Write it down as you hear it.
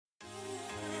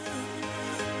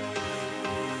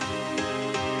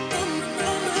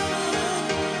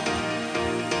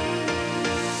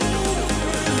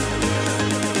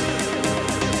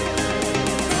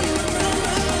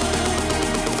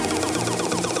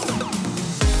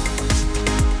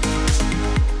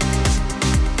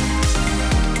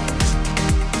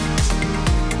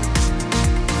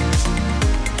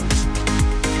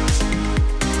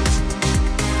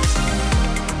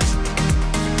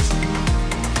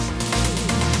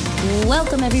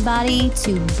Welcome, everybody,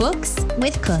 to Books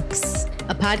with Cooks,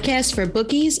 a podcast for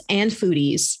bookies and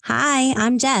foodies. Hi,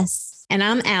 I'm Jess. And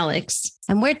I'm Alex.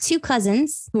 And we're two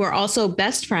cousins who are also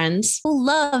best friends who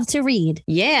love to read.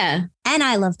 Yeah. And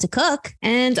I love to cook.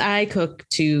 And I cook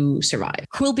to survive.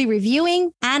 We'll be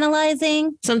reviewing,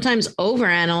 analyzing, sometimes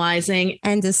overanalyzing,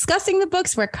 and discussing the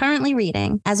books we're currently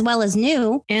reading, as well as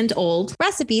new and old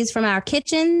recipes from our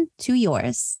kitchen to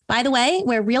yours. By the way,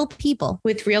 we're real people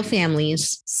with real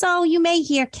families. So you may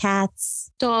hear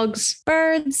cats, dogs,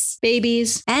 birds,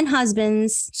 babies, and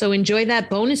husbands. So enjoy that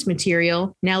bonus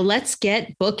material. Now let's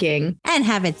get booking and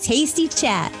have a tasty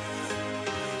chat.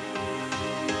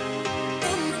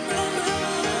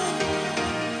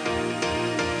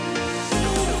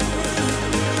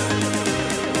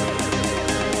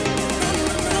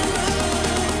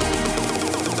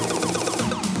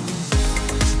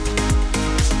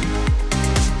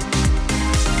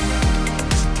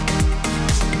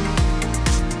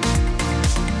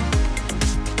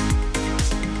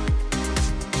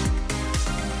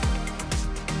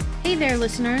 Hey there,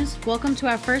 listeners. Welcome to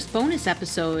our first bonus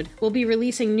episode. We'll be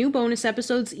releasing new bonus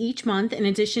episodes each month in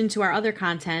addition to our other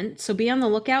content, so be on the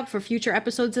lookout for future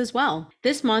episodes as well.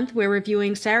 This month, we're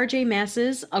reviewing Sarah J.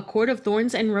 Maas's A Court of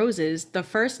Thorns and Roses, the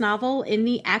first novel in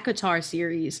the ACOTAR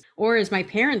series, or as my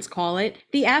parents call it,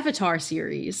 the Avatar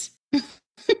series.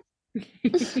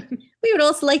 We would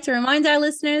also like to remind our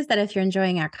listeners that if you're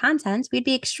enjoying our content, we'd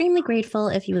be extremely grateful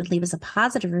if you would leave us a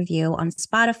positive review on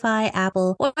Spotify,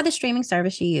 Apple, or the streaming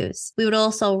service you use. We would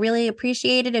also really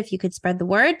appreciate it if you could spread the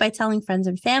word by telling friends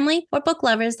and family or book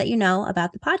lovers that you know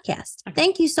about the podcast. Okay.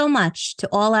 Thank you so much to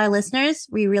all our listeners.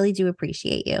 We really do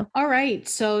appreciate you. All right,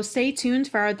 so stay tuned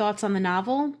for our thoughts on the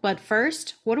novel. But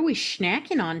first, what are we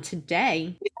snacking on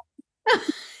today?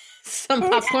 Some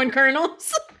popcorn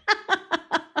kernels.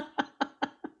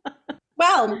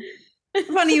 Well,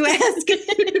 funny you ask.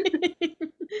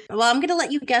 Well, I'm going to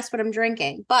let you guess what I'm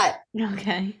drinking, but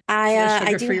okay.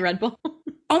 I do free Red Bull.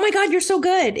 Oh my God, you're so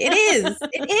good. It is.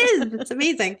 It is. It's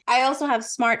amazing. I also have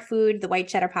Smart Food, the white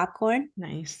cheddar popcorn.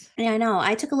 Nice. Yeah, I know.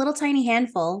 I took a little tiny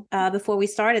handful before we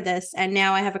started this, and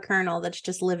now I have a kernel that's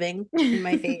just living in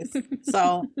my face.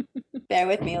 So bear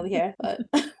with me over here. But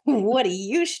what are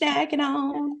you snacking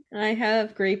on? I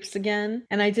have grapes again,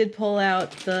 and I did pull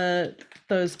out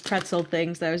those pretzel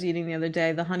things that I was eating the other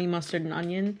day, the honey mustard and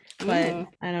onion, but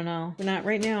I don't know.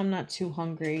 Right now I'm not too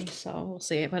hungry, so we'll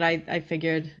see. But I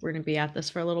figured we're gonna be at this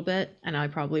for a little bit, and I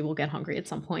probably will get hungry at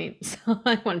some point. So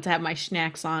I wanted to have my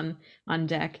snacks on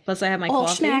deck. Plus I have my all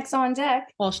coffee. Snacks on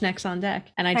deck. All snacks on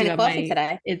deck. And I do have coffee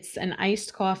today. It's an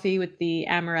iced coffee with the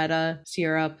amaretto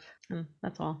syrup.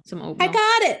 That's all. Some oatmeal. I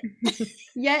got it.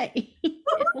 Yay.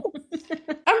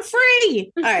 I'm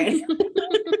free. All right.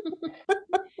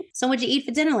 So what'd you eat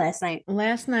for dinner last night?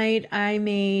 Last night I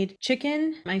made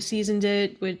chicken. I seasoned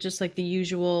it with just like the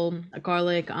usual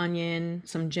garlic, onion,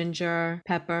 some ginger,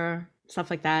 pepper, stuff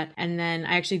like that. And then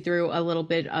I actually threw a little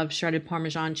bit of shredded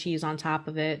Parmesan cheese on top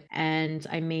of it. And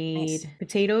I made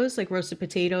potatoes, like roasted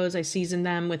potatoes. I seasoned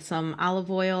them with some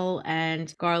olive oil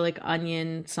and garlic,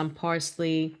 onion, some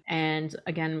parsley, and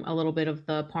again, a little bit of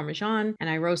the Parmesan. And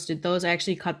I roasted those. I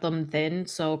actually cut them thin.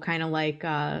 So kind of like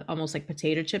almost like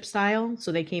potato chip style.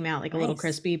 So they came out like a little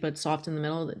crispy, but soft in the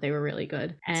middle. They were really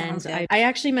good. And good. I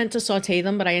actually meant to saute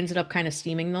them, but I ended up kind of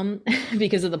steaming them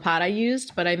because of the pot I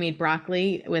used. But I made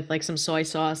broccoli with like some soy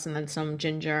sauce and then some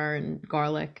ginger and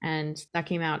garlic, and that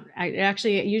came out.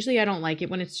 Usually I don't like it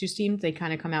when it's too steamed. They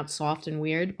kind of come out soft and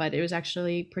weird, but it was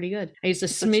actually pretty good. I used a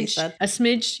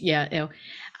smidge, yeah, ew.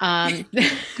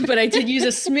 But I did use a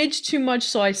smidge too much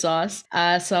soy sauce,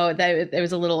 so that it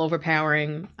was a little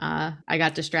overpowering. I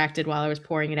got distracted while I was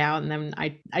pouring it out, and then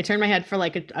I turned my head for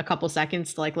like a couple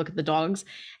seconds to like look at the dogs,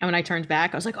 and when I turned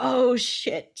back I was like, oh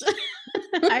shit.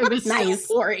 I was nice.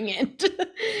 Still pouring it.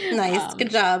 Nice. Good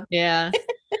job. Yeah.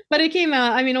 But it came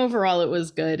out, I mean, overall it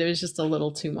was good. It was just a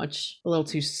little too much, a little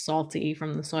too salty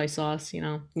from the soy sauce, you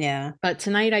know? Yeah. But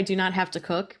tonight I do not have to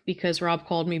cook because Rob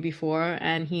called me before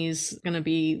and he's going to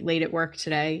be late at work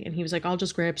today. And he was like, I'll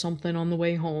just grab something on the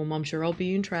way home. I'm sure I'll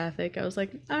be in traffic. I was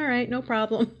like, all right, no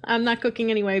problem. I'm not cooking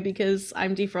anyway because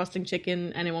I'm defrosting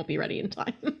chicken and it won't be ready in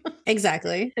time.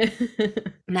 Exactly.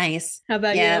 Nice. How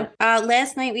about you?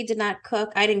 Last night we did not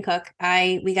cook. I didn't cook.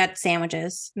 We got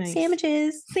sandwiches. Nice.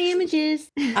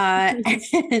 Sandwiches.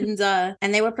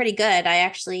 And they were pretty good. I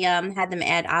actually had them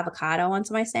add avocado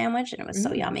onto my sandwich, and it was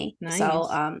so yummy. Nice.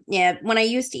 So yeah, when I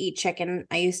used to eat chicken,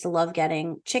 I used to love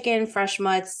getting chicken, fresh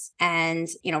mutts, and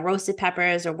roasted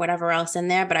peppers or whatever else in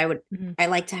there. But I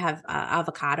like to have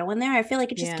avocado in there. I feel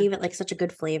like it just gave it like such a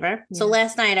good flavor. So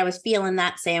last night I was feeling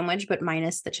that sandwich, but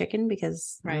minus the chicken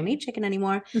because I don't eat chicken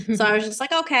anymore. So I was just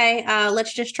like, okay,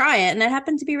 let's just try it, and it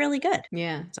happened to be really good.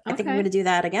 Yeah, so I think I'm going to do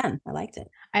that again. I liked it.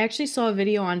 I actually saw a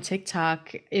video on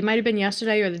TikTok. It might have been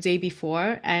yesterday or the day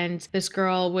before. And this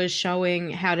girl was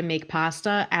showing how to make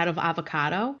pasta out of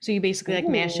avocado. So you basically like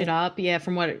mash it up. Yeah,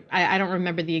 from what I don't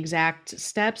remember the exact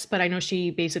steps, but I know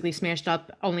she basically smashed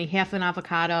up only half an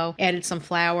avocado, added some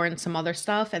flour and some other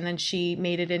stuff. And then she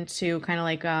made it into kind of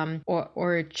like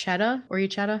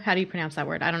orecchietta. How do you pronounce that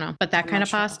word? I don't know. But that kind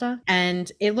of pasta. And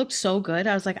it looked so good.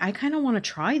 I was like, I kind of want to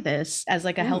try this as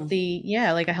like a healthy,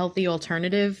 like a healthy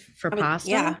alternative for pasta.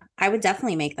 Yeah, I would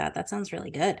definitely make that. That sounds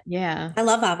really good. Yeah. I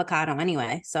love avocado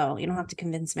anyway, so you don't have to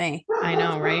convince me. I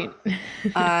know, right?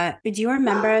 Do you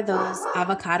remember those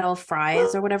avocado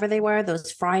fries or whatever they were?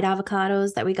 Those fried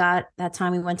avocados that we got that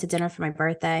time we went to dinner for my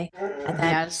birthday?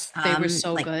 Yes, they were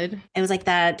so good. It was like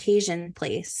that Cajun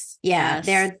place. Yeah,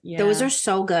 those are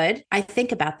so good. I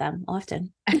think about them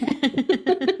often.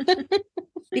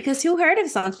 Because who heard of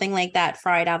something like that?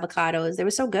 Fried avocados. They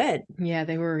were so good. Yeah,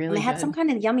 they were really good. They had some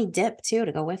kind of yummy dip too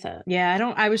to go with it.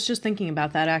 Yeah, I was just thinking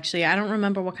about that actually. I don't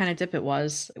remember what kind of dip it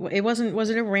was. Was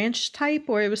it a ranch type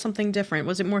or it was something different?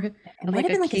 Was it more It might have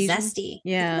been like a zesty.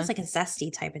 Yeah. It was like a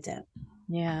zesty type of dip.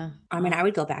 Yeah. I mean, I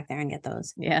would go back there and get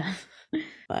those. Yeah.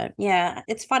 But yeah,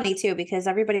 it's funny too because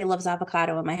everybody loves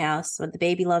avocado in my house. So the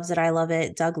baby loves it. I love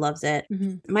it. Doug loves it.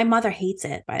 Mm-hmm. My mother hates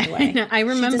it, by the way. I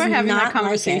remember having that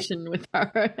conversation with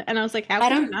her. And I was like, how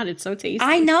can you not? It's so tasty.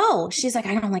 I know. She's like,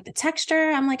 I don't like the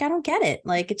texture. I'm like, I don't get it.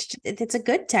 Like, it's a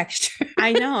good texture.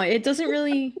 I know. It doesn't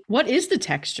really. What is the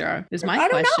texture? Is my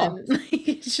question.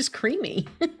 It's just creamy.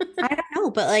 I don't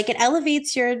know, but like it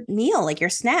elevates your meal, like your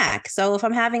snack. So if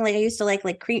I'm having I used to like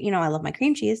cream, I love my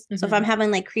cream cheese. Mm-hmm. So if I'm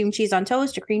having like cream cheese on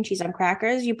toast or cream cheese on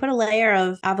crackers, you put a layer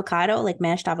of avocado, like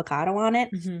mashed avocado on it.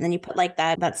 Mm-hmm. And then you put like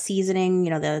that seasoning,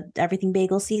 the everything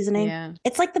bagel seasoning. Yeah.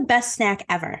 It's like the best snack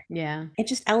ever. Yeah. It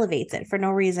just elevates it for no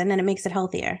reason and it makes it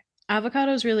healthier.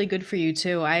 Avocado is really good for you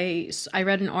too. I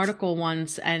read an article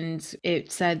once and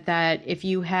it said that if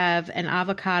you have an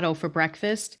avocado for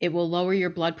breakfast, it will lower your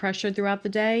blood pressure throughout the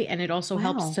day. And it also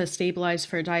helps to stabilize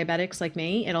for diabetics like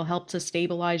me. It'll help to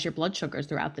stabilize your blood sugar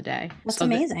throughout the day. That's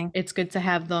amazing. It's good to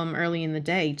have them early in the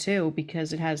day too,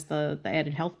 because it has the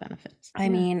added health benefits. I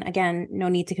mean, again, no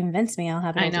need to convince me. I'll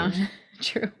have it. I know.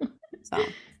 True. So,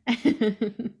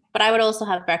 but I would also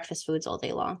have breakfast foods all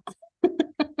day long.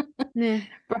 Yeah.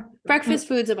 Breakfast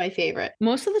foods are my favorite.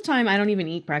 Most of the time I don't even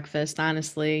eat breakfast,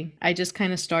 honestly. I just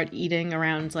kind of start eating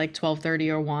around like 12:30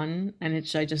 or 1 and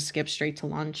I just skip straight to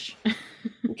lunch.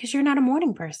 Because you're not a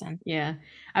morning person. Yeah.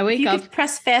 I wake up. If you could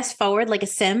press fast forward like a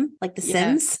sim, like the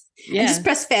Sims. Yeah. And just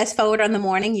press fast forward on the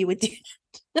morning, you would do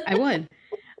that. I would.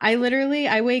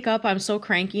 I wake up, I'm so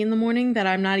cranky in the morning that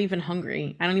I'm not even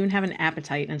hungry. I don't even have an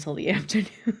appetite until the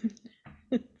afternoon.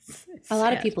 A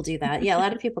lot of people do that. Yeah, a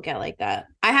lot of people get like that.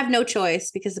 I have no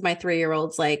choice because my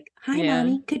 3-year-old's like, hi,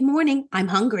 mommy, good morning. I'm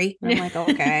hungry. And I'm like,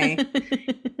 okay,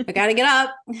 I got to get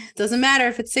up. Doesn't matter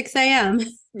if it's 6 a.m.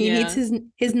 He needs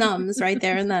his nums right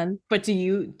there and then. But do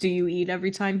you eat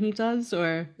every time he does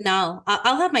or? No,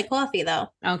 I'll have my coffee though.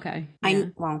 Okay.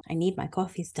 Yeah. I need my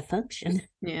coffees to function.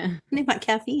 Yeah. I need my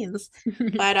caffeines.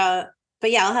 But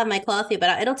yeah, I'll have my coffee,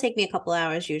 but it'll take me a couple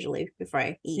hours usually before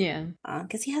I eat. Yeah.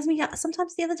 Because he has me,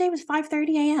 sometimes the other day was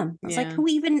 5:30 a.m. I was like,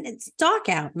 it's dark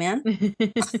out, man.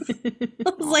 I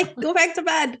was like, go back to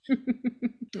bed.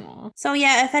 Aww. So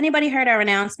yeah, if anybody heard our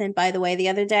announcement, by the way, the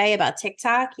other day about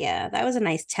TikTok, that was a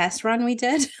nice test run we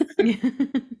did.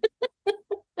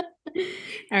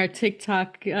 Our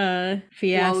TikTok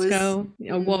fiasco.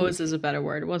 Woes is a better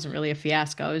word. It wasn't really a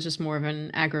fiasco. It was just more of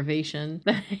an aggravation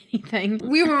than anything.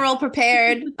 We were all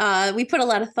prepared. We put a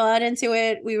lot of thought into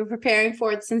it. We were preparing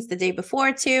for it since the day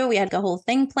before too. We had the whole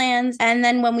thing planned. And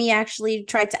then when we actually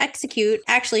tried to execute,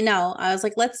 no, I was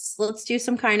like, let's do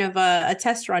some kind of a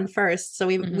test run first. So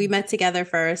we met together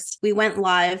first. We went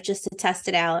live just to test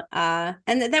it out.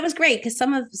 And that was great because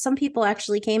some people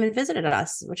actually came and visited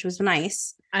us, which was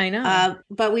nice. I know.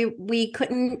 But we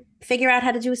couldn't figure out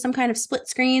how to do some kind of split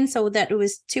screen so that it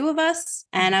was two of us.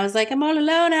 And I was like, I'm all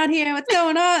alone out here. What's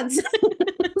going on? So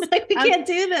I was like, we can't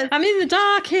do this. I'm in the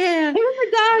dark here. I'm in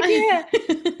the dark here.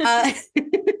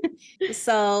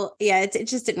 So yeah, it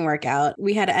just didn't work out.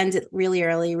 We had to end it really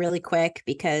early, really quick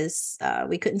because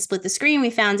we couldn't split the screen. We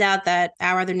found out that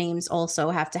our other names also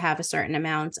have to have a certain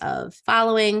amount of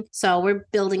following. So we're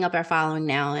building up our following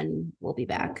now, and we'll be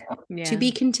back to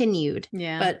be continued.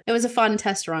 Yeah. But it was a fun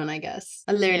test run, I guess.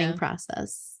 A learning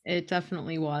process. It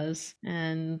definitely was.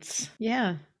 And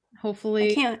yeah,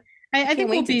 hopefully. I think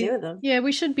we'll be. Yeah,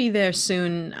 we should be there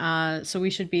soon. So we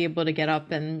should be able to get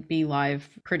up and be live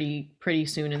pretty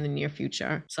soon in the near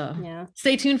future. So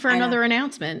stay tuned for another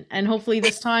announcement, and hopefully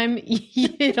this time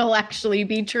it'll actually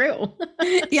be true.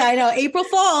 Yeah, I know. April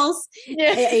Falls.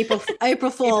 Yeah.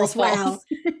 April Falls. Wow.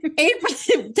 April.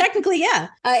 Technically, yeah.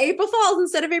 April Falls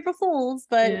instead of April Fools,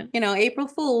 but April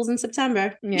Fools in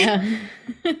September. Yeah.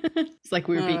 It's like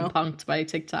we were being punked by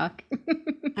TikTok.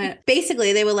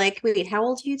 Basically, they were like, "Wait, how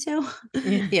old are you two?"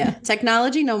 Yeah.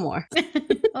 Technology, no more.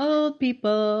 Old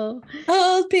people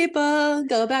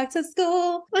go back to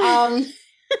school.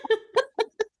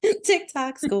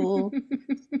 TikTok school.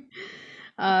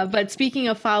 But speaking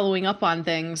of following up on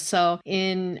things, so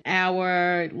in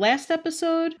our last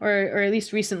episode, or at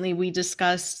least recently, we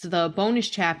discussed the bonus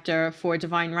chapter for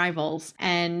Divine Rivals,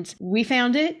 and we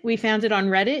found it. We found it on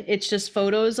Reddit. It's just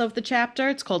photos of the chapter.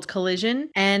 It's called Collision,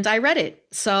 and I read it.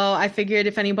 So I figured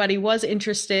if anybody was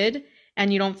interested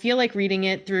and you don't feel like reading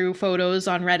it through photos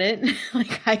on Reddit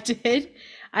like I did,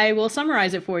 I will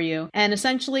summarize it for you. And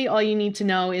essentially all you need to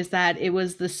know is that it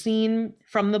was the scene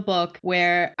from the book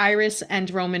where Iris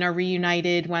and Roman are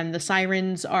reunited when the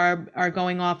sirens are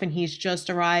going off, and he's just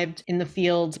arrived in the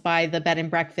field by the bed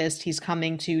and breakfast. He's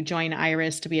coming to join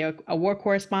Iris to be a war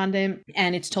correspondent,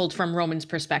 and it's told from Roman's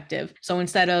perspective. So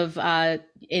instead of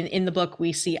in the book,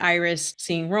 we see Iris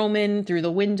seeing Roman through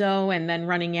the window and then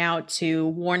running out to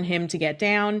warn him to get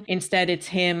down. Instead, it's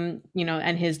him,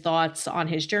 and his thoughts on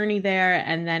his journey there.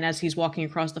 And then as he's walking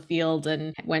across the field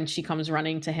and when she comes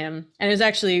running to him. And it was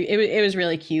actually, it was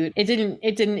really cute. It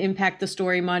didn't impact the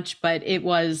story much, but it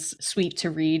was sweet to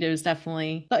read. It was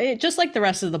definitely, just like the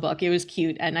rest of the book, it was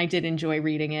cute. And I did enjoy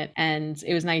reading it. And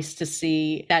it was nice to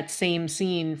see that same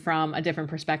scene from a different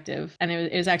perspective. And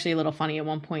it was actually a little funny at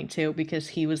one point too,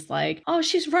 because he was like, "Oh,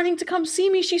 she's running to come see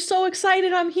me. She's so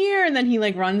excited I'm here." And then he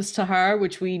like runs to her,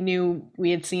 which we knew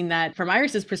we had seen that from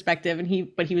Iris's perspective. And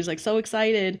he was like so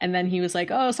excited. And then he was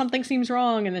like, "Oh, something seems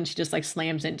wrong." And then she just like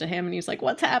slams into him and he's like,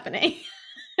 "What's happening?"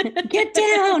 Get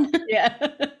down. Yeah.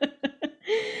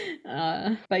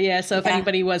 But yeah, so if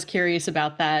anybody was curious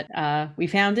about that, we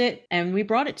found it and we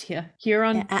brought it to you here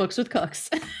on Books with Cooks.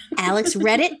 Alex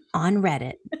read it on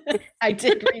Reddit. I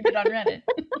did read it on Reddit.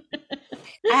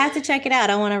 I have to check it out.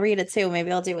 I want to read it too.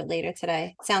 Maybe I'll do it later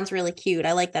today. It sounds really cute.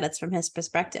 I like that it's from his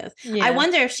perspective. Yeah. I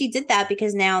wonder if she did that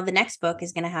because now the next book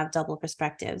is going to have double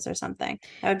perspectives or something.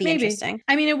 That would be interesting.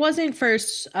 I mean, it wasn't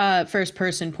first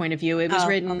person point of view. It was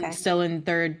written still in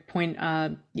third point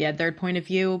of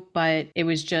view, but it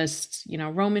was just,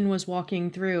 Roman was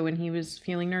walking through and he was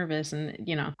feeling nervous and,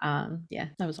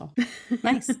 that was all.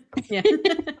 Nice. Yeah.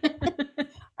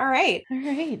 All right.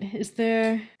 Is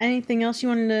there anything else you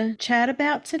wanted to chat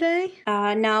about today?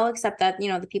 No, except that,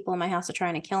 the people in my house are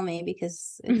trying to kill me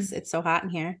because it's so hot in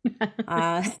here.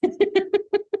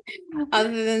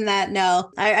 Other than that,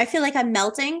 no. I feel like I'm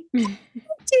melting.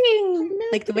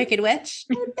 Like the Wicked Witch.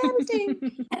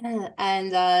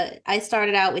 And I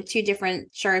started out with 2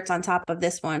 different shirts on top of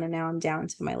this one, and now I'm down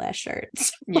to my last shirt.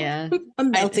 So yeah.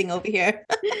 I'm melting over here.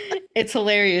 It's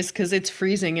hilarious because it's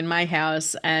freezing in my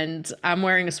house and I'm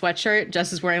wearing a sweatshirt.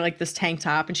 Jess is wearing like this tank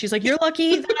top and she's like, "You're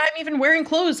lucky that I'm even wearing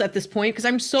clothes at this point because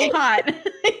I'm so hot."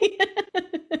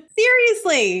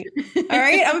 Seriously. All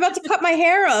right. I'm about to cut my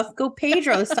hair off. Go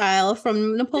Pedro style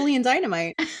from Napoleon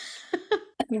Dynamite.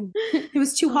 It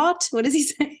was too hot. What does he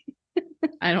say?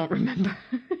 I don't remember.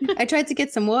 I tried to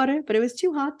get some water, but it was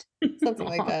too hot. Something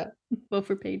like that. Vote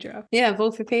for Pedro. Yeah,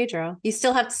 vote for Pedro. You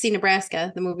still have to see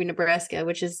Nebraska, the movie Nebraska,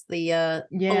 which is the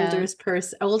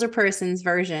older person's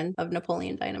version of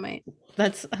Napoleon Dynamite.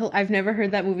 I've never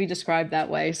heard that movie described that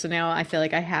way, so now I feel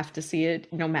like I have to see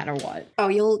it no matter what. Oh,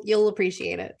 you'll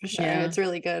appreciate it for sure. Yeah. It's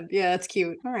really good. Yeah, it's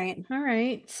cute. All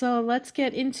right. So let's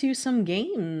get into some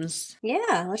games.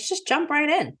 Yeah, let's just jump right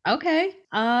in. Okay.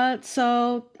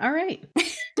 So all right.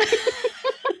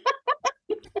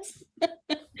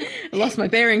 I lost my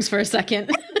bearings for a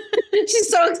second. She's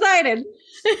so excited.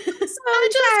 So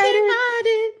excited.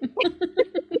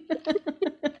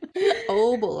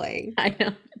 Oh boy. I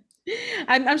know.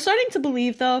 I'm starting to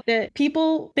believe though that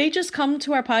people, they just come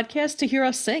to our podcast to hear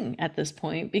us sing at this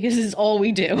point because it's all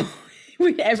we do.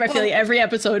 I feel like every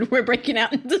episode we're breaking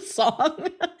out into song.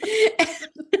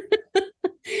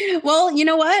 Well, you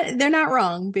know what? They're not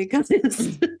wrong because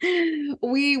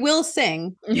we will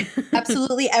sing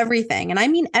absolutely everything. And I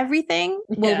mean, everything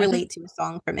will relate to a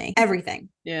song for me. Everything.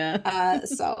 Yeah.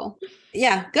 So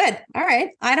yeah, good. All right.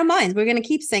 I don't mind. We're going to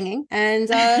keep singing. And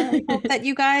I hope that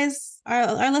you guys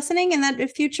are listening and that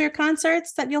at future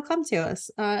concerts that you'll come to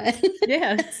us.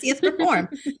 See us perform.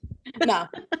 No.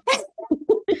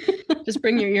 Just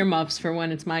bring your earmuffs for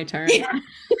when it's my turn.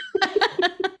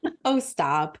 Oh,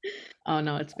 stop. Oh,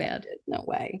 no, it's bad. No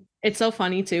way. It's so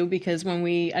funny, too, because when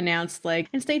we announced, like,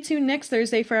 and stay tuned next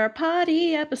Thursday for our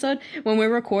potty episode, when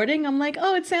we're recording, I'm like,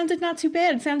 oh, it sounded not too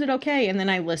bad. It sounded okay. And then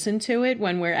I listen to it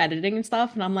when we're editing and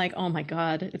stuff, and I'm like, oh, my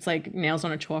God. It's like nails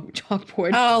on a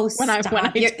chalkboard. Oh,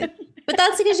 stop. But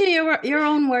that's because you're your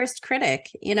own worst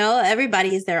critic. You know,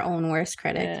 everybody is their own worst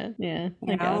critic. Yeah.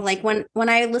 You know, like when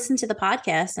I listen to the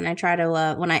podcast and I try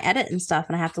to when I edit and stuff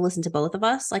and I have to listen to both of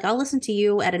us, like I'll listen to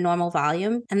you at a normal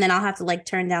volume and then I'll have to like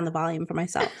turn down the volume for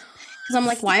myself because I'm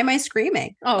like, why am I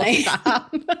screaming? Oh, like,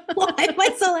 stop. Why am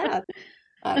I so loud?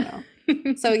 I don't know.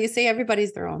 So you see,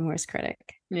 everybody's their own worst critic.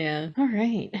 Yeah. All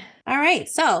right.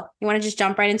 So you want to just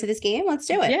jump right into this game? Let's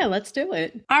do it. Yeah, let's do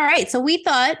it. All right. So we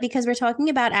thought, because we're talking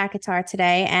about ACOTAR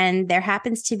today, and there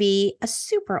happens to be a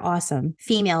super awesome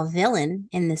female villain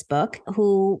in this book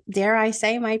who, dare I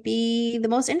say, might be the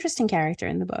most interesting character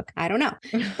in the book. I don't know.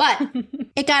 But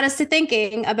it got us to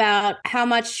thinking about how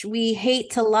much we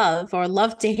hate to love, or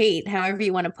love to hate, however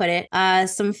you want to put it,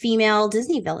 some female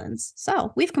Disney villains.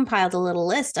 So we've compiled a little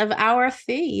list of our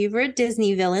favorite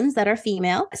Disney villains that are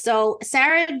female. So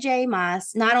Sarah J.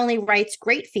 Maas not only writes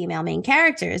great female main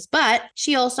characters, but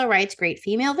she also writes great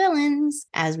female villains,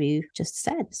 as we just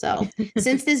said. So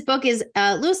since this book is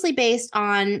loosely based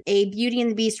on a Beauty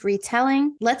and the Beast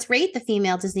retelling, let's rate the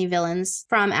female Disney villains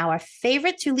from our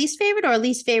favorite to least favorite, or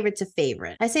least favorite to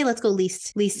favorite. I say let's go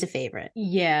least to favorite.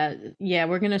 Yeah.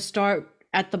 We're gonna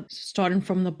starting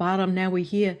from the bottom. Now we're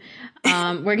here.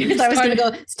 We're gonna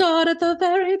start at the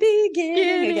very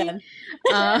beginning again.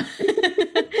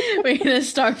 We're gonna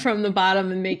start from the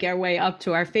bottom and make our way up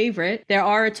to our favorite. There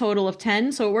are a total of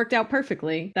 10, so it worked out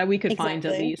perfectly that we could find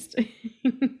at least.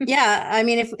 Yeah, I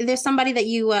mean, if there's somebody that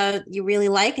you really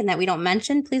like and that we don't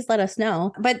mention, please let us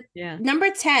know. But number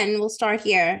 10, we'll start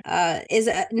here, is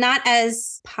not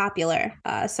as popular.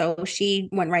 So she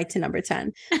went right to number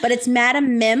 10. But it's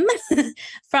Madame Mim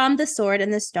from The Sword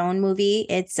and the Stone movie.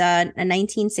 It's a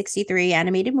 1963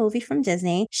 animated movie from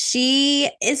Disney. She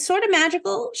is sort of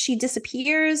magical. She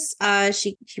disappears.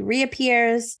 She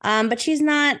reappears. But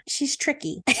she's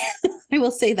tricky. I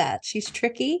will say that. She's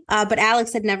tricky. But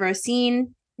Alex had never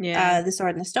seen The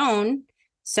Sword and the Stone.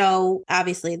 So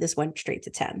obviously this went straight to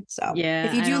 10. So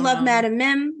if you do love Madame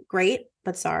Mim, great.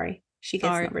 But sorry. She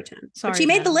gets number 10. But she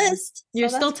made the list. You're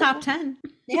still top 10.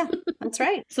 Yeah, that's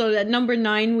right. So at number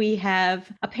 9, we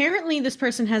have, apparently this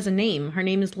person has a name. Her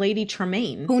name is Lady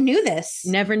Tremaine. Who knew this?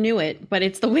 Never knew it, but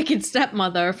it's the wicked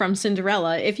stepmother from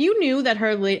Cinderella. If you knew that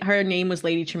her name was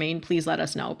Lady Tremaine, please let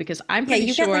us know, because I'm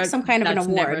pretty sure get like some kind of an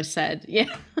award. Never said.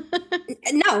 Yeah.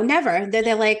 No, never.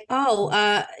 They're like,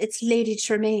 it's Lady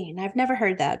Tremaine. I've never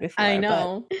heard that before. I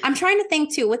know. I'm trying to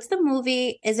think too. What's the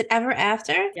movie? Is it Ever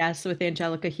After? Yes, with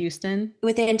Angelica Houston.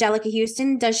 With Angelica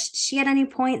Houston. Does she at any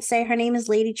point say her name is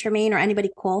Lady Tremaine, or anybody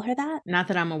call her that? Not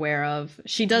that I'm aware of.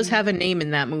 She does have a name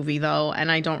in that movie though,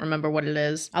 and I don't remember what it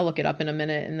is. I'll look it up in a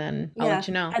minute and then I'll let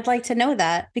you know. I'd like to know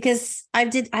that, because I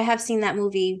have seen that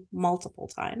movie multiple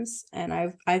times and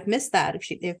I've missed that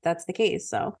if that's the case.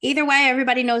 So either way,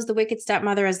 everybody knows the wicked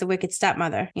stepmother as the wicked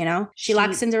stepmother, you know? She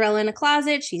locks Cinderella in a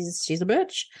closet. She's a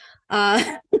bitch.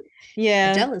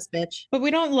 Yeah. A jealous bitch. But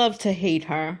we don't love to hate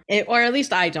her. Or at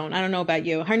least I don't. I don't know about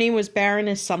you. Her name was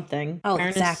Baroness something. Oh,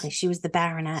 Baroness, exactly. She was the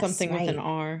Baroness. Something with an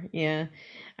R. Yeah.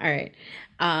 All right.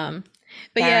 But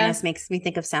Baroness makes me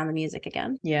think of Sound of Music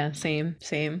again. Yeah, same.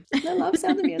 I love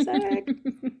Sound of Music.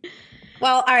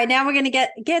 Well, all right, now we're going to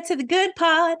get to the good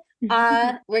part.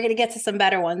 We're going to get to some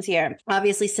better ones here.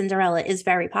 Obviously, Cinderella is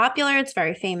very popular. It's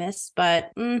very famous,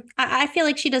 but I feel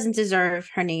like she doesn't deserve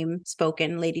her name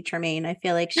spoken, Lady Tremaine. I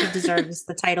feel like she deserves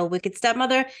the title Wicked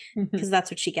Stepmother, because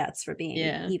that's what she gets for being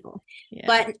evil. Yeah.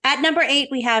 But at number 8,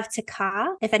 we have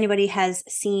Taka. If anybody has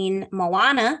seen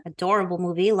Moana, adorable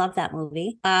movie. Love that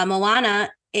movie. Moana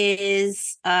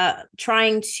is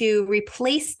trying to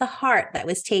replace the heart that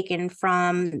was taken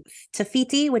from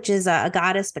Tafiti, which is a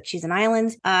goddess, but she's an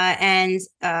island. And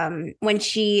when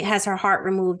she has her heart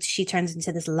removed, she turns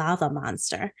into this lava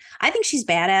monster. I think she's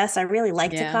badass. I really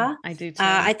liked Taka. I do too.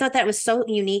 I thought that was so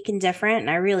unique and different. And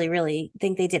I really, really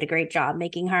think they did a great job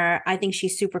making her. I think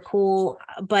she's super cool,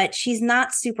 but she's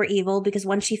not super evil, because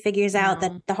when she figures out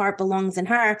that the heart belongs in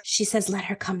her, she says, let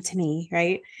her come to me,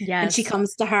 right? Yes. And she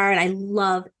comes to her, and I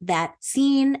love that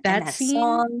scene. That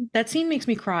song. That scene makes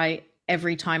me cry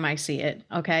every time I see it.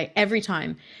 Okay. Every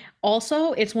time.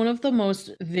 Also, it's one of the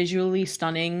most visually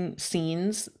stunning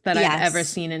scenes that I've ever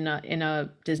seen in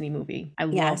a Disney movie. I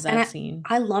love that scene.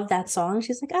 I love that song.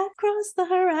 She's like, I've crossed the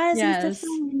horizons to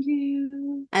find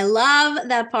you. I love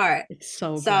that part. It's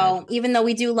so good. So even though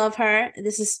we do love her,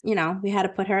 this is, we had to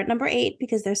put her at number 8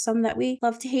 because there's some that we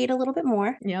love to hate a little bit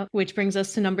more. Yep. Which brings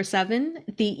us to number 7,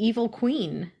 the evil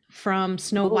queen from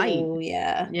Snow White. Oh,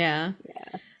 yeah. Yeah.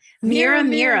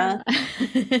 Mira.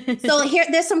 So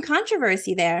there's some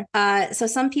controversy there. So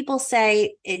some people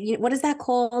say, what is that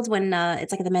called when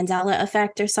it's like the Mandela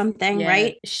effect or something,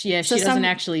 right? She doesn't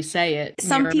actually say it.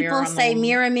 Some people say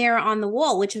mirror, mirror on the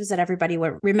wall, which is that everybody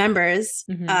remembers.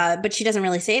 Mm-hmm. But she doesn't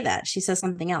really say that. She says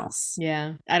something else.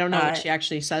 Yeah. I don't know what she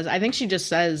actually says. I think she just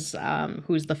says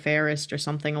who's the fairest or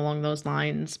something along those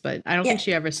lines. But I don't think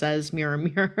she ever says mirror,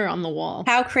 mirror on the wall.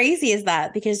 How crazy is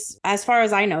that? Because as far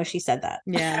as I know, she said that.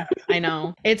 Yeah. I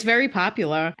know. It's very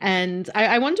popular. And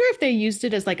I wonder if they used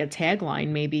it as like a tagline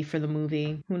maybe for the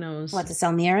movie. Who knows? What, to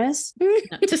sell mirrors?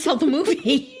 To sell the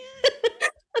movie.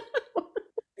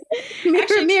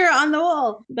 Mirror, mirror on the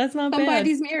wall. That's not bad. Buy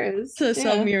these mirrors. To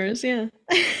sell mirrors, yeah.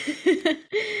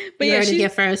 But you already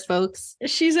get first, folks.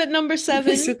 She's at number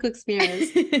 7. Who cooks mirrors?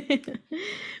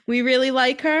 We really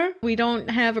like her. We don't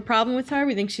have a problem with her.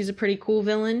 We think she's a pretty cool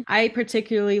villain. I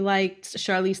particularly liked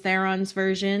Charlize Theron's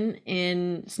version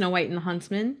in Snow White and the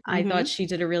Huntsman. Mm-hmm. I thought she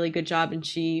did a really good job, and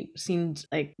she seemed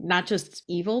like not just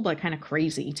evil, but kind of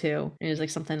crazy too. It was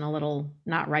like something a little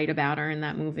not right about her in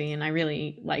that movie, and I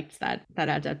really liked that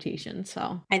adaptation.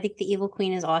 So I think the Evil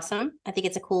Queen is awesome. I think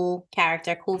it's a cool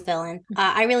character, cool villain.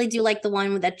 I really do like the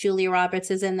one that Julia Roberts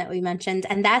is in that we mentioned,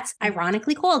 and that's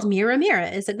ironically called Mira Mira,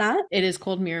 is it not? It is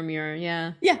called Mira Mira,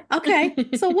 yeah. Yeah, okay.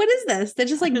 So what is this? They're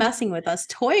just like messing with us,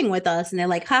 toying with us, and they're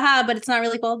like, haha, but it's not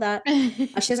really called that. She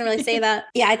doesn't really say that.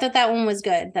 Yeah, I thought that one was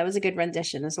good. That was a good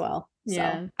rendition as well.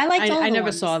 Yeah, so, I liked all I never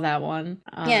ones. saw that one.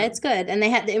 Yeah, it's good, and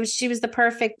she was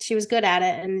she was good at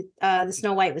it, and the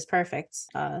Snow White was perfect.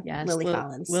 Yes, Lily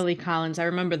Collins. Lily Collins. I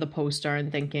remember the poster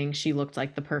and thinking she looked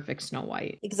like the perfect Snow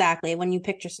White. Exactly. When you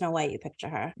picture Snow White, you picture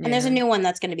her. And there's a new one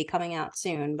that's going to be coming out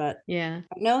soon, but I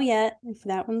don't know yet if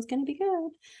that one's going to be good.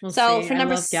 We'll see. For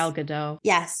number, I love Gal Gadot.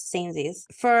 Yes, samesies.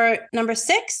 For number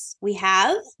 6, we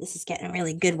have, this is getting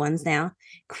really good ones now,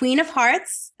 Queen of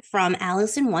Hearts from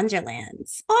Alice in Wonderland.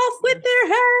 Off with their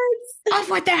heads! Off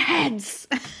with their heads!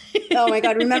 Oh my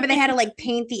God. Remember they had to like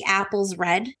paint the apples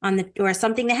red or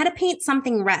something? They had to paint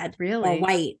something red. Really? Or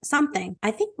white. Something.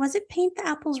 I think, was it paint the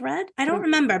apples red? I don't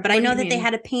remember, but I know that they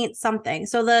had to paint something.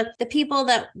 So the people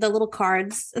the little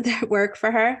cards that work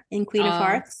for her in Queen of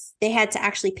Hearts, they had to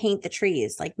actually paint the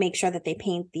trees, like make sure that they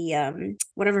paint the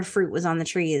whatever fruit was on the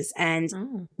trees.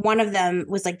 And one of them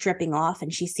was like dripping off,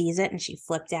 and she sees it and she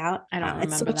flipped out. I don't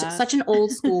remember that. It's such an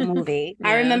old school movie.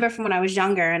 I remember from when I was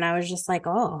younger, and I was just like,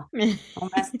 oh,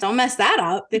 don't mess that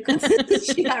up, because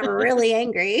she got really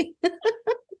angry.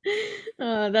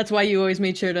 That's why you always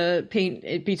made sure to paint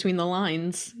it between the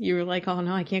lines. You were like, oh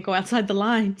no, I can't go outside the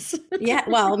lines. Yeah,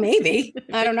 well, maybe.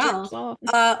 I don't know.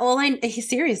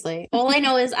 Seriously, all I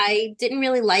know is I didn't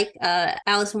really like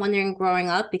Alice in Wonderland growing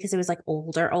up because it was like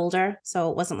older, so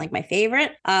it wasn't like my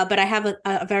favorite. But I have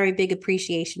a very big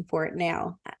appreciation for it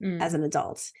now as an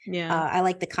adult. Yeah, I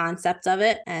like the concept of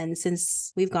it, and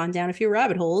since we've gone down a few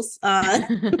rabbit holes,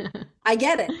 I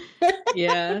get it.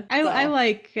 Yeah, I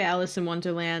like Alice in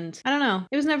Wonderland. I don't know.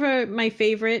 It was never my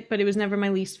favorite, but it was never my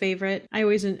least favorite.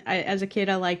 As a kid,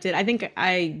 I liked it. I think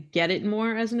I get it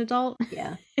more as an adult.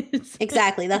 Yeah,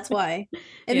 exactly. That's why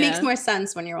it makes more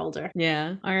sense when you're older.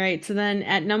 Yeah. All right. So then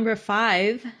at number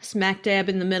 5, smack dab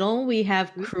in the middle, we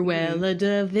have Cruella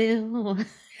de Vil.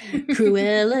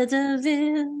 Cruella de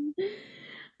Vil.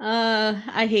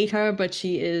 I hate her, but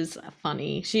she is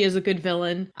funny. She is a good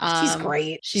villain. She's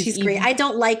great. She's great. I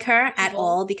don't like her at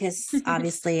all because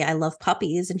obviously I love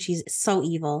puppies and she's so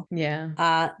evil.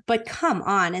 Yeah. But come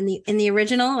on, in the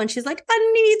original, when she's like,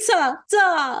 Anita,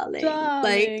 darling,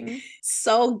 like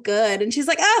so good, and she's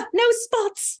like, no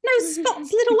spots,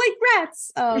 little white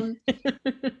rats.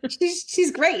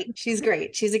 She's great. She's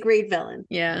great. She's a great villain.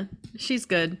 Yeah, she's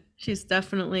good. She's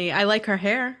definitely, I like her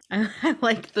hair. I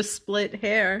like the split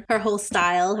hair. Her whole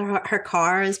style, her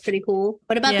car is pretty cool.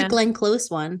 What about the Yeah. Glenn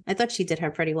Close one? I thought she did her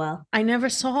pretty well. I never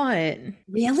saw it.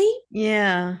 Really?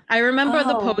 Yeah. I remember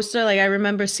the Oh. poster. Like, I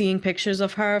remember seeing pictures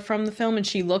of her from the film, and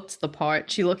she looked the part.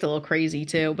 She looked a little crazy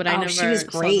too, but I never She was saw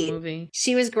the great. movie.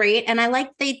 She was great. And I like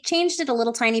they changed it a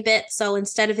little tiny bit. So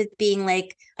instead of it being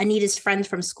like Anita's friend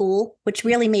from school, which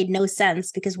really made no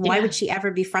sense because why Yeah. would she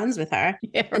ever be friends with her?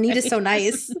 Yeah, Anita's right. so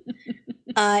nice.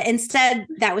 Instead,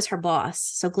 that was her boss.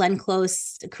 So Glenn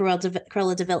Close,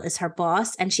 Cruella DeVille is her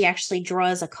boss, and she actually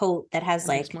draws a coat that has That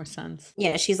like makes more sense.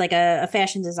 yeah, she's like a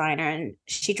fashion designer, and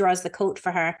she draws the coat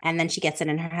for her, and then she gets it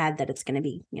in her head that it's going to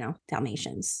be,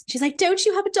 Dalmatians. She's like, "Don't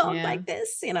you have a dog Yeah. like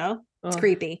this?" It's Ugh,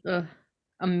 creepy.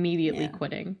 Immediately Yeah.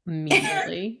 quitting.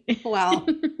 Immediately. Well,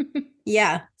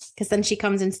 yeah, because then she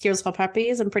comes and steals her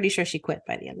puppies. I'm pretty sure she quit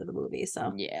by the end of the movie.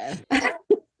 So Yeah.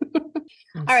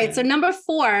 All right, so number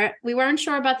 4, we weren't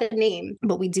sure about the name,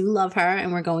 but we do love her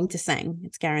and we're going to sing.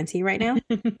 It's guaranteed right now.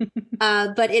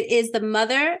 But it is the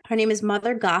mother. Her name is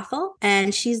Mother Gothel,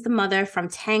 and she's the mother from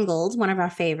Tangled, one of our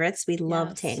favorites. We love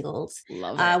Yes. Tangled,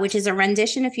 Love it. which is a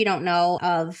rendition, if you don't know,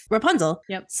 of Rapunzel.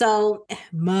 Yep. So,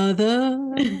 Mother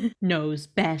knows is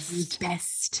best.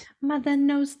 best. Mother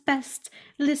knows best.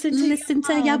 Listen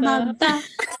to your mother.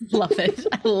 Love it.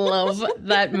 I love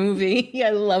that movie. I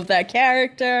love that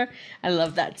character. I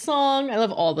love that song. I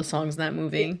love all the songs in that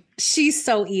movie. She's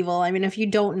so evil. I mean, if you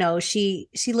don't know, she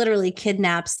literally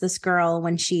kidnaps this girl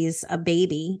when she's a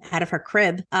baby out of her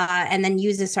crib, and then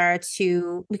uses her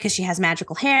because she has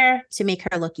magical hair to make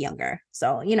her look younger.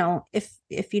 So,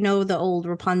 if you know the old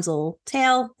Rapunzel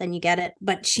tale, then you get it.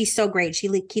 But she's so great. She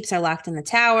keeps her locked in the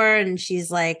tower, and she's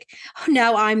like, "Oh,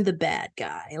 now I'm the bad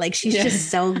guy." Like, she's just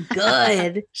so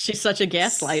good. She's such a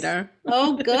gaslighter.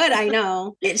 Oh, good. I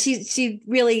know. She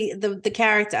really the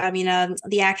character. I mean,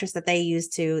 the actress that they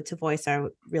used to voice her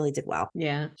really did well.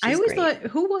 Yeah. She's I always great. thought,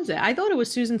 who was it? I thought it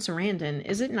was Susan Sarandon.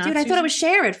 Is it not? Dude, I thought it was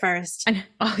Cher at first.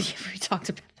 Oh, yeah, we talked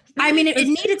about this. I mean, it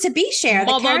needed to be Cher.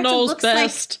 The Mother character knows looks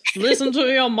best. Listen to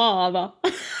your mother.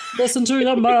 Listen to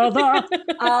your mother.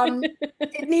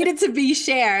 It needed to be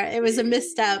Cher. It was a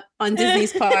misstep on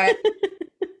Disney's part.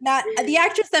 Not the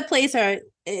actress that plays her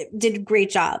did a great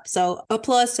job. So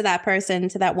applause to that person,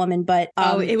 to that woman. But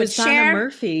it was Donna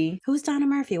Murphy. Who's Donna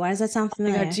Murphy? Why does that sound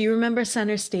familiar? God, do you remember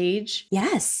Center Stage?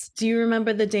 Yes. Do you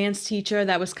remember the dance teacher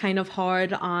that was kind of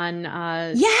hard on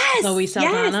yes, Zoe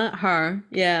Saldana? Yes. Her.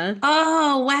 Yeah.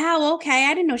 Oh, wow. Okay.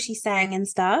 I didn't know she sang and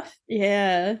stuff.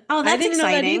 Yeah. Oh, that's I didn't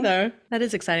exciting. know that either. That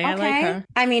is exciting. Okay. I like her.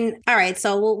 I mean, all right,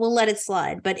 so we'll let it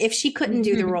slide. But if she couldn't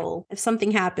do the role, if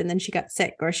something happened, then she got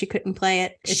sick or she couldn't play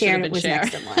it, Cher was Cher.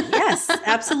 next in line. Yes,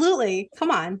 absolutely. Come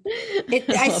on.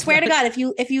 I swear to God, if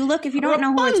you don't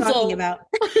know who we're talking about.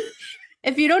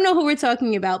 If you don't know who we're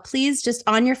talking about, please just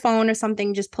on your phone or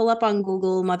something, just pull up on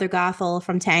Google Mother Gothel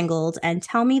from Tangled and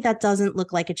tell me that doesn't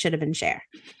look like it should have been Cher.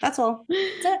 That's all.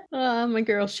 That's it. Oh, my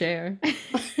girl Cher.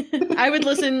 I would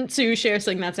listen to Cher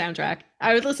sing that soundtrack.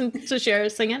 I would listen to Cher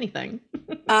sing anything.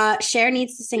 Cher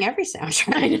needs to sing every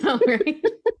soundtrack. I know, right?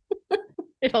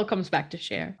 It all comes back to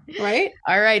Cher. Right?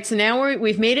 All right, so now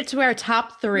we've made it to our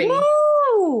top 3.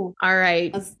 Woo! All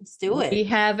right. Let's do it. We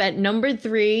have at number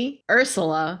 3,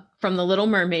 Ursula from The Little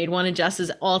Mermaid, one of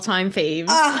Jess's all-time faves.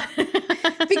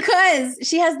 Because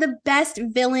she has the best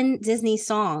villain Disney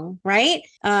song, right?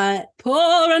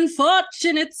 Poor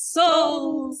unfortunate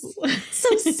souls.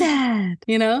 So sad,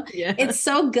 Yeah. It's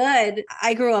so good.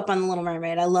 I grew up on The Little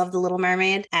Mermaid. I love The Little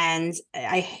Mermaid, and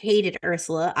I hated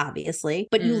Ursula, obviously,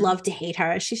 but you love to hate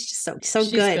her. She's just so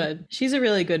She's good. She's a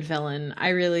really good villain. I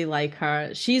really like her.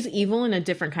 She's evil in a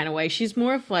different kind of way. She's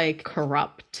more of like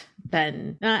corrupt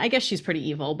than I guess she's pretty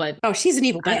evil, but she's an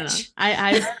evil bitch.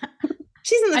 I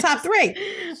She's in the top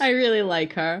 3. I really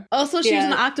like her. Also, she's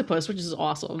an octopus, which is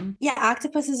awesome. Yeah,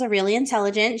 octopuses are really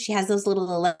intelligent. She has those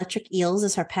little electric eels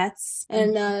as her pets.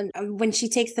 And when she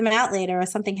takes them out later or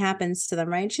something happens to them,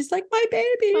 right? She's like, my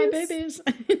babies. My babies.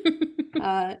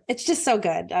 It's just so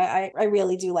good. I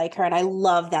really do like her. And I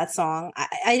love that song.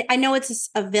 I know it's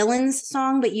a villain's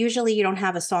song, but usually you don't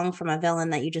have a song from a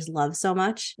villain that you just love so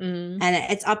much. And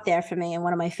it's up there for me and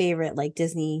one of my favorite like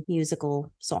Disney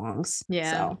musical songs.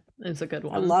 Yeah. So. It's a good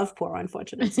one. I love Poor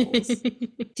Unfortunate Souls.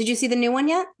 Did you see the new one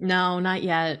yet? No, not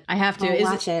yet. I have to.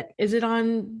 Watch it. Is it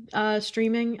on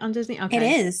streaming on Disney? Okay.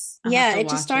 It is. Yeah, it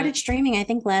just started streaming, I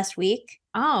think, last week.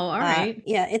 Oh, all right.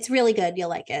 Yeah, it's really good. You'll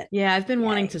like it. Yeah, I've been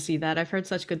wanting to see that. I've heard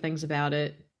such good things about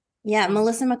it. Yeah,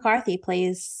 Melissa McCarthy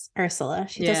plays Ursula.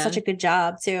 She does such a good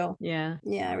job, too. Yeah.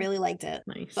 Yeah, I really liked it.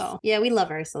 Nice. So, yeah, we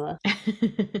love Ursula.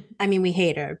 I mean, we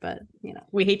hate her, but,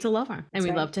 We hate to love her, and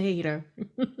we right. love to hate her.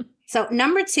 So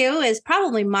number 2 is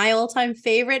probably my all-time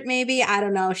favorite, maybe. I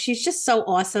don't know. She's just so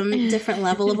awesome, different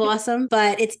level of awesome.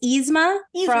 But it's Yzma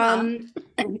from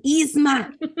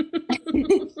Yzma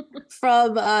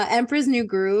from Emperor's New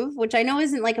Groove, which I know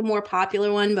isn't like a more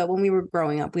popular one, but when we were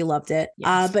growing up, we loved it.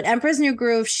 Yes. But Emperor's New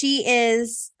Groove, she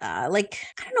is like,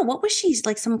 I don't know, what was she?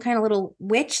 Like some kind of little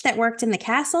witch that worked in the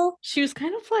castle? She was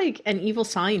kind of like an evil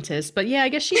scientist, but yeah, I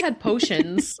guess she had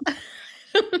potions.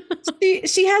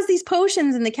 She has these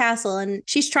potions in the castle and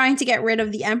she's trying to get rid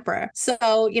of the emperor.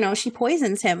 So, you know, she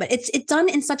poisons him, but it's done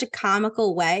in such a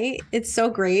comical way. It's so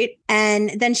great.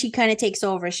 And then she kind of takes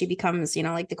over. She becomes, you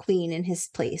know, like the queen in his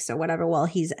place or whatever while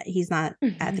he's not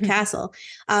at the castle.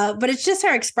 But it's just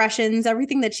her expressions,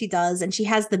 everything that she does. And she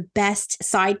has the best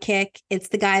sidekick. It's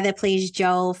the guy that plays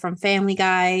Joe from Family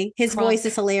Guy. His Kronk. voice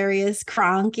is hilarious.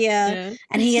 Kronk, yeah.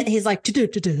 And he's like,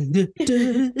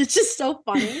 it's just so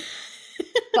funny.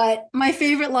 But my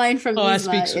favorite line from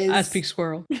Yzma is I speak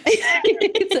squirrel.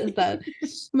 It says that.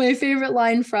 My favorite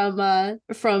line from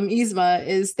Yzma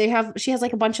is she has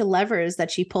like a bunch of levers that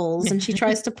she pulls and she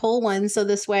tries to pull one so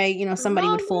this way, you know, somebody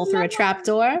would fall through a trap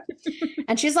door.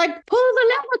 And she's like, pull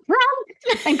the lever,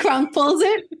 Kronk. And Kronk pulls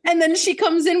it. And then she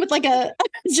comes in with like I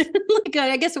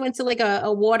guess it went to like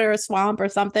a water swamp or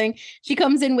something. She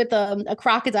comes in with a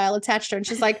crocodile attached to her and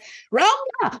she's like,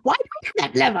 Rhonda, why do we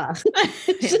have that lever?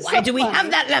 Why do we have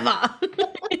that lever?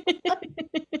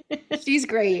 She's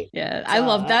great. Yeah, I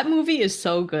love that movie. Is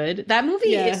so good. That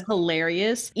movie is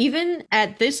hilarious. Even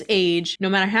at this age, no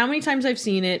matter how many times I've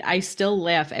seen it, I still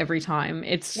laugh every time.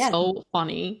 It's so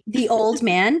funny. The old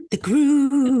man, the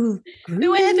groove.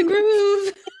 No, I had the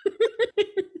groove.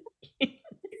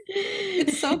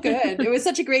 It's so good. It was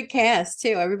such a great cast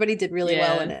too. Everybody did really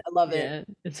well in it. I love it.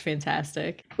 It's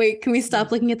fantastic. Wait, can we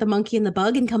stop looking at the monkey and the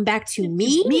bug and come back to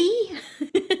me? Me?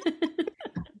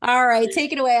 All right,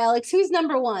 take it away, Alex. Who's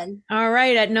number 1? All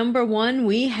right, at number 1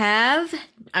 we have,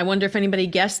 I wonder if anybody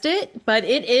guessed it, but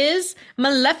it is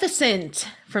Maleficent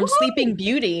from Sleeping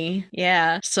Beauty.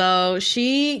 Yeah. So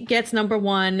she gets number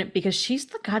 1 because she's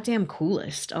the goddamn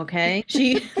coolest, okay?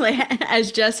 She,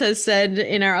 as Jess has said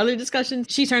in our other discussions,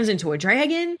 she turns into a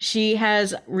dragon. She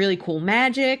has really cool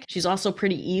magic. She's also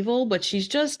pretty evil, but she's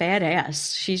just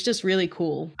badass. She's just really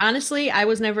cool. Honestly, I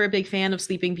was never a big fan of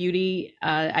Sleeping Beauty.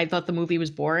 I thought the movie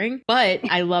was boring, but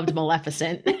I loved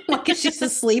Maleficent. Because she's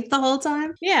asleep the whole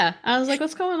time? Yeah. I was like,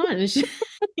 what's going on? And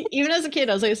even as a kid,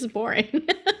 I was like, this is boring.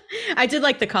 I did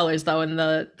like the colors though, and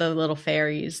the little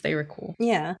fairies. They were cool.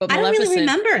 Yeah. But I don't really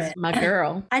remember it. My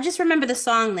girl. I just remember the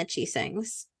song that she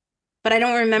sings. But I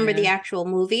don't remember the actual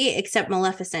movie except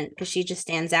Maleficent because she just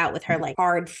stands out with her like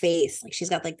hard face. Like she's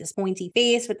got like this pointy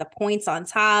face with the points on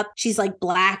top. She's like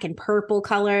black and purple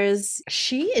colors.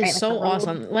 She is so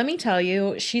awesome. Let me tell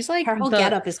you, she's like her whole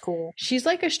getup is cool. She's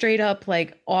like a straight up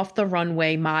like off the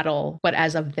runway model, but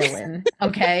as a villain.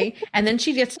 Okay. And then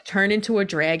she gets turned into a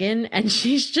dragon and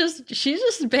she's just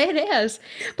badass.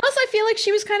 Plus, I feel like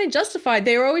she was kind of justified.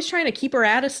 They were always trying to keep her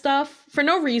out of stuff. For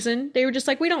no reason. They were just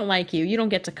like, we don't like you. You don't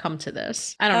get to come to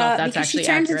this. I don't know if that's because actually she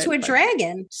turns accurate, into a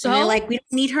dragon. So and they're like, we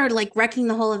don't need her like wrecking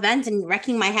the whole event and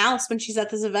wrecking my house when she's at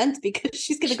this event because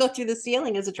she's going to go through the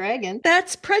ceiling as a dragon.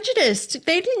 That's prejudiced.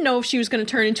 They didn't know if she was going to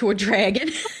turn into a dragon.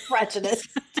 Prejudice.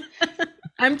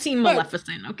 I'm Team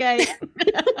Maleficent, okay?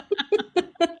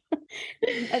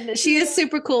 And she is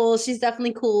super cool. She's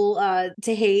definitely cool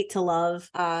to hate, to love.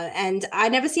 And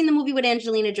I've never seen the movie with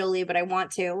Angelina Jolie, but I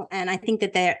want to. And I think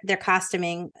that their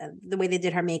costuming, the way they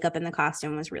did her makeup in the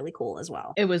costume was really cool as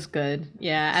well. It was good.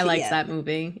 Yeah, I liked that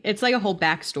movie. It's like a whole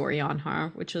backstory on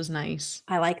her, which was nice.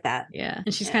 I like that. Yeah.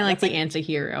 And she's kind of like the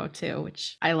anti-hero too,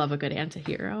 which I love a good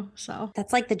anti-hero. So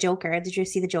that's like the Joker. Did you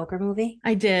see the Joker movie?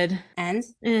 I did. And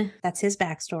that's his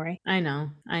backstory. I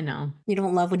know. You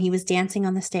don't love when he was dancing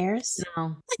on the stairs?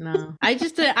 No. I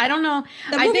don't know.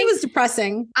 The movie was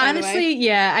depressing. Honestly,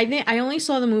 yeah. I only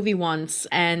saw the movie once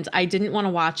and I didn't want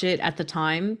to watch it at the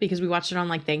time because we watched it on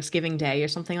like Thanksgiving Day or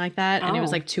something like that. And it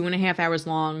was like 2.5 hours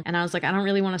long. And I was like, I don't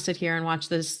really want to sit here and watch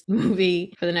this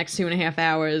movie for the next 2.5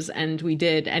 hours. And we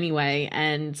did anyway.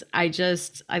 And I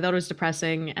thought it was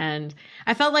depressing. And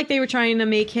I felt like they were trying to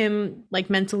make him like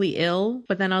mentally ill.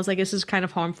 But then I was like, this is kind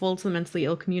of harmful to the mentally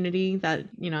ill community that,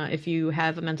 you know, if you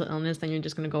have a mental illness, then you're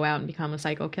just going to go out and become a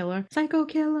psycho killer.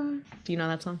 Do you know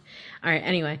that song? All right.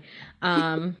 Anyway,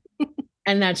 and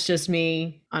that's just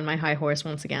me on my high horse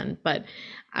once again. But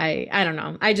I don't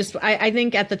know. I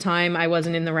think at the time I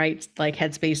wasn't in the right like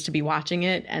headspace to be watching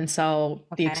it, and so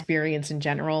the experience in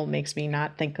general makes me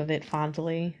not think of it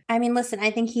fondly. I mean, listen, I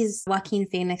think Joaquin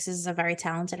Phoenix is a very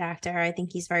talented actor. I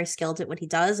think he's very skilled at what he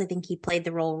does. I think he played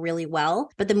the role really well.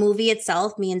 But the movie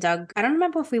itself, me and Doug, I don't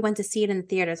remember if we went to see it in the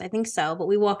theaters. I think so, but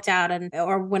we walked out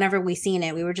or whenever we seen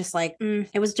it, we were just like,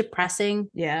 it was depressing.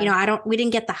 Yeah, you know, we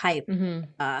didn't get the hype.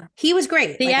 He was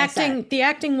great. The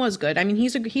acting was good. I mean,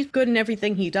 he's good in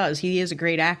everything he does. He is a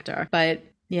great actor, but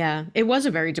yeah, it was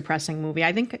a very depressing movie.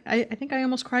 I think I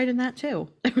almost cried in that too.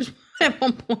 It was at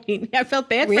one point. I felt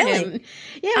bad for him.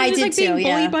 Yeah, he was like being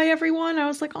bullied by everyone. I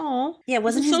was like, oh. Yeah,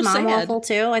 wasn't his mom awful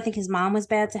too? I think his mom was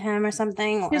bad to him or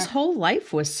something. His whole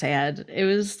life was sad. It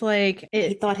was like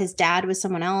he thought his dad was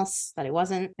someone else that he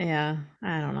wasn't. Yeah,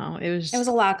 I don't know. It was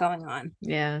a lot going on.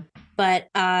 Yeah. But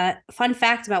fun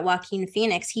fact about Joaquin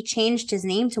Phoenix, he changed his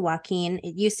name to Joaquin.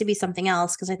 It used to be something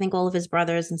else because I think all of his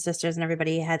brothers and sisters and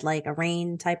everybody had like a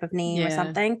Rain type of name or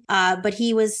something. But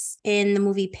he was in the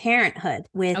movie Parenthood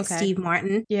with Steve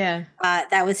Martin. Yeah.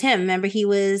 That was him. Remember, he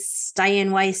was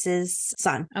Diane Weiss's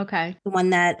son. Okay. The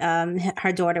one that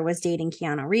her daughter was dating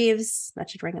Keanu Reeves. That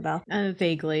should ring a bell.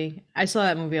 Vaguely. I saw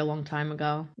that movie a long time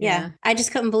ago. Yeah. I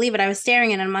just couldn't believe it. I was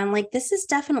staring at him. I'm like, this is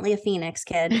definitely a Phoenix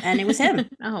kid. And it was him.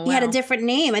 Oh, wow. He had a different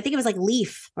name. I think it was like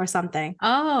Leaf or something.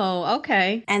 Oh,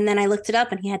 okay. And then I looked it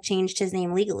up and he had changed his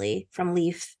name legally from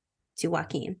Leaf to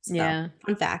Joaquin. So, yeah.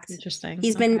 Fun fact. Interesting.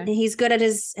 He's good at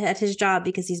his job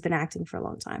because he's been acting for a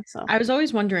long time. So I was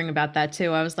always wondering about that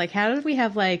too. I was like, how did we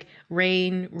have like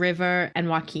Rain, River, and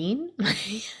Joaquin?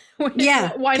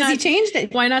 Yeah, why not? He changed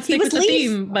it. Why not stick with the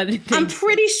theme? But I'm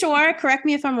pretty sure. Correct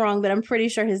me if I'm wrong, but I'm pretty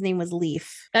sure his name was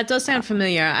Leaf. That does sound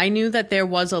familiar. I knew that there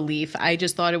was a Leaf. I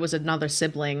just thought it was another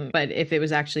sibling. But if it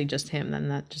was actually just him, then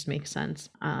that just makes sense.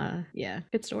 Yeah,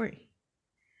 good story.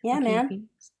 Yeah, man.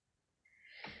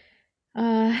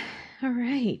 All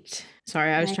right.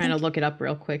 Sorry, I was trying to look it up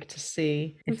real quick to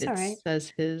see if it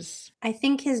says his. I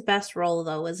think his best role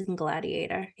though was in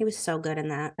Gladiator. He was so good in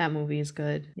that. That movie is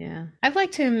good. Yeah, I've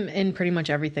liked him in pretty much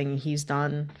everything he's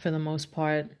done for the most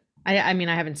part. I mean,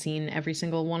 I haven't seen every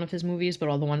single one of his movies, but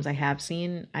all the ones I have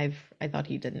seen, I thought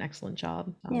he did an excellent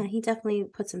job. So. Yeah, he definitely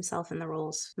puts himself in the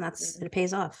roles, and it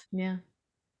pays off. Yeah.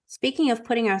 Speaking of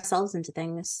putting ourselves into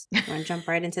things, you want to jump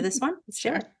right into this one? Let's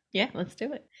do it. Yeah, let's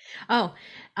do it. Oh,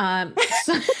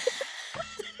 so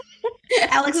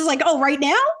Alex is like, oh, right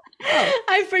now? Oh.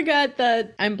 I forgot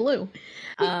that I'm blue.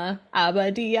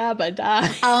 Abba-dee, abba-da.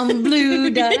 I'm blue,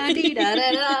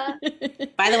 da-da-dee-da-da-da.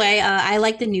 By the way, I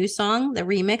like the new song, the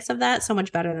remix of that, so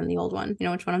much better than the old one. You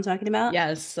know which one I'm talking about?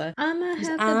 Yes. I'm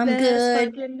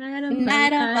good.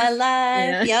 Night of my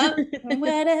life. Yep.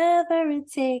 Whatever it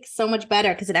takes. So much better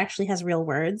because it actually has real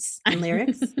words and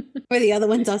lyrics, where the other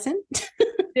one doesn't.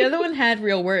 The other one had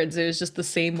real words. It was just the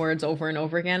same words over and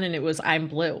over again, and it was I'm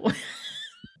blue.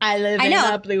 I live in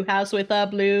a blue house with a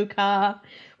blue car.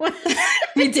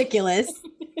 Ridiculous.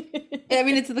 I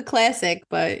mean, it's the classic,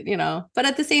 but but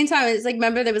at the same time, it's like,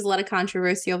 remember there was a lot of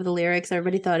controversy over the lyrics.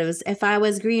 Everybody thought it was, if I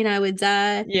was green, I would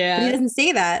die. Yeah. But he doesn't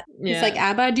say that. Yeah. It's like,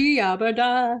 abba-dee,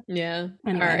 abba-da. Yeah.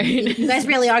 Anyway, all right. You guys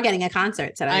really are getting a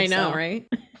concert today. I know, right?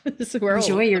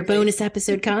 Enjoy your bonus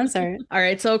episode concert. All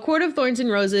right, so A Court of Thorns and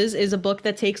Roses is a book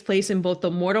that takes place in both the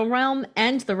mortal realm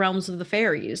and the realms of the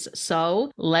fairies.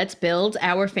 So let's build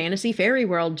our fantasy fairy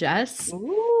world, Jess.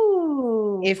 Ooh.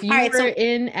 If you were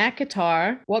in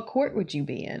ACOTAR, what court would you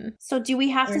be in? So do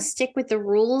we have to stick with the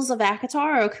rules of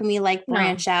ACOTAR, or can we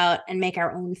branch out and make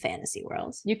our own fantasy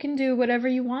worlds? You can do whatever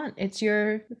you want. It's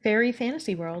your fairy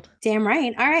fantasy world. Damn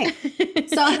right. All right.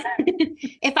 So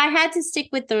if I had to stick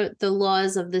with the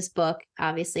laws of this book,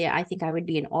 obviously I think I would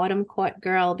be an autumn court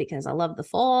girl because I love the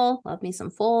fall. Love me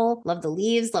some fall. Love the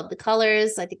leaves. Love the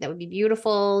colors. I think that would be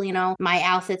beautiful. My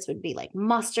outfits would be like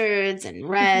mustards and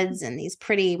reds and these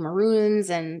pretty maroons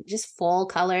and just fall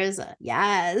colors.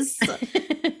 Yes.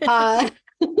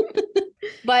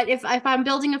 But if I'm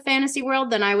building a fantasy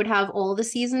world, then I would have all the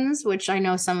seasons, which I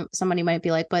know somebody might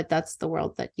be like, but that's the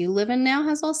world that you live in now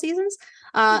has all seasons.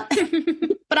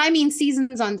 But I mean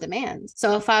seasons on demand.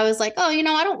 So if I was like, oh, I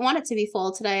don't want it to be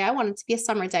fall today, I want it to be a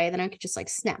summer day, then I could just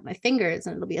snap my fingers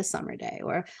and it'll be a summer day.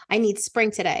 Or I need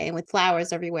spring today and with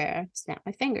flowers everywhere, snap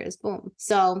my fingers, boom.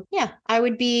 So yeah, I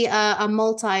would be a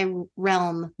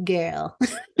multi-realm girl.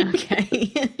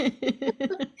 Okay.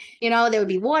 There would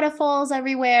be waterfalls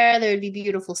everywhere. There would be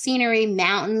beautiful scenery,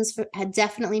 mountains,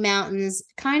 definitely mountains,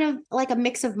 kind of like a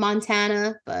mix of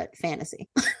Montana, but fantasy.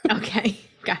 Okay.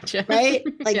 Gotcha. Right?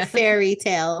 Like fairy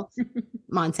tale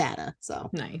Montana. So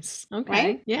Nice. Okay.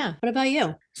 right? Yeah. What about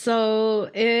you? So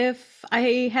if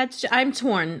I had to, I'm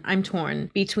torn. I'm torn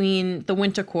between the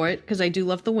winter court because I do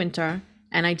love the winter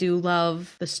and I do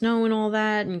love the snow and all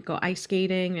that and go ice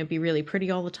skating. It'd be really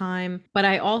pretty all the time. But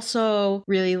I also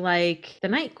really like the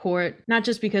night court, not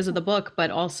just because of the book, but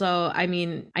also, I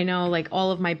mean, I know like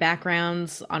all of my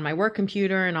backgrounds on my work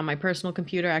computer and on my personal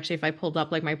computer. Actually, if I pulled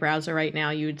up like my browser right now,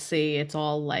 you would see it's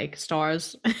all like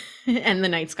stars and the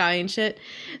night sky and shit.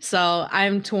 So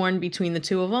I'm torn between the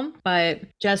two of them, but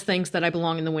Jess thinks that I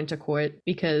belong in the winter court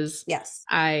because Yes.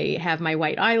 I have my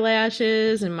white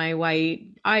eyelashes and my white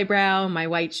eyebrow, my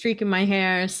white streak in my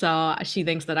hair. So she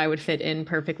thinks that I would fit in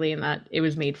perfectly and that it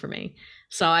was made for me.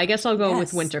 So I guess I'll go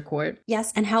with winter court.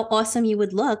 Yes, and how awesome you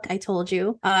would look, I told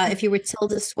you. If you were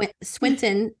Tilda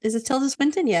Swinton. Is it Tilda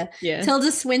Swinton? Yeah.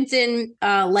 Tilda Swinton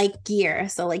like gear.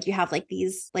 So like you have like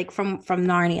these like from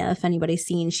Narnia, if anybody's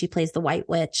seen, she plays the White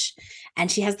Witch and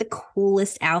she has the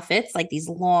coolest outfits, like these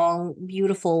long,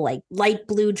 beautiful, like light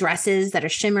blue dresses that are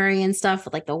shimmery and stuff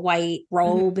with like the white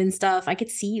robe and stuff. I could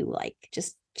see you like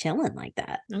just chilling like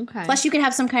that. Okay. Plus you could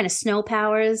have some kind of snow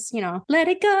powers, let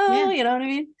it go. You know what I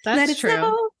mean? That's let it true.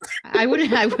 snow. I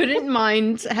wouldn't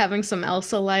mind having some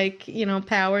Elsa like,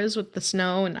 powers with the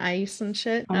snow and ice and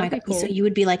shit. Oh my God. Cool. So you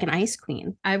would be like an ice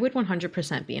queen. I would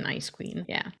 100% be an ice queen.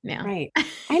 Yeah. Right.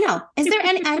 I know. Is there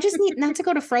any, I just need not to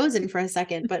go to Frozen for a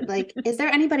second, but like, is there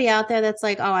anybody out there that's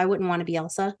like, oh, I wouldn't want to be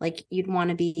Elsa? Like you'd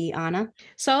want to be Anna?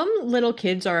 Some little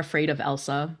kids are afraid of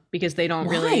Elsa because they don't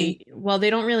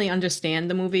really understand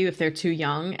the movie if they're too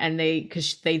young, and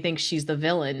because they think she's the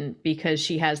villain because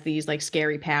she has these like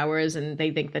scary powers and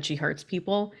they think that she hurts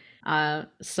people. That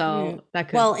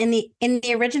could. Well, in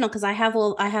the original, because I have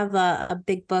a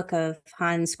big book of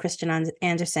Hans Christian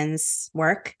Andersen's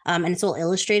work, and it's all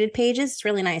illustrated pages. It's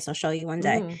really nice. I'll show you one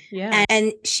day. Ooh, yeah,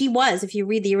 and she was, if you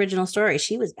read the original story,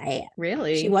 she was bad.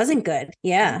 Really, she wasn't good.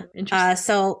 Yeah. Interesting.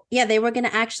 So yeah, they were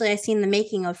gonna I seen the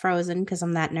making of Frozen because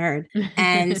I'm that nerd,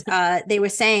 and they were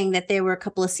saying that there were a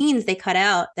couple of scenes they cut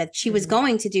out that she was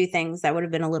going to do things that would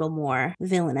have been a little more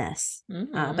villainous,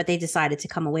 but they decided to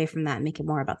come away from that and make it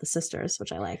more about the sisters,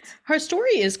 which I liked. Her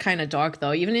story is kind of dark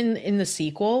though. Even in the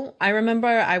sequel, I remember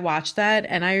I watched that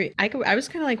and I was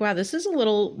kind of like, wow, this is a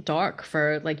little dark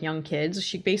for like young kids.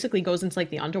 She basically goes into like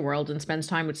the underworld and spends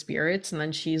time with spirits, and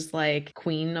then she's like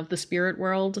queen of the spirit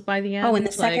world by the end. Oh, in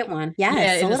the second one,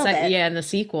 yes, yeah, in the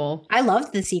sequel. I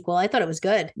loved the sequel. I thought it was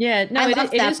good. Yeah, no, I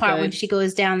loved that part when she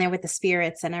goes down there with the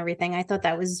spirits and everything. I thought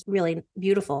that was really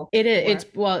beautiful. It is.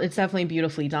 It's definitely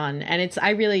beautifully done, and I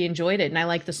really enjoyed it, and I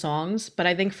like the songs. But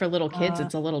I think for little kids,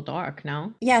 it's a little dark.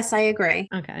 No. Yes, I agree.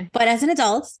 Okay. But as an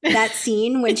adult, that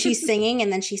scene when she's singing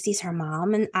and then she sees her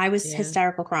mom, and I was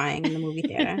hysterical crying in the movie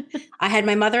theater. I had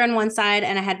my mother on one side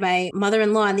and I had my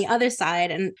mother-in-law on the other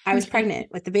side, and I was pregnant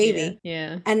with the baby.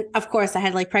 Yeah. And of course, I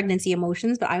had like pregnancy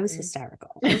emotions, but I was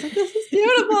hysterical. I was like, "This is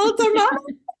beautiful. It's her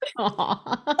mom."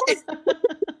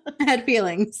 I had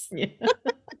feelings. Yeah.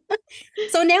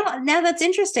 So now that's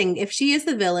interesting. If she is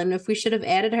the villain, if we should have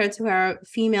added her to our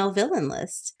female villain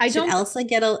list, should Elsa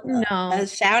get a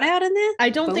shout out in there? I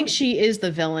don't think she is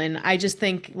the villain. I just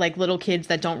think like little kids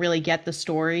that don't really get the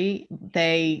story,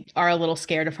 they are a little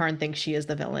scared of her and think she is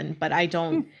the villain. But I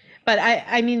don't. But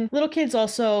I mean, little kids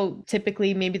also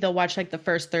typically maybe they'll watch like the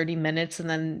first 30 minutes and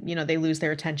then, they lose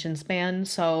their attention span.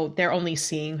 So they're only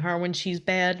seeing her when she's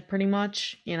bad, pretty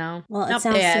much, Well, it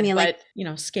sounds to me like,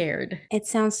 scared. It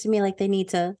sounds to me like they need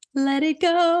to let it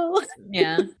go.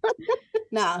 Yeah.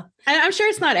 No. I'm sure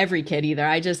it's not every kid either.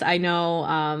 I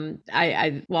know,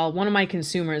 one of my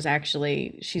consumers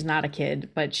actually, she's not a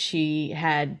kid, but she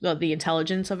had the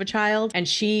intelligence of a child, and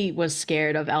she was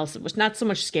scared of Elsa. Was not so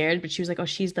much scared, but she was like, oh,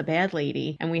 she's the bad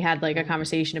lady. And we had like a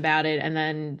conversation about it. And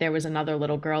then there was another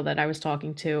little girl that I was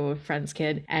talking to, a friend's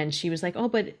kid, and she was like, oh,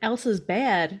 but Elsa's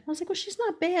bad. I was like, well, she's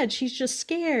not bad. She's just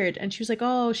scared. And she was like,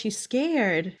 oh, she's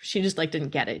scared. She just like didn't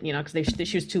get it, because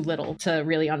she was too little to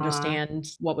really understand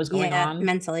what was going on.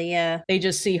 Mentally, yeah. They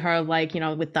just see her like,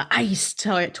 with the ice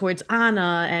towards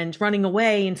Anna and running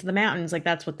away into the mountains. Like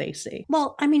that's what they see.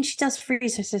 Well, I mean, she does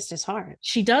freeze her sister's heart.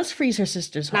 She does freeze her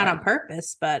sister's heart. Not on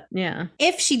purpose, but yeah.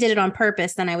 If she did it on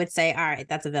purpose, then I would say, all right,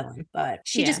 that's a villain. But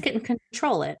she just couldn't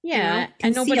control it. Yeah.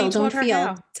 And nobody don't feel.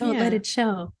 How. Don't let it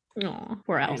show. Oh,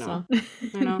 poor Elsa.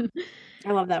 I know.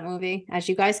 I love that movie, as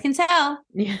you guys can tell.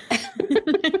 Yeah.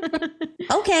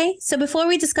 Okay, so before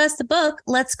we discuss the book,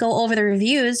 let's go over the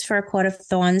reviews for A Court of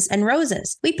Thorns and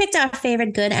Roses. We picked our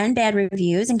favorite good and bad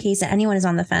reviews in case anyone is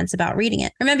on the fence about reading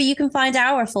it. Remember, you can find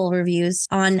our full reviews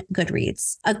on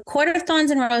Goodreads. A Court of Thorns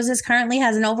and Roses currently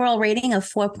has an overall rating of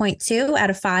 4.2 out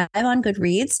of 5 on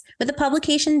Goodreads with a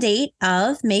publication date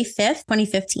of May 5th,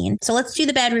 2015. So let's do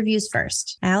the bad reviews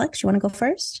first. Alex, you want to go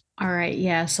first? All right,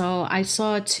 yeah. So I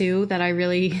saw two that I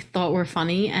really thought were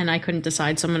funny and I couldn't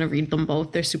decide, so I'm going to read them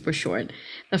both. They're super short.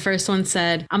 The first one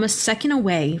said, I'm a second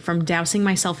away from dousing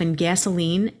myself in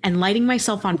gasoline and lighting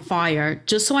myself on fire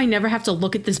just so I never have to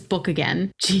look at this book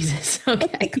again. Jesus.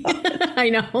 Okay. Oh I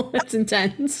know. It's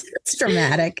intense. It's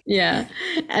dramatic. Yeah.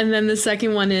 And then the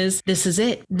second one is, this is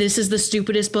it. This is the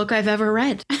stupidest book I've ever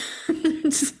read.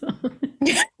 So,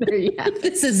 there you have it.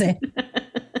 This is it.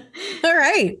 All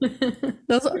right.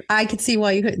 I could see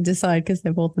why you couldn't decide because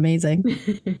they're both amazing.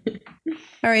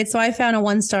 All right. So I found a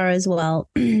 1-star as well.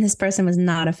 This person was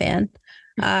not a fan.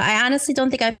 I honestly don't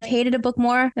think I've hated a book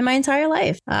more in my entire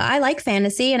life. I like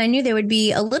fantasy and I knew there would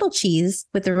be a little cheese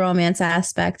with the romance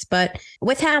aspect, but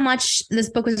with how much this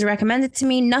book was recommended to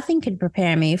me, nothing could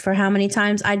prepare me for how many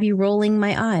times I'd be rolling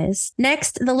my eyes.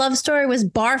 Next, the love story was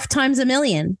barf times a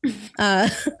million.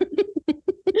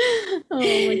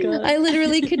 Oh my God. I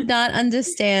literally could not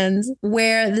understand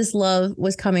where this love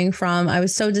was coming from. I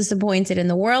was so disappointed in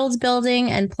the world building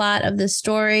and plot of this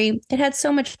story. It had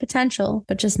so much potential,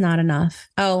 but just not enough.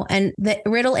 Oh, and the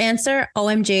riddle answer,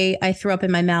 OMG, I threw up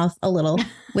in my mouth a little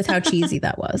with how cheesy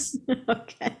that was.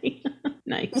 Okay.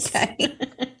 Nice. Okay.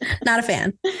 Not a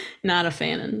fan. Not a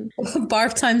fan.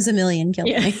 Barf times a million killed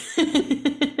me.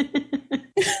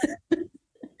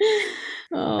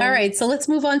 Oh. All right, so let's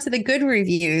move on to the good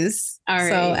reviews. All right.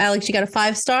 So, Alex, you got a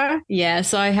 5-star? Yeah,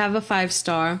 so I have a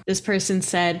 5-star. This person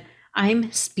said,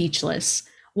 I'm speechless.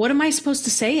 What am I supposed to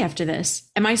say after this?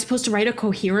 Am I supposed to write a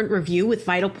coherent review with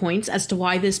vital points as to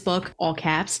why this book, all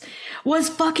caps, was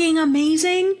fucking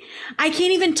amazing? I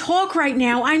can't even talk right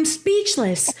now. I'm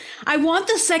speechless. I want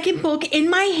the second book in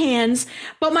my hands,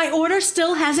 but my order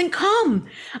still hasn't come.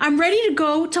 I'm ready to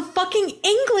go to fucking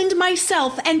England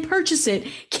myself and purchase it.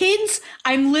 Kids,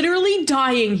 I'm literally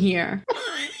dying here.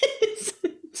 It's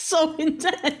so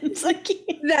intense. I can't.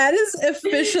 That is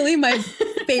officially my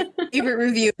favorite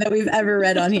review that we've ever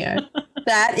read on here.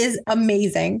 That is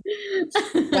amazing.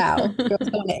 Wow. Girls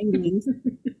going to England.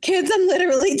 Kids, I'm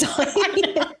literally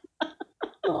dying.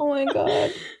 Oh my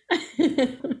God.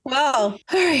 Wow.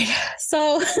 All right.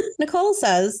 So Nicole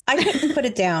says, I couldn't put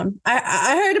it down.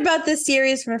 I heard about this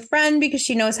series from a friend because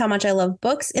she knows how much I love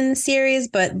books in the series,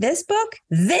 but this book,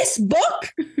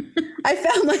 I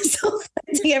found myself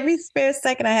finding every spare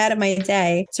second I had of my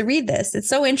day to read this. It's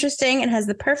so interesting and has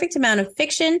the perfect amount of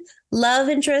fiction, love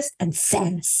interest, and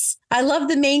sense. I love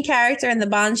the main character and the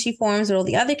bond she forms with all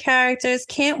the other characters.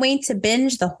 Can't wait to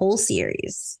binge the whole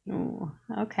series. Oh,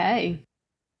 okay.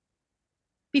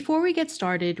 Before we get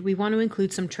started, we want to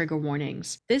include some trigger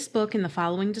warnings. This book and the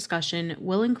following discussion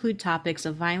will include topics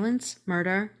of violence,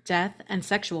 murder, death, and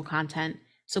sexual content,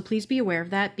 so please be aware of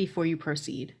that before you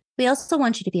proceed. We also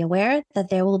want you to be aware that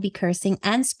there will be cursing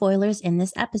and spoilers in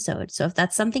this episode. So if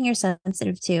that's something you're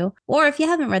sensitive to, or if you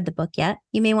haven't read the book yet,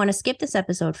 you may want to skip this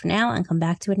episode for now and come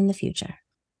back to it in the future.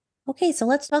 Okay, so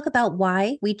let's talk about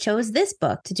why we chose this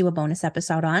book to do a bonus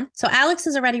episode on. So Alex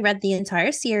has already read the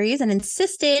entire series and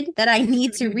insisted that I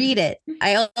need to read it.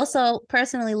 I also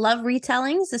personally love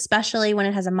retellings, especially when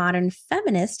it has a modern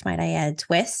feminist, might I add,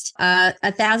 twist.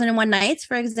 1001 Nights,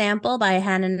 for example, by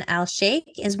Hanan al-Sheikh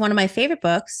is one of my favorite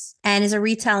books and is a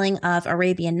retelling of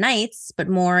Arabian Nights, but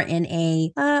more in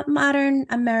a modern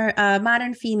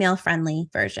female-friendly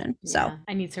version. Yeah, so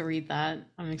I need to read that.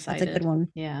 I'm excited. That's a good one.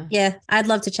 Yeah. Yeah, I'd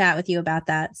love to chat with you about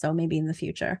that. So maybe in the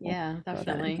future. Yeah, we'll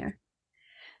definitely.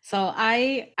 So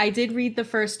I did read the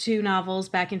first two novels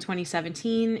back in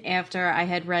 2017 after I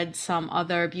had read some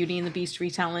other Beauty and the Beast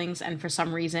retellings, and for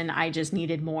some reason I just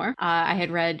needed more. I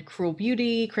had read Cruel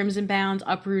Beauty, Crimson Bound,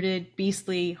 Uprooted,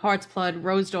 Beastly, Heart's Blood,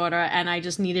 Rose Daughter, and I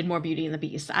just needed more Beauty and the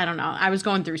Beast. I don't know. I was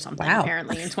going through something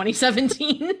apparently in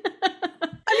 2017.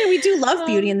 I mean, we do love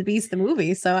Beauty and the Beast, the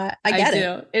movie, so I get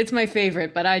it. It's my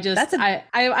favorite, but I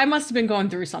I must have been going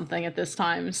through something at this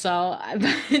time. So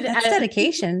that's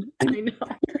dedication. I know.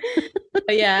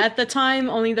 But yeah, at the time,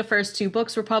 only the first two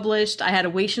books were published. I had to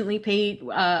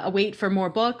wait for more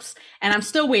books, and I'm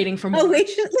still waiting for more. Oh,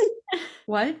 patiently?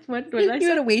 What did I say? You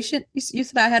had a wait. You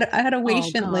said I had a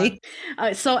patiently.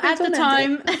 So at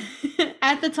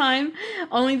the time,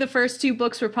 only the first two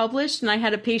books were published, and I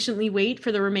had to patiently wait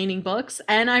for the remaining books,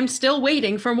 and I'm still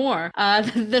waiting for more.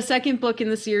 The second book in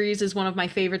the series is one of my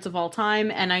favorites of all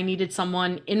time, and I needed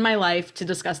someone in my life to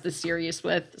discuss this series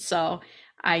with. So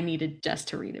I needed Jess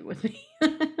to read it with me.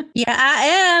 Yeah, I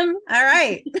am. All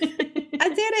right. I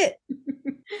did it.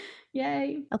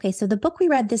 Yay. Okay, so the book we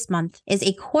read this month is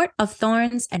A Court of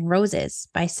Thorns and Roses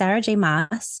by Sarah J.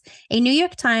 Maas, a New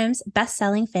York Times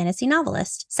best-selling fantasy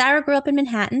novelist. Sarah grew up in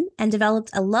Manhattan and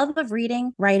developed a love of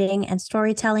reading, writing, and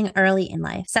storytelling early in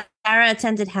life. Sarah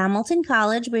attended Hamilton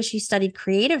College, where she studied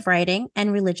creative writing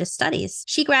and religious studies.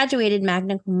 She graduated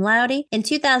magna cum laude in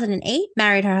 2008,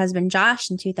 married her husband Josh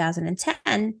in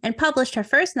 2010, and published her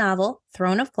first novel,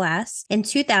 Throne of Glass, in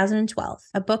 2012,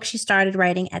 a book she started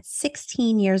writing at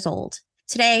 16 years old.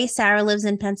 Today, Sarah lives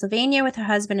in Pennsylvania with her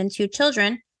husband and 2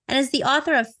 children, and is the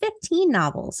author of 15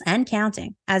 novels and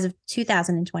counting. As of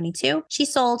 2022, she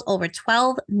sold over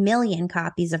 12 million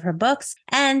copies of her books,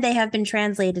 and they have been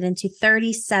translated into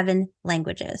 37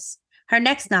 languages. Her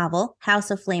next novel,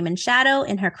 House of Flame and Shadow,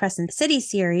 in her Crescent City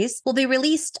series, will be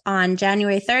released on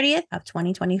January 30th of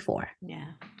 2024.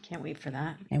 Yeah, can't wait for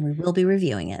that. And we will be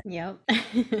reviewing it. Yep.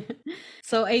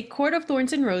 So A Court of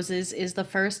Thorns and Roses is the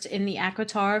first in the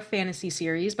ACOTAR fantasy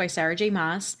series by Sarah J.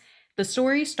 Maas. The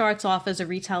story starts off as a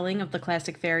retelling of the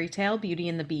classic fairy tale Beauty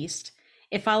and the Beast.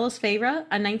 It follows Feyre,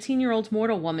 a 19-year-old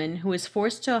mortal woman who is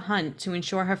forced to hunt to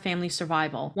ensure her family's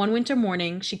survival. One winter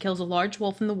morning, she kills a large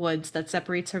wolf in the woods that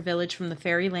separates her village from the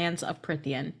fairy lands of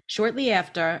Prythian. Shortly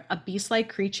after, a beast-like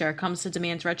creature comes to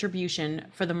demand retribution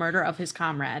for the murder of his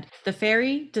comrade, the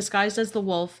fairy disguised as the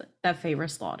wolf that Feyre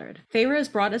slaughtered. Feyre is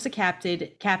brought as a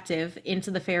captive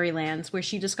into the fairy lands, where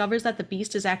she discovers that the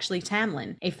beast is actually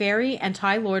Tamlin, a fairy and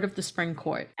High Lord of the Spring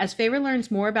Court. As Feyre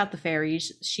learns more about the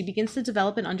fairies, she begins to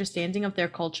develop an understanding of their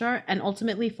culture and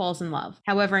ultimately falls in love.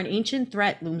 However, an ancient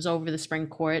threat looms over the Spring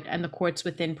Court and the courts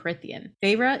within Prythian.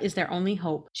 Feyre is their only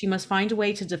hope. She must find a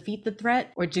way to defeat the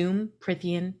threat or doom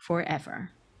Prythian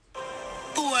forever.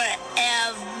 Forever.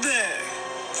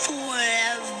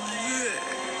 Forever.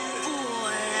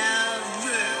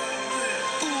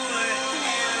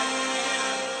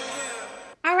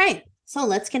 All right. So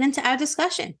let's get into our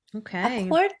discussion. Okay. A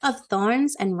Court of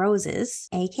Thorns and Roses,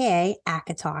 aka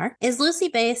ACOTAR, is loosely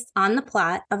based on the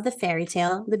plot of the fairy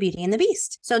tale The Beauty and the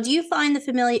Beast. So do you find the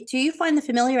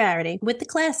familiarity with the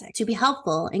classic to be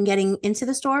helpful in getting into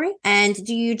the story? And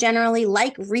do you generally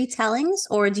like retellings,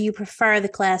 or do you prefer the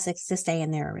classics to stay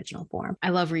in their original form?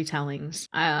 I love retellings.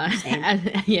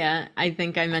 Yeah, I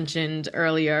think I mentioned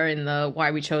earlier in the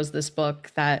why we chose this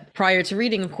book that prior to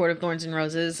reading A Court of Thorns and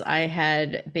Roses, I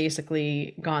had basically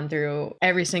gone through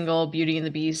every single Beauty and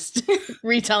the Beast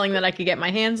retelling that I could get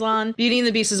my hands on. Beauty and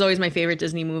the Beast is always my favorite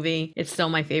Disney movie. It's still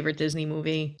my favorite Disney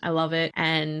movie. I love it.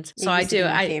 And so I do.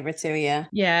 My favorite too, yeah.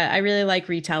 Yeah, I really like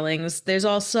retellings. There's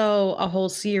also a whole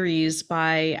series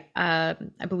by, I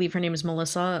believe her name is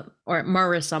Marissa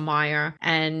Meyer,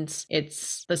 and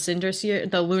it's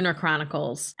the Lunar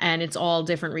Chronicles, and it's all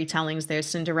different retellings. There's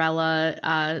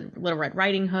Cinderella, Little Red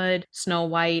Riding Hood, Snow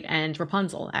White, and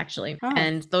Rapunzel, actually. Oh.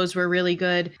 And those were really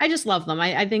good. I just love them.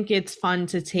 I think it's fun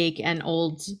to take an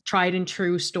old tried and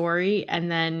true story and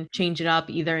then change it up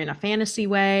either in a fantasy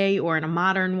way or in a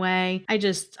modern way.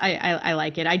 I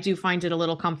like it. I do find it a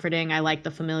little comforting. I like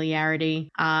the familiarity.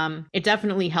 It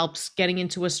definitely helps getting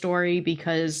into a story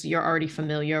because you're already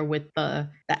familiar with the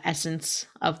essence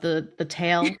of the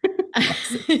tale.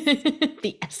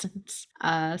 The essence.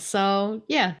 So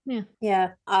yeah. Did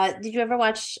you ever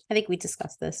watch, I think we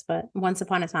discussed this, but Once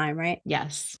Upon a Time, right?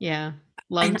 Yes. Yeah.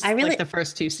 Loved like the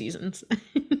first 2 seasons.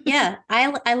 Yeah,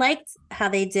 I liked how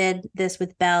they did this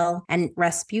with Belle and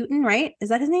Rasputin, right? Is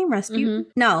that his name? Rasputin?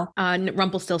 Mm-hmm. No.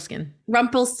 Rumpelstiltskin.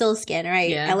 Rumpelstiltskin, right?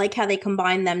 Yeah. I like how they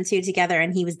combined them two together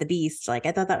and he was the beast. Like,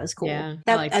 I thought that was cool. Yeah,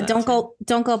 that, I liked that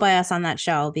don't go by us on that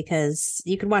show, because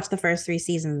you could watch the first 3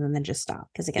 seasons and then just stop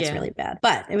because it gets really bad.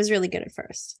 But it was really good at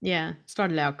first. Yeah,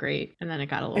 started out great and then it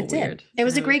got a little weird. It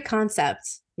was a great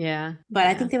concept. Yeah. But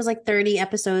I think there was like 30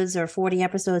 episodes or 40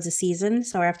 episodes a season.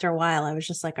 So after a while, I was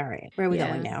just like, all right, where are we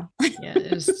going now? Yeah,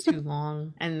 it was too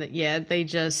long. And it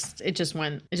just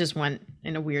went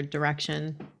in a weird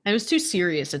direction. And it was too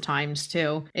serious at times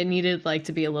too. It needed like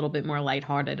to be a little bit more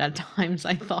lighthearted at times,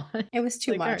 I thought. It was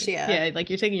too much, yeah. Yeah,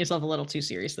 like you're taking yourself a little too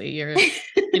seriously. You're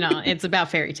it's about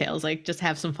fairy tales. Like just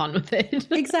have some fun with it.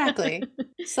 Exactly.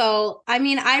 So, I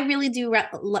mean, I really do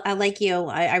like you.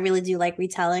 I really do like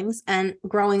retellings, and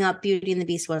growing up, Beauty and the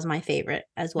Beast was my favorite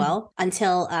as well,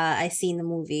 until I seen the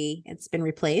movie. It's been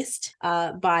replaced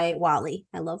by Wally.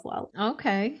 I love Wally.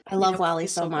 Okay. I love Wally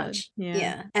so much.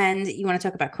 Yeah. And you want to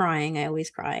talk about crying? I always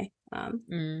cry.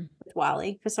 with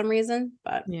Wally for some reason,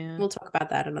 but Yeah. we'll talk about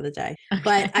that another day. Okay.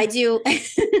 But I do,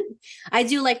 I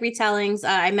do like retellings.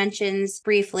 I mentioned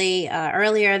briefly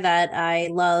earlier that I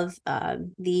love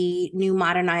the new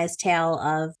modernized tale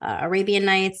of Arabian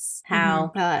Nights,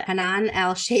 how Hanan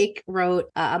al-Sheikh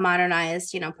wrote a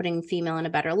modernized, putting female in a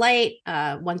better light,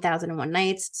 1001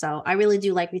 Nights. So I really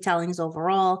do like retellings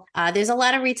overall. There's a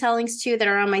lot of retellings too that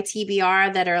are on my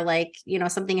TBR that are like,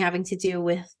 something having to do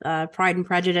with Pride and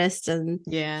Prejudice and,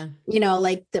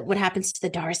 like what happens to the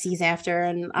Darcys after.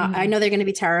 And I know they're going to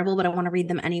be terrible, but I want to read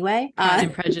them anyway. Pride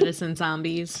and Prejudice and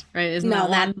Zombies, right? Isn't that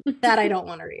one? that I don't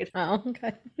want to read. Oh,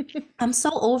 okay. I'm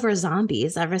so over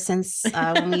zombies ever since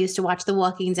when we used to watch The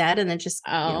Walking Dead, and it just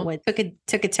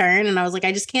took a turn, and I was like,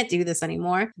 I just can't do this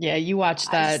anymore. Yeah, you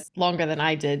watched that longer than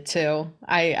I did too.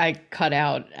 I cut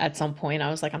out at some point. I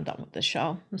was like, I'm done with this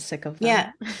show. I'm sick of them.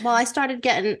 Yeah. Well, I started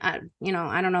getting, I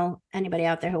don't know anybody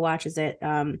out there who watches it.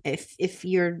 If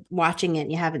you're watching it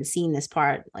and you haven't seen this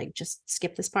part, like just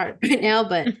skip this part right now.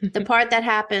 But the part that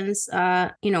happens,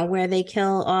 where they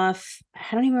kill off,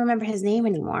 I don't even remember his name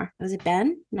anymore. Was it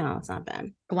Ben? No, it's not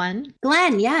Ben. Glenn?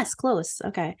 Glenn, yes, close.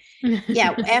 Okay.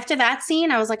 Yeah. After that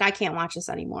scene, I was like, I can't watch this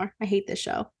anymore. I hate this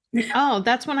show. Oh,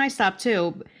 that's when I stopped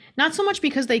too. Not so much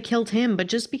because they killed him, but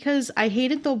just because I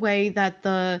hated the way that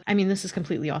this is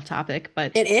completely off topic,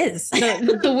 but it is.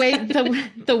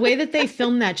 the way that they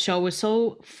filmed that show was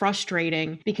so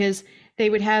frustrating because they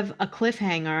would have a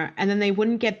cliffhanger and then they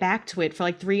wouldn't get back to it for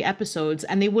like 3 episodes,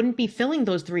 and they wouldn't be filling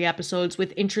those 3 episodes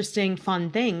with interesting,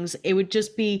 fun things. It would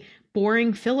just be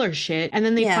boring filler shit, and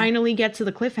then they finally get to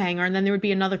the cliffhanger, and then there would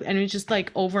be another, and it's just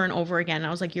like over and over again. I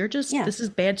was like, this is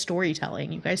bad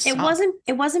storytelling, you guys suck.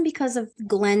 It wasn't because of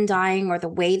Glenn dying or the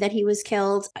way that he was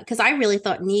killed, because I really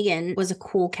thought Negan was a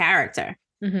cool character.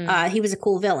 He was a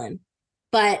cool villain,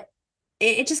 but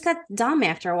it just got dumb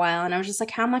after a while, and I was just like,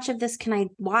 how much of this can I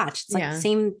watch? It's like the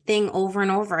same thing over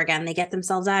and over again. They get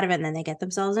themselves out of it, and then they get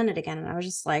themselves in it again, and I was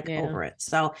just like over it.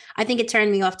 So I think it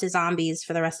turned me off to zombies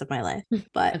for the rest of my life,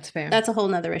 but that's fair. That's a whole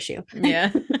nother issue.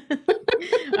 Yeah.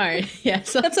 All right. Yeah.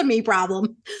 So that's a me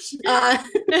problem.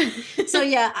 So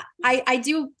yeah, I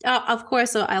do. Of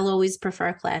course, I'll always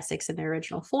prefer classics in their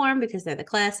original form because they're the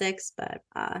classics. But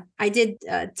I did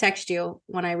text you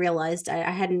when I realized I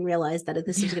hadn't realized that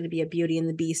this was going to be a Beauty and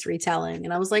the Beast retelling,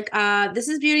 and I was like, "This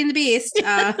is Beauty and the Beast,"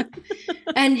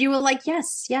 and you were like,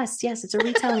 "Yes, it's a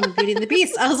retelling of Beauty and the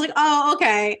Beast." I was like, "Oh,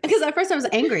 okay," because at first I was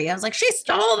angry. I was like, "She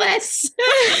stole this,"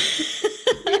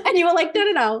 and you were like,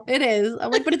 "No, it is."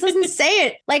 I'm like, "But it doesn't say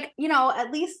it." Like,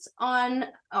 at least on,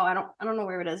 I don't know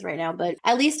where it is right now, but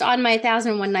at least on my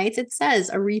 1001 Nights, it says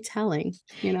a retelling,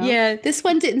 Yeah. This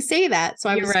one didn't say that. So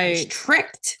I was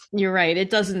tricked. You're right. It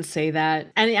doesn't say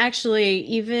that. And actually,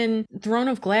 even Throne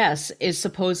of Glass is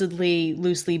supposedly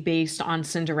loosely based on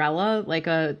Cinderella, like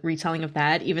a retelling of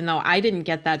that, even though I didn't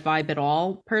get that vibe at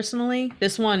all, personally.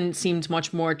 This one seemed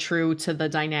much more true to the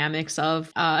dynamics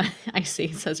of, I see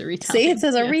it says a retelling. See, it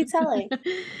says a retelling.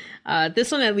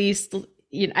 This one, at least,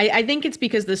 I think it's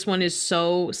because this one is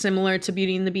so similar to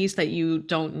Beauty and the Beast that you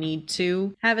don't need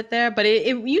to have it there. But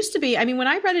it used to be. I mean, when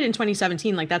I read it in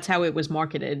 2017, like that's how it was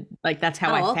marketed. Like that's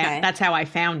how that's how I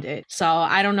found it. So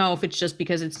I don't know if it's just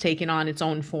because it's taken on its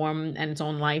own form and its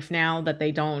own life now that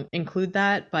they don't include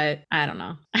that. But I don't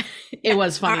know. It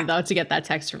was funny though to get that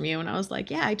text from you, and I was like,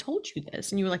 "Yeah, I told you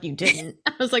this," and you were like, "You didn't."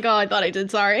 I was like, "Oh, I thought I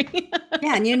did. Sorry."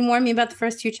 Yeah, and you didn't warn me about the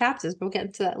first 2 chapters, but we'll get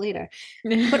into that later.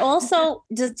 But also,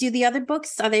 do the other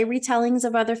books, are they retellings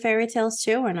of other fairy tales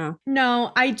too, or no?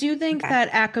 No, I do think that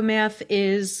ACOMAF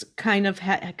is kind of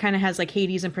has like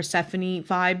Hades and Persephone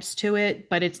vibes to it,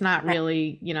 but it's not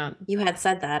really, You had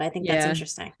said that. I think that's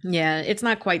interesting. Yeah, it's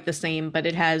not quite the same, but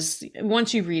it has.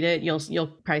 Once you read it, you'll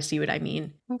probably see what I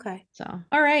mean. Okay. So,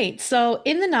 all right. So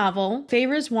in the novel,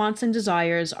 Feyre's wants and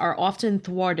desires are often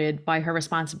thwarted by her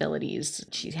responsibilities.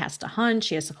 She has to hunt,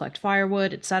 she has to collect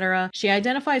firewood, etc. She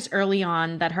identifies early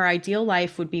on that her ideal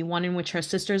life would be one in which her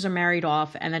sisters are married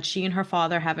off and that she and her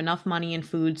father have enough money and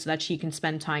food so that she can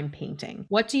spend time painting.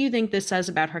 What do you think this says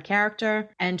about her character?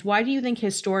 And why do you think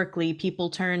historically people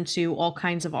turn to all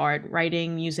kinds of art,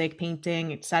 writing, music,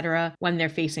 painting, etc., when they're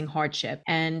facing hardship?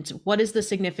 And what is the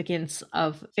significance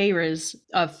of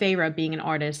Feyre being an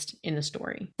artist in the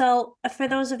story? So for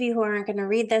those of you who aren't going to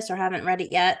read this or haven't read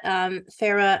it yet,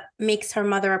 Feyre makes her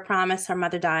mother a promise. Her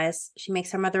mother dies. She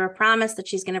makes her mother a promise that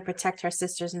she's going to protect her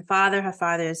sisters and father. Her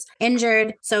father's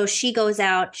injured. So she goes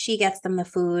out, she gets them the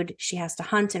food. She has to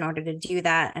hunt in order to do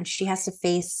that. And she has to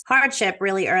face hardship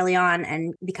really early on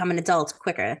and become an adult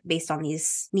quicker based on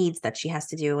these needs that she has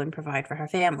to do and provide for her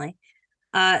family.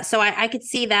 So I could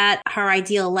see that her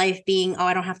ideal life being, oh,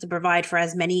 I don't have to provide for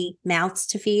as many mouths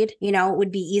to feed. You know, it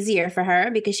would be easier for her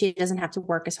because she doesn't have to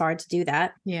work as hard to do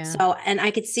that. Yeah. So, and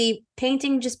I could see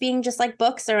painting just being just like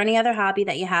books or any other hobby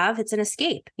that you have. It's an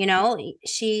escape. You know,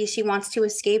 she wants to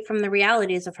escape from the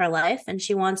realities of her life, and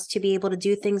she wants to be able to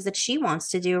do things that she wants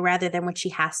to do rather than what she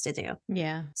has to do.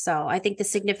 Yeah. So I think the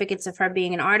significance of her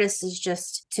being an artist is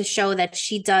just to show that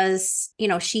she does, you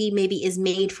know, she maybe is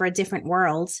made for a different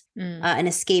world, an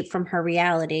escape from her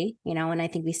reality, you know, and I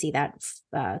think we see that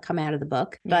come out of the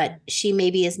book. But she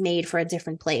maybe is made for a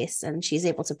different place, and she's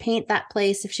able to paint that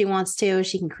place if she wants to.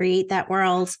 She can create that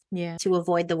world to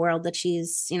avoid the world that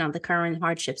she's, you know, the current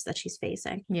hardships that she's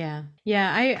facing. Yeah.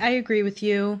 Yeah, I agree with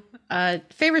you.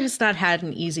 Feyre has not had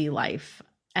an easy life.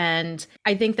 And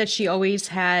I think that she always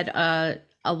had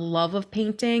a love of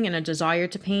painting and a desire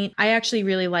to paint. I actually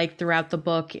really like throughout the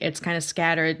book, it's kind of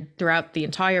scattered throughout the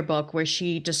entire book, where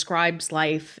she describes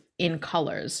life in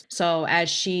colors. So as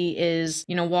she is,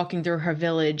 you know, walking through her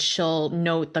village, she'll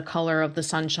note the color of the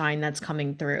sunshine that's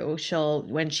coming through.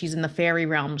 When she's in the fairy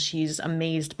realm, she's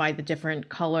amazed by the different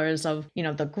colors of, you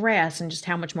know, the grass and just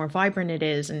how much more vibrant it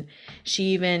is. And she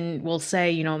even will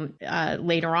say, you know,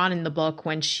 later on in the book,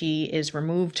 when she is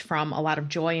removed from a lot of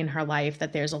joy in her life,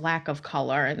 that there's a lack of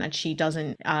color and that she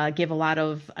doesn't give a lot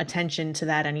of attention to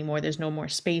that anymore. There's no more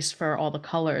space for all the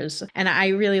colors. And I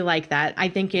really like that. I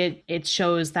think it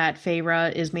shows that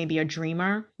Feyre is maybe a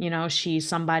dreamer. You know, she's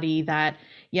somebody that,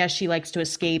 yes, she likes to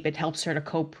escape. It helps her to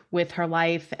cope with her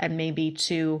life and maybe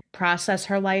to process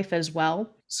her life as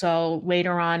well. So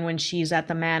later on, when she's at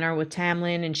the manor with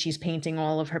Tamlin and she's painting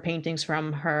all of her paintings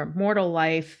from her mortal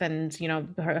life and, you know,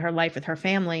 her life with her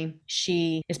family,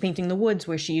 she is painting the woods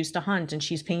where she used to hunt, and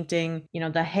she's painting, you know,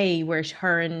 the hay where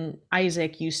her and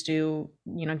Isaac used to,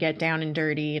 you know, get down and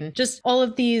dirty, and just all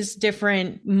of these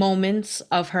different moments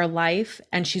of her life,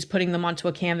 and she's putting them onto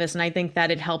a canvas. And I think that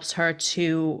it helps her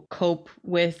to cope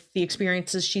with the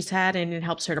experiences she's had, and it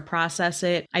helps her to process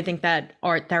it. I think that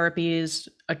art therapy is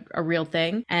a real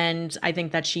thing, and I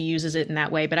think that she uses it in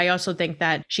that way. But I also think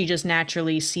that she just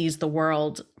naturally sees the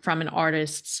world from an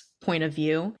artist's point of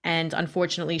view, and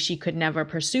unfortunately she could never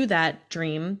pursue that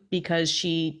dream because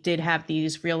she did have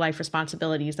these real life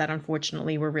responsibilities that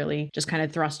unfortunately were really just kind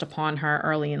of thrust upon her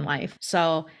early in life.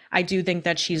 So I do think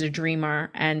that she's a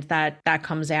dreamer, and that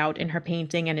comes out in her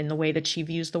painting and in the way that she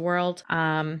views the world.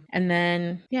 And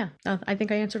then I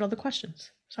think I answered all the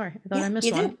questions. Sorry, I thought I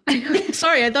missed one.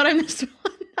 Sorry, I thought I missed one.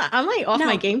 I'm like off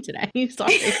my game today.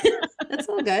 Sorry. That's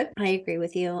all good. I agree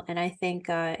with you. And I think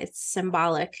it's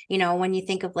symbolic. You know, when you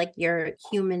think of like your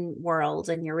human world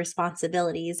and your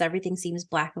responsibilities, everything seems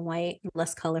black and white,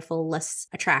 less colorful, less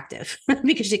attractive,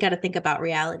 because you got to think about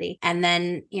reality. And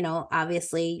then, you know,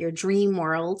 obviously your dream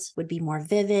world would be more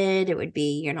vivid. It would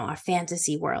be, you know, a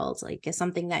fantasy world, like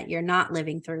something that you're not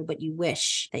living through, but you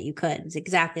wish that you could. It's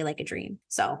exactly like a dream.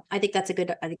 So I think that's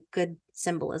a good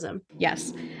symbolism.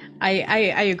 Yes,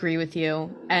 I agree with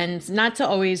you. And not to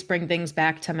always bring things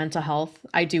back to mental health,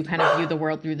 I do kind of view the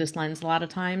world through this lens a lot of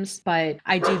times, but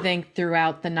I do think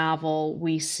throughout the novel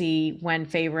we see when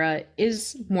Feyre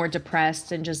is more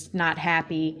depressed and just not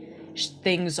happy,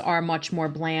 things are much more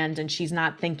bland, and she's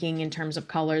not thinking in terms of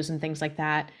colors and things like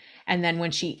that. And then when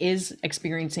she is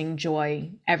experiencing joy,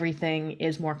 everything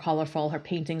is more colorful. Her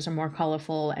paintings are more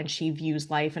colorful, and she views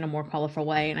life in a more colorful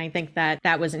way. And I think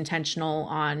that was intentional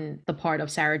on the part of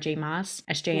Sarah J. Maas,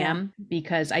 SJM,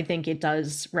 because I think it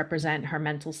does represent her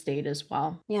mental state as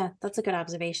well. Yeah, that's a good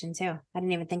observation too. I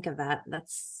didn't even think of that.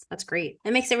 That's great.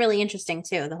 It makes it really interesting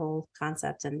too, the whole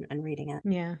concept and reading it.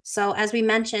 Yeah. So as we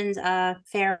mentioned,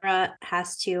 Feyre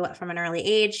has to, from an early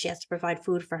age, she has to provide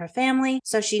food for her family.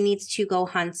 So she needs to go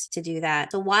hunt to do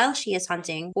that. So while she is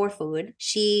hunting for food,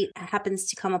 she happens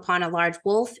to come upon a large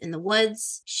wolf in the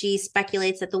woods. She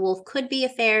speculates that the wolf could be a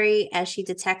fairy, as she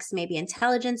detects maybe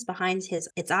intelligence behind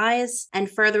its eyes,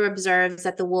 and further observes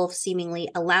that the wolf seemingly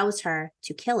allows her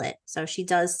to kill it. So she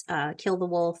does kill the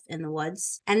wolf in the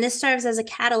woods. And this serves as a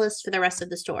catalyst for the rest of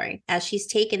the story, as she's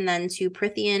taken then to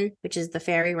Prythian, which is the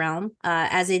fairy realm,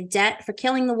 as a debt for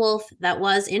killing the wolf that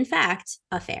was, in fact,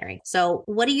 a fairy. So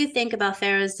what do you think about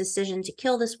Feyre's decision to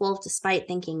kill this wolf despite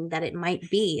thinking that it might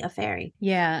be a fairy?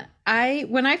 Yeah,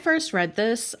 When I first read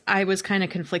this, I was kind of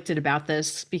conflicted about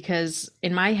this because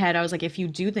in my head, I was like, if you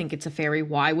do think it's a fairy,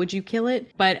 why would you kill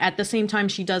it? But at the same time,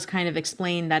 she does kind of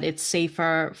explain that it's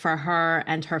safer for her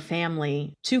and her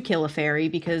family to kill a fairy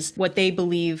because what they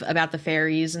believe about the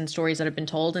fairies and stories that have been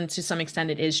told, and to some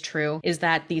extent it is true, is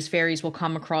that these fairies will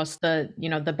come across the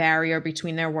barrier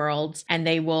between their worlds and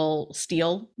they will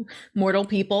steal mortal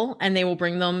people and they will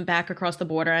bring them back across the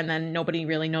border, and then nobody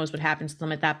really knows what happens to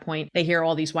them at that point. They hear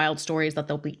all these wild stories that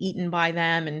they'll be eaten by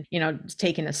them and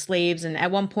taken as slaves, and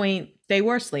at one point they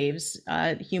were slaves.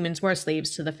 Humans were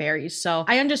slaves to the fairies. So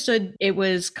I understood it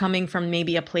was coming from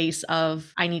maybe a place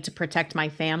of I need to protect my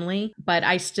family, but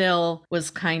I still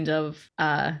was kind of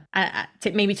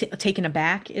taken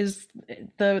aback is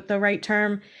the right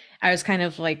term. I was kind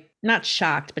of like not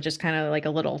shocked, but just kind of like a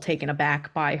little taken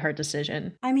aback by her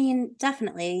decision. I mean,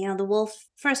 definitely, the wolf,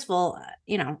 first of all,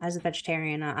 as a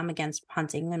vegetarian, I'm against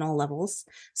hunting in all levels.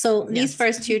 So these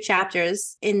first two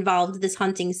chapters involved this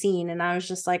hunting scene. And I was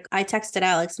just like, I texted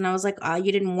Alex and I was like,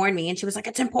 you didn't warn me. And she was like,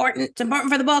 it's important. It's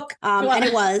important for the book. And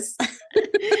it was.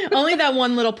 Only that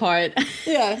one little part.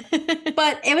 Yeah.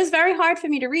 But it was very hard for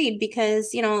me to read because,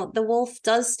 the wolf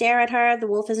does stare at her. The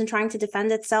wolf isn't trying to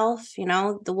defend itself.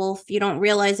 The wolf, you don't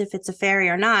realize if it's a fairy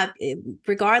or not.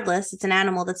 Regardless, it's an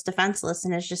animal that's defenseless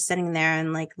and is just sitting there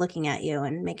and like looking at you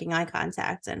and making eye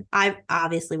contact. And I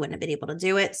obviously wouldn't have been able to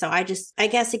do it. So I guess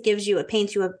it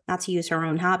paints you not to use her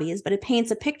own hobbies, but it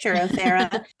paints a picture of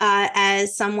Feyre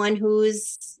as someone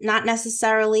who's not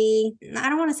necessarily, I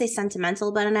don't want to say sentimental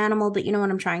about an animal, but you know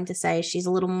what I'm trying to say. She's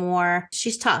a little more,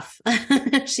 she's tough.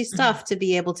 She's tough to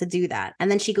be able to do that. And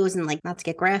then she goes and, like, not to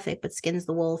get graphic, but skins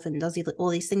the wolf and does all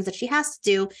these things that she has to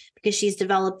do because she's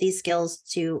developed these skills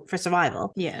for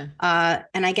survival. Yeah.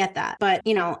 And I get that. But,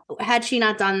 had she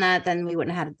not done that, then we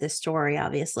wouldn't have had this story,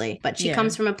 obviously. But she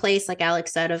comes from a place, like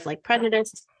Alex said, of like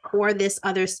prejudice for this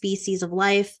other species of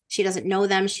life. She doesn't know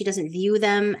them. She doesn't view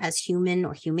them as human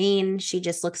or humane. She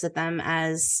just looks at them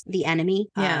as the enemy.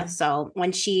 Yeah. So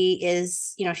when she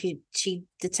is, she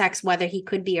detects whether he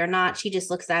could be or not, she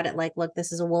just looks at it like, look,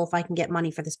 this is a wolf. I can get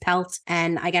money for this pelt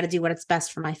and I got to do what's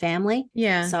best for my family.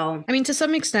 Yeah. So, I mean, to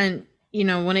some extent,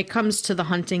 when it comes to the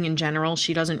hunting in general,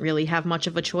 she doesn't really have much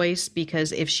of a choice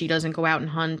because if she doesn't go out and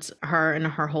hunt, her and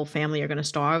her whole family are going to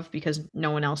starve because no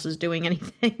one else is doing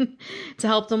anything to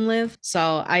help them live.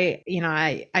 So I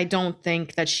don't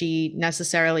think that she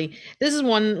necessarily, this is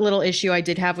one little issue I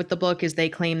did have with the book is they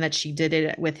claim that she did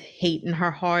it with hate in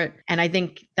her heart. And I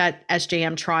think that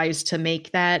SJM tries to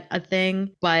make that a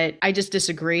thing, but I just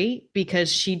disagree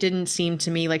because she didn't seem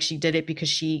to me like she did it because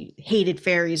she hated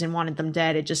fairies and wanted them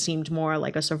dead. It just seemed more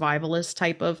like a survivalist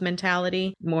type of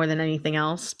mentality more than anything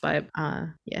else. But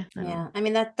yeah. I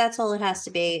mean, that's all it has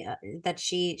to be, that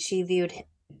she viewed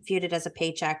it as a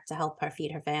paycheck to help her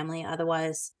feed her family.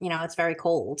 Otherwise, it's very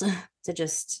cold to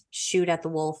just shoot at the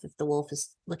wolf if the wolf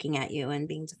is looking at you and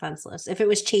being defenseless. If it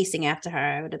was chasing after her,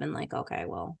 I would have been like, okay,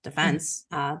 well, defense.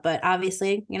 But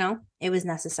obviously, it was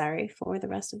necessary for the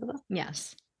rest of the book.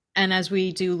 Yes. And as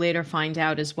we do later find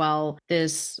out as well,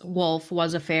 this wolf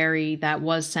was a fairy that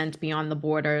was sent beyond the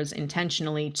borders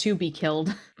intentionally to be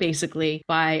killed, basically,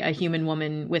 by a human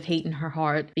woman with hate in her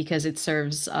heart because it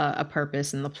serves a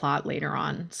purpose in the plot later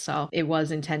on. So it was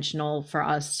intentional for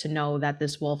us to know that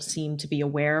this wolf seemed to be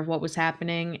aware of what was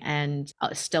happening and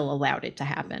still allowed it to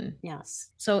happen. Yes.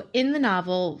 So in the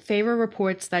novel, Feyre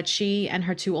reports that she and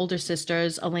her two older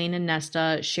sisters, Elaine and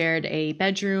Nesta, shared a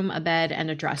bedroom, a bed, and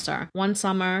a dresser. One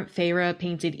summer, Feyre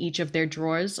painted each of their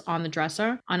drawers on the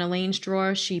dresser. On Elaine's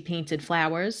drawer, she painted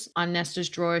flowers. On Nesta's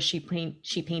drawer, she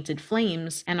painted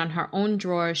flames. And on her own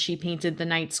drawer, she painted the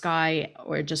night sky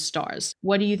or just stars.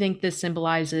 What do you think this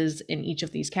symbolizes in each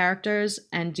of these characters?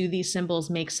 And do these symbols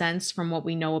make sense from what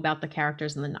we know about the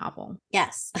characters in the novel?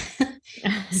 Yes.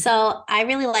 So I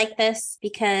really like this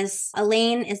because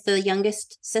Elaine is the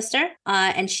youngest sister,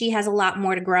 and she has a lot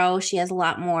more to grow. She has a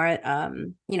lot more,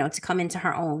 to come into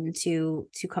her own, to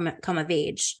come of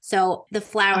age. So the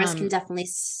flowers can definitely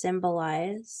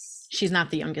symbolize. She's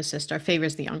not the youngest sister.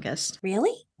 Feyre's the youngest.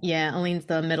 Really? Yeah, Elaine's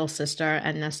the middle sister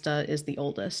and Nesta is the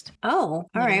oldest. Oh,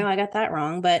 all right. Well, I got that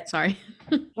wrong, but sorry.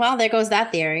 Well, there goes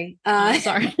that theory.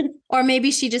 Sorry. Or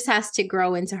maybe she just has to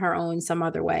grow into her own some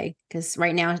other way, because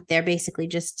right now they're basically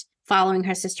just following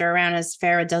her sister around as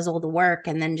Feyre does all the work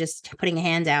and then just putting a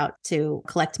hand out to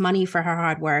collect money for her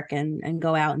hard work and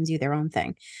go out and do their own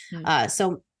thing.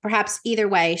 So perhaps either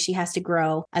way, she has to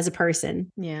grow as a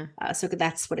person. Yeah. So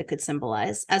that's what it could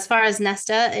symbolize. As far as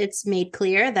Nesta, it's made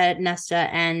clear that Nesta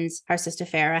and her sister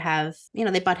Feyre have,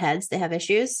 they butt heads. They have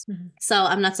issues. Mm-hmm. So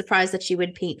I'm not surprised that she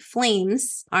would paint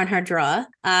flames on her draw.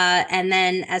 And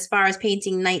then as far as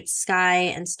painting night sky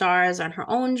and stars on her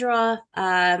own draw,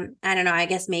 I don't know. I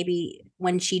guess maybe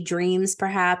when she dreams,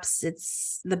 perhaps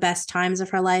it's the best times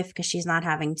of her life because she's not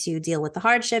having to deal with the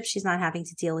hardships. She's not having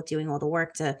to deal with doing all the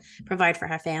work to provide for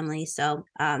her family. So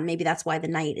maybe that's why the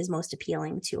night is most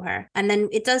appealing to her. And then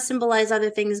it does symbolize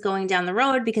other things going down the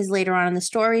road because later on in the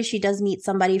story, she does meet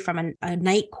somebody from a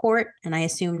night court. And I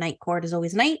assume night court is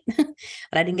always night, but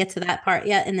I didn't get to that part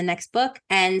yet in the next book.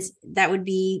 And that would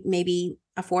be maybe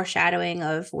a foreshadowing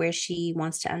of where she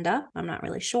wants to end up. I'm not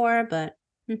really sure, but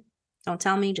don't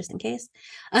tell me just in case.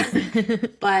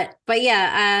 but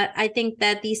yeah, I think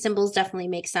that these symbols definitely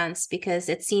make sense because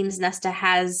it seems Nesta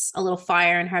has a little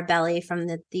fire in her belly from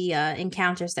the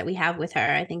encounters that we have with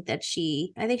her. I think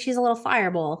she's a little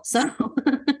fireball. So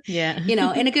yeah,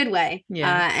 in a good way.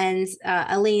 Yeah. And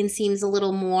Elaine seems a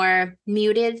little more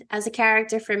muted as a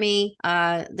character for me.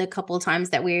 The couple of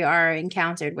times that we are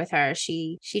encountered with her,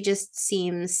 she just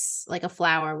seems like a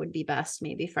flower would be best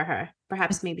maybe for her.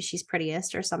 Perhaps maybe she's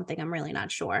prettiest or something. I'm really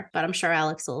not sure, but I'm sure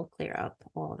Alex will clear up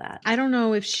all of that. I don't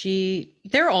know if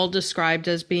they're all described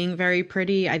as being very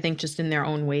pretty. I think just in their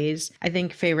own ways. I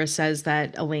think Feyre says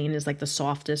that Elaine is like the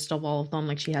softest of all of them.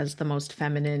 Like she has the most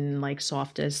feminine, like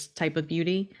softest type of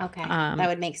beauty. Okay. That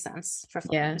would make sense for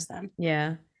flowers then.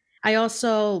 Yeah. I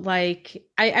also I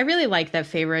really like that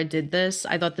Feyre did this.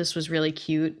 I thought this was really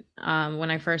cute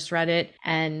when I first read it.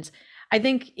 And I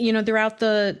think, throughout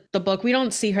the book, we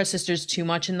don't see her sisters too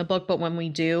much in the book, but when we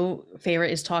do, Feyre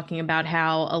is talking about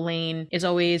how Elaine is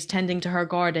always tending to her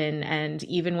garden. And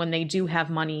even when they do have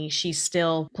money, she's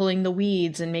still pulling the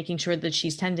weeds and making sure that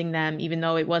she's tending them, even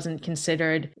though it wasn't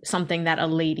considered something that a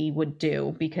lady would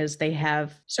do because they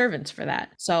have servants for that.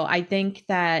 So I think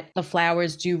that the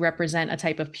flowers do represent a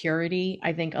type of purity.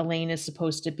 I think Elaine is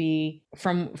supposed to be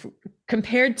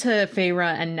compared to Feyre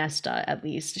and Nesta, at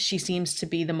least, she seems to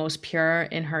be the most pure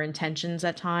in her intentions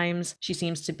at times. She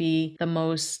seems to be the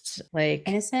most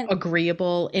innocent,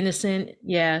 agreeable, innocent.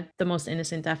 Yeah, the most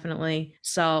innocent, definitely.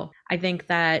 So I think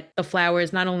that the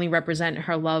flowers not only represent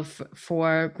her love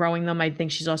for growing them, I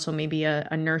think she's also maybe a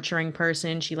nurturing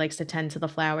person. She likes to tend to the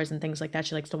flowers and things like that.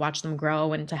 She likes to watch them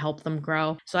grow and to help them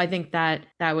grow. So I think that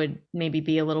would maybe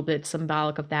be a little bit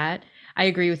symbolic of that. I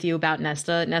agree with you about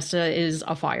Nesta. Nesta is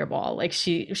a fireball. Like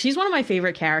she's one of my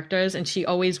favorite characters, and she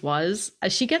always was.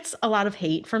 She gets a lot of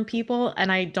hate from people,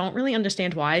 and I don't really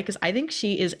understand why, because I think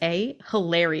she is A,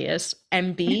 hilarious,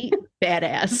 and B,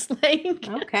 badass.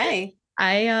 Okay.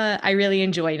 I really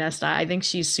enjoy Nesta. I think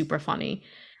she's super funny,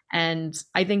 and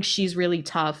I think she's really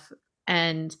tough.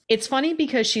 And it's funny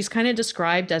because she's kind of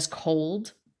described as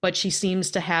cold, but she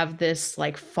seems to have this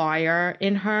fire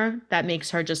in her that makes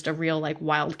her just a real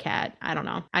wildcat. I don't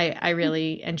know. I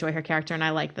really enjoy her character, and I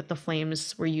like that the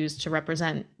flames were used to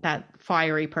represent that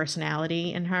fiery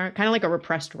personality in her, kind of like a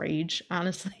repressed rage,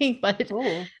 honestly. But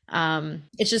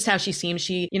it's just how she seems.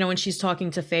 She, when she's talking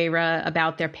to Feyre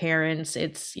about their parents,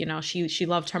 it's, she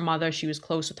loved her mother. She was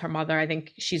close with her mother. I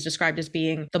think she's described as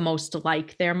being the most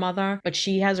like their mother, but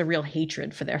she has a real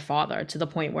hatred for their father, to the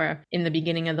point where in the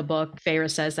beginning of the book, Feyre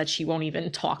says that she won't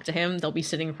even talk to him. They'll be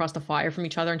sitting across the fire from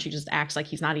each other, and she just acts like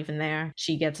he's not even there.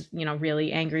 She gets,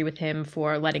 really angry with him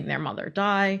for letting their mother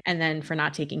die, and then for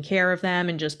not taking care of them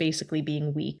and just basically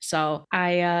being weak. So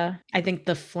I think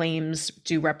the flames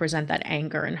do represent that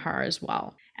anger in her as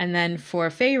well. And then for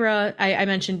Feyre, I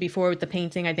mentioned before with the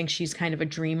painting, I think she's kind of a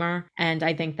dreamer. And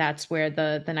I think that's where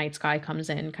the night sky comes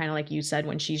in, kind of like you said,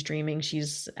 when she's dreaming,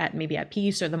 she's maybe at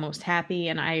peace or the most happy.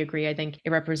 And I agree. I think it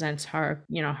represents her,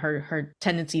 her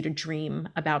tendency to dream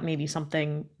about maybe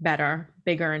something better,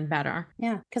 bigger and better.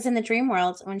 Yeah, because in the dream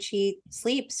world, when she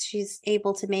sleeps, she's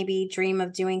able to maybe dream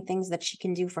of doing things that she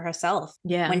can do for herself.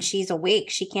 Yeah. When she's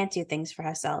awake, she can't do things for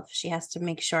herself. She has to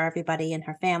make sure everybody in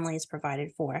her family is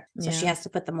provided for. So she has to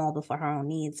put them all before her own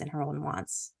needs and her own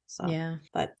wants. So, yeah.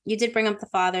 But you did bring up the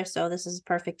father, so this is a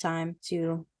perfect time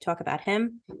to talk about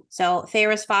him. So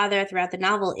Feyre's father throughout the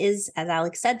novel is, as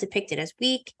Alex said, depicted as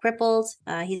weak, crippled.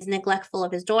 He's neglectful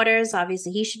of his daughters.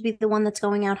 Obviously, he should be the one that's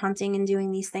going out hunting and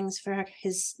doing these things for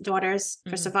his daughters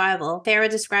for survival. Feyre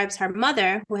describes her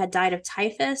mother, who had died of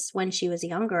typhus when she was a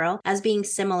young girl, as being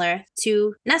similar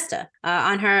to Nesta.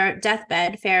 On her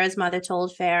deathbed, Feyre's mother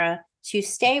told Feyre to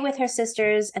stay with her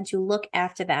sisters and to look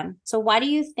after them. So why do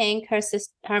you think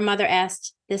her mother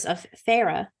asked this of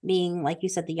Feyre, being, like you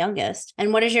said, the youngest?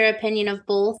 And what is your opinion of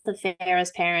both of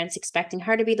Feyre's parents expecting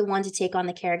her to be the one to take on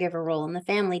the caregiver role in the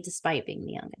family despite being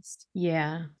the youngest?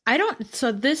 Yeah.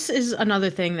 So this is another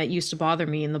thing that used to bother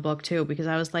me in the book too, because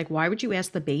I was like, why would you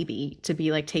ask the baby to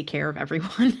be like, take care of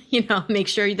everyone? Make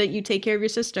sure that you take care of your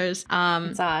sisters.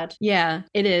 It's odd. Yeah,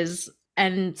 it is.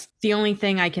 And the only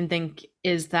thing I can think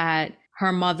is that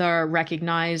her mother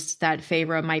recognized that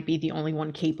Feyre might be the only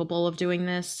one capable of doing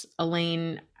this.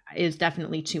 Elaine is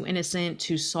definitely too innocent,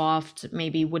 too soft,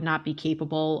 maybe would not be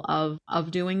capable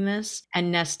of doing this.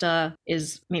 And Nesta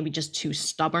is maybe just too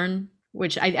stubborn,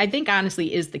 which I think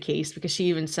honestly is the case, because she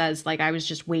even says, like, I was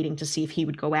just waiting to see if he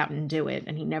would go out and do it,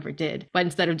 and he never did. But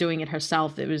instead of doing it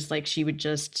herself, it was like she would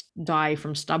just die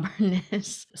from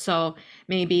stubbornness. So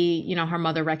maybe, her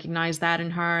mother recognized that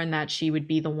in her, and that she would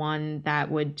be the one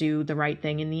that would do the right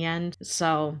thing in the end.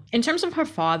 So in terms of her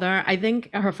father, I think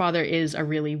her father is a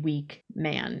really weak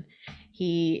man.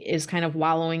 He is kind of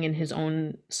wallowing in his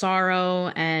own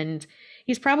sorrow, and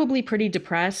he's probably pretty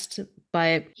depressed,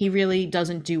 but he really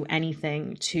doesn't do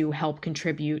anything to help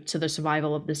contribute to the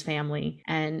survival of this family.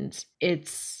 And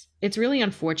it's really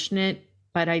unfortunate,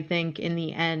 but I think in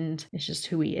the end, it's just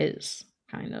who he is,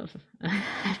 kind of.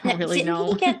 I don't really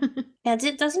know.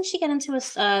 Doesn't she get into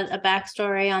a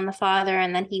backstory on the father,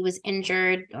 and then he was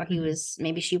injured, or he was,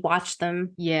 maybe she watched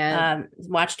them,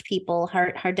 watched people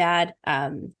hurt her dad,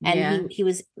 and he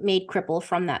was made crippled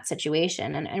from that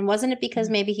situation, and wasn't it because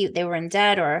maybe they were in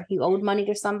debt, or he owed money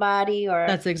to somebody, or?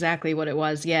 That's exactly what it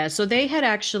was. Yeah, so they had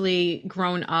actually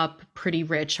grown up pretty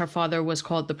rich. Her father was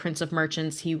called the Prince of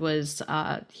Merchants.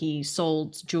 He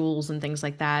sold jewels and things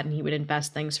like that, and he would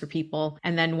invest things for people.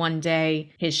 And then one day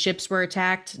his ships were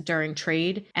attacked during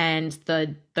trade, and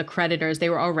the creditors, they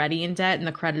were already in debt, and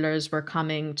the creditors were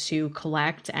coming to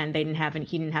collect, and he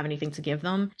didn't have anything to give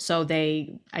them. So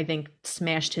they, I think,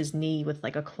 smashed his knee with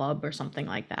like a club or something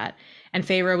like that. And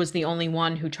Feyre was the only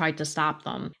one who tried to stop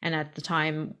them. And at the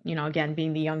time, again,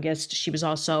 being the youngest, she was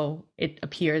also, it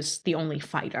appears, the only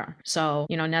fighter. So,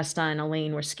 Nesta and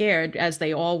Elaine were scared, as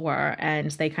they all were, and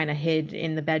they kind of hid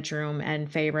in the bedroom. And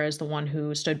Feyre is the one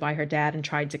who stood by her dad and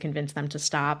tried to convince them to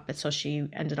stop. So she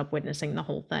ended up witnessing the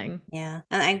whole thing. Yeah.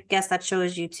 And I guess that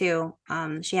shows you too.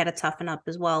 She had to toughen up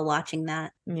as well, watching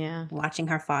that. Yeah. Watching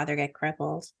her father get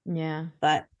crippled. Yeah.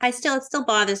 But it still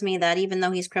bothers me that even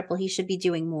though he's crippled, he should be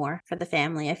doing more for the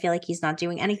family. I feel like he's not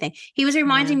doing anything. He was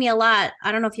reminding me a lot.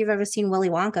 I don't know if you've ever seen Willy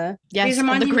Wonka. Yes, he's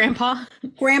reminding the grandpa.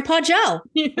 Grandpa Joe.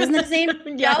 Wasn't his name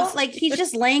Yes. Joe? Like, he's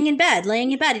just laying in bed.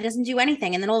 He doesn't do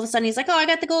anything. And then all of a sudden he's like, oh, I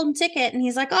got the golden ticket. And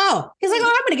he's like, oh, I'm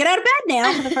going to get out of bed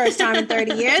now for the first time in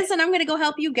 30 years. And I'm going to go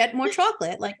help you get more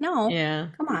chocolate. Like, no. Yeah.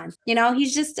 Come on.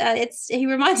 He's just, he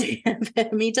reminds me of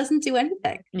him. He doesn't do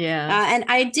anything. Yeah. And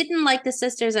I didn't like the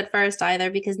sisters at first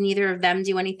either, because neither of them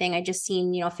do anything. I just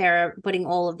seen, Feyre putting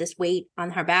all of this weight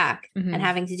on her back and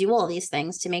having to do all these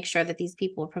things to make sure that these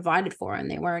people were provided for, and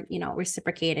they weren't,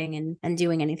 reciprocating and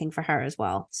doing anything for her as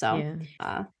well. So,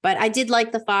 but I did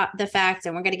like the fact,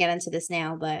 and we're going to get into this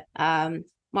now, but,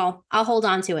 well, I'll hold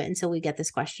on to it until we get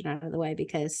this question out of the way,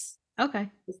 because okay.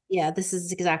 Yeah, this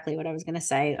is exactly what I was going to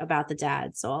say about the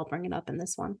dad, so I'll bring it up in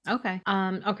this one. Okay.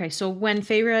 Okay, so when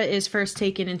Feyre is first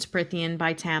taken into Prythian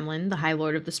by Tamlin, the High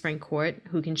Lord of the Spring Court,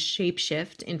 who can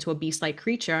shapeshift into a beast-like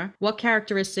creature, what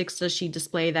characteristics does she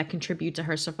display that contribute to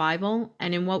her survival?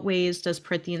 And in what ways does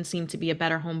Prythian seem to be a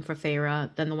better home for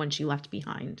Feyre than the one she left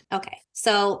behind? Okay,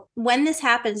 so when this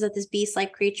happens, that this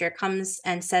beast-like creature comes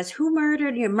and says, who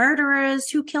murdered your murderers?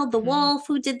 Who killed the wolf?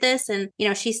 Who did this? And,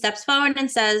 she steps forward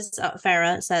and says,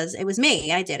 Feyre says, it was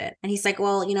me, I did it. And he's like,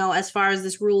 well, as far as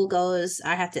this rule goes,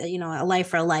 I have to, a life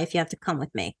for a life, you have to come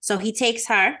with me. So he takes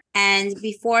her, and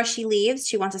before she leaves,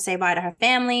 she wants to say bye to her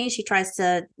family. She tries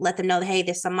to let them know that, hey,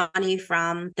 there's some money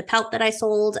from the pelt that I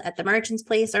sold at the merchant's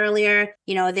place earlier.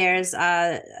 There's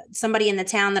somebody in the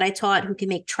town that I taught who can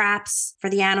make traps for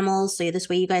the animals, so this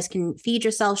way you guys can feed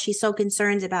yourselves. She's so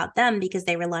concerned about them because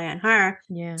they rely on her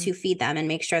to feed them and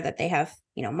make sure that they have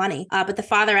money. But the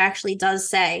father actually does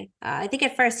say, I think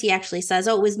at first he actually says,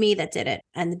 oh, it was me that did it.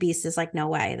 And the beast is like, no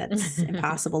way, that's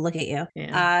impossible. Look at you.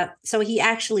 Yeah. So he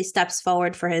actually steps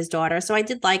forward for his daughter. So I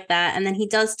did like that. And then he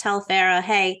does tell Feyre,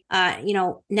 hey,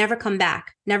 never come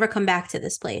back. Never come back to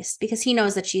this place, because he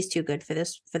knows that she's too good for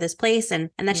this place, and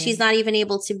that she's not even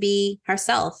able to be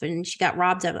herself, and she got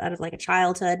robbed out of like a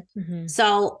childhood.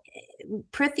 So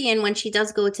Prithian, when she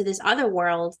does go to this other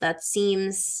world that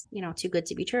seems, too good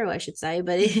to be true, I should say,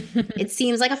 but it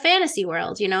seems like a fantasy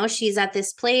world. She's at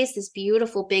this place, this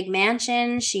beautiful big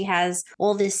mansion. She has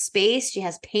all this space. She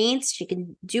has paints. She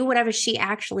can do whatever she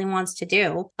actually wants to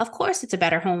do. Of course, it's a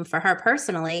better home for her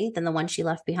personally than the one she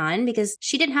left behind, because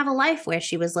she didn't have a life where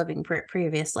she was living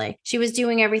previously. She was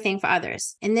doing everything for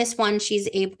others. In this one,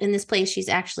 in this place, she's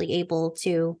actually able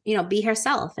to, be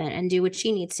herself and do what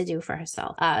she needs to do for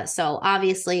herself. So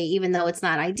obviously, even though it's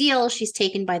not ideal, she's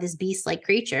taken by this beast-like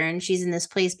creature and she's in this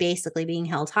place basically being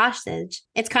held hostage.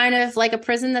 It's kind of like a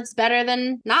prison that's better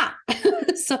than not.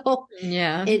 So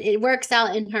yeah, it works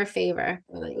out in her favor,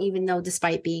 even though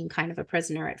despite being kind of a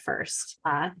prisoner at first.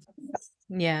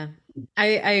 Yeah, I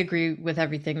agree with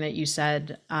everything that you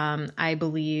said. I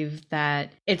believe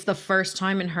that it's the first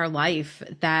time in her life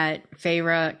that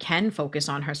Feyre can focus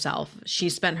on herself. She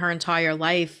spent her entire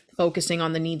life focusing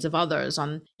on the needs of others,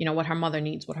 on, what her mother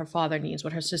needs, what her father needs,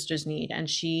 what her sisters need. And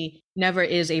she never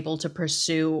is able to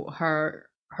pursue her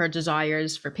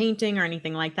desires for painting or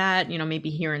anything like that, maybe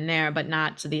here and there, but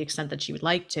not to the extent that she would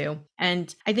like to.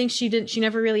 And I think she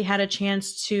never really had a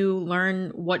chance to learn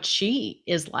what she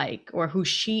is like or who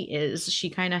she is. She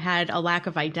kind of had a lack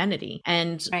of identity.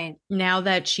 And now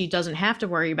that she doesn't have to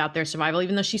worry about their survival,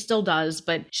 even though she still does,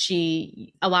 but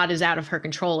a lot is out of her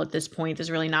control at this point.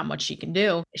 There's really not much she can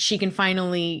do. She can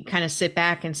finally kind of sit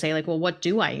back and say, like, well, what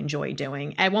do I enjoy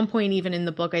doing? At one point, even in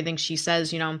the book, I think she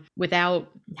says, without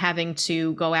having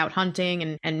to go out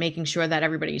hunting and making sure that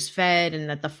everybody's fed and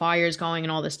that the fire's going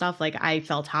and all this stuff, like, I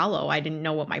felt hollow. I didn't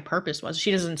know what my purpose was.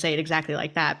 She doesn't say it exactly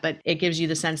like that, but it gives you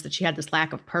the sense that she had this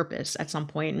lack of purpose at some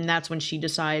point. And that's when she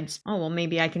decides, oh, well,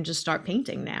 maybe I can just start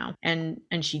painting now. And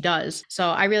she does. So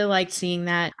I really liked seeing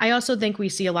that. I also think we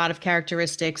see a lot of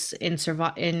characteristics in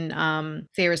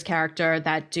Feyre's character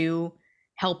that do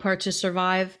help her to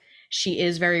survive. She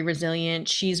is very resilient.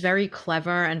 She's very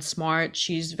clever and smart.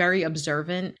 She's very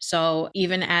observant. So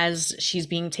even as she's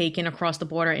being taken across the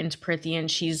border into Prithian,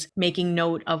 she's making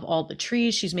note of all the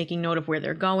trees. She's making note of where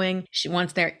they're going.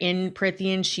 Once they're in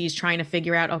Prithian, she's trying to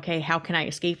figure out, okay, how can I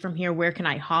escape from here? Where can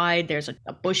I hide? There's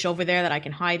a bush over there that I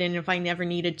can hide in if I never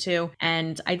needed to.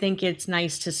 And I think it's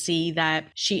nice to see that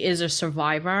she is a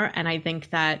survivor. And I think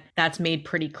that that's made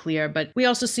pretty clear. But we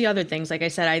also see other things. Like I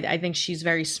said, I think she's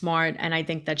very smart, and I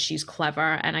think that she's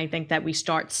clever, and I think that we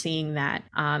start seeing that,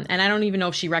 and I don't even know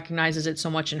if she recognizes it so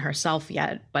much in herself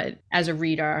yet, but as a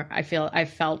reader, I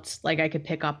felt like I could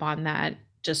pick up on that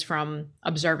just from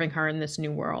observing her in this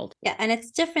new world. Yeah, and it's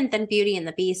different than Beauty and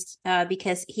the Beast,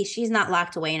 because she's not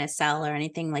locked away in a cell or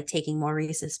anything, like taking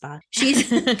Maurice's spot.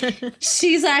 She's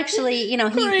actually,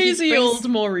 crazy old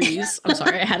Maurice. I'm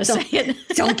sorry, I had to say it.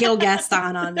 Don't kill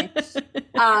Gaston on me.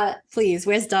 Please,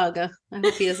 where's Doug? I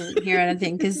hope he doesn't hear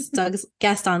anything, because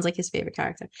Gaston's like his favorite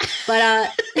character.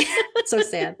 But so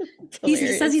sad.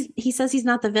 He says he's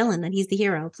not the villain, that he's the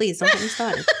hero. Please don't get me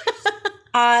started.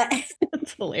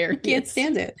 That's hilarious. I can't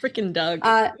stand it. Freaking Doug.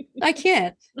 I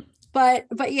can't. But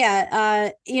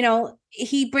yeah,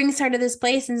 he brings her to this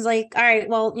place and is like, all right,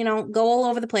 well, go all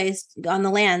over the place on the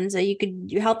land. So you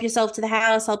help yourself to the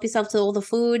house, help yourself to all the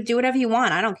food, do whatever you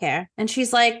want. I don't care. And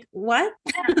she's like, what?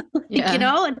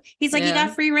 And he's like, you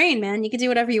got free reign, man. You can do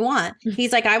whatever you want.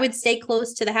 He's like, I would stay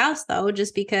close to the house though,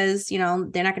 just because, they're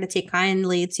not going to take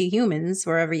kindly to humans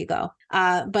wherever you go.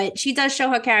 But she does show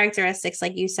her characteristics,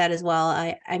 like you said as well.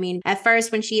 I mean, at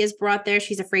first when she is brought there,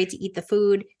 she's afraid to eat the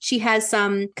food. She has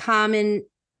some common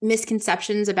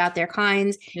misconceptions about their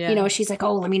kinds. She's like,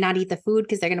 oh, let me not eat the food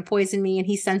because they're going to poison me. And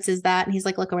he senses that. And he's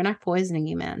like, look, we're not poisoning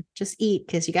you, man. Just eat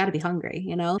because you got to be hungry,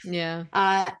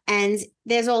 And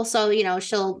there's also,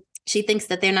 she thinks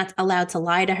that they're not allowed to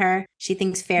lie to her. She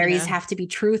thinks fairies have to be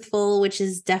truthful, which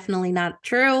is definitely not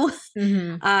true.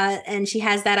 Mm-hmm. And she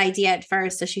has that idea at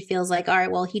first. So she feels like, all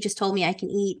right, well, he just told me I can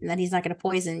eat and that he's not going to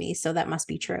poison me. So that must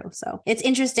be true. So it's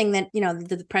interesting that,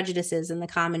 the prejudices and the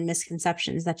common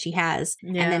misconceptions that she has.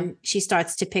 Yeah. And then she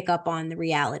starts to pick up on the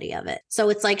reality of it. So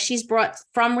it's like she's brought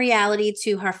from reality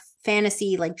to her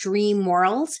fantasy, like dream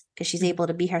world, because she's able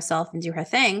to be herself and do her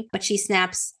thing, but she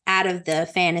snaps out of the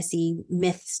fantasy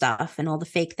myth stuff and all the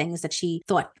fake things that she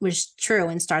thought was true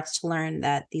and starts to learn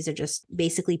that these are just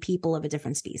basically people of a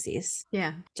different species.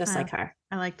 Yeah. Just like her.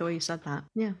 I like the way you said that.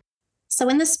 Yeah. So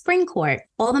in the spring court,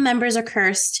 all the members are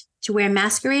cursed to wear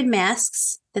masquerade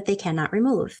masks that they cannot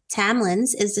remove.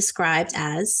 Tamlin's is described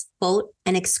as, quote,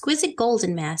 an exquisite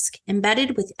golden mask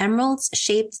embedded with emeralds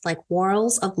shaped like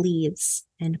whorls of leaves,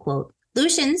 end quote.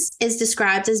 Lucian's is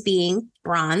described as being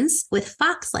bronze with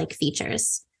fox-like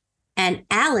features. And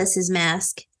Alice's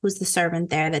mask, who's the servant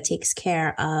there that takes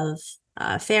care of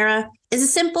Feyre, is a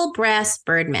simple brass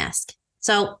bird mask.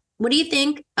 So what do you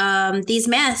think these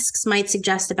masks might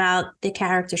suggest about the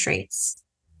character traits?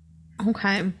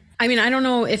 Okay. I mean, I don't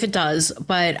know if it does,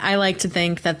 but I like to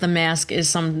think that the mask is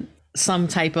some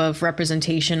type of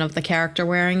representation of the character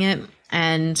wearing it.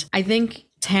 And I think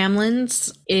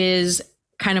Tamlin's is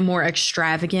kind of more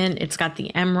extravagant. It's got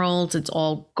the emeralds, it's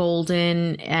all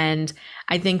golden. And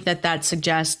I think that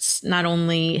suggests not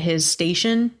only his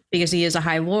station, because he is a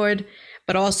High Lord,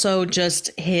 but also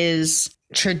just his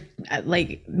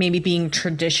like maybe being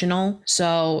traditional.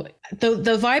 So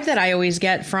the vibe that I always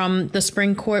get from the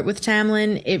Spring Court with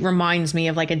Tamlin, it reminds me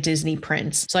of like a Disney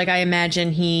prince. So like I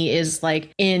imagine he is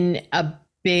like in a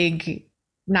big,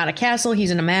 not a castle,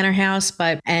 he's in a manor house,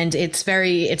 and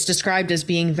it's described as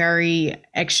being very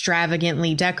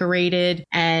extravagantly decorated,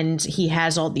 and he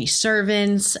has all these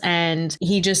servants, and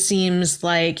he just seems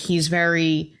like he's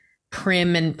very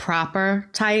prim and proper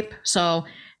type. So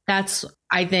that's,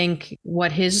 I think,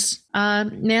 what his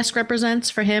mask represents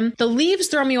for him. The leaves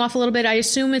throw me off a little bit. I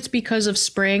assume it's because of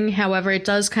spring. However, it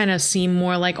does kind of seem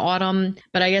more like autumn.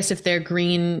 But I guess if they're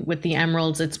green with the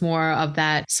emeralds, it's more of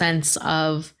that sense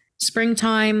of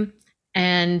springtime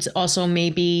and also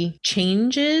maybe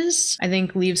changes. I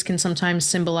think leaves can sometimes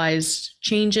symbolize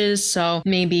changes. So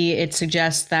maybe it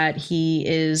suggests that he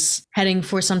is heading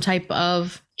for some type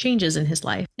of changes in his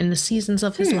life, in the seasons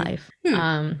of his life.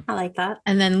 I like that.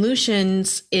 And then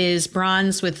Lucian's is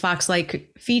bronze with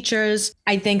fox-like features.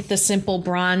 I think the simple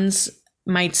bronze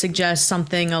might suggest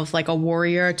something of like a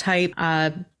warrior type,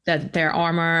 that their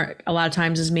armor a lot of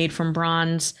times is made from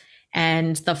bronze.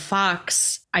 And the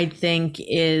fox, I think,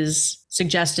 is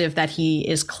suggestive that he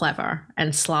is clever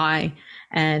and sly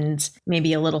and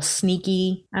maybe a little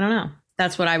sneaky. I don't know.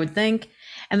 That's what I would think.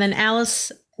 And then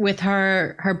Alice with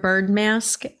her bird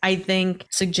mask, I think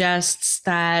suggests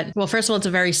that, well, first of all, it's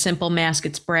a very simple mask.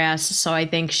 It's brass. So I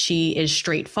think she is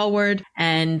straightforward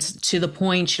and to the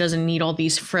point. She doesn't need all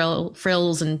these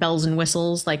frills and bells and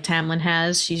whistles like Tamlin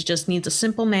has. She just needs a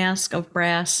simple mask of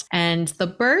brass. And the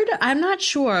bird, I'm not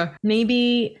sure,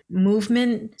 maybe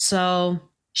movement. So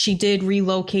she did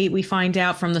relocate, we find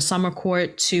out, from the summer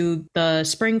court to the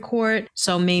spring court.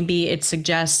 So maybe it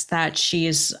suggests that she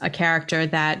is a character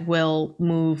that will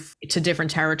move to different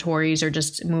territories or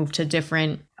just move to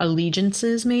different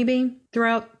allegiances maybe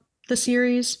throughout the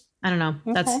series. I don't know.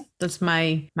 Okay. That's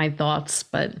my thoughts,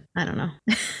 but I don't know.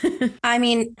 I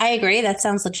mean, I agree. That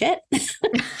sounds legit.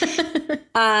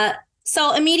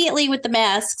 So immediately with the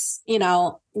masks,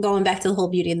 going back to the whole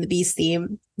Beauty and the Beast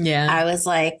theme, I was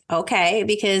like, okay,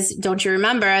 because don't you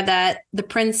remember that the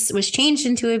prince was changed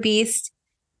into a beast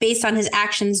based on his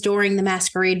actions during the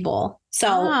masquerade ball?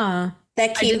 So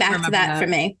that came back to that for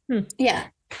me. Yeah.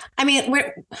 I mean,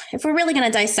 if we're really going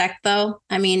to dissect, though,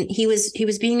 I mean, he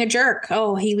was being a jerk.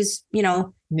 Oh, he was,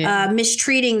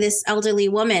 mistreating this elderly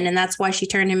woman. And that's why she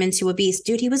turned him into a beast.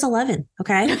 Dude, he was 11.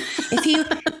 OK, if you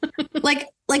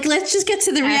like, let's just get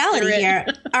to the reality here.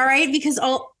 All right. Because,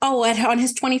 on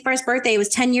his 21st birthday, it was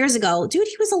 10 years ago. Dude,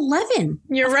 he was 11.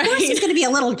 You're right. Of course he's going to be a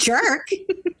little jerk,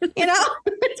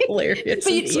 It's hilarious.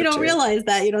 But you don't realize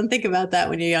that. You don't think about that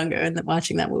when you're younger and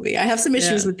watching that movie. I have some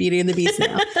issues with Beauty and the Beast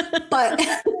now, but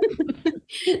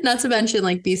not to mention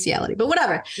like bestiality, but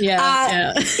whatever.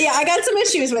 I got some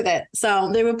issues with it. So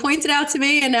they were pointed out to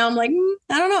me and now I'm like,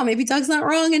 I don't know, maybe Doug's not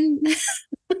wrong and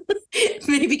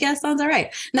maybe Gaston's all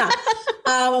right. No,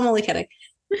 I'm only kidding.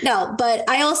 No, but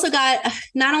I also got,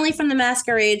 not only from the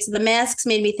masquerades, the masks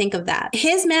made me think of that.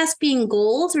 His mask being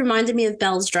gold reminded me of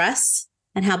Belle's dress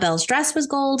and how Belle's dress was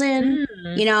golden,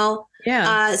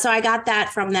 Yeah. So I got that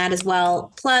from that as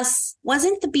well. Plus,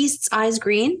 wasn't the Beast's eyes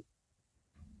green?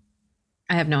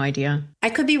 I have no idea. I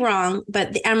could be wrong,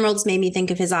 but the emeralds made me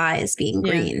think of his eyes being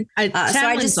green.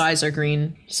 Tamlin's eyes are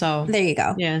green. So there you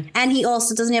go. Yeah. And he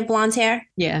also doesn't have blonde hair.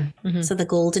 Yeah. Mm-hmm. So the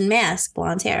golden mask,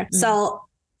 blonde hair. Mm-hmm. So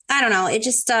I don't know. It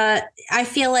just, I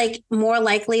feel like more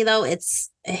likely though,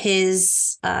 it's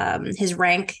his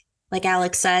rank. Like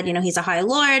Alex said, he's a High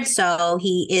Lord, so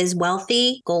he is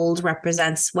wealthy. Gold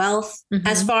represents wealth. Mm-hmm.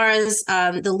 As far as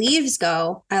the leaves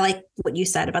go, I like what you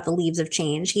said about the leaves of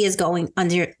change. He is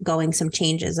undergoing some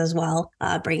changes as well,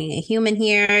 bringing a human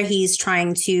here. He's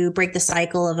trying to break the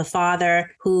cycle of a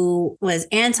father who was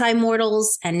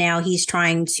anti-mortals, and now he's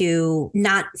trying to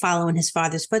not follow in his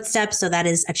father's footsteps. So that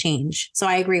is a change. So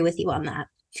I agree with you on that.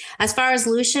 As far as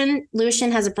Lucian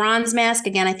has a bronze mask.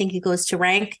 Again, I think it goes to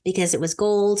rank because it was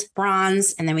gold,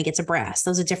 bronze, and then we get to brass.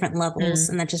 Those are different levels.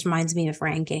 And that just reminds me of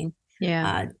ranking.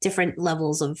 Yeah. Different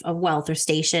levels of wealth or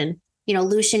station.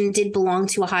 Lucian did belong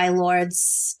to a High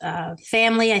Lord's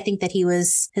family. I think that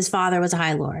his father was a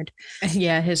High Lord.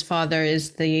 Yeah, his father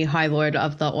is the High Lord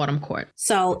of the Autumn Court.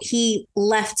 So he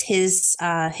left his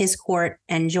court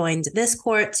and joined this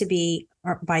court to be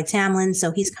by Tamlin.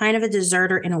 So he's kind of a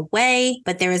deserter in a way,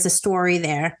 but there is a story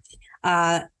there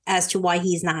as to why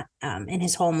he's not in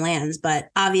his homelands. But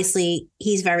obviously,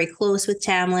 he's very close with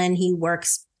Tamlin. He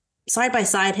works side by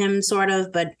side him, sort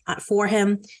of, but for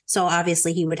him. So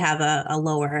obviously he would have a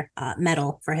lower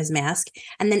medal for his mask.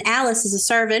 And then Alice is a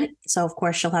servant. So of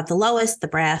course she'll have the lowest, the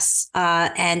brass.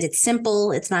 And it's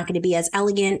simple. It's not going to be as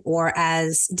elegant or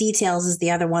as details as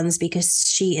the other ones because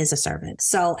she is a servant.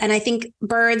 So, and I think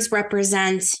birds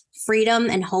represent freedom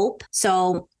and hope.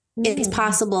 So it's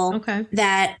possible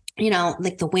that,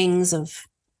 like the wings of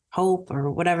hope or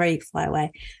whatever, you fly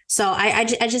away. So I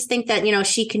just think that,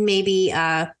 she can maybe,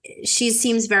 she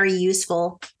seems very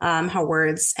useful, her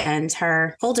words and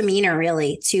her whole demeanor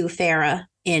really to Feyre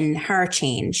in her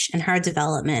change and her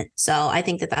development. So I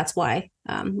think that that's why,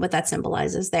 what that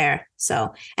symbolizes there.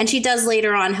 So, and she does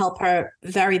later on help her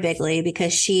very bigly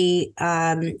because she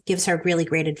gives her really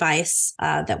great advice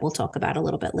that we'll talk about a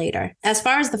little bit later. As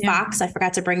far as the fox, I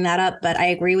forgot to bring that up, but I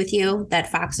agree with you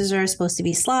that foxes are supposed to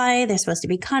be sly. They're supposed to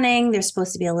be cunning. They're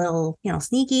supposed to be a little,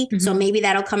 sneaky. Mm-hmm. So maybe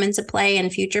that'll come into play in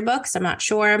future books. I'm not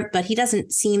sure, but he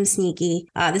doesn't seem sneaky.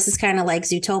 This is kind of like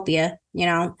Zootopia,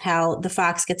 how the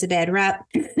fox gets a bad rep.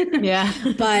 Yeah.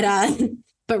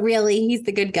 But really, he's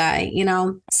the good guy,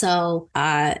 So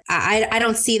I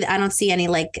don't see any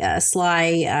like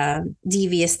sly,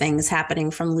 devious things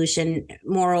happening from Lucian.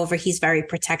 Moreover, he's very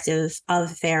protective of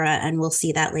Feyre, and we'll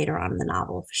see that later on in the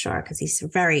novel for sure, because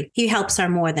he helps her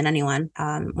more than anyone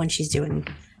when she's doing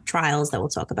trials that we'll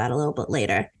talk about a little bit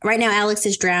later. Right now, Alex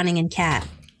is drowning in cat.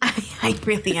 I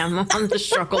really am on the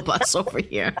struggle bus over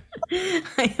here.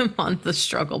 I am on the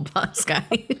struggle bus,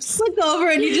 guys. Look over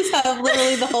and you just have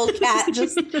literally the whole cat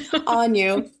just on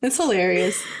you. It's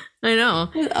hilarious. I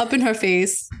know. Up in her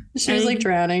face. She was like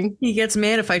drowning. He gets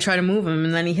mad if I try to move him,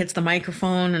 and then he hits the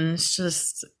microphone, and it's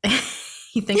just,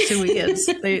 he thinks who he is.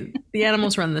 The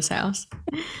animals run this house.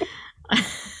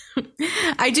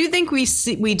 I do think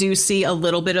we do see a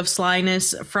little bit of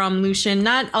slyness from Lucian,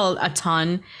 not a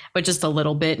ton, but just a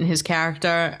little bit in his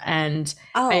character. And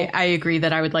I agree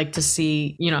that I would like to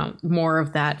see, more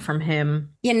of that from him.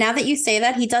 Yeah, now that you say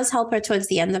that, he does help her towards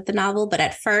the end of the novel. But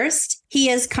at first, he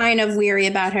is kind of weary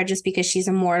about her just because she's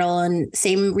immortal, and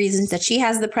same reasons that she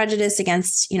has the prejudice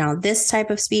against, this type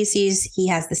of species. He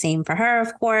has the same for her,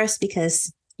 of course,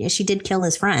 because she did kill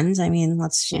his friends. I mean,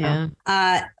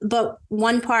 but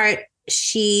one part,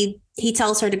 he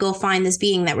tells her to go find this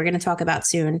being that we're going to talk about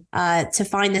soon, to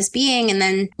find this being and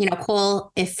then,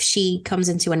 call if she comes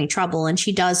into any trouble. And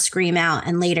she does scream out.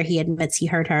 And later he admits he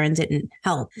heard her and didn't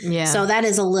help. Yeah. So that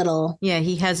is a little. Yeah,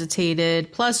 he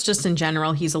hesitated. Plus, just in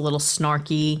general, he's a little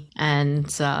snarky. And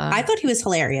I thought he was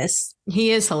hilarious. He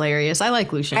is hilarious. I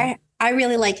like Lucian. I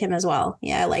really like him as well.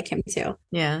 Yeah, I like him too.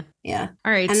 Yeah. Yeah.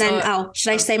 All right. And then,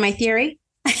 should I say my theory?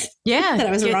 Yeah. That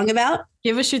I was wrong about?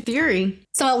 Give us your theory.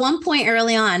 So at one point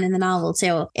early on in the novel,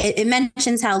 too, it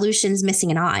mentions how Lucian's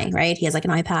missing an eye, right? He has like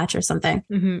an eye patch or something.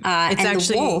 Mm-hmm. It's and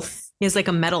actually, the wolf. He has like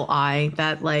a metal eye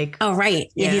that like. Oh, right.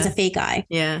 Yeah, he's a fake eye.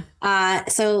 Yeah.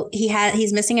 So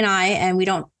he's missing an eye and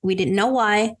we didn't know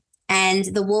why. And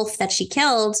the wolf that she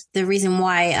killed, the reason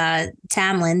why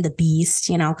Tamlin, the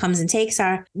beast, comes and takes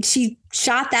her, she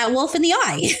shot that wolf in the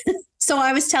eye. So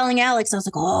I was telling Alex, I was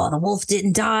like, oh, the wolf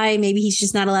didn't die. Maybe he's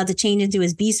just not allowed to change into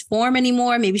his beast form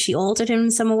anymore. Maybe she altered him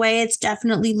in some way. It's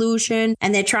definitely Lucian.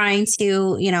 And they're trying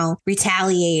to,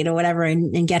 retaliate or whatever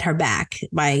and get her back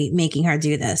by making her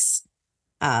do this.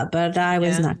 But I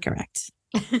was not correct.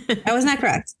 I was not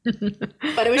correct.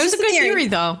 But it was just a good theory,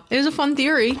 though. It was a fun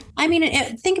theory. I mean,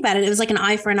 think about it. It was like an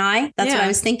eye for an eye. That's what I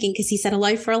was thinking, because he said a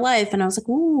life for a life. And I was like,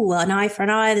 ooh, an eye for an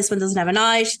eye. This one doesn't have an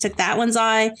eye. She took that one's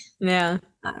eye. Yeah.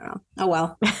 I don't know. Oh,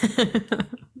 well.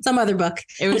 Some other book.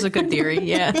 It was a good theory.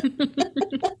 Yeah.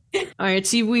 All right.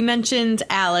 So we mentioned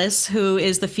Alice, who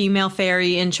is the female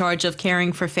fairy in charge of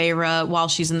caring for Feyre while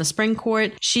she's in the spring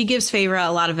court. She gives Feyre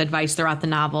a lot of advice throughout the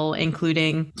novel,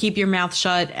 including keep your mouth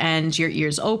shut and your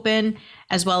ears open,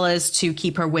 as well as to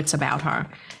keep her wits about her.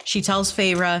 She tells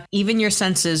Feyre, even your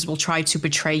senses will try to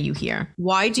betray you here.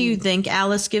 Why do you think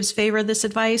Alice gives Feyre this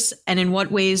advice? And in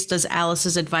what ways does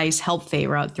Alice's advice help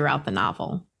Feyre throughout the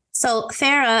novel? So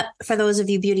Feyre, for those of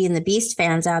you Beauty and the Beast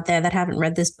fans out there that haven't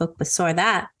read this book but saw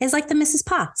that, is like the Mrs.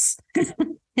 Potts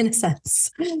in a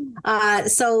sense.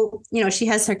 So, she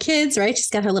has her kids, right? She's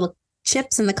got her little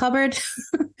chips in the cupboard.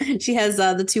 She has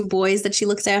the two boys that she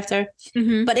looks after,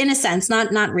 but in a sense,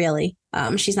 not really.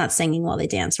 She's not singing while they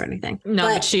dance or anything. No,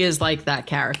 but she is like that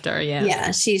character. Yeah.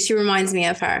 Yeah. She reminds me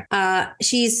of her.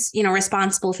 She's,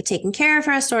 responsible for taking care of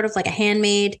her, sort of like a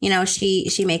handmaid.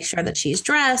 She makes sure that she's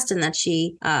dressed and that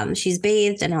she's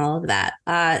bathed and all of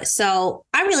that. So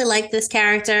I really like this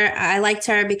character. I liked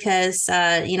her because,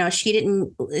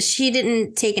 she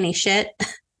didn't take any shit.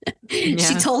 Yeah.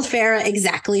 She told Feyre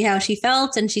exactly how she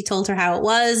felt, and she told her how it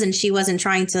was, and she wasn't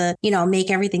trying to, make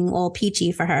everything all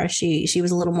peachy for her. She was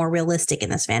a little more realistic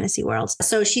in this fantasy world.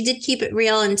 So she did keep it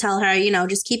real and tell her,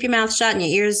 just keep your mouth shut and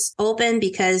your ears open,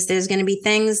 because there's going to be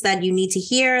things that you need to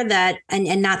hear that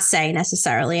and not say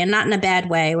necessarily, and not in a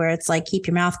bad way where it's like keep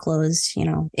your mouth closed.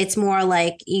 It's more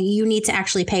like you need to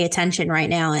actually pay attention right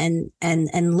now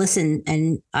and listen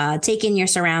and take in your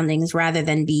surroundings rather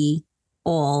than be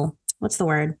all, what's the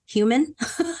word? Human,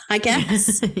 I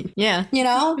guess. Yeah.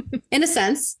 In a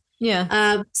sense.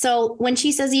 Yeah. So when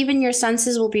she says even your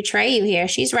senses will betray you here,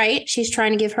 she's right. She's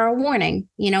trying to give her a warning,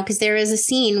 because there is a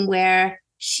scene where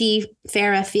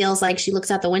Feyre feels like she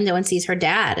looks out the window and sees her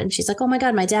dad, and she's like, oh my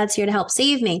God, my dad's here to help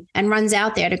save me, and runs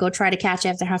out there to go try to catch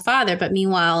after her father. But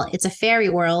meanwhile, it's a fairy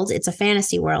world. It's a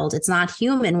fantasy world. It's not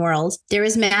human world. There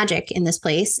is magic in this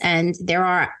place, and there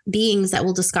are beings that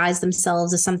will disguise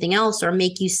themselves as something else or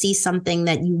make you see something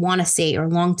that you want to see or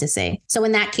long to see. So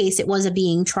in that case, it was a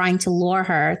being trying to lure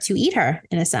her to eat her,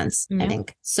 in a sense, I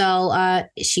think. So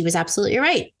she was absolutely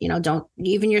right. Don't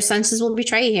even your senses will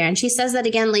betray you here. And she says that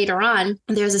again later on.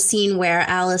 There's a scene where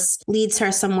Alice leads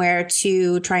her somewhere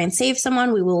to try and save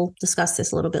someone. We will discuss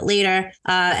this a little bit later.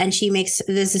 And there's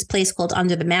this place called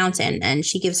Under the Mountain, and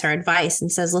she gives her advice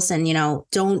and says, listen,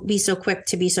 don't be so quick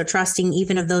to be so trusting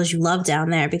even of those you love down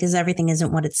there, because everything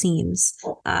isn't what it seems.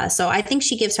 So I think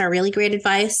she gives her really great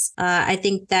advice. I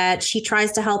think that she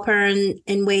tries to help her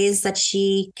in ways that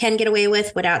she can get away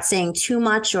with without saying too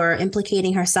much or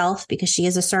implicating herself, because she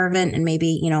is a servant and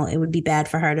maybe, it would be bad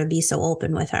for her to be so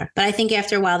open with her. But I think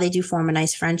after a while, they do form a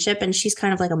nice friendship, and she's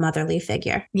kind of like a motherly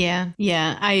figure. Yeah.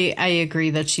 I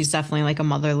agree that she's definitely like a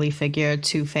motherly figure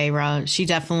to Feyre. She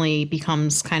definitely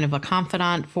becomes kind of a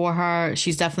confidant for her.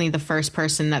 She's definitely the first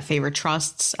person that Feyre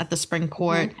trusts at the Spring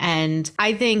Court. And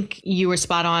I think you were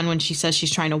spot on when she says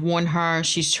she's trying to warn her.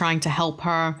 She's trying to help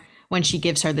her. When she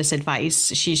gives her this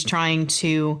advice, she's trying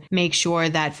to make sure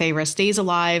that Feyre stays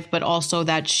alive, but also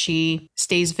that she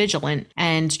stays vigilant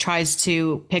and tries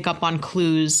to pick up on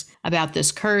clues about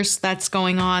this curse that's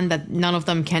going on that none of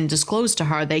them can disclose to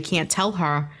her. They can't tell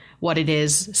her what it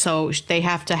is. So they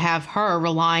have to have her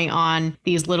rely on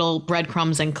these little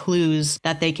breadcrumbs and clues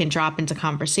that they can drop into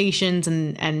conversations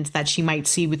and that she might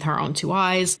see with her own two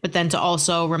eyes. But then to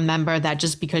also remember that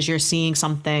just because you're seeing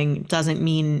something doesn't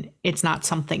mean it's not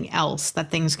something else,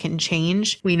 that things can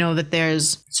change. We know that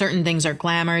there's certain things are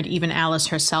glamored. Even Alice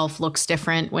herself looks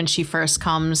different when she first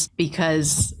comes,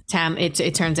 because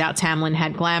it turns out Tamlin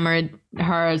had glamored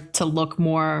her to look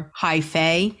more high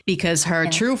fae, because her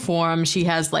true form, she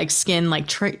has like skin like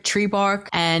tree bark,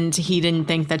 and he didn't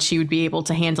think that she would be able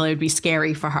to handle it. It would be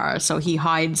scary for her. So he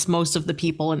hides most of the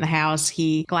people in the house.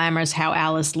 He glamours how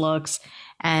Alice looks.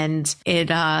 And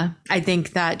I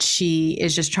think that she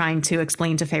is just trying to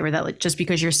explain to Feyre that just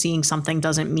because you're seeing something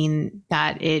doesn't mean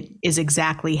that it is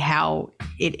exactly how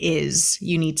it is.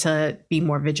 You need to be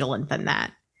more vigilant than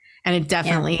that. And it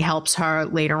definitely helps her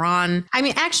later on. I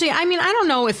don't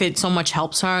know if it so much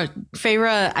helps her.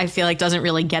 Feyre, I feel like, doesn't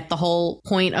really get the whole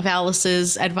point of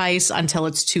Alice's advice until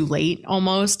it's too late,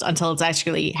 almost, until it's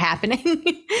actually happening.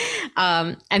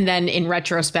 And then in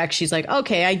retrospect, she's like,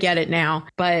 okay, I get it now.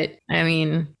 But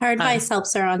her advice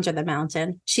helps her under the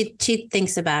mountain. She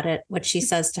thinks about it, what she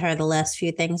says to her, the last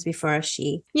few things before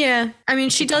she. Yeah.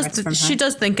 She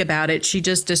does think about it. She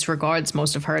just disregards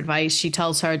most of her advice. She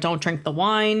tells her, don't drink the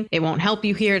wine. It won't help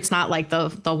you here. It's not like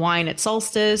the wine at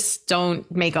solstice. Don't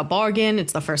make a bargain.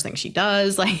 It's the first thing she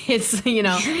does. Like, it's,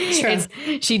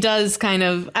 she does kind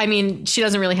of, she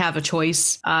doesn't really have a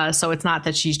choice. So it's not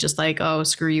that she's just like, oh,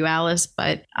 screw you, Alice.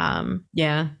 But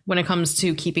when it comes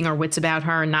to keeping her wits about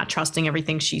her and not trusting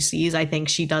everything she sees, I think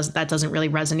that doesn't really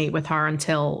resonate with her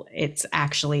until it's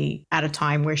actually at a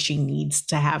time where she needs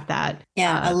to have that.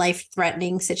 Yeah, a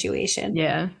life-threatening situation.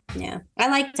 Yeah. Yeah. I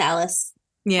liked Alice.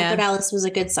 Yeah. I thought Alice was a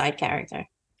good side character.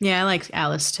 Yeah, I like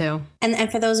Alice too.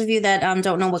 And for those of you that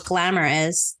don't know what glamour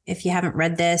is, if you haven't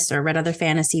read this or read other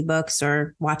fantasy books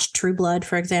or watched True Blood,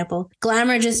 for example,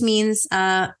 glamour just means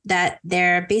that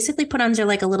they're basically put under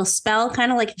like a little spell,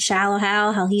 kind of like Shallow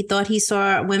Hal, how he thought he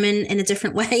saw women in a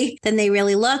different way than they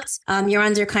really looked. You're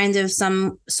under kind of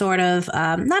some sort of,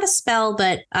 not a spell,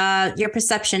 but your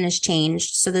perception is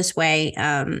changed. So this way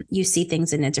you see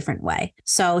things in a different way.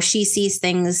 So she sees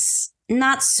things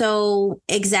not so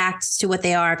exact to what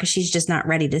they are because she's just not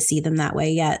ready to see them that way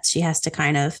yet. She has to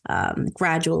kind of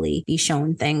gradually be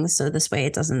shown things. So this way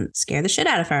it doesn't scare the shit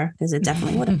out of her, because it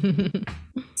definitely would.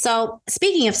 So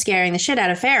speaking of scaring the shit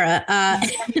out of Feyre,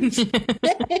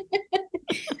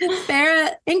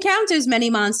 Feyre encounters many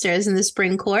monsters in the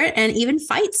Spring Court and even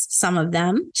fights some of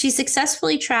them. She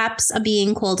successfully traps a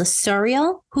being called a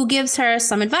Suriel, who gives her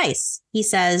some advice. He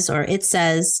says, or it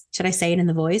says, should I say it in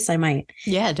the voice? I might.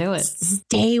 Yeah, do it.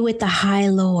 Stay with the High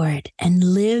Lord and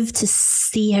live to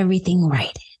see everything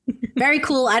right. Very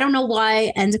cool. I don't know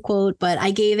why, end quote, but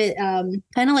I gave it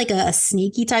kind of like a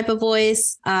sneaky type of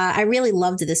voice. I really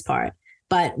loved this part.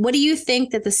 But what do you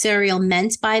think that the Suriel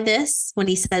meant by this when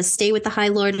he says, stay with the High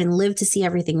Lord and live to see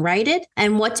everything righted?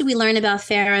 And what do we learn about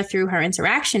Feyre through her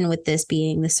interaction with this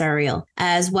being, the Suriel,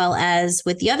 as well as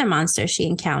with the other monsters she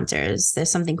encounters? There's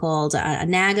something called a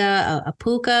Naga, a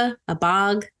Puka, a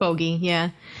Bog. Bogey,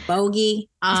 yeah. Bogey.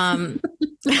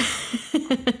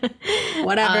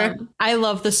 Whatever. I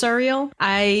love the Suriel.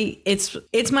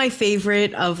 It's my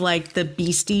favorite of like the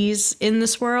beasties in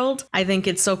this world. I think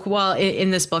it's so cool. Well,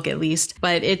 in this book at least,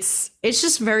 but it's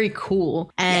just very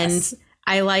cool. And yes.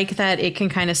 I like that it can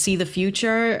kind of see the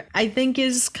future, I think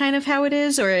is kind of how it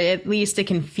is, or at least it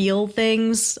can feel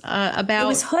things about. It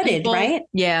was hooded, people. Right?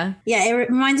 Yeah. Yeah, it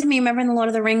reminds me, remember in The Lord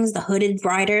of the Rings, the hooded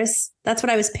riders? That's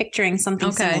what I was picturing,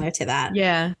 something similar to that.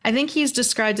 Yeah. I think he's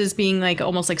described as being like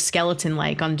almost like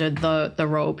skeleton-like under the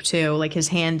robe too. Like his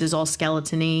hand is all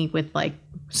skeleton-y with like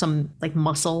some like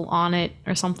muscle on it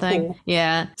or something. Cool.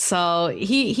 Yeah. So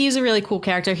he's a really cool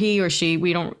character. He or she,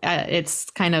 we don't,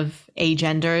 it's kind of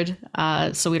agendered.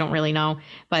 So we don't really know,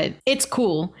 but it's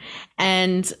cool.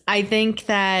 And I think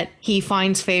that he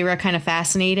finds Feyre kind of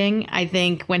fascinating. I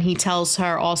think when he tells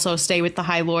her also stay with the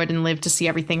High Lord and live to see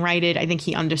everything righted, I think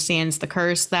he understands the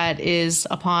curse that is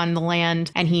upon the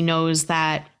land, and he knows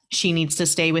that she needs to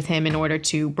stay with him in order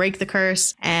to break the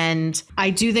curse. And I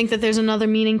do think that there's another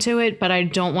meaning to it, but I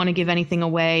don't want to give anything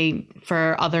away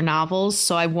for other novels,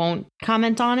 so I won't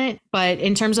comment on it. But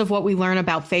in terms of what we learn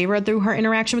about Feyre through her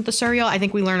interaction with the Suriel, I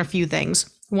think we learn a few things.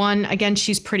 One, again,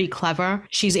 she's pretty clever.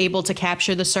 She's able to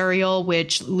capture the Suriel,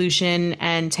 which Lucien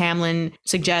and Tamlin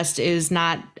suggest is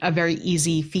not a very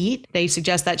easy feat. They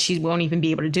suggest that she won't even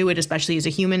be able to do it, especially as a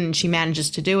human, and she manages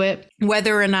to do it.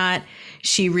 Whether or not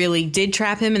she really did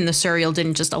trap him and the Suriel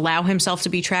didn't just allow himself to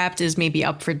be trapped is maybe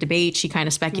up for debate. She kind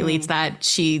of speculates that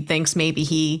she thinks maybe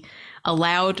he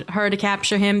allowed her to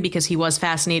capture him because he was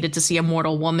fascinated to see a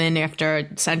mortal woman after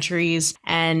centuries.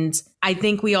 And I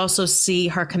think we also see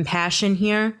her compassion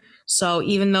here. So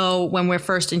even though when we're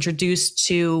first introduced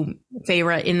to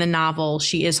Feyre in the novel,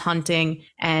 she is hunting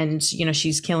and, you know,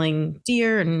 she's killing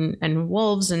deer and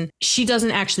wolves, and she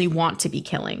doesn't actually want to be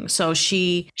killing. So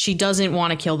she doesn't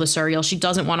want to kill the Suriel. She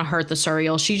doesn't want to hurt the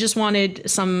Suriel. She just wanted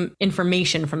some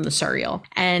information from the Suriel.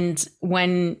 And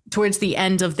when towards the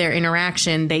end of their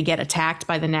interaction, they get attacked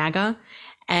by the Naga.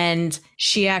 And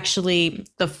she actually,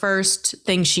 the first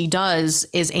thing she does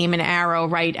is aim an arrow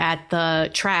right at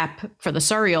the trap for the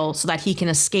Suriel so that he can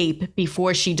escape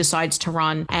before she decides to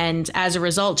run. And as a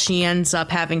result, she ends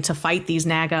up having to fight these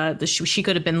Naga. She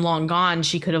could have been long gone.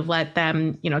 She could have let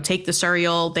them, you know, take the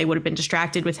Suriel. They would have been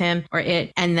distracted with him or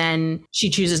it. And then she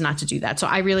chooses not to do that. So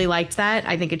I really liked that.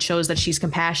 I think it shows that she's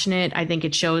compassionate. I think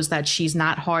it shows that she's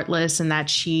not heartless and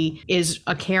that she is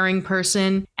a caring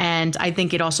person. And I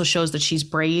think it also shows that she's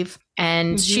brave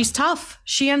and she's tough.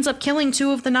 She ends up killing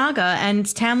 2 of the Naga, and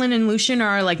Tamlin and Lucien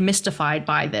are like mystified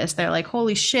by this. They're like,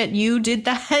 holy shit, you did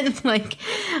that? Like,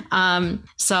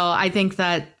 so I think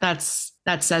that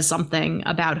says something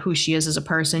about who she is as a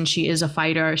person. She is a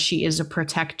fighter. She is a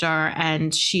protector,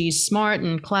 and she's smart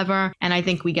and clever. And I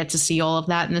think we get to see all of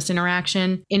that in this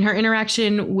interaction. In her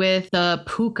interaction with the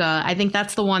Puka, I think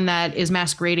that's the one that is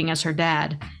masquerading as her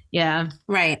dad. Yeah.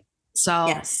 Right. So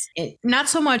Yes. Not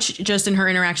so much just in her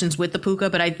interactions with the puka,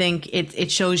 but I think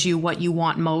it shows you what you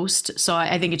want most. So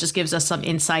I think it just gives us some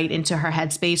insight into her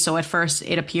headspace. So at first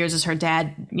it appears as her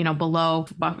dad, below,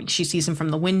 but she sees him from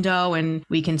the window, and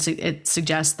it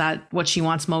suggests that what she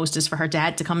wants most is for her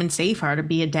dad to come and save her, to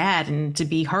be a dad and to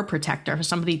be her protector, for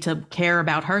somebody to care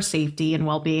about her safety and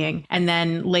well-being. And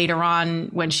then later on,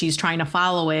 when she's trying to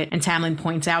follow it and Tamlin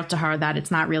points out to her that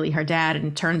it's not really her dad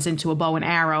and turns into a bow and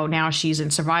arrow, now she's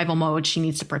in survival mode. She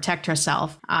needs to protect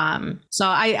herself. So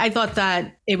I thought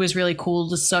that it was really cool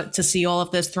to see all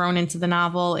of this thrown into the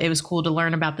novel. It was cool to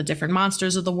learn about the different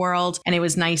monsters of the world. And it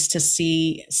was nice to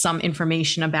see some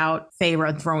information about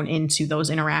Feyre thrown into those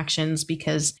interactions,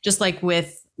 because just like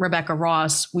with Rebecca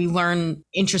Ross, we learn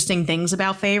interesting things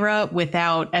about Feyre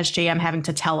without SJM having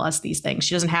to tell us these things.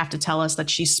 She doesn't have to tell us that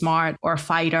she's smart or a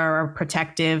fighter or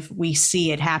protective. We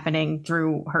see it happening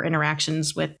through her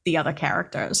interactions with the other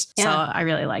characters. Yeah. So I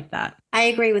really like that. I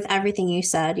agree with everything you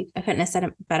said. I couldn't have said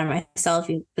it better myself.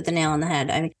 You put the nail on the head.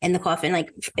 I mean, in the coffin,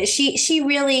 like she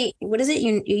really, what is it?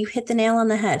 You hit the nail on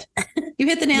the head. You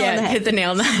hit the nail on the head. Hit the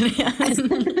nail on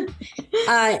the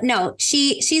head. No,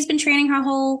 she's been training her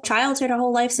whole childhood, her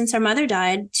whole life since her mother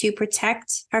died, to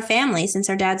protect her family since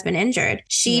her dad's been injured.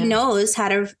 She knows how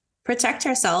to protect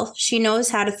herself. She knows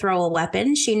how to throw a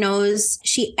weapon. She knows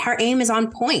her aim is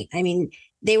on point. I mean,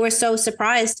 they were so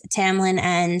surprised, Tamlin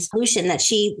and Lucien, that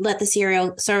she let the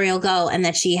Suriel go and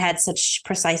that she had such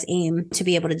precise aim to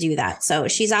be able to do that. So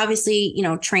she's obviously,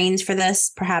 trained for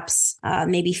this. Perhaps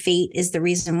maybe fate is the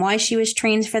reason why she was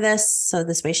trained for this. So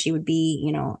this way she would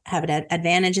be, have an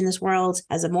advantage in this world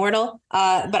as a mortal.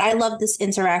 But I love this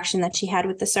interaction that she had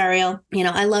with the Suriel.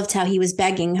 I loved how he was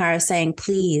begging her, saying,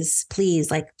 please,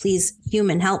 please,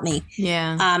 human, help me.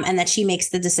 Yeah. And that she makes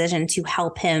the decision to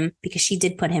help him because she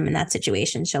did put him in that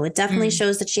situation. So it definitely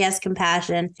shows that she has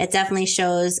compassion. It definitely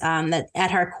shows that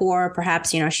at her core,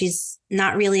 perhaps, she's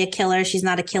not really a killer. She's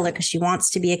not a killer because she wants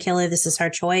to be a killer. This is her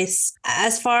choice.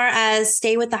 As far as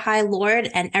stay with the High Lord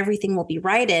and everything will be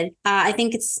righted, I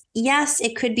think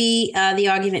it could be the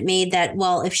argument made that,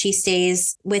 well, if she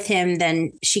stays with him,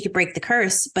 then she could break the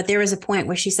curse. But there is a point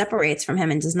where she separates from him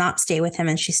and does not stay with him,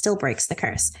 and she still breaks the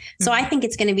curse. So I think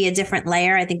it's going to be a different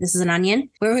layer. I think this is an onion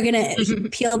where we're going to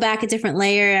peel back a different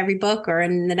layer every book or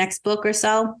in the next book or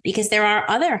so, because there are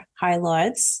other High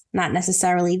Lords, not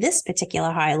necessarily this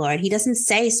particular High Lord. He doesn't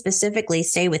say specifically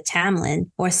stay with Tamlin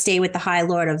or stay with the High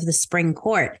Lord of the Spring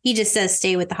Court. He just says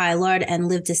stay with the High Lord and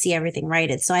live to see everything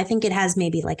righted. So I think it has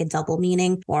maybe like a double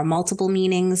meaning or multiple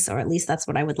meanings, or at least that's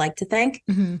what I would like to think.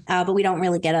 But we don't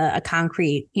really get a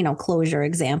concrete, closure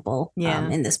example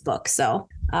in this book. So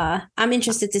I'm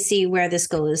interested to see where this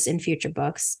goes in future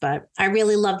books, but I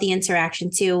really love the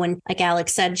interaction too. And like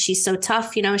Alex said, she's so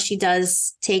tough. She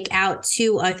does take out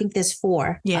I think there's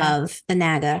 4 of the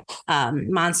Naga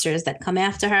monsters that come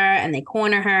after her, and they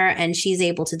corner her, and she's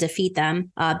able to defeat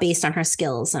them based on her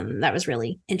skills. And that was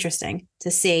really interesting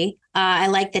to see. I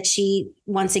like that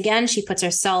once again, she puts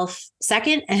herself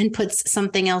second and puts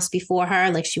something else before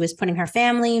her. Like she was putting her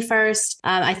family first.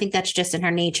 I think that's just in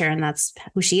her nature, and that's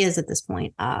who she is at this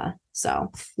point.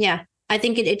 So yeah, I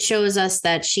think it shows us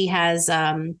that she has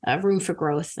a room for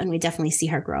growth, and we definitely see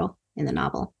her grow in the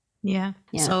novel. Yeah.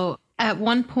 So at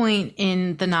one point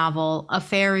in the novel, a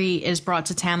fairy is brought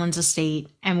to Tamlin's estate,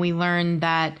 and we learn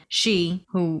that she,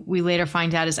 who we later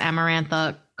find out is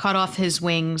Amarantha, cut off his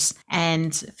wings,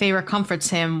 and Feyre comforts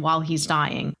him while he's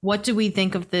dying. What do we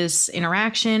think of this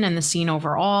interaction and the scene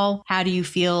overall? How do you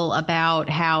feel about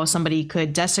how somebody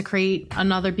could desecrate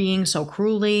another being so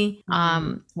cruelly?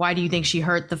 Why do you think she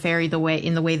hurt the fairy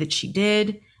in the way that she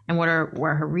did? And what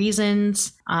were her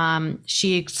reasons?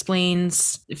 She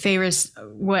explains Feyre's,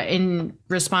 in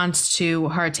response to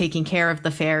her taking care of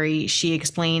the fairy, she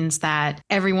explains that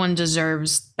everyone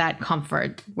deserves that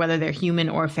comfort, whether they're human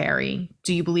or fairy.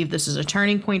 Do you believe this is a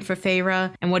turning point for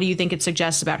Feyre? And what do you think it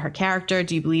suggests about her character?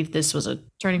 Do you believe this was a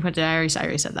turning point? I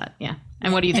already said that. Yeah.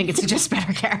 And what do you think it suggests about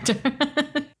her character?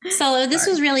 So this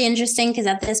was really interesting because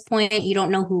at this point, you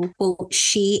don't know who quote,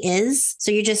 she is.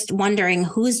 So you're just wondering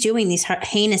who's doing these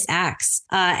heinous acts.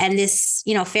 And this,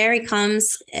 fairy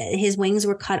comes, his wings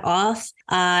were cut off,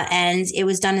 and it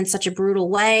was done in such a brutal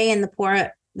way. And the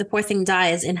poor thing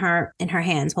dies in her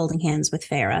hands, holding hands with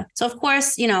Feyre. So of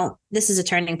course, this is a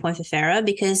turning point for Feyre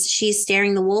because she's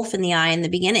staring the wolf in the eye in the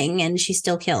beginning and she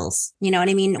still kills. You know what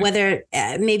I mean? Whether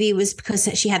maybe it was because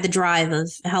she had the drive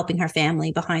of helping her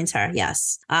family behind her.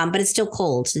 Yes. But it's still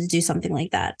cold to do something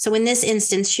like that. So in this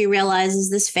instance, she realizes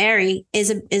this fairy is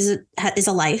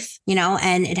a life, you know,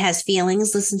 and it has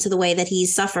feelings. Listen to the way that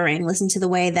he's suffering. Listen to the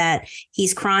way that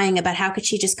he's crying about how could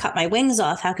she just cut my wings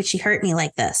off? How could she hurt me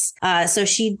like this? So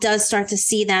she does start to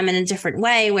see them in a different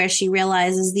way where she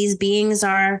realizes these beings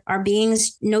are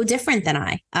beings no different than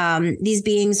I. These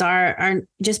beings are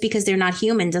just because they're not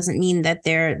human doesn't mean that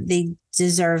they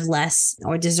deserve less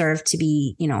or deserve to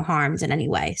be, you know, harmed in any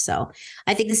way. So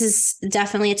I think this is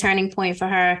definitely a turning point for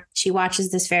her. She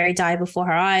watches this fairy die before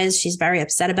her eyes. She's very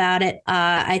upset about it.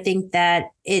 I think that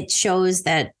it shows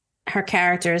that her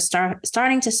character is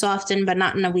starting to soften, but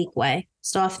not in a weak way.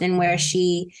 Soften where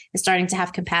she is starting to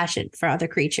have compassion for other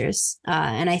creatures.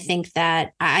 And I think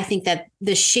that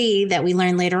the she that we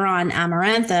learn later on,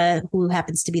 Amarantha, who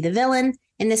happens to be the villain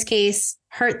in this case,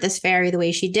 hurt this fairy the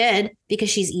way she did because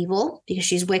she's evil, because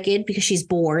she's wicked, because she's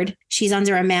bored. She's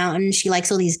under a mountain. She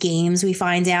likes all these games. We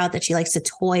find out that she likes to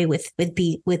toy with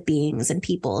beings and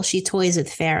people. She toys with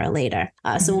Feyre later.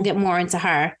 So we'll get more into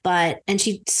her. And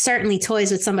she certainly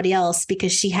toys with somebody else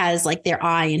because she has like their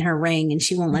eye in her ring and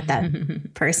she won't let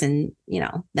that person, you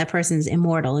know, that person's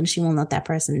immortal and she won't let that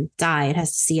person die. It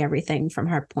has to see everything from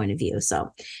her point of view.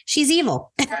 So she's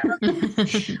evil.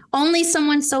 Only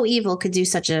someone so evil could do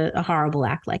such a horrible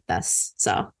act like this.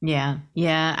 So yeah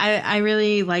I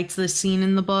really liked this scene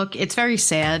in the book. It's very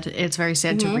sad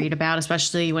to read about,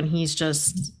 especially when he's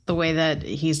just the way that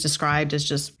he's described is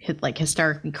just like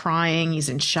hysterically crying. He's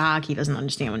in shock. He doesn't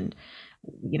understand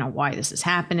you know why this is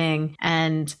happening.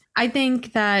 And I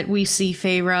think that we see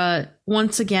Feyre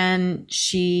once again.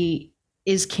 She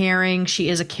is caring. She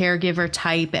is a caregiver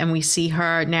type, and we see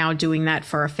her now doing that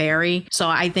for a fairy. So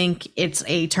I think it's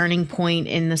a turning point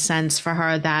in the sense for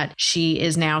her that she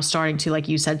is now starting to, like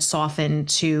you said, soften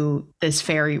to this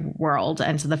fairy world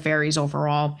and to the fairies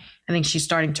overall. I think she's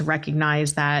starting to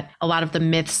recognize that a lot of the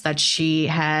myths that she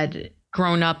had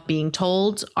grown up being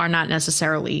told are not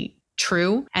necessarily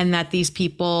true, and that these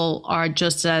people are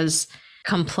just as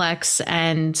complex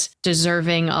and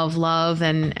deserving of love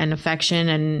and affection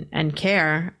and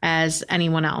care as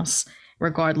anyone else,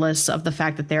 regardless of the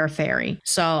fact that they're a fairy.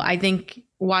 So I think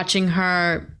watching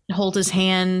her hold his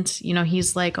hand, you know,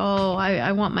 he's like, oh,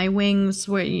 I want my wings.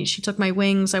 She took my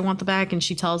wings. I want them back. And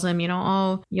she tells him, you know,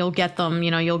 oh, you'll get them,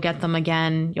 you know, you'll get them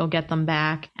again. You'll get them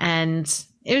back. And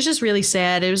it was just really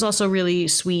sad. It was also really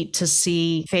sweet to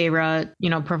see Feyre, you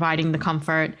know, providing the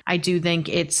comfort. I do think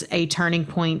it's a turning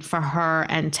point for her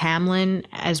and Tamlin,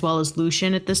 as well as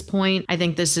Lucien at this point. I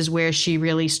think this is where she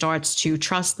really starts to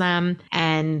trust them,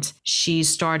 and she's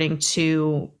starting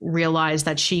to realize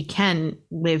that she can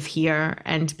live here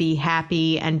and be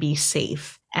happy and be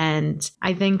safe. And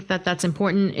I think that that's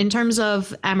important. In terms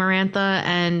of Amarantha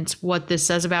and what this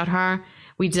says about her,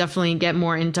 we definitely get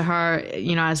more into her,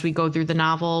 you know, as we go through the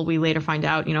novel. We later find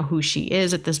out, you know, who she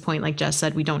is. At this point, like Jess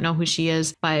said, we don't know who she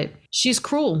is, but she's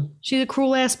cruel. She's a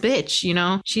cruel ass bitch, you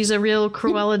know? She's a real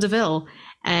Cruella de Vil.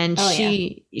 And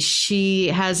she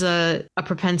has a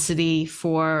propensity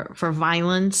for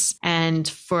violence and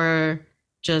for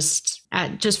just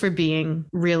for being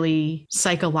really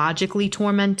psychologically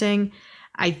tormenting.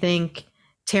 I think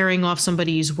tearing off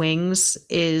somebody's wings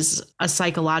is a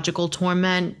psychological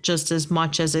torment just as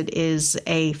much as it is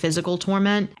a physical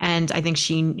torment. And I think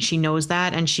she knows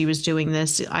that. And she was doing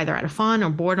this either out of fun or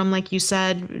boredom, like you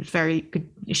said.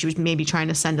 She was maybe trying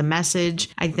to send a message.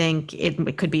 I think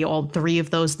it could be all three of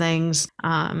those things.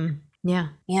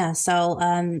 Yeah. So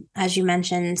as you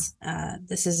mentioned,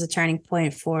 this is a turning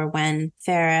point for when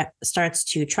Feyre starts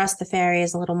to trust the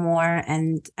fairies a little more.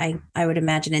 And I would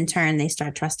imagine in turn, they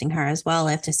start trusting her as well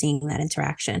after seeing that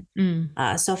interaction.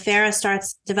 So Feyre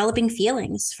starts developing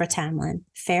feelings for Tamlin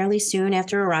fairly soon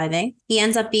after arriving. He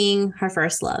ends up being her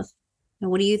first love.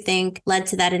 What do you think led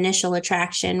to that initial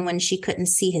attraction when she couldn't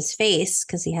see his face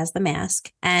because he has the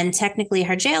mask? And technically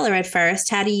her jailer at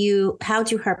first. How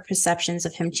do her perceptions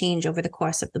of him change over the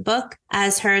course of the book?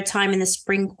 As her time in the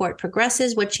Spring Court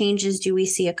progresses, what changes do we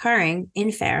see occurring in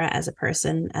Feyre as a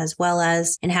person, as well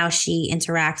as in how she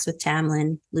interacts with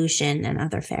Tamlin, Lucien, and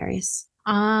other fairies?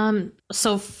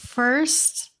 So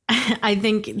first, I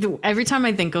think every time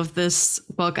I think of this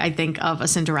book, I think of A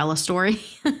Cinderella Story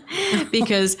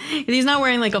because he's not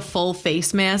wearing like a full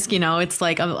face mask, you know, it's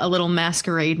like a little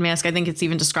masquerade mask. I think it's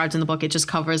even described in the book. It just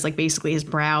covers like basically his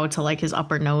brow to like his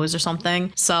upper nose or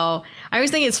something. So I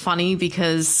always think it's funny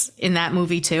because in that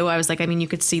movie too, I was like, I mean, you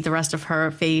could see the rest of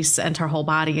her face and her whole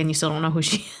body and you still don't know who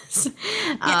she is.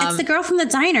 Yeah, it's the girl from the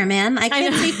diner, man. I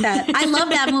can't take that. I love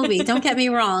that movie. Don't get me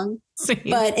wrong. Same.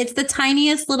 But it's the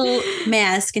tiniest little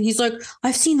mask. And he's like,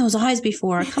 I've seen those eyes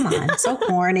before. Come on. So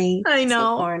corny. I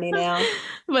know. So corny now.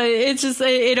 But it's just,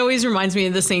 it always reminds me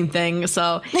of the same thing.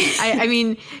 So, I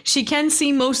mean, she can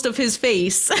see most of his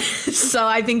face. So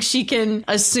I think she can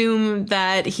assume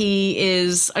that he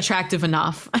is attractive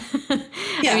enough.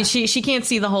 Yeah. I mean, she can't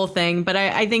see the whole thing, but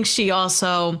I think she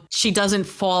doesn't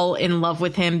fall in love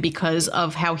with him because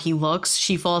of how he looks.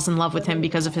 She falls in love with him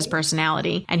because of his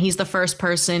personality. And he's the first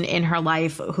person in her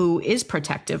life who is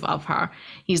protective of her.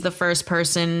 He's the first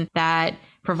person that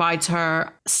provides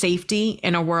her safety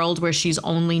in a world where she's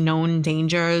only known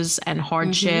dangers and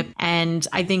hardship. Mm-hmm. And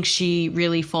I think she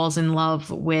really falls in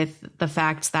love with the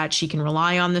fact that she can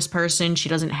rely on this person. She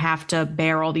doesn't have to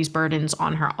bear all these burdens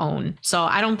on her own. So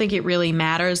I don't think it really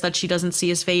matters that she doesn't see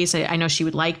his face. I know she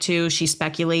would like to. She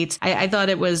speculates. I thought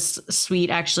it was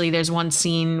sweet, actually. There's one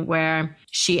scene where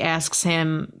she asks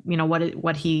him, you know,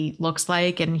 what he looks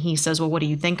like. And he says, well, what do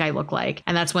you think I look like?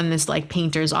 And that's when this like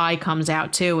painter's eye comes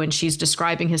out too. And she's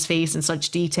describing his face in such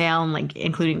detail and like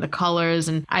including the colors.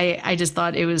 And I just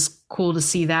thought it was cool to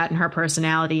see that in her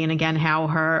personality. And again, how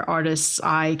her artist's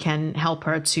eye can help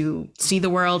her to see the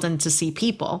world and to see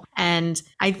people. And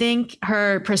I think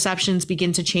her perceptions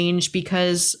begin to change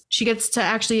because she gets to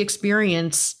actually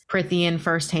experience Prythian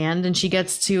firsthand and she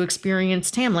gets to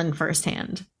experience Tamlin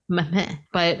firsthand.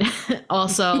 But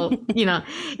also, you know,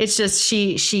 it's just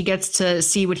she gets to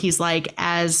see what he's like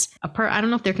as I don't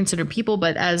know if they're considered people,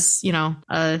 but as, you know,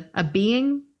 a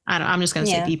being. I'm just going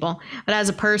to say people, but as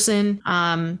a person,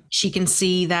 she can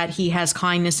see that he has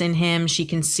kindness in him. She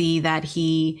can see that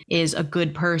he is a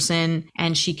good person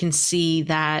and she can see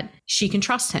that she can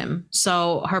trust him.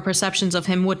 So her perceptions of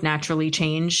him would naturally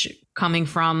change, coming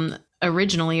from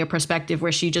originally a perspective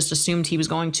where she just assumed he was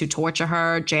going to torture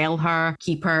her, jail her,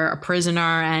 keep her a prisoner,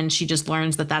 and she just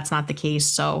learns that that's not the case.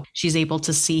 So she's able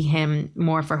to see him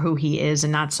more for who he is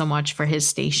and not so much for his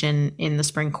station in the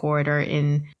Spring Court or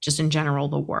in general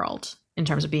the world, in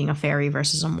terms of being a fairy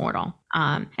versus a mortal.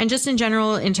 And just in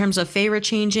general, in terms of Feyre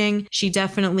changing, she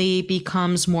definitely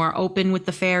becomes more open with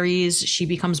the fairies. She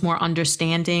becomes more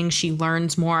understanding. She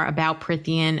learns more about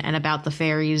Prythian and about the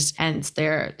fairies and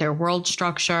their world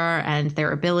structure and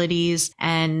their abilities.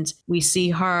 And we see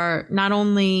her not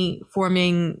only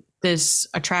forming this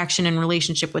attraction and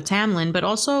relationship with Tamlin, but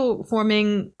also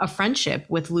forming a friendship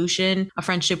with Lucian, a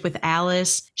friendship with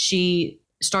Alice. She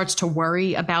starts to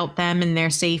worry about them and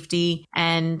their safety,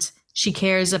 and she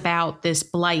cares about this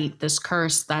blight, this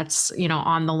curse that's, you know,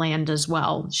 on the land as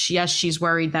well. She's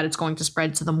worried that it's going to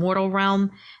spread to the mortal realm,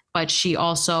 but she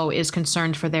also is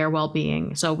concerned for their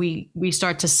well-being. So we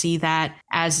start to see that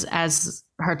as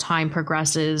her time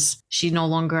progresses, she no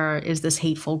longer is this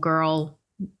hateful girl,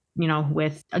 you know,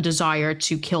 with a desire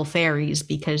to kill fairies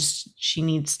because she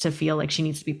needs to feel like she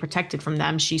needs to be protected from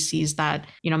them. She sees that,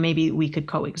 you know, maybe we could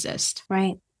coexist.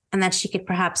 Right. And that she could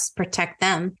perhaps protect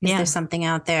them if there's something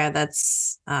out there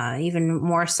that's even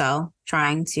more so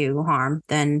trying to harm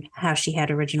than how she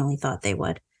had originally thought they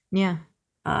would. Yeah.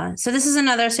 So this is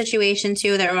another situation,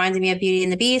 too, that reminds me of Beauty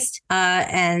and the Beast.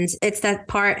 And it's that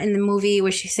part in the movie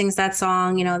where she sings that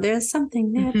song, you know, there's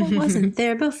something there that wasn't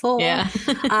there before. Yeah.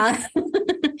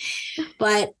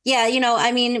 But yeah, you know,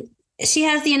 I mean, she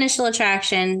has the initial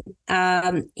attraction.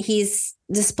 He's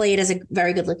displayed as a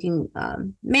very good looking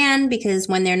man because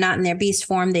when they're not in their beast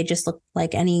form, they just look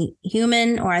like any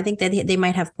human, or I think that they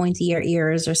might have pointier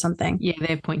ears or something. Yeah, they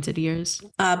have pointed ears.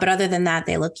 But other than that,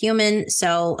 they look human.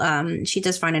 So she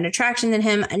does find an attraction in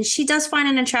him, and she does find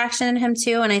an attraction in him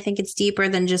too. And I think it's deeper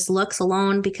than just looks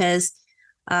alone because,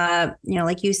 you know,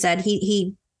 like you said,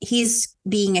 he's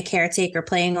being a caretaker,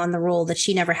 playing on the role that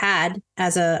she never had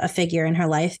as a figure in her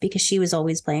life because she was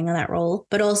always playing on that role.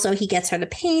 But also he gets her the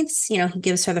paints, you know, he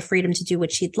gives her the freedom to do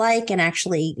what she'd like and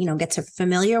actually, you know, gets her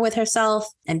familiar with herself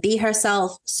and be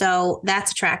herself. So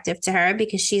that's attractive to her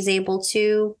because she's able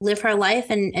to live her life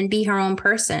and be her own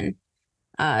person.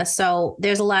 So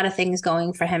there's a lot of things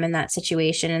going for him in that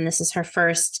situation. And this is her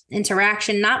first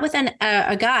interaction, not with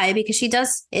a guy, because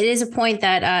it is a point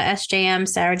that SJM,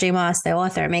 Sarah J. Maas, the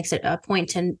author, makes it a point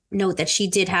to note that she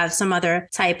did have some other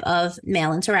type of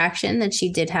male interaction, that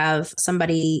she did have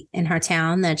somebody in her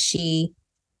town that she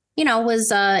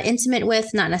was intimate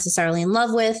with, not necessarily in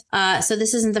love with. So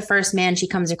this isn't the first man she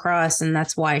comes across, and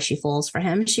that's why she falls for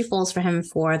him. She falls for him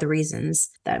for the reasons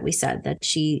that we said, that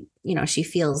she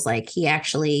feels like he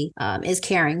actually is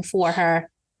caring for her,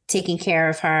 taking care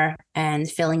of her,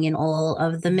 and filling in all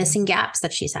of the missing gaps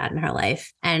that she's had in her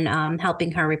life, and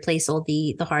helping her replace all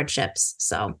the hardships.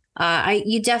 So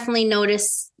you definitely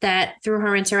notice that through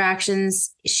her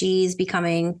interactions, she's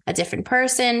becoming a different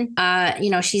person.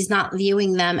 She's not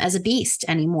viewing them as a beast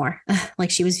anymore,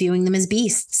 like she was viewing them as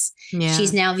beasts. Yeah.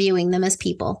 She's now viewing them as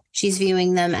people. She's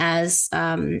viewing them as,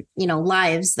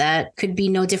 lives that could be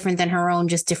no different than her own,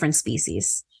 just different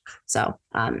species. So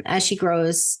as she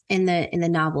grows in the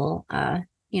novel,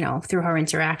 through her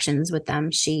interactions with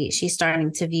them, she's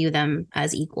starting to view them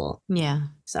as equal. Yeah.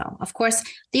 So, of course,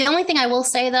 the only thing I will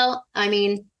say, though, I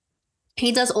mean,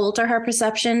 he does alter her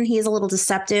perception. He's a little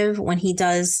deceptive when he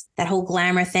does that whole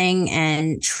glamour thing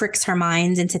and tricks her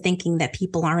mind into thinking that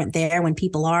people aren't there when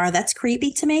people are. That's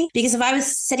creepy to me, because if I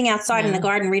was sitting outside in the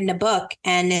garden reading a book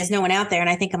and there's no one out there and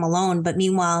I think I'm alone, but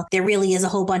meanwhile, there really is a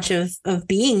whole bunch of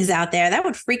beings out there, that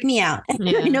would freak me out.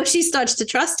 Yeah. She starts to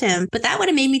trust him, but that would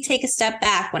have made me take a step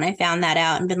back when I found that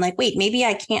out and been like, wait, maybe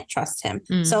I can't trust him.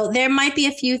 So there might be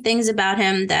a few things about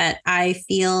him that I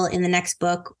feel in the next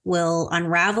book will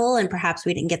unravel, and perhaps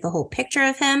we didn't get the whole picture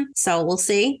of him. So we'll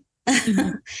see.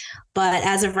 But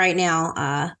as of right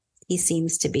now, he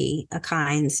seems to be a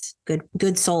kind,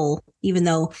 good soul, even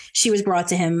though she was brought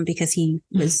to him because he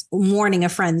was mourning a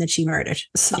friend that she murdered.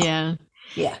 So.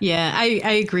 Yeah,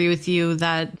 I agree with you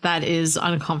that is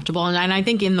uncomfortable. And I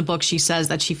think in the book, she says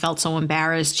that she felt so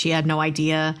embarrassed. She had no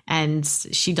idea, and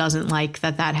she doesn't like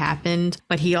that happened.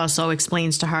 But he also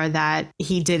explains to her that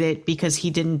he did it because he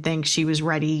didn't think she was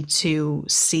ready to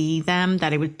see them,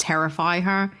 that it would terrify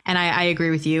her. And I agree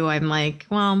with you. I'm like,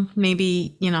 well,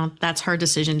 maybe, that's her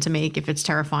decision to make, if it's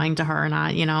terrifying to her or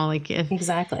not,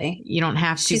 exactly. You don't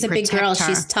have to. She's a big girl. Her.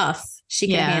 She's tough. She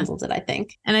could have handled it, I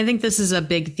think. And I think this is a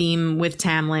big theme with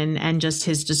Tamlin and just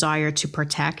his desire to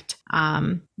protect,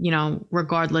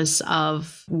 regardless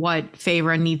of what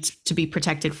Feyre needs to be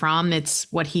protected from,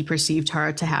 it's what he perceived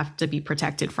her to have to be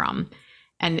protected from.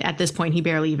 And at this point, he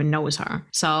barely even knows her.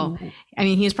 So, I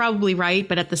mean, he's probably right.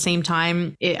 But at the same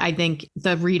time, I think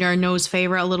the reader knows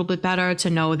Feyre a little bit better to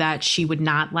know that she would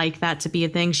not like that to be a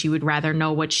thing. She would rather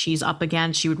know what she's up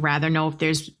against. She would rather know if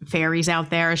there's fairies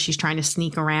out there she's trying to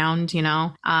sneak around,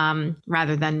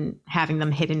 rather than having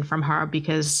them hidden from her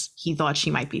because he thought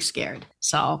she might be scared.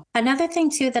 So another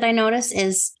thing, too, that I notice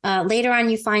is later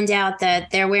on, you find out that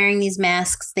they're wearing these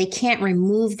masks. They can't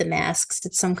remove the masks.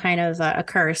 It's some kind of a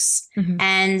curse.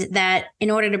 And that in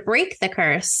order to break the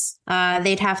curse,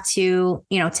 they'd have to,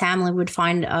 Tamlin would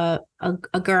find a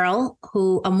girl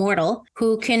a mortal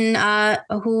who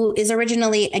is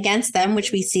originally against them,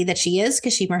 which we see that she is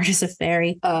because she murders a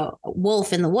fairy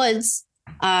wolf in the woods.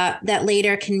 That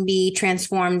later can be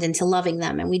transformed into loving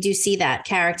them. And we do see that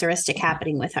characteristic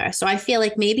happening with her. So I feel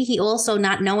like maybe he also,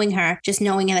 not knowing her, just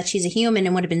knowing that she's a human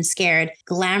and would have been scared,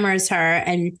 glamours her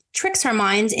and tricks her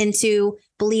mind into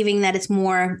believing that it's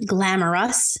more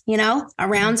glamorous,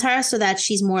 around her, so that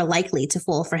she's more likely to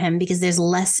fall for him because there's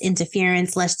less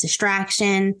interference, less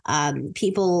distraction.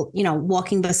 People,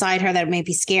 walking beside her that may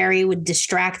be scary would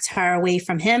distract her away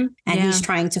from him. And he's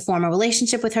trying to form a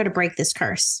relationship with her to break this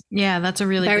curse. Yeah, that's a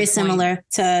really very good similar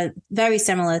point. Very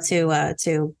similar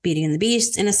to Beauty and the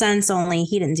Beast in a sense, only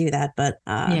he didn't do that. But,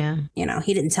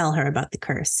 he didn't tell her about the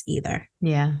curse either.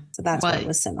 Yeah. So that's what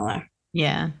was similar.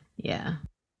 Yeah. Yeah.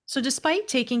 So despite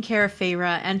taking care of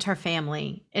Feyre and her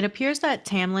family, it appears that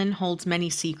Tamlin holds many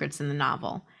secrets in the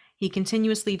novel. He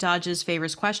continuously dodges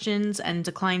Feyre's questions and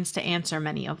declines to answer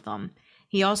many of them.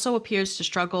 He also appears to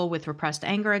struggle with repressed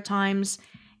anger at times.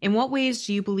 In what ways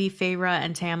do you believe Feyre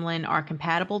and Tamlin are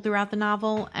compatible throughout the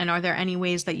novel? And are there any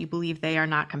ways that you believe they are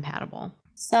not compatible?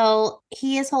 So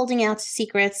he is holding out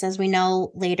secrets, as we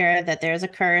know later that there's a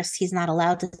curse. He's not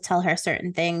allowed to tell her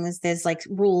certain things. There's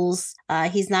rules.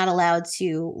 He's not allowed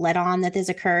to let on that there's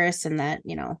a curse and that,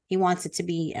 he wants it to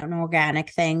be an organic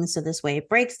thing. So this way it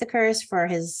breaks the curse for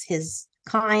his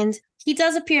kind. He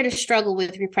does appear to struggle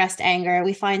with repressed anger.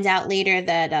 We find out later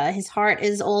that his heart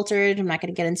is altered. I'm not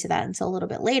going to get into that until a little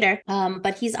bit later.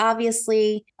 But he's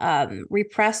obviously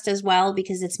repressed as well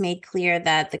because it's made clear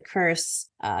that the curse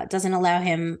doesn't allow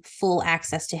him full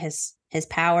access to his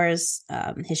powers,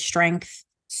 his strength.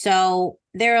 So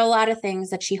there are a lot of things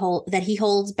that he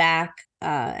holds back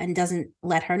and doesn't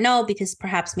let her know because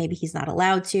perhaps maybe he's not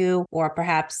allowed to, or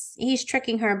perhaps he's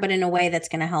tricking her, but in a way that's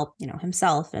going to help,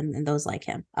 himself and those like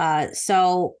him.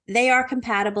 So they are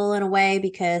compatible in a way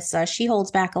because she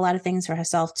holds back a lot of things for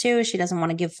herself too. She doesn't want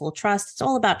to give full trust. It's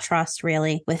all about trust,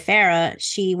 really. With Feyre,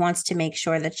 she wants to make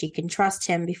sure that she can trust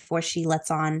him before she lets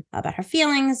on about her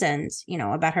feelings and,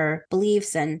 about her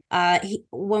beliefs. And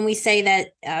when we say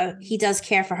that he does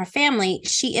care for her family,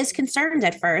 she is concerned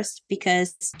at first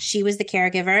because she was the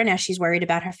caregiver. Now she's worried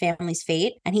about her family's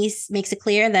fate. And he makes it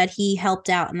clear that he helped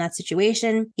out in that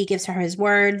situation. He gives her his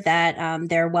word that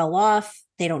they're well off.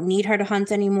 They don't need her to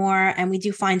hunt anymore. And we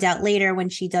do find out later when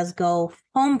she does go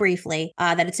home briefly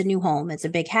that it's a new home. It's a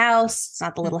big house. It's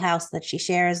not the little house that she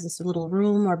shares, this little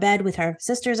room or bed with her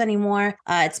sisters anymore.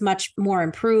 It's much more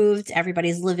improved.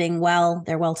 Everybody's living well.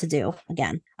 They're well to do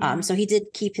again. So he did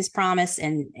keep his promise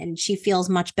and she feels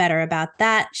much better about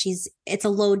that. It's a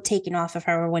load taken off of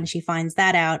her when she finds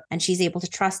that out, and she's able to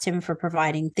trust him for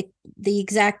providing the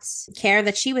exact care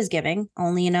that she was giving,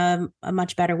 only in a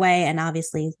much better way. And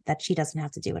obviously that she doesn't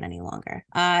have to do it any longer.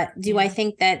 Do I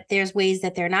think that there's ways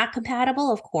that they're not compatible?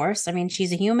 Of course. I mean,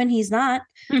 she's a human. He's not.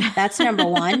 That's number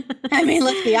one. I mean,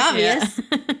 let's be obvious.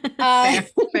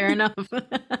 Fair enough.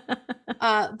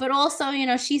 But also,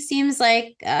 she seems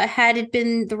like had it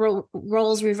been the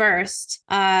roles reversed,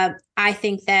 I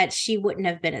think that she wouldn't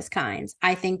have been as kind.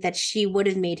 I think that she would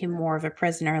have made him more of a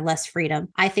prisoner, less freedom.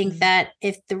 I think that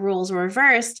if the roles were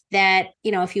reversed, that,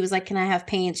 if he was like, can I have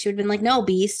paint? She would have been like, no,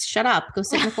 beast, shut up. Go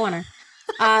sit in the corner.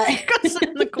 Go sit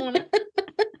in the corner.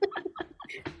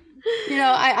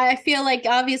 I feel like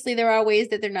obviously there are ways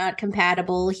that they're not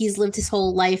compatible. He's lived his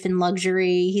whole life in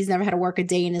luxury. He's never had to work a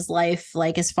day in his life,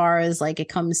 like as far as like it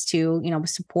comes to,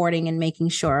 supporting and making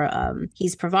sure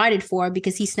he's provided for,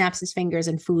 because he snaps his fingers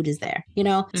and food is there,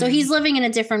 So he's living in a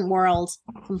different world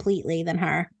completely than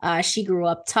her. She grew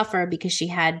up tougher because she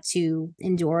had to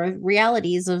endure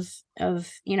realities of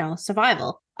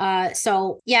survival.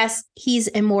 So yes, he's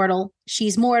immortal.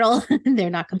 She's mortal. They're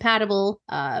not compatible.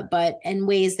 But in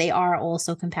ways they are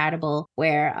also compatible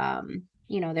where,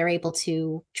 they're able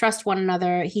to trust one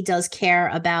another. He does care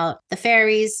about the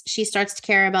fairies. She starts to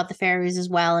care about the fairies as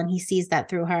well. And he sees that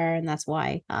through her. And that's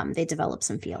why they develop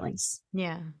some feelings.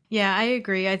 Yeah. Yeah, I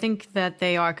agree. I think that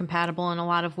they are compatible in a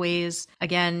lot of ways.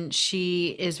 Again,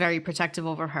 she is very protective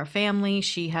over her family.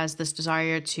 She has this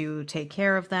desire to take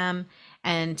care of them.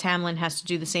 And Tamlin has to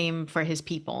do the same for his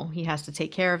people. He has to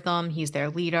take care of them. He's their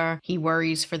leader. He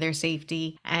worries for their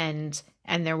safety and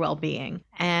their well-being.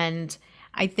 And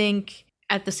I think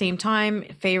at the same time,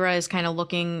 Feyre is kind of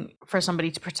looking for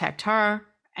somebody to protect her.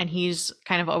 And he's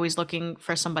kind of always looking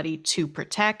for somebody to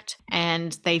protect.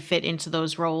 And they fit into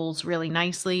those roles really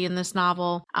nicely in this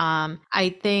novel.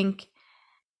 I think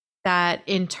that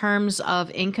in terms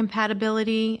of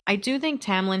incompatibility, I do think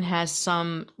Tamlin has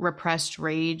some repressed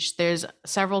rage. There's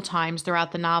several times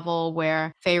throughout the novel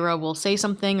where Feyre will say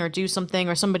something or do something,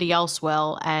 or somebody else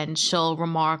will, and she'll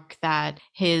remark that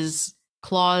his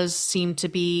claws seem to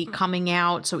be coming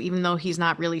out. So even though he's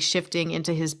not really shifting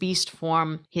into his beast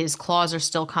form, his claws are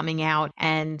still coming out.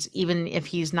 And even if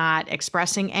he's not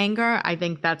expressing anger, I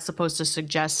think that's supposed to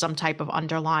suggest some type of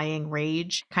underlying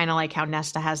rage, kind of like how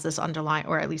Nesta has this underlying,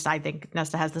 or at least I think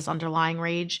Nesta has this underlying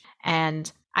rage.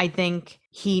 And I think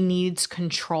he needs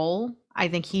control. I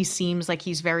think he seems like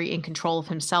he's very in control of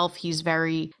himself. He's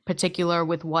very particular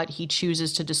with what he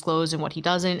chooses to disclose and what he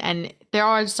doesn't. And there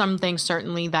are some things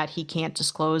certainly that he can't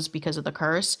disclose because of the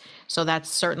curse. So that's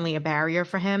certainly a barrier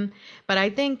for him. But I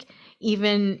think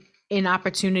even in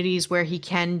opportunities where he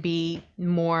can be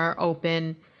more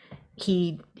open,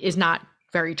 he is not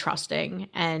very trusting.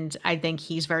 And I think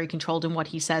he's very controlled in what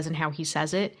he says and how he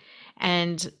says it.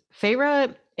 And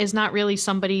Feyre is not really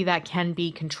somebody that can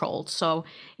be controlled. So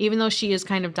even though she is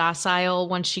kind of docile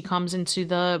when she comes into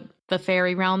the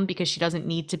fairy realm, because she doesn't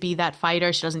need to be that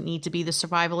fighter, she doesn't need to be the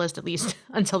survivalist, at least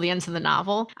until the end of the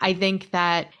novel, I think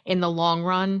that in the long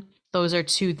run, those are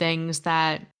two things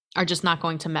that are just not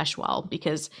going to mesh well,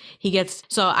 because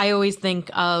so I always think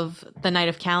of the Night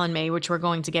of Calanmai, which we're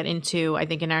going to get into, I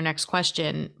think, in our next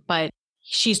question, but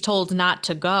she's told not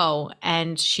to go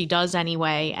and she does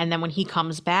anyway. And then when he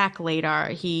comes back later,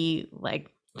 he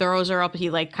throws her up. He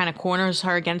kind of corners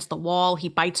her against the wall. He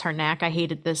bites her neck. I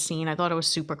hated this scene. I thought it was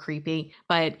super creepy,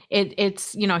 but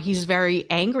it's, he's very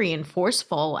angry and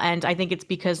forceful. And I think it's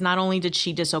because not only did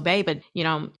she disobey, but,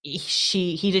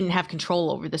 he didn't have control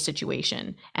over the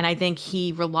situation. And I think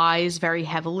he relies very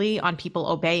heavily on people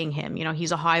obeying him.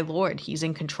 He's a high lord. He's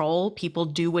in control. People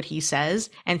do what he says.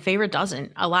 And Feyre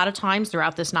doesn't. A lot of times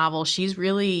throughout this novel, she's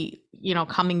really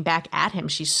coming back at him.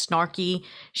 She's snarky.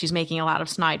 She's making a lot of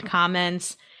snide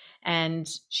comments, and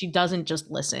she doesn't just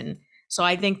listen. So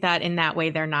I think that in that way,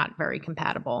 they're not very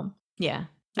compatible. Yeah.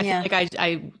 I feel like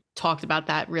I talked about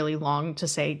that really long to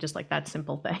say just like that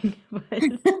simple thing.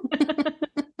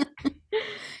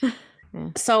 Yeah.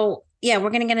 So yeah, we're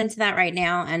going to get into that right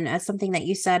now. And something that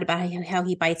you said about how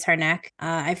he bites her neck,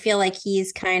 I feel like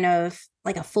he's kind of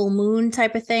like a full moon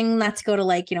type of thing, not to go to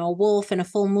like, a wolf and a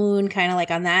full moon, kind of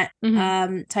like on that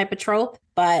type of trope.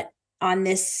 But on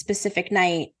this specific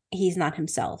night, he's not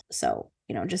himself. So,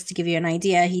 just to give you an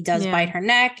idea, he does bite her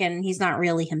neck and he's not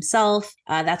really himself.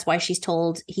 That's why she's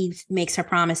told, he makes her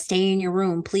promise, stay in your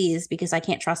room, please, because I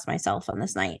can't trust myself on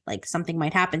this night. Like something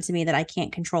might happen to me that I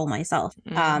can't control myself.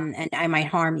 And I might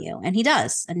harm you. And he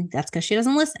does. And that's because she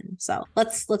doesn't listen. So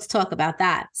let's talk about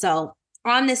that. So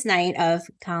on this night of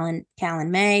Callan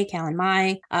Mai,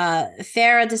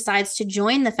 Feyre decides to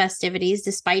join the festivities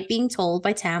despite being told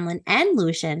by Tamlin and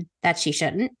Lucien that she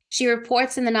shouldn't. She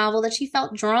reports in the novel that she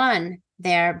felt drawn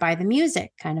there by the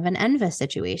music, kind of an envy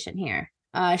situation here.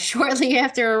 Shortly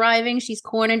after arriving, she's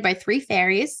cornered by 3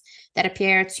 fairies that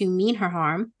appear to mean her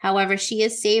harm. However, she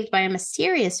is saved by a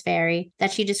mysterious fairy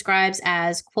that she describes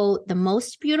as, quote, the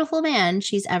most beautiful man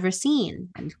she's ever seen,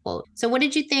 end quote. So what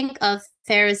did you think of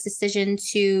Feyre's decision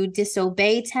to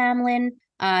disobey Tamlin,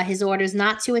 his orders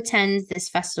not to attend this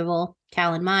festival,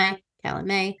 Callan Mai?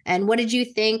 And what did you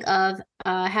think of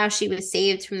how she was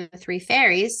saved from the 3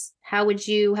 fairies? How would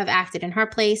you have acted in her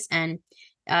place? And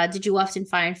did you often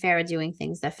find Feyre doing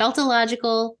things that felt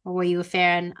illogical, or were you a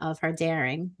fan of her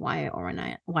daring? Why or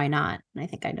not? Why not? And I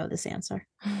think I know this answer.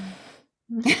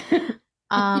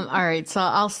 All right, so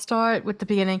I'll start with the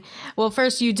beginning. Well,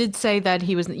 first, you did say that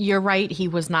you're right, he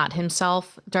was not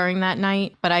himself during that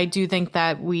night, but I do think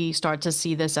that we start to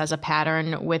see this as a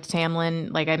pattern with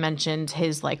Tamlin. Like I mentioned,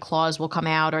 his like claws will come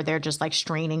out, or they're just like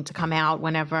straining to come out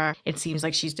whenever it seems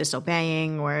like she's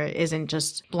disobeying or isn't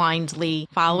just blindly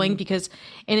following, because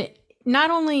not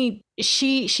only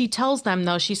she tells them,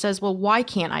 though, she says, well, why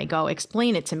can't I go?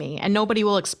 Explain it to me. And nobody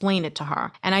will explain it to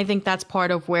her. And I think that's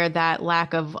part of where that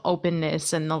lack of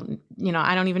openness and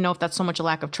I don't even know if that's so much a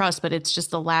lack of trust, but it's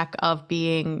just a lack of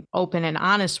being open and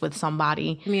honest with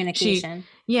somebody. Communication.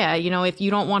 If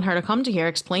you don't want her to come to here,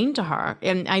 explain to her.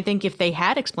 And I think if they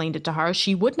had explained it to her,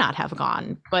 she would not have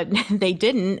gone, but they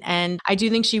didn't. And I do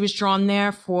think she was drawn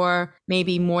there for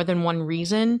maybe more than one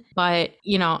reason. But,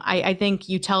 I think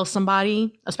you tell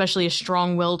somebody, especially a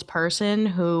strong-willed person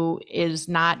who is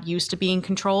not used to being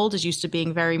controlled, is used to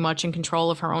being very much in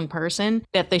control of her own person,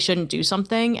 that they shouldn't do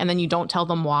something, and then you don't tell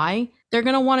them why, they're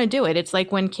going to want to do it. It's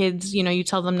like when kids, you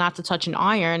tell them not to touch an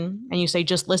iron and you say,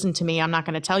 just listen to me, I'm not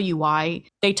going to tell you why.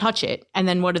 They touch it. And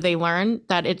then what do they learn?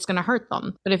 That it's going to hurt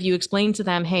them. But if you explain to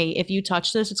them, hey, if you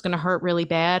touch this, it's going to hurt really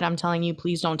bad. I'm telling you,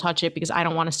 please don't touch it because I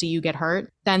don't want to see you get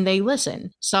hurt. Then they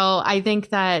listen. So I think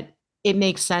that it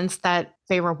makes sense that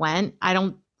Feyre went. I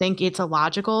don't think it's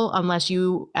illogical unless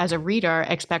you, as a reader,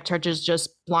 expect her to just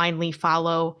blindly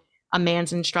follow a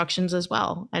man's instructions as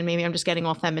well. And maybe I'm just getting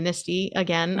all feministy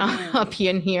again up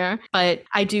in here. But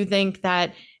I do think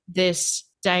that this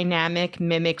dynamic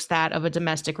mimics that of a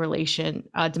domestic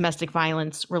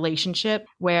violence relationship,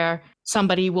 where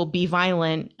somebody will be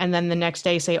violent and then the next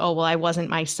day say, oh, well, I wasn't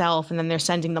myself. And then they're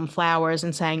sending them flowers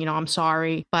and saying, I'm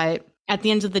sorry. But at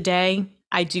the end of the day,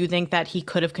 I do think that he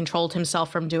could have controlled himself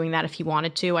from doing that if he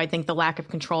wanted to. I think the lack of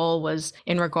control was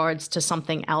in regards to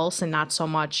something else and not so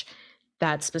much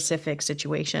that specific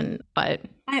situation. But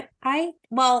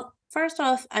well, first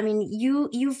off, I mean,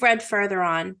 you've read further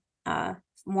on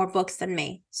more books than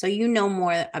me, so you know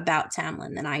more about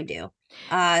Tamlin than I do.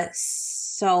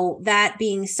 So that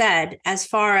being said, as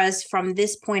far as from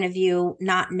this point of view,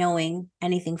 not knowing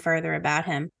anything further about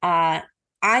him,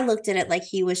 I looked at it like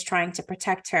he was trying to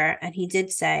protect her, and he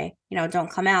did say,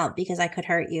 don't come out because I could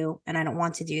hurt you and I don't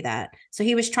want to do that. So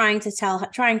he was trying to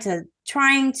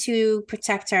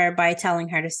protect her by telling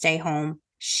her to stay home.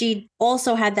 She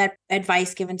also had that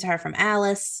advice given to her from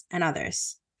Alice and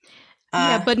others.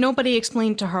 But nobody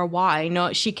explained to her why.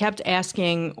 No, she kept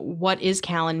asking, what is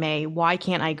Callan Mai? Why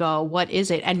can't I go? What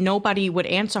is it? And nobody would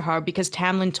answer her because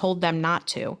Tamlin told them not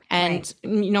to. And,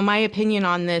 my opinion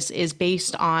on this is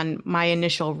based on my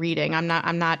initial reading. I'm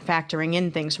not factoring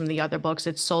in things from the other books.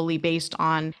 It's solely based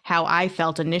on how I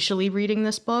felt initially reading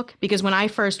this book. Because when I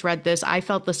first read this, I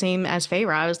felt the same as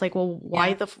Feyre. I was like, well,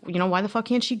 why the fuck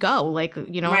can't she go? Like, what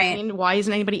I mean? Why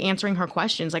isn't anybody answering her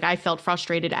questions? Like, I felt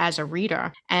frustrated as a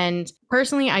reader. And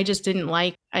personally, I just didn't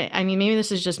like I mean, maybe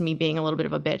this is just me being a little bit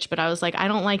of a bitch, but I was like, I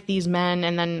don't like these men.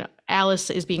 And then Alice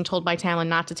is being told by Tamlin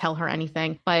not to tell her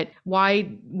anything. But why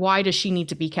does she need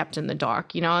to be kept in the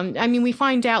dark? You know, I mean, we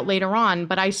find out later on,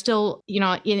 but I still, you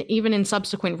know, even in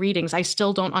subsequent readings, I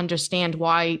still don't understand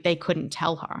why they couldn't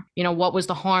tell her. You know, what was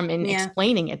the harm in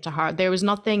explaining it to her? There was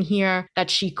nothing here that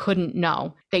she couldn't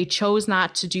know. They chose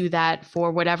not to do that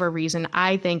for whatever reason.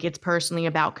 I think it's personally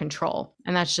about control.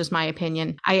 And that's just my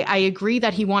opinion. I agree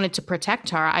that he wanted to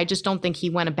protect her. I just don't think he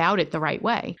went about it the right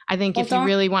way. I think if you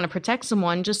really want to protect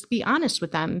someone, just be honest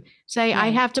with them. Say,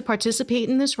 I have to participate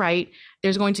in this rite.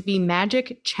 There's going to be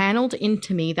magic channeled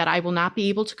into me that I will not be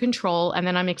able to control. And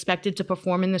then I'm expected to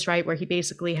perform in this rite where he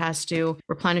basically has to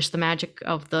replenish the magic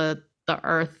of the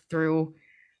earth through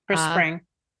spring.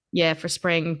 Yeah, for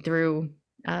spring through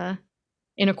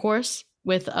intercourse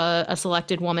with a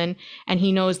selected woman, and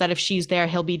he knows that if she's there,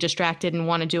 he'll be distracted and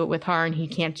want to do it with her, and he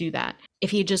can't do that. If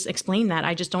he just explained that,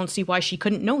 I just don't see why she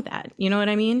couldn't know that. You know what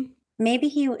I mean? Maybe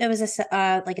it was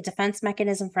like a defense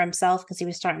mechanism for himself because he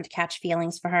was starting to catch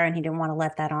feelings for her and he didn't want to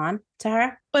let that on to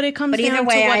her. But it comes down to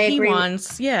what he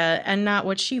wants, and not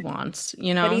what she wants,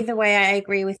 you know? But either way, I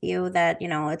agree with you that, you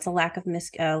know, it's a lack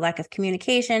of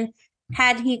communication.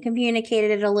 Had he communicated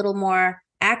it a little more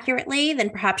accurately, then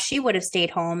perhaps she would have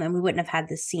stayed home and we wouldn't have had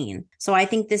this scene. So I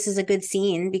think this is a good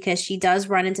scene because she does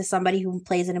run into somebody who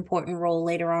plays an important role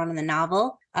later on in the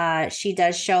novel. She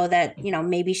does show that, you know,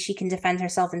 maybe she can defend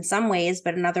herself in some ways,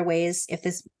 but in other ways, if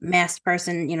this masked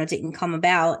person, you know, didn't come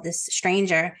about, this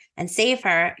stranger, and save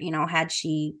her, you know,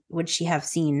 would she have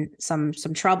seen some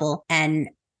trouble, and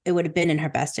it would have been in her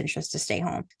best interest to stay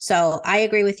home. So I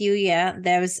agree with you. Yeah,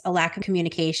 there was a lack of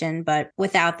communication, but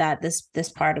without that, this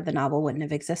part of the novel wouldn't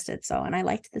have existed. So, and I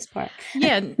liked this part.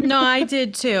 Yeah, no, I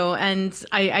did too. And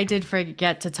I did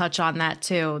forget to touch on that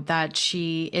too, that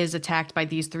she is attacked by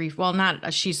these three. Well,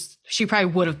 she probably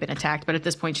would have been attacked, but at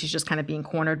this point she's just kind of being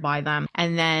cornered by them.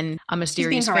 And then a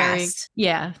mysterious fairy.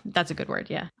 Yeah, that's a good word.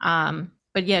 Yeah.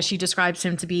 But yeah, she describes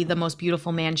him to be the most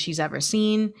beautiful man she's ever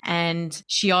seen. And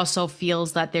she also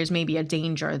feels that there's maybe a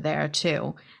danger there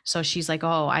too. So she's like,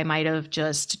 oh, I might have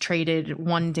just traded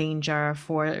one danger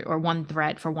or one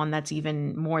threat for one that's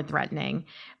even more threatening.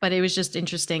 But it was just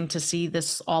interesting to see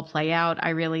this all play out.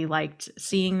 I really liked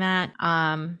seeing that.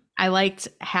 I liked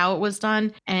how it was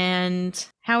done. And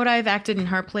how would I have acted in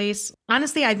her place?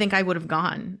 Honestly, I think I would have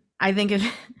gone. I think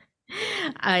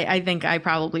I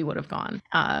probably would have gone.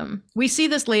 We see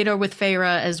this later with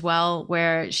Feyre as well,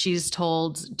 where she's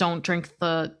told, don't drink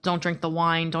the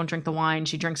wine.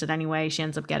 She drinks it anyway. She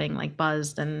ends up getting like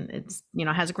buzzed and it's, you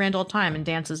know, has a grand old time and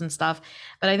dances and stuff.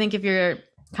 But I think if you're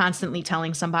constantly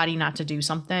telling somebody not to do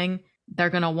something, they're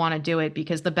going to want to do it,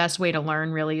 because the best way to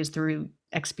learn really is through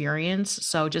experience.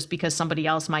 So just because somebody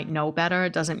else might know better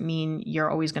doesn't mean you're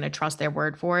always going to trust their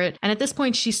word for it. And at this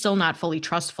point, she's still not fully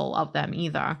trustful of them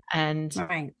either. And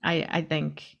right. I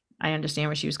think I understand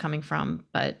where she was coming from.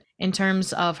 But in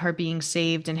terms of her being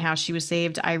saved and how she was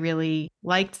saved, I really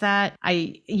liked that.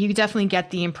 You definitely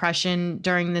get the impression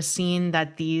during this scene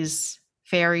that these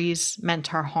fairies meant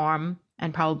her harm,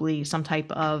 and probably some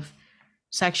type of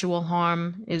sexual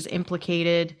harm is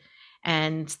implicated.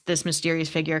 And this mysterious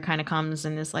figure kind of comes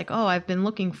and is like, oh, I've been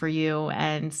looking for you.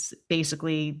 And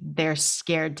basically they're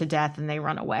scared to death and they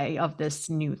run away of this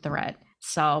new threat.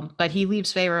 So, but he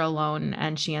leaves Feyre alone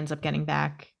and she ends up getting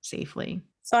back safely.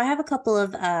 So I have a couple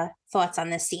of thoughts on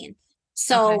this scene.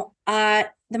 So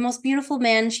the most beautiful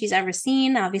man she's ever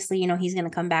seen, obviously, you know, he's going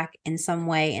to come back in some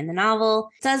way in the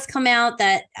novel. It does come out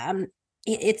that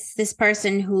it's this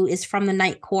person who is from the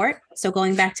Night Court. So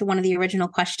going back to one of the original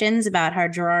questions about her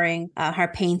drawing, her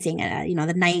painting, you know,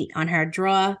 the knight on her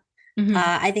draw. Mm-hmm.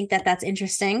 I think that's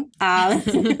interesting.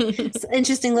 It's an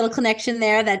interesting little connection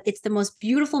there, that it's the most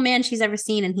beautiful man she's ever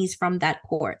seen and he's from that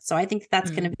court. So I think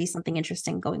that's going to be something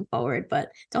interesting going forward,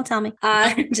 but don't tell me.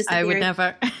 I would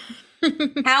never.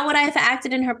 How would I have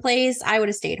acted in her place? I would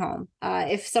have stayed home.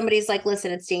 If somebody's like,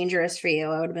 listen, it's dangerous for you,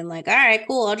 I would have been like, all right,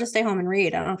 cool, I'll just stay home and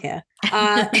read. I don't care.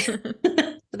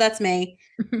 But that's me.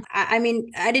 I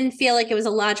mean, I didn't feel like it was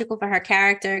illogical for her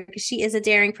character because she is a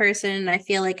daring person. And I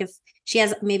feel like if she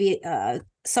has maybe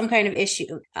some kind of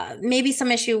issue, maybe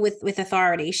some issue with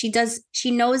authority.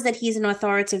 She knows that he's an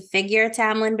authoritative figure,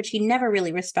 Tamlin, but she never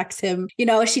really respects him. You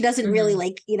know, she doesn't really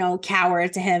like, you know, cower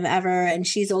to him ever. And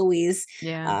she's always,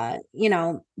 you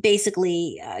know,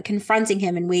 basically confronting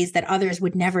him in ways that others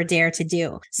would never dare to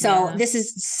do. So this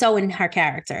is so in her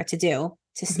character to do.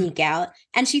 to sneak out,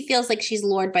 and she feels like she's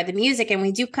lured by the music. And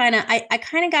we do kind of, I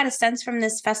kind of got a sense from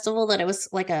this festival that it was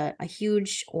like a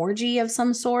huge orgy of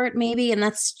some sort, maybe, and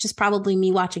that's just probably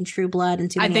me watching True Blood and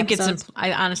too many episodes.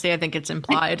 I honestly, I think it's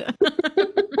implied.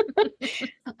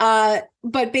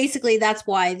 But basically that's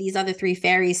why these other three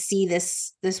fairies see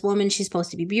this woman. She's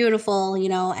supposed to be beautiful, you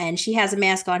know, and she has a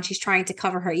mask on. She's trying to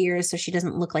cover her ears so she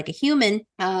doesn't look like a human.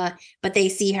 But they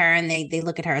see her and they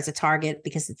look at her as a target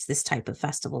because it's this type of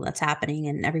festival that's happening,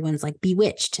 and everyone's like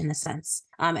bewitched in a sense.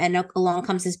 And along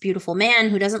comes this beautiful man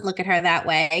who doesn't look at her that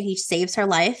way. He saves her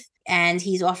life and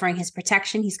he's offering his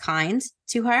protection. He's kind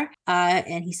to her.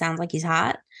 And he sounds like he's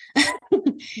hot.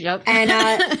 Yep. And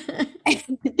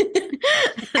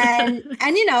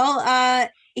and you know,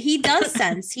 he does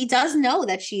know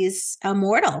that she's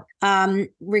immortal,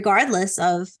 regardless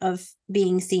of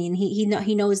being seen.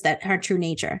 He knows that her true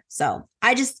nature. So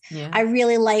I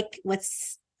really like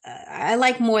I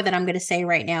like more than I'm going to say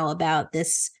right now about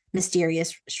this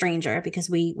mysterious stranger, because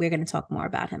we're going to talk more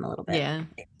about him a little bit.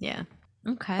 Yeah.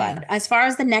 Okay. But as far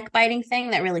as the neck biting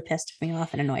thing, that really pissed me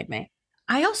off and annoyed me.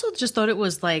 I also just thought it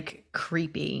was like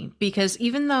creepy, because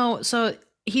even though, so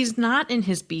he's not in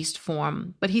his beast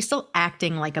form, but he's still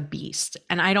acting like a beast.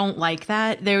 And I don't like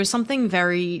that. There was something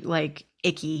very like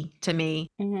icky to me,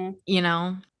 you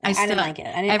know? I didn't like it.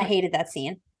 I hated that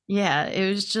scene. Yeah, it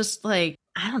was just like,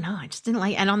 I don't know. I just didn't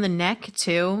like, and on the neck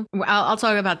too. I'll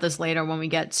talk about this later when we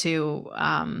get to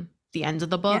the end of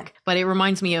the book, but it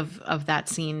reminds me of that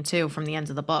scene too from the end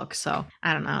of the book. So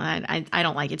I don't know. I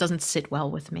don't like it. It doesn't sit well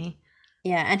with me.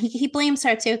 Yeah, and he blames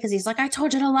her too, because he's like, I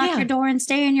told you to lock your door and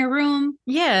stay in your room.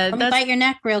 Yeah, let me bite your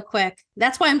neck real quick.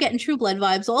 That's why I'm getting True Blood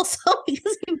vibes also,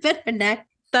 because he bit her neck.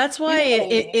 That's why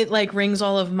it like rings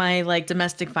all of my like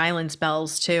domestic violence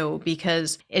bells too,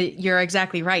 because you're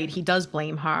exactly right. He does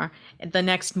blame her. The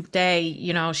next day,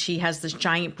 you know, she has this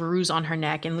giant bruise on her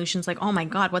neck, and Lucian's like, oh my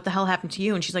God, what the hell happened to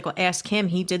you? And she's like, well, ask him.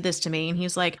 He did this to me. And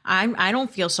he's like, I don't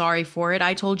feel sorry for it.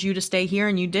 I told you to stay here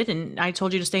and you didn't. I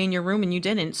told you to stay in your room and you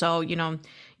didn't. So, you know,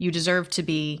 you deserve to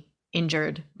be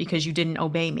injured because you didn't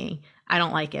obey me. I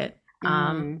don't like it.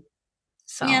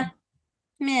 So yeah.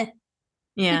 Meh.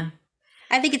 Yeah.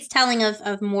 I think it's telling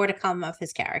of more to come of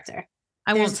his character.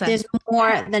 There's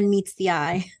more than meets the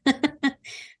eye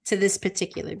to this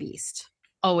particular beast.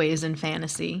 Always in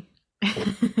fantasy.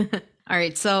 All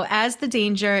right, so as the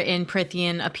danger in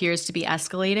Prythian appears to be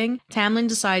escalating, Tamlin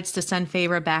decides to send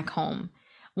Feyre back home.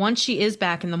 Once she is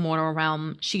back in the mortal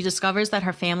realm, she discovers that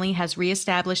her family has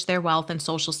reestablished their wealth and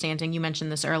social standing, you mentioned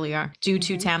this earlier, due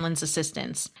to Tamlin's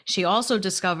assistance. She also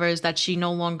discovers that she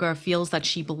no longer feels that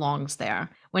she belongs there.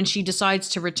 When she decides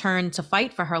to return to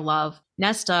fight for her love,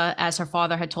 Nesta, as her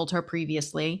father had told her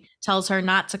previously, tells her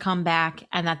not to come back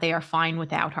and that they are fine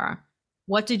without her.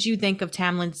 What did you think of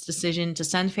Tamlin's decision to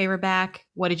send Feyre back?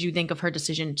 What did you think of her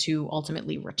decision to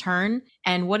ultimately return?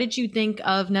 And what did you think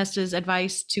of Nesta's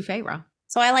advice to Feyre?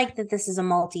 So I like that this is a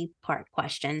multi-part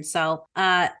question. So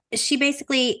she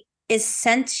basically is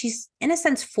sent, she's in a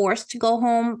sense forced to go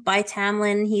home by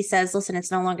Tamlin. He says, listen,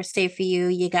 it's no longer safe for you.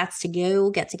 You got to go,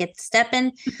 get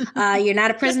stepping. You're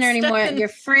not a prisoner anymore. You're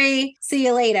free. See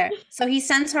you later. So he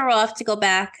sends her off to go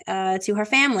back to her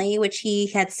family, which he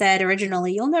had said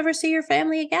originally, you'll never see your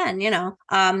family again, you know.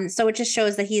 So it just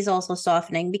shows that he's also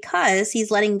softening because he's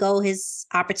letting go his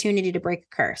opportunity to break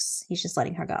a curse. He's just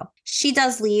letting her go. She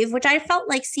does leave, which I felt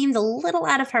like seemed a little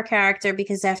out of her character,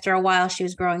 because after a while she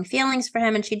was growing feelings for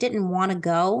him and she didn't want to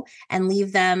go and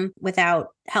leave them without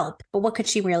help. But what could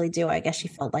she really do? I guess she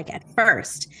felt like at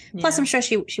first. Yeah. Plus, I'm sure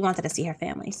she wanted to see her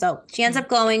family. So she ends up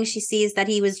going. She sees that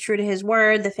he was true to his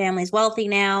word. The family's wealthy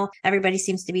now. Everybody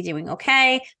seems to be doing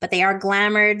okay, but they are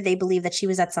glamored. They believe that she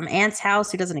was at some aunt's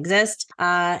house who doesn't exist.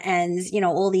 And, you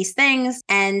know, all these things.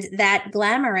 And that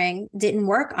glamoring didn't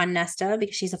work on Nesta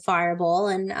because she's a fireball.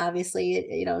 And obviously,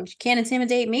 you know, she can't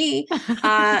intimidate me.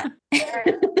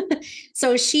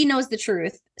 So she knows the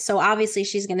truth. So obviously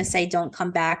she's going to say, don't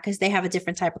come back, because they have a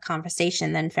different type of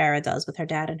conversation than Feyre does with her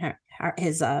dad and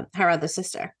her other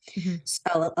sister,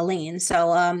 so Elaine.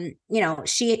 So, you know,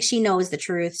 she knows the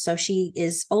truth. So she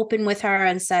is open with her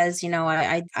and says, you know,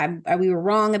 we were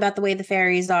wrong about the way the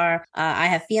fairies are. I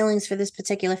have feelings for this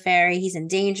particular fairy. He's in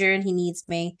danger and he needs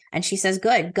me. And she says,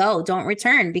 good, go, don't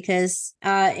return, because,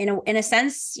 in a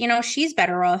sense, you know, she's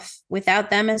better off without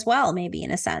them as well, maybe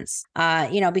in a sense,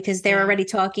 you know, because they're already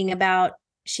talking about,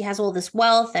 she has all this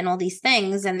wealth and all these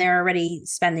things, and they're already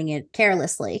spending it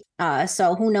carelessly.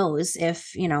 So who knows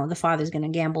if, you know, the father's going to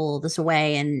gamble this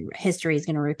away and history is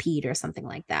going to repeat or something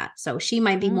like that. So she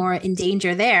might be more in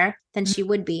danger there than she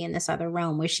would be in this other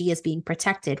realm where she is being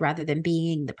protected rather than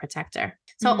being the protector.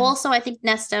 So Mm-hmm. also I think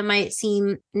Nesta might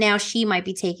seem now she might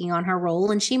be taking on her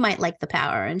role, and she might like the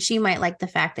power, and she might like the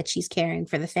fact that she's caring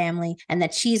for the family and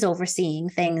that she's overseeing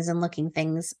things and looking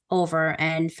things over,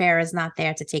 and Farrah's not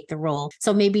there to take the role.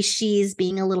 So maybe she's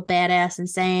being a little badass and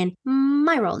saying,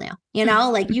 my role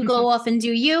now, like you go off and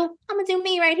do you, I'm gonna do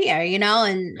me right here,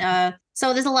 and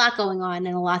so there's a lot going on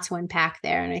and a lot to unpack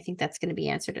there. And I think that's going to be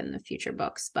answered in the future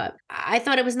books. But I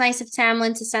thought it was nice of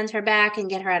Tamlin to send her back and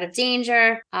get her out of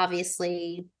danger.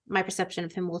 Obviously, my perception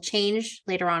of him will change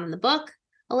later on in the book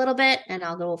a little bit, and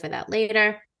I'll go over that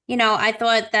later. I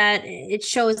thought that it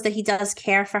shows that he does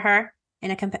care for her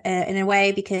in a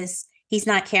way, because he's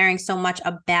not caring so much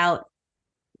about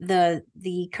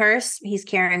the curse. He's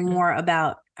caring more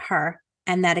about her.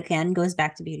 And that again goes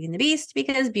back to Beauty and the Beast,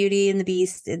 because Beauty and the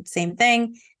Beast did the same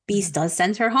thing. Beast does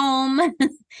send her home.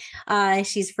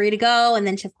 She's free to go. And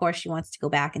then of course she wants to go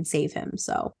back and save him.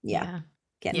 So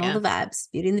getting all the vibes,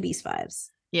 Beauty and the Beast vibes.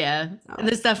 Yeah,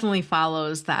 this definitely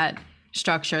follows that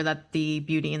structure that the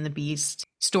Beauty and the Beast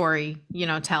story,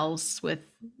 tells, with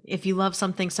if you love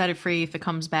something, set it free. If it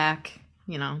comes back,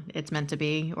 it's meant to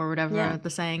be, or whatever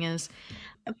the saying is.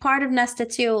 Part of Nesta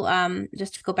too,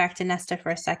 just to go back to Nesta for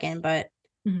a second, but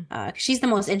she's the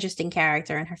most interesting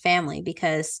character in her family,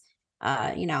 because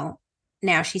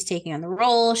now she's taking on the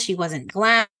role. She wasn't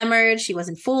glamored, she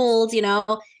wasn't fooled,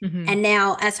 and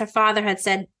now, as her father had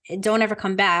said, don't ever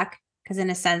come back, because in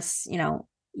a sense,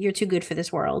 you're too good for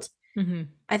this world.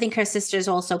 I think her sister's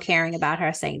also caring about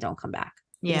her, saying don't come back,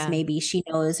 because maybe she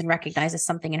knows and recognizes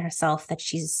something in herself that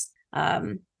she's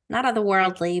not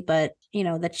otherworldly, but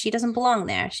that she doesn't belong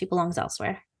there. She belongs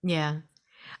elsewhere. Yeah.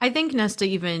 I think Nesta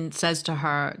even says to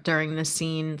her during this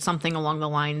scene something along the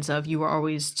lines of, you were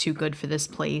always too good for this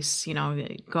place,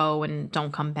 go and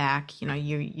don't come back.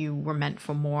 You were meant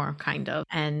for more, kind of.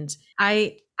 And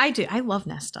I love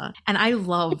Nesta, and I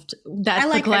loved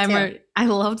that the glamour. I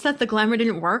loved that the glamour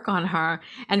didn't work on her.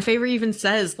 And Feyre even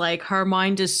says, like, her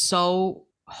mind is so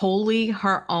wholly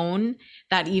her own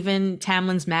that even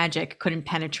Tamlin's magic couldn't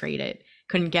penetrate it,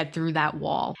 couldn't get through that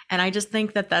wall. And I just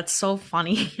think that that's so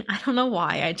funny. I don't know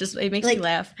why. It makes me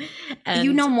laugh. And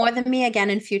you know more than me, again,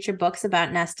 in future books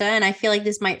about Nesta, and I feel like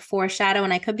this might foreshadow,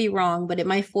 and I could be wrong, but it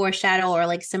might foreshadow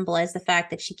or symbolize the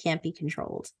fact that she can't be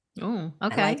controlled. Oh,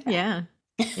 okay. Yeah.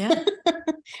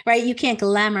 Right? You can't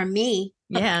glamour me.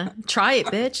 Yeah. Try it,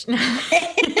 bitch.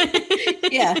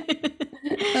 Yeah.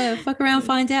 Fuck around,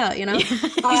 find out,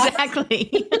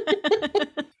 Exactly.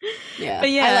 Yeah. But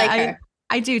yeah, I like her.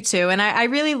 I do too. And I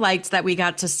really liked that we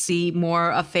got to see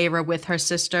more of Feyre with her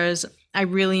sisters. I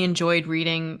really enjoyed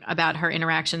reading about her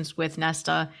interactions with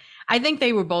Nesta. I think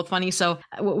they were both funny. So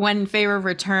when Feyre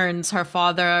returns, her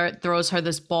father throws her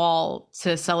this ball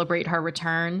to celebrate her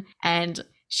return. And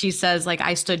she says,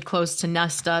 I stood close to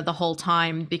Nesta the whole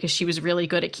time because she was really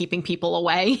good at keeping people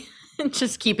away and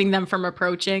just keeping them from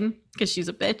approaching, because she's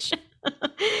a bitch.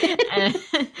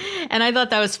 and I thought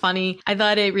that was funny. I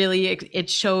thought it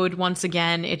showed, once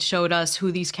again, it showed us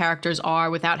who these characters are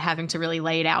without having to really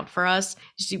lay it out for us.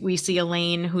 We see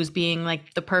Elaine, who's being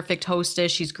the perfect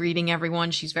hostess. She's greeting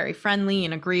everyone. She's very friendly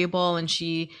and agreeable, and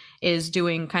she is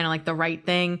doing kind of the right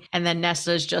thing. And then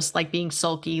Nesta's just being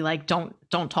sulky,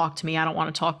 don't talk to me. I don't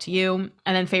want to talk to you.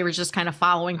 And then Feyre's just kind of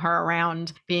following her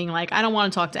around, being I don't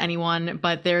want to talk to anyone,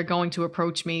 but they're going to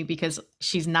approach me, because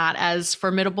she's not as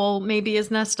formidable maybe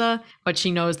as Nesta, but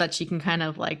she knows that she can kind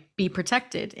of be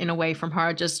protected in a way from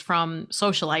her, just from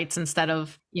socialites instead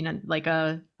of,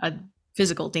 a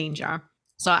physical danger.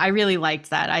 So I really liked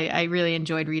that. I really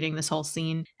enjoyed reading this whole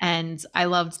scene. And I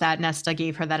loved that Nesta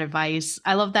gave her that advice.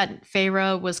 I love that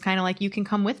Feyre was kind of you can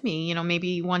come with me.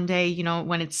 Maybe one day,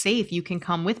 when it's safe, you can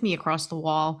come with me across the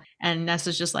wall. And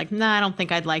Nesta's just nah, I don't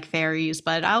think I'd like fairies,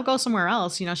 but I'll go somewhere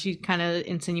else. She kind of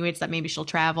insinuates that maybe she'll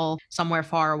travel somewhere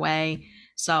far away.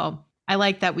 So I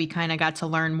like that we kind of got to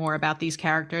learn more about these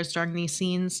characters during these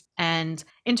scenes. And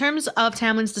in terms of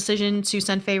Tamlin's decision to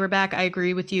send Feyre back, I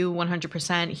agree with you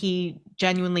 100%. He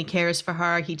genuinely cares for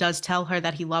her. He does tell her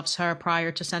that he loves her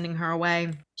prior to sending her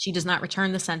away. She does not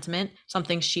return the sentiment,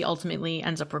 something she ultimately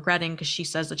ends up regretting, because she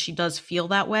says that she does feel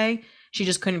that way. She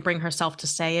just couldn't bring herself to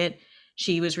say it.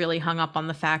 She was really hung up on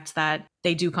the fact that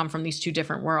they do come from these two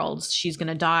different worlds. She's going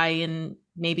to die in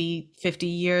maybe 50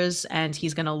 years and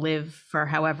he's going to live for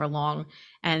however long.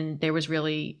 And there was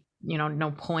really,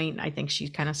 no point. I think she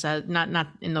kind of said, not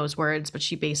in those words, but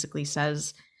she basically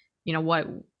says,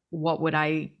 what would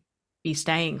I be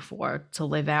staying for, to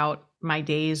live out my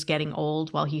days getting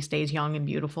old while he stays young and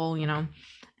beautiful,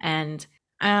 And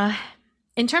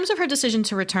in terms of her decision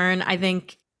to return, I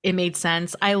think it made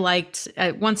sense. I liked,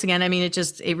 once again, I mean,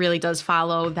 it really does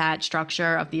follow that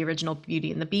structure of the original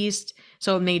Beauty and the Beast.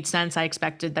 So it made sense. I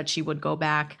expected that she would go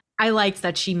back. I liked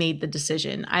that she made the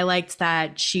decision. I liked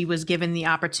that she was given the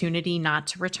opportunity not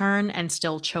to return and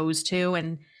still chose to,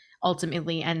 and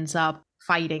ultimately ends up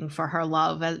fighting for her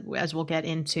love, as we'll get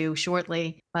into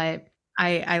shortly. But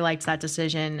I liked that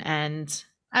decision, and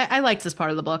I liked this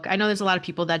part of the book. I know there's a lot of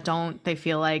people that don't. They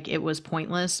feel like it was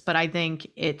pointless, but I think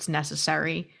it's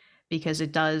necessary because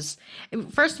it does.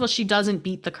 First of all, she doesn't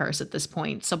beat the curse at this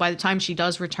point. So by the time she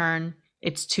does return,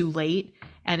 it's too late,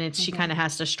 and she kind of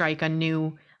has to strike a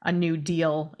new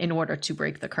deal in order to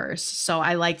break the curse. So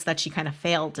I liked that she kind of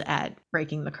failed at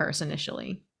breaking the curse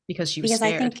initially because she was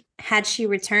scared. I think had she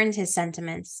returned his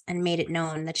sentiments and made it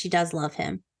known that she does love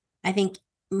him, I think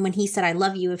when he said, "I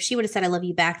love you," if she would have said, "I love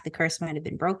you" back, the curse might have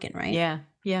been broken, right? Yeah.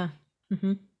 Yeah.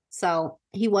 Mm-hmm. So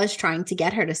he was trying to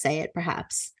get her to say it,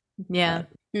 perhaps. Yeah.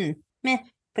 But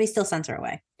he still sent her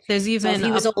away. There's even, so if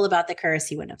he was all about the curse,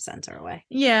 he wouldn't have sent her away.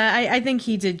 Yeah, I think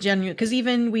he did genuinely, because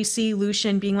even we see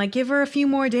Lucian being like, give her a few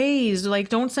more days, like,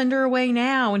 don't send her away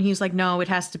now. And he's like, no, it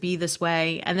has to be this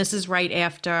way. And this is right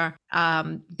after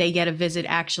they get a visit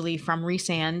actually from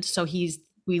Rhysand. So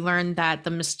we learn that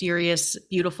the mysterious,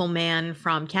 beautiful man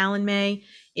from Calanmai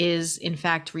is in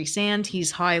fact Rhysand.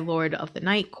 He's High Lord of the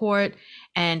Night Court,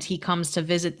 and he comes to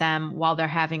visit them while they're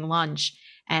having lunch.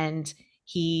 And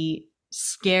he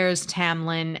scares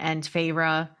Tamlin and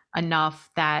Feyre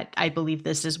enough that I believe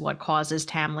this is what causes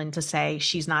Tamlin to say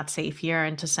she's not safe here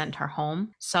and to send her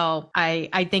home. So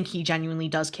I think he genuinely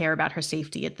does care about her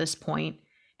safety at this point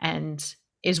and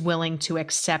is willing to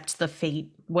accept the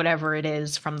fate, whatever it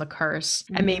is, from the curse.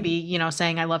 And maybe,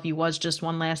 saying I love you was just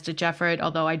one last ditch effort,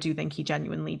 although I do think he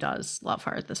genuinely does love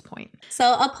her at this point.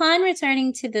 So upon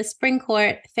returning to the Spring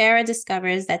Court, Feyre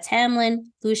discovers that Tamlin,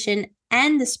 Lucian,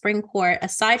 and the Spring Court,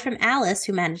 aside from Alice,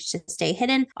 who managed to stay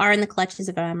hidden, are in the clutches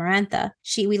of Amarantha.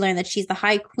 We learn that she's the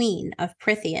High Queen of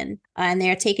Prythian, and they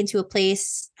are taken to a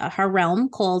place, her realm,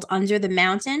 called Under the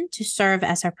Mountain, to serve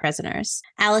as her prisoners.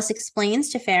 Alice explains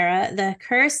to Feyre the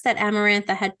curse that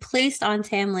Amarantha had placed on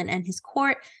Tamlin and his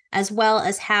court, as well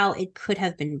as how it could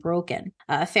have been broken.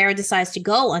 Feyre decides to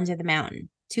go under the mountain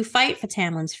to fight for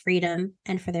Tamlin's freedom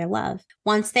and for their love.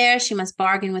 Once there, she must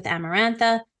bargain with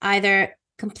Amarantha, either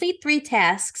complete 3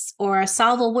 tasks or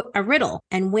solve a riddle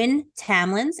and win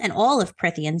Tamlin's and all of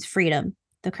Prythian's freedom.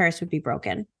 The curse would be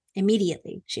broken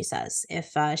immediately, she says,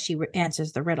 if she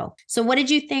answers the riddle. So what did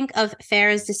you think of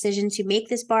Feyre's decision to make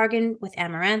this bargain with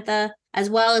Amarantha, as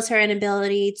well as her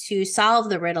inability to solve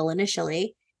the riddle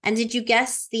initially? And did you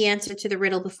guess the answer to the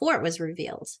riddle before it was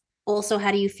revealed? Also,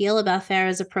 how do you feel about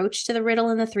Feyre's approach to the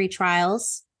riddle in the 3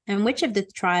 trials? And which of the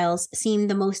trials seemed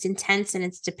the most intense in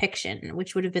its depiction?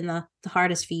 Which would have been the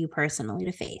hardest for you personally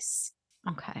to face?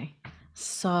 Okay.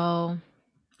 So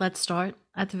let's start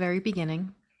at the very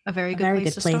beginning. A very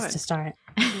good place to start.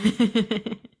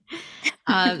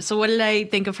 So what did I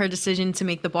think of her decision to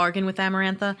make the bargain with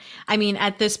Amarantha? I mean,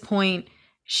 at this point,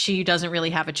 she doesn't really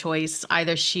have a choice.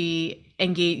 Either she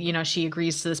she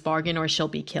agrees to this bargain, or she'll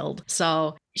be killed.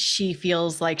 So she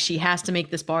feels like she has to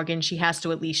make this bargain. She has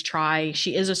to at least try.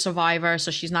 She is a survivor, so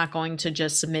she's not going to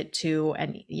just submit to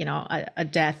a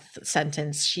death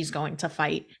sentence. She's going to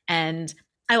fight. And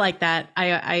I like that.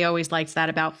 I always liked that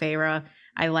about Feyre.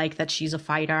 I like that she's a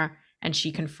fighter and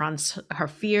she confronts her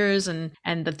fears and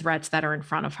the threats that are in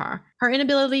front of her. Her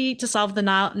inability to solve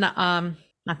not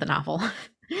the novel.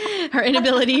 Her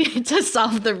inability to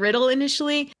solve the riddle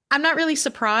initially, I'm not really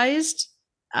surprised.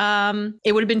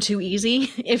 It would have been too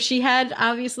easy if she had,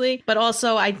 obviously. But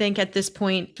also, I think at this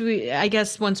point, I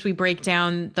guess once we break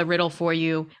down the riddle for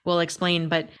you, we'll explain.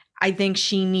 But I think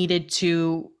she needed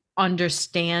to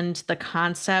understand the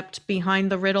concept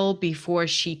behind the riddle before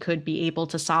she could be able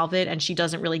to solve it. And she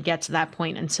doesn't really get to that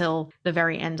point until the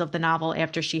very end of the novel,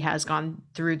 after she has gone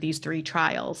through these 3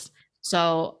 trials.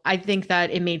 So I think that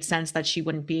it made sense that she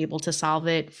wouldn't be able to solve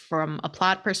it from a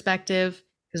plot perspective,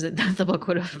 because the book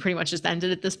would have pretty much just ended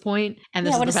at this point. And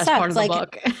this is the best part of the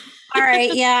book. All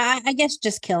right. Yeah, I guess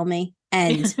just kill me.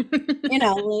 And,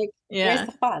 where's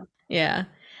the fun? Yeah.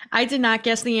 I did not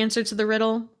guess the answer to the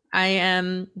riddle. I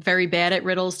am very bad at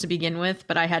riddles to begin with,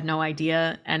 but I had no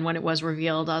idea. And when it was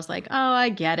revealed, I was like, oh, I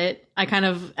get it. I kind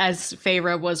of, as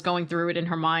Feyre was going through it in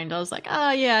her mind, I was like,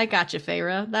 oh, yeah, I got you,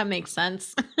 Feyre. That makes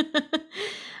sense.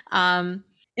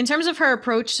 In terms of her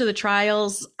approach to the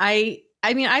trials, I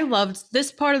mean, I loved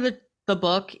this part of the the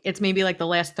book. It's maybe like the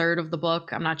last third of the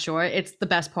book. I'm not sure. It's the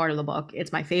best part of the book.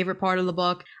 It's my favorite part of the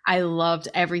book. I loved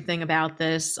everything about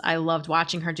this. I loved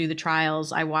watching her do the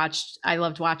trials. I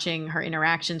loved watching her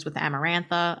interactions with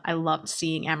Amarantha. I loved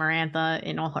seeing Amarantha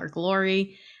in all her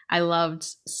glory. I loved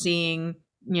seeing,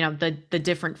 you know, the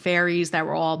different fairies that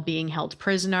were all being held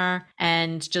prisoner,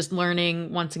 and just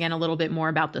learning once again a little bit more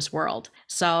about this world.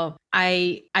 So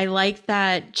I like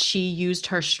that she used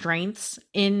her strengths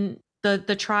in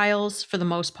the trials for the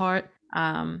most part.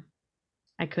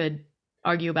 I could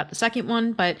argue about the second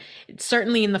one, but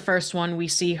certainly in the first one we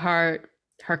see her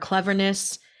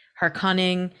cleverness, her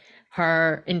cunning,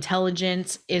 her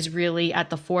intelligence is really at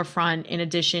the forefront, in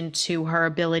addition to her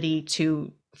ability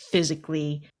to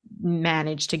physically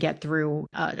manage to get through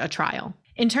a trial.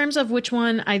 In terms of which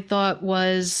one I thought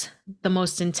was the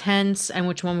most intense and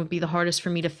which one would be the hardest for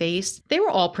me to face, they were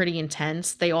all pretty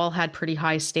intense. They all had pretty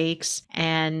high stakes,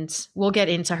 and we'll get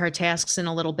into her tasks in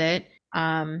a little bit,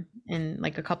 in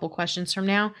like a couple questions from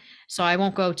now. So I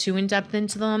won't go too in depth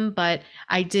into them, but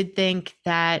I did think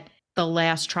that the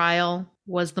last trial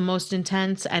was the most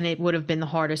intense, and it would have been the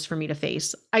hardest for me to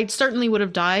face. I certainly would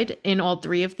have died in all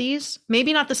three of these.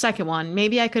 Maybe not the second one.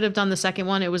 Maybe I could have done the second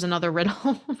one. It was another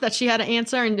riddle that she had to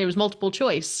answer, and there was multiple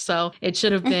choice. So it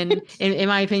should have been, in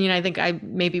my opinion, I think I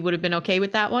maybe would have been okay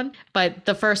with that one. But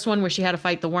the first one where she had to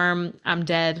fight the worm, I'm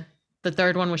dead. The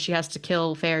third one where she has to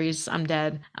kill fairies, I'm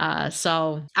dead.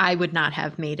 So I would not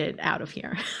have made it out of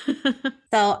here.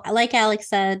 So, like Alex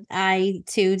said, I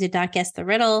too did not guess the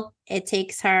riddle. It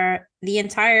takes her the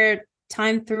entire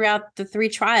time throughout the three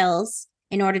trials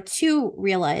in order to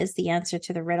realize the answer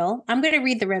to the riddle. I'm going to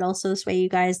read the riddle, so this way you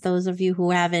guys, those of you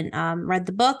who haven't read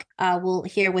the book, will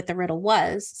hear what the riddle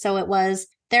was. So it was,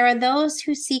 there are those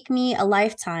who seek me a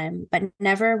lifetime, but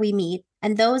never we meet,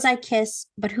 and those I kiss,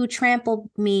 but who trample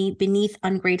me beneath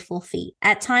ungrateful feet.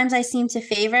 At times I seem to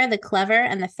favor the clever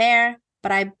and the fair,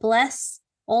 but I bless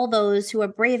all those who are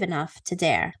brave enough to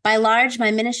dare. By large,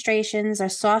 my ministrations are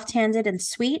soft-handed and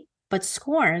sweet, but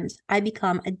scorned, I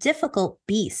become a difficult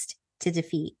beast to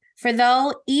defeat. For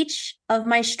though each of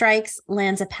my strikes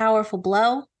lands a powerful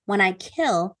blow, when I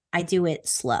kill, I do it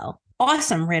slow.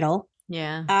 Awesome riddle.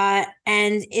 Yeah.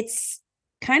 And it's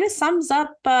kind of sums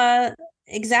up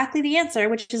exactly the answer,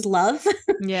 which is love.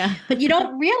 Yeah. But you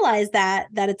don't realize that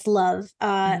it's love.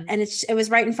 And it was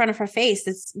right in front of her face.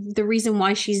 It's the reason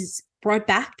why she's brought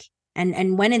back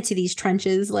and went into these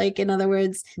trenches, like, in other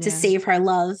words, to save her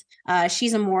love.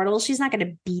 She's immortal. She's not going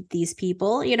to beat these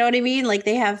people. You know what I mean? Like,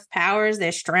 they have powers.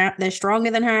 They're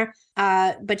stronger than her.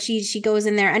 But she goes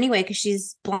in there anyway because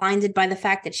she's blinded by the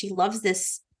fact that she loves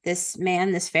this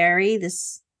man, this fairy,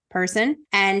 this person,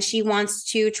 and she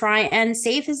wants to try and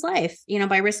save his life, you know,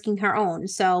 by risking her own.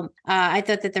 So I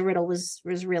thought that the riddle was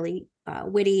really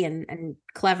witty and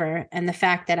clever, and the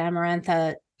fact that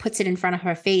Amarantha puts it in front of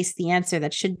her face, the answer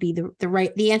that should be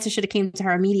the answer should have came to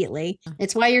her immediately.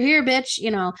 It's why you're here, bitch, you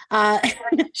know.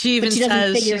 She even she doesn't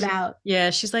says, figure it out.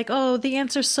 Yeah, she's like, oh, the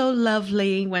answer's so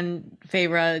lovely. When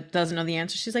Feyre doesn't know the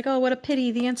answer, she's like, oh, what a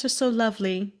pity, the answer's so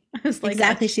lovely. Like,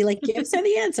 exactly. She like gives her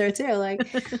the answer too. Like,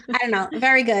 I don't know.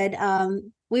 Very good.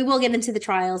 We will get into the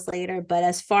trials later, but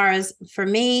as far as for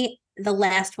me, the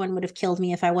last one would have killed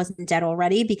me if I wasn't dead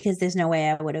already, because there's no way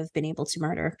I would have been able to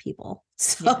murder people.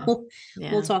 So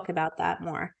we'll talk about that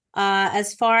more.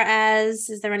 As far as,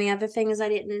 is there any other things I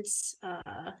didn't?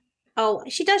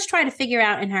 She does try to figure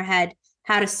out in her head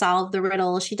how to solve the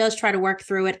riddle. She does try to work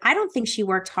through it. I don't think she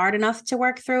worked hard enough to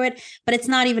work through it, but it's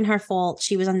not even her fault.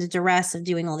 She was under duress of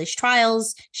doing all these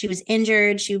trials. She was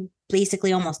injured. She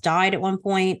basically almost died at one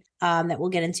point, that we'll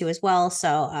get into as well. So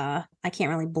I can't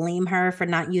really blame her for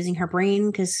not using her brain,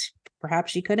 because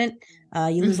perhaps she couldn't.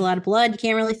 You lose a lot of blood. You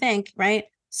can't really think, right?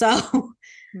 So,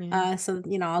 so,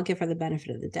 you know, I'll give her the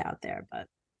benefit of the doubt there, but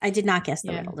I did not guess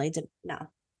the riddle. I didn't know.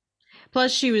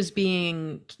 Plus, she was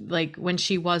being, like, when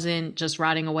she wasn't just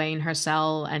rotting away in her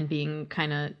cell and being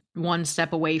kind of one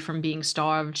step away from being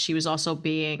starved, she was also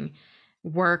being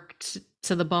worked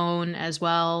to the bone as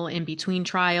well in between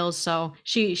trials. So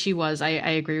she was, I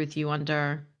agree with you,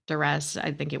 under duress.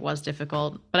 I think it was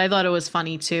difficult. But I thought it was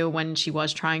funny, too, when she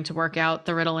was trying to work out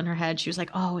the riddle in her head. She was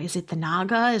like, oh, is it the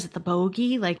Naga? Is it the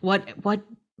bogey? Like, what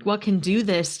can do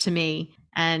this to me?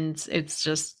 And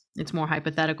it's more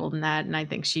hypothetical than that. And I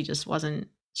think she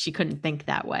couldn't think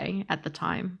that way at the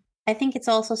time. I think it's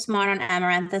also smart on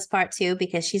Amarantha's part too,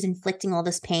 because she's inflicting all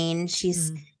this pain.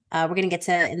 She's, we're going to get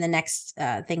to in the next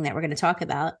thing that we're going to talk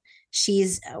about.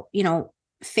 She's,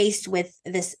 faced with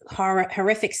this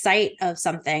horrific sight of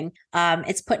something,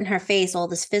 it's put in her face all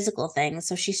this physical thing.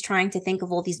 So she's trying to think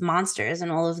of all these monsters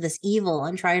and all of this evil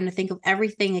and trying to think of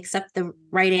everything except the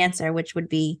right answer, which would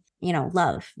be,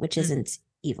 love, which isn't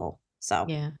evil. So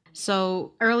yeah.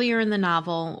 So earlier in the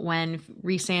novel, when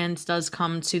Rhysand does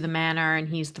come to the manor and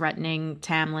he's threatening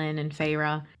Tamlin and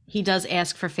Feyre, he does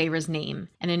ask for Feyre's name.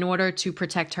 And in order to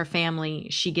protect her family,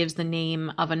 she gives the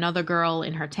name of another girl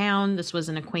in her town. This was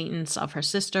an acquaintance of her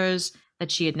sister's that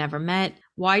she had never met.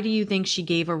 Why do you think she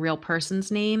gave a real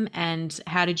person's name? And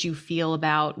how did you feel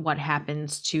about what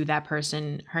happens to that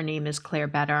person? Her name is Claire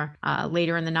Better.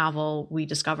 Later in the novel, we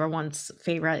discover once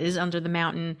Feyre is under the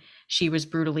mountain, she was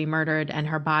brutally murdered and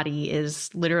her body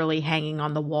is literally hanging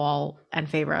on the wall. And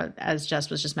Feyre, as Jess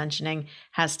was just mentioning,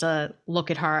 has to look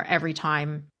at her every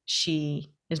time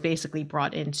she is basically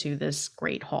brought into this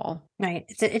great hall. Right.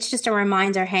 It's just a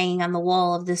reminder hanging on the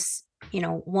wall of this,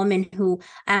 woman who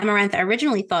Amaranth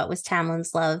originally thought was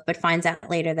Tamlin's love, but finds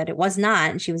out later that it was not,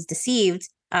 and she was deceived.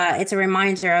 It's a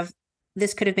reminder of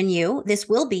this could have been you. This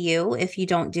will be you if you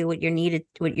don't do what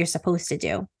you're supposed to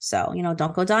do. So,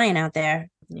 don't go dying out there.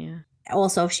 Yeah.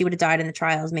 Also, if she would have died in the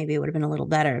trials, maybe it would have been a little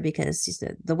better, because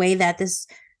the way that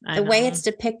way it's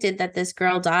depicted that this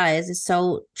girl dies is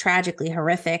so tragically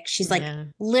horrific. She's like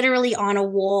literally on a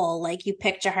wall. Like you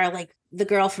picture her like the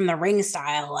girl from The Ring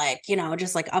style, like,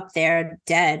 just like up there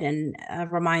dead, and a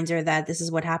reminder that this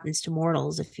is what happens to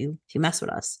mortals if you mess with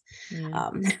us.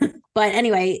 Yeah. But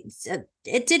anyway,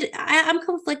 I'm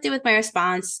conflicted with my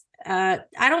response. I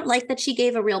don't like that she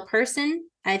gave a real person.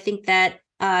 I think that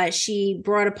she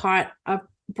brought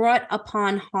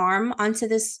upon harm onto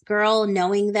this girl,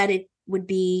 knowing that it would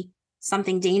be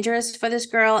something dangerous for this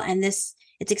girl. And it's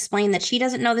explained that she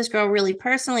doesn't know this girl really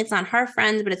personally. It's not her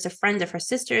friend, but it's a friend of her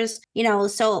sister's,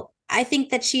 so I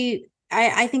think that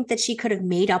I think that she could have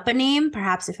made up a name.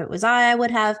 Perhaps if it was I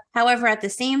would have. However, at the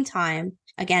same time,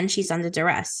 again, she's under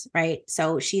duress, right?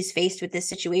 So she's faced with this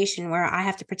situation where I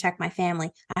have to protect my family.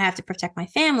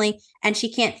 And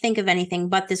she can't think of anything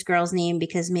but this girl's name,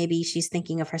 because maybe she's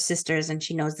thinking of her sisters and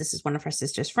she knows this is one of her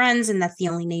sister's friends. And that's the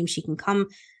only name she can come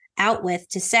out with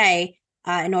to say,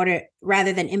 in order,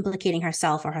 rather than implicating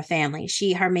herself or her family.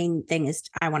 Her main thing is,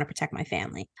 I want to protect my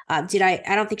family. I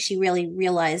don't think she really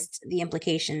realized the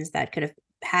implications that could have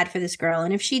had for this girl.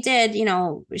 And if she did,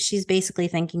 she's basically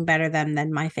thinking better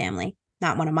than my family,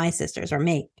 not one of my sisters or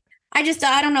me. I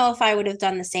don't know if I would have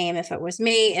done the same if it was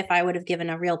me, if I would have given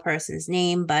a real person's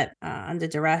name, but under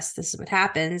duress, this is what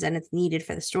happens. And it's needed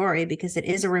for the story, because it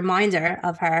is a reminder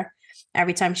of her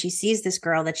every time she sees this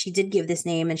girl that she did give this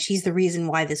name, and she's the reason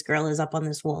why this girl is up on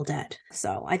this wall dead.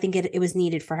 So I think it was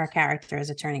needed for her character as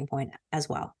a turning point as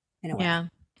well, in a way. Yeah.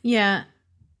 Yeah.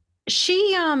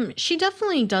 She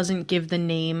definitely doesn't give the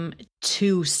name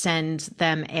to send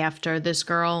them after this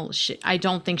girl. I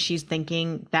don't think she's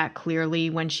thinking that clearly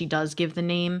when she does give the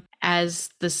name. As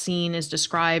the scene is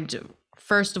described,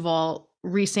 first of all,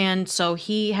 Rhysand, so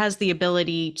he has the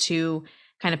ability to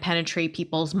kind of penetrate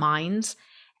people's minds.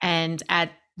 And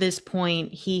at this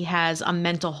point, he has a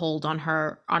mental hold on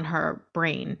her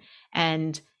brain.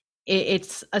 And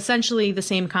it's essentially the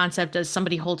same concept as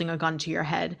somebody holding a gun to your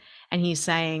head. And he's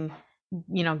saying,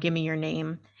 give me your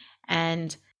name.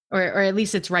 And, or at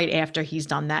least it's right after he's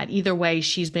done that. Either way,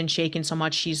 she's been shaken so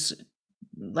much. She's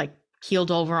like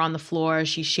keeled over on the floor.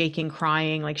 She's shaking,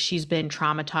 crying. Like she's been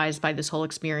traumatized by this whole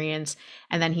experience.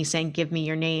 And then he's saying, give me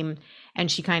your name. And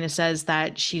she kind of says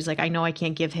that she's like, I know I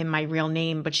can't give him my real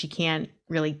name, but she can't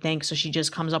really think. So she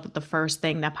just comes up with the first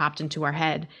thing that popped into her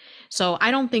head. So I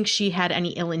don't think she had any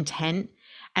ill intent.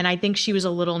 And I think she was a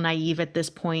little naive at this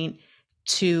point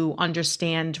to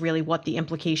understand really what the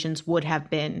implications would have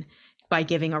been by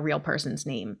giving a real person's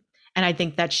name. And I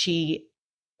think that she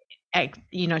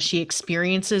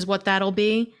experiences what that'll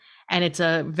be. And it's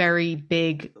a very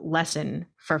big lesson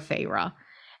for Feyre.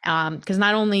 Because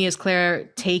not only is Claire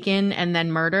taken and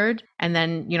then murdered and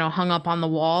then, hung up on the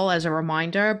wall as a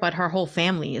reminder, but her whole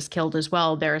family is killed as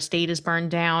well. Their estate is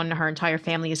burned down, her entire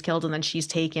family is killed, and then she's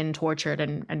taken, tortured,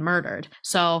 and murdered.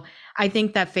 So I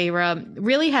think that Feyre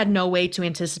really had no way to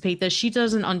anticipate this. She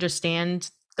doesn't understand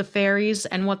the fairies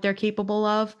and what they're capable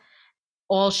of.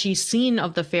 All she's seen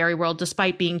of the fairy world,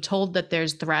 despite being told that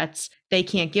there's threats, they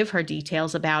can't give her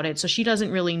details about it. So she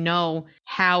doesn't really know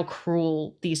how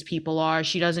cruel these people are.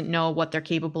 She doesn't know what they're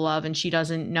capable of. And she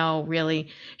doesn't know really.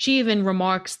 She even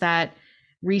remarks that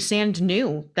Rhysand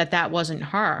knew that wasn't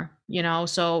her,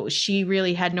 so she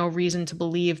really had no reason to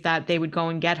believe that they would go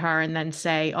and get her and then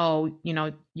say, oh,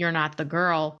 you're not the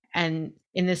girl. And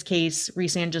in this case,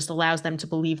 Rhysand just allows them to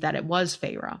believe that it was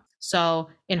Feyre. So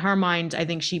in her mind, I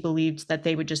think she believed that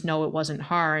they would just know it wasn't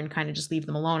her and kind of just leave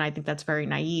them alone. I think that's very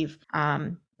naive.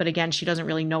 But again, she doesn't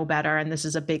really know better. And this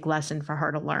is a big lesson for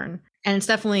her to learn. And it's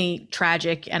definitely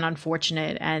tragic and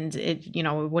unfortunate. And it, you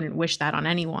know, we wouldn't wish that on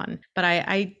anyone. But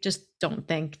I just don't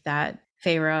think that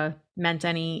Feyre meant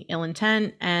any ill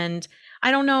intent. And I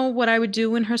don't know what I would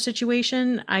do in her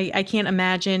situation. I can't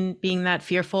imagine being that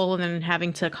fearful and then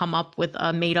having to come up with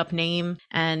a made up name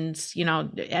and, you know,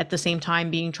 at the same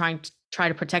time trying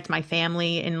to protect my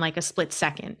family in like a split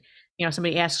second. You know,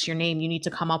 somebody asks your name, you need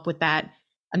to come up with that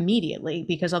immediately,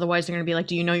 because otherwise they're going to be like,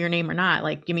 do you know your name or not?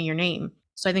 Like, give me your name.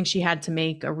 So I think she had to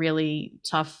make a really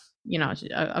tough, you know,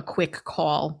 a quick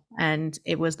call, and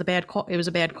it was the bad call. It was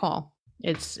a bad call.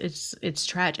 It's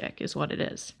tragic is what it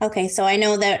is. Okay, so I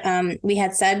know that we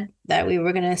had said that we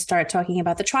were going to start talking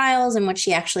about the trials and what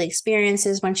she actually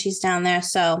experiences when she's down there.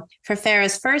 So for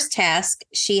Feyre's first task,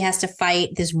 she has to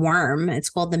fight this worm. It's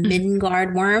called the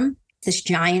Midgard worm, this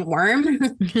giant worm.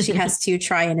 She has to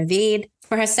try and evade.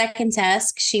 For her second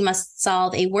task, she must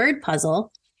solve a word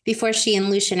puzzle before she and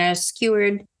Lucien are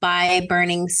skewered by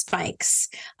burning spikes.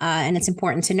 And it's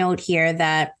important to note here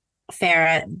that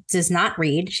Feyre does not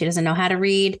read. She doesn't know how to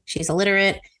read. She's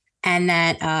illiterate. And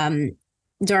that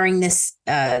during this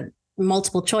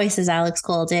multiple choice, as Alex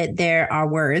called it, there are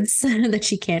words that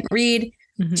she can't read.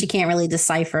 Mm-hmm. She can't really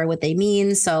decipher what they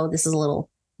mean. So this is a little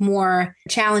more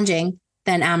challenging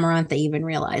than Amarantha even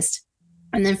realized.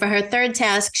 And then for her third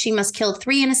task, she must kill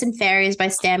 3 innocent fairies by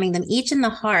stabbing them each in the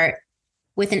heart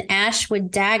with an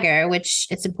ashwood dagger, which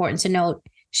it's important to note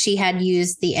she had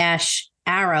used the ash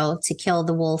arrow to kill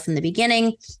the wolf in the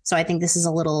beginning. So I think this is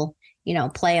a little, you know,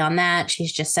 play on that.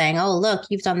 She's just saying, oh, look,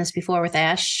 you've done this before with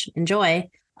ash. Enjoy.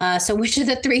 So which of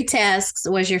the 3 tasks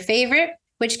was your favorite?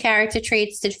 Which character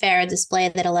traits did Feyre display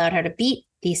that allowed her to beat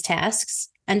these tasks?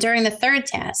 And during the third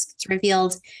task, it's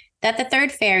revealed that the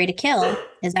third fairy to kill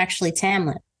is actually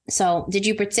Tamlin. So did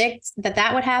you predict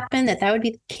that would happen, that would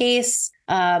be the case?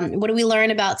 What do we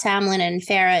learn about Tamlin and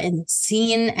Feyre in the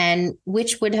scene, and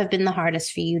which would have been the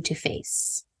hardest for you to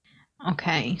face?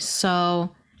 Okay, so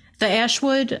the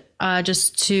Ashwood,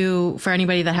 for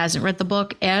anybody that hasn't read the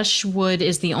book, Ashwood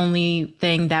is the only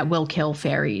thing that will kill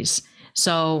fairies.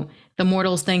 So the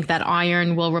mortals think that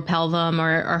iron will repel them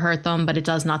or hurt them, but it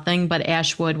does nothing. But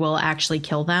Ashwood will actually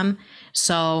kill them.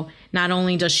 So not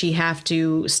only does she have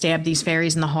to stab these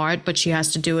fairies in the heart, but she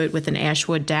has to do it with an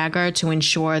ashwood dagger to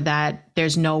ensure that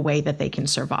there's no way that they can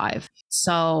survive.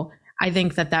 So I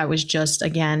think that was just,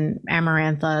 again,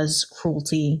 Amarantha's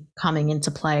cruelty coming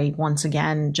into play once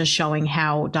again, just showing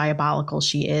how diabolical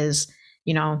she is.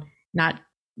 You know,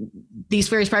 these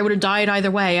fairies probably would have died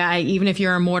either way. Even if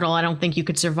you're immortal, I don't think you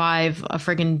could survive a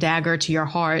friggin' dagger to your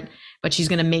heart. But she's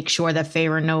going to make sure that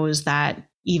Feyre knows that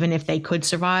even if they could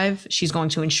survive, she's going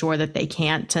to ensure that they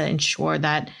can't, to ensure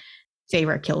that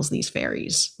Feyre kills these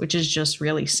fairies, which is just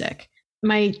really sick.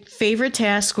 My favorite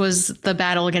task was the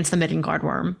battle against the Midgard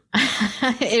worm.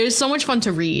 It was so much fun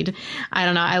to read. I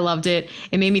don't know. I loved it.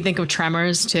 It made me think of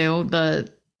Tremors too.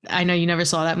 I know you never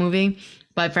saw that movie,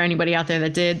 but for anybody out there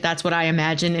that did, that's what I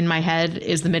imagine in my head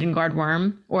is the Midgard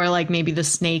worm, or like maybe the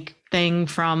snake thing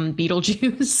from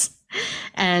Beetlejuice.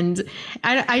 And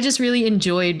I just really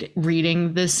enjoyed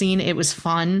reading this scene. It was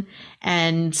fun,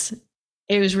 and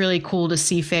it was really cool to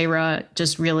see Feyre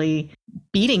just really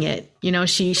beating it. You know,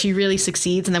 she really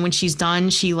succeeds, and then when she's done,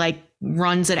 she like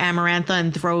runs at Amarantha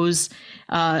and throws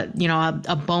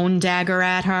a bone dagger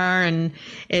at her, and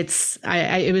it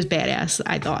was badass,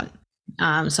 I thought.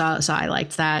 So I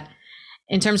liked that.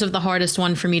 In terms of the hardest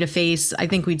one for me to face, I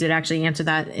think we did actually answer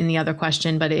that in the other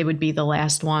question, but it would be the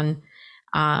last one.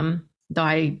 Though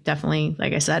I definitely,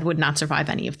 like I said, would not survive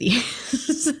any of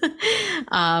these.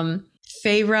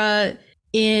 Feyre,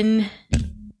 in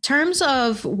terms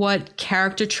of what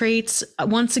character traits,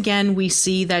 once again, we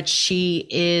see that she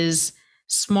is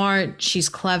smart, she's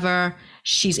clever,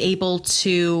 she's able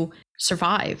to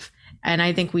survive. And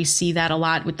I think we see that a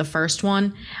lot with the first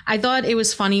one. I thought it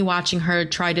was funny watching her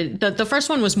try to, the first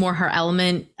one was more her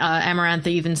element. Amarantha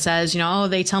even says, oh,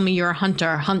 they tell me you're a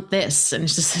hunter, hunt this. And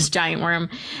it's just this giant worm.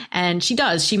 And she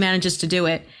manages to do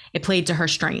it. It played to her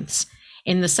strengths.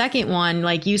 In the second one,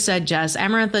 like you said, Jess,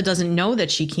 Amarantha doesn't know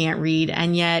that she can't read,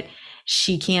 and yet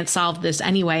she can't solve this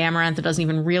anyway. Amarantha doesn't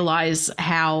even realize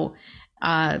how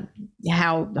hard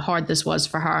this was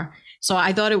for her. So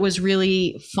I thought it was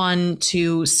really fun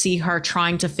to see her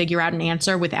trying to figure out an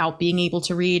answer without being able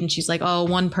to read. And she's like, oh,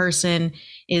 one person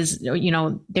is,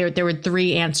 there were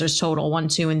 3 answers total, 1,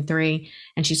 2, and 3.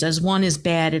 And she says, 1 is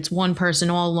bad. It's one person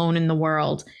all alone in the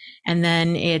world. And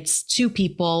then it's two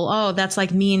people. Oh, that's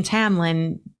like me and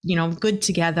Tamlin, good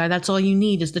together. That's all you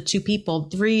need is the two people.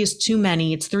 Three is too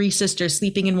many. It's three sisters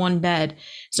sleeping in one bed.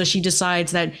 So she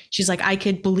decides that she's like, I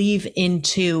could believe in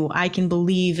two. I can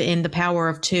believe in the power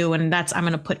of two. And I'm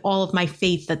going to put all of my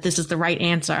faith that this is the right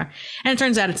answer. And it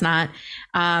turns out it's not.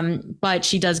 But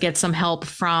she does get some help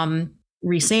from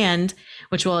Rhysand,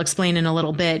 which we'll explain in a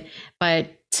little bit,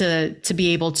 but to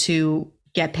be able to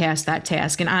get past that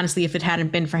task. And honestly, if it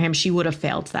hadn't been for him, she would have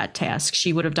failed that task.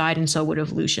 She would have died, and so would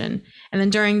have Lucien. And then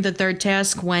during the third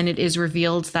task, when it is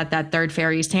revealed that third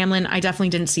fairy is Tamlin, I definitely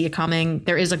didn't see it coming.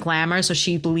 There is a glamour, so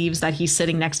she believes that he's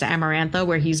sitting next to Amarantha,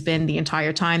 where he's been the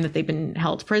entire time that they've been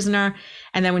held prisoner.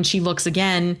 And then when she looks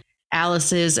again,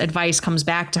 Alice's advice comes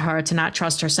back to her to not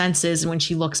trust her senses. And when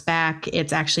she looks back,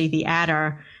 it's actually the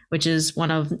Adder, which is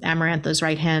one of Amarantha's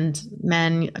right-hand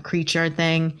men, a creature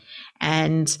thing.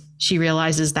 And she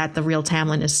realizes that the real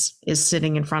Tamlin is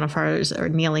sitting in front of her, or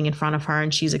kneeling in front of her,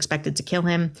 and she's expected to kill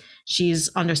him. She's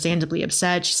understandably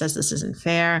upset. She says this isn't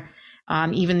fair.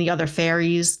 Even the other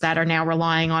fairies that are now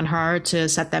relying on her to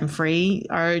set them free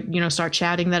are, start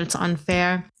shouting that it's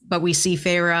unfair. But we see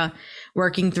Feyre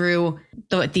working through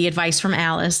the advice from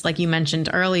Alice, like you mentioned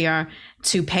earlier,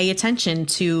 to pay attention,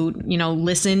 to,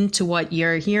 listen to what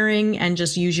you're hearing and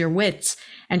just use your wits.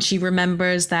 And she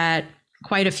remembers that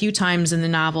quite a few times in the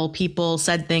novel, people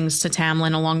said things to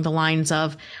Tamlin along the lines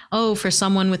of, oh, for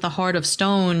someone with a heart of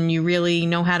stone, you really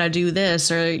know how to do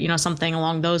this, or, something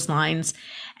along those lines.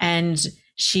 And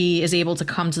she is able to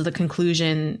come to the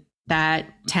conclusion that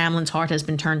Tamlin's heart has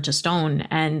been turned to stone,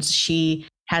 and she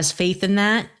has faith in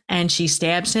that, and she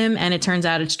stabs him, and it turns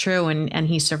out it's true, and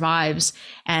he survives.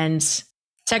 And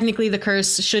technically the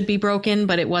curse should be broken,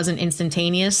 but it wasn't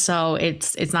instantaneous, so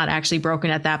it's not actually broken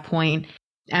at that point.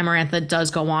 Amarantha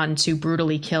does go on to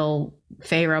brutally kill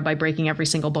Feyre by breaking every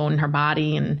single bone in her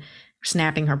body and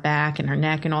snapping her back and her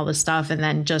neck and all this stuff. And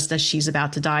then just as she's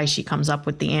about to die, she comes up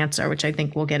with the answer, which I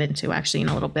think we'll get into actually in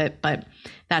a little bit, but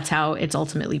that's how it's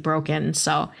ultimately broken.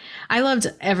 So I loved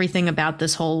everything about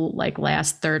this whole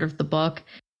last third of the book,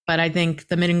 but I think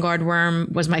the Midgard Worm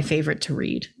was my favorite to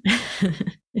read.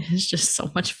 It's just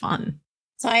so much fun.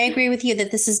 So I agree with you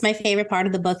that this is my favorite part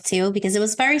of the book too, because it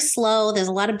was very slow. There's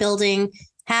a lot of building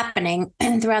happening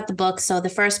throughout the book. So the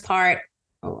first part,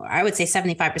 I would say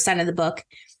 75% of the book,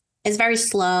 is very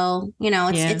slow.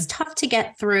 It's tough to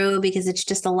get through because it's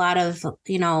just a lot of,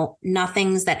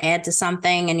 nothings that add to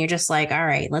something. And you're just like, all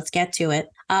right, let's get to it.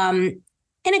 In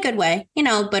a good way,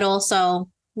 but also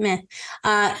meh.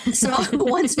 So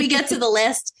once we get to the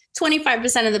last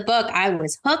 25% of the book, I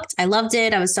was hooked. I loved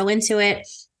it. I was so into it.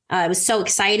 It was so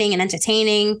exciting and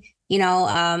entertaining.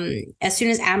 As soon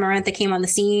as Amarantha came on the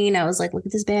scene, I was like, look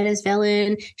at this badass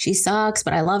villain. She sucks,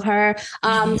 but I love her.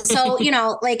 So,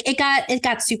 it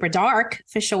got super dark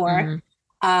for sure.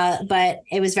 Mm-hmm. But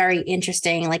it was very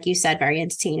interesting. Like you said, very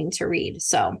entertaining to read.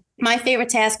 So my favorite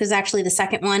task was actually the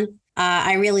second one.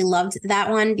 I really loved that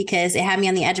one because it had me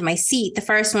on the edge of my seat. The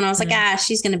first one, I was like,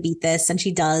 she's going to beat this. And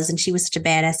she does. And she was such a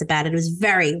badass about it. It was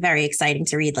very, very exciting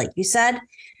to read, like you said.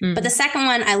 Mm-hmm. But the second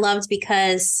one I loved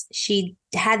because she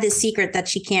had this secret that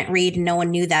she can't read, and no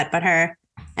one knew that but her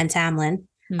and Tamlin.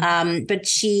 Mm-hmm. But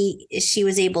she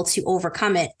was able to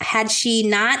overcome it. Had she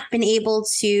not been able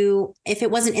to, if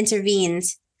it wasn't intervened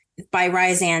by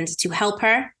Rhysand to help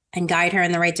her and guide her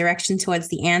in the right direction towards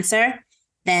the answer,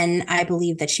 then I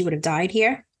believe that she would have died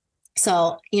here.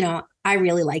 So, I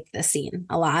really liked this scene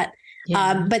a lot.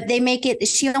 Yeah. But they make it,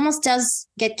 she almost does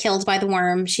get killed by the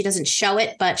worm. She doesn't show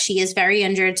it, but she is very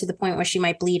injured to the point where she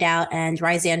might bleed out. And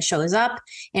Rhysand shows up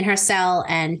in her cell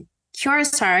and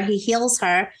cures her. He heals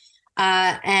her.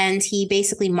 And he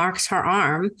basically marks her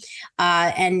arm,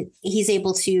 and he's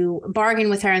able to bargain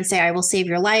with her and say, I will save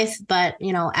your life. But,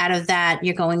 out of that,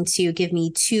 you're going to give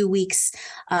me 2 weeks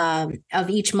of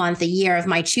each month, a year of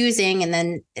my choosing. And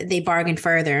then they bargain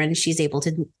further, and she's able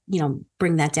to,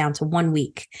 bring that down to 1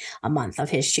 week a month of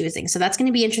his choosing. So that's going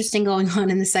to be interesting going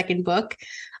on in the second book.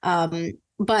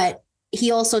 But he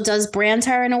also does brand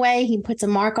her in a way. He puts a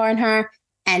mark on her,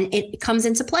 and it comes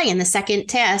into play in the second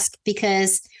task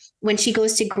because when she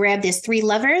goes to grab, there's 3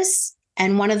 levers,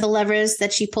 and one of the levers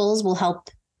that she pulls will help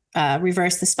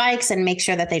reverse the spikes and make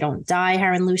sure that they don't die,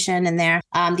 her and Lucien, and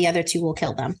the other 2 will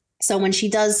kill them. So when she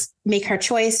does make her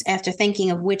choice after thinking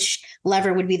of which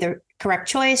lever would be the correct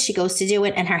choice, she goes to do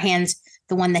it, and her hand,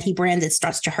 the one that he branded,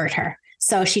 starts to hurt her.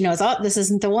 So she knows, oh, this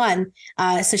isn't the one.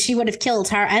 So she would have killed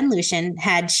her and Lucien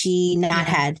had she not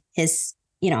had his,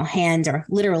 hand or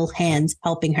literal hand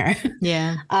helping her.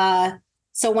 Yeah.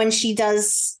 So when she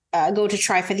does go to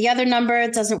try for the other number.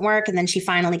 It doesn't work. And then she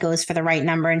finally goes for the right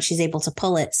number and she's able to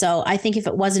pull it. So I think if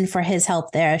it wasn't for his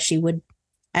help there, she would,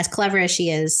 as clever as she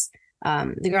is,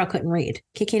 the girl couldn't read.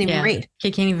 Kid can't even read.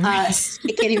 Kid can't even read.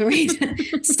 Kid can't even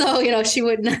read. So, she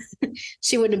wouldn't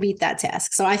have beat that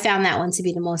task. So I found that one to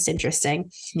be the most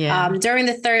interesting. Yeah. During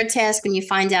the third task, when you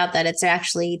find out that it's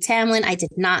actually Tamlin, I did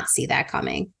not see that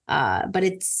coming. But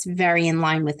it's very in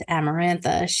line with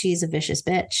Amarantha. She's a vicious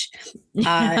bitch.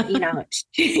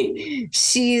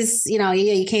 She's,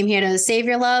 you came here to save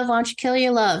your love. Why don't you kill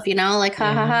your love? Ha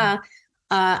ha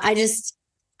ha.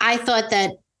 I thought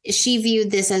that she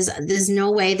viewed this as there's no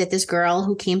way that this girl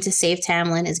who came to save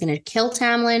Tamlin is going to kill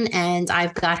Tamlin, and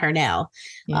I've got her now.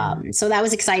 Yeah. So that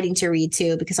was exciting to read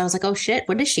too, because I was like, oh shit,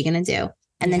 what is she going to do?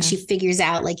 And then she figures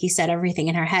out, like you said, everything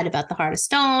in her head about the Heart of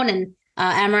Stone. And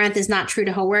Amaranth is not true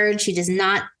to her word. She does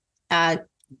not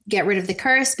get rid of the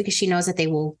curse because she knows that they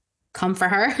will come for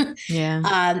her.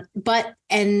 Yeah. But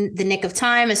in the nick of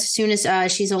time, as soon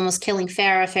as she's almost killing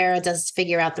Feyre does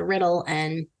figure out the riddle,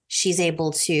 and she's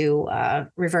able to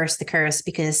reverse the curse,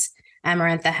 because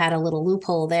Amarantha had a little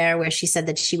loophole there where she said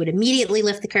that she would immediately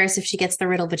lift the curse if she gets the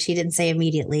riddle, but she didn't say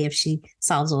immediately if she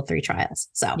solves all 3 trials.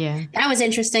 So that was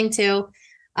interesting too.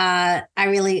 I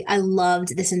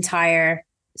loved this entire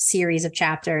series of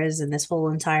chapters and this whole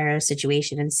entire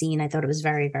situation and scene. I thought it was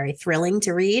very, very thrilling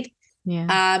to read.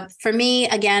 Yeah. For me,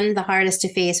 again, the hardest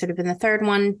to face would have been the third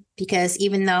one, because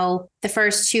even though the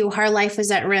first 2, her life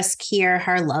was at risk, here,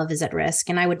 her love is at risk,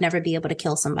 and I would never be able to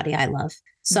kill somebody I love.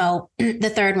 So the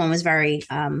third one was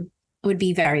would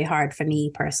be very hard for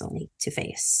me personally to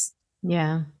face.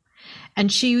 Yeah.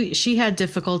 And she had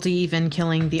difficulty even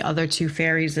killing the other 2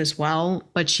 fairies as well,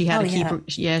 but she had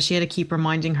she had to keep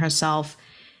reminding herself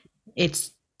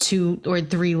it's 2 or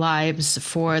 3 lives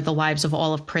for the lives of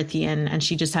all of Prithian, and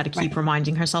she just had to keep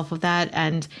reminding herself of that.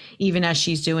 And even as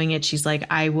she's doing it, she's like,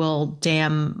 I will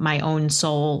damn my own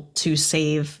soul to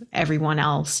save everyone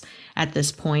else at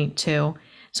this point too.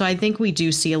 So I think we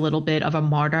do see a little bit of a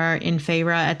martyr in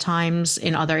Feyre at times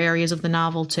in other areas of the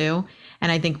novel too.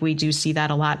 And I think we do see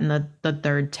that a lot in the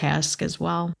third task as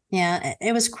well. Yeah,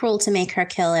 it was cruel to make her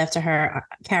kill after her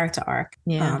character arc.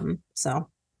 Yeah.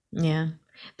 Yeah.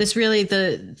 This really,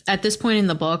 at this point in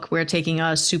the book, we're taking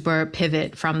a super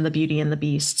pivot from the Beauty and the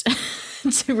Beast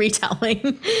to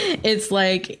retelling. It's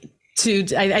like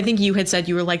I think you had said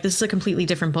you were like, this is a completely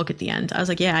different book at the end. I was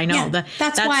like, yeah, I know. Yeah,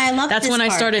 that's why I love That's this when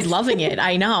part. I started loving it.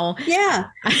 I know. Yeah.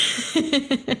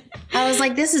 I was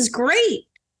like, this is great.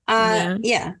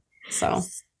 Yeah.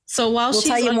 So while we'll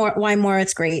tell you why more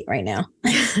it's great right now.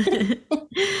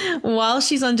 While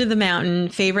she's under the mountain,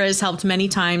 Feyre is helped many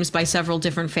times by several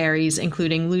different fairies,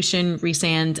 including Lucian,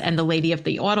 Rhysand, and the Lady of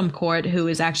the Autumn Court, who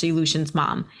is actually Lucian's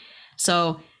mom.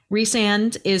 So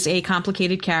Rhysand is a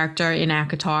complicated character in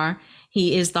ACOTAR.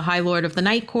 He is the High Lord of the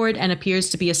Night Court and appears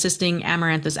to be assisting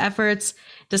Amarantha's efforts.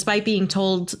 Despite being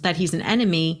told that he's an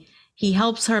enemy, he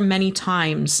helps her many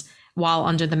times while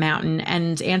under the mountain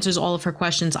and answers all of her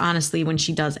questions honestly when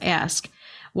she does ask.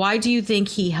 Why do you think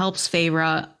he helps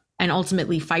Feyre and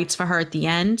ultimately fights for her at the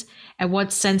end? And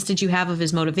what sense did you have of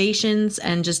his motivations?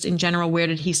 And just in general, where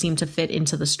did he seem to fit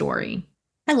into the story?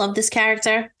 I love this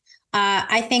character.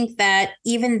 I think that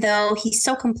even though he's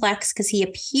so complex, because he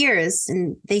appears,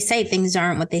 and they say things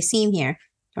aren't what they seem here.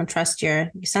 Don't trust your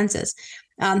senses.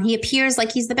 He appears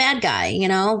like he's the bad guy,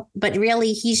 but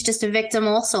really he's just a victim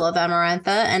also of Amarantha,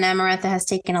 and Amarantha has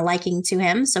taken a liking to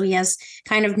him. So he has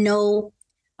kind of no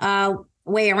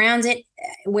way around it,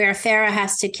 where Feyre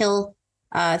has to kill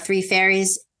 3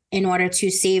 fairies in order to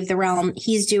save the realm.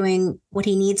 He's doing what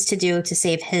he needs to do to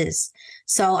save his.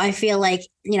 So I feel like,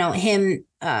 him,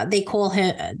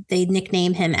 they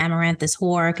nickname him Amarantha's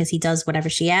whore because he does whatever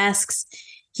she asks.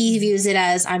 He views it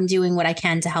as, I'm doing what I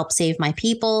can to help save my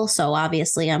people. So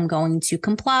obviously I'm going to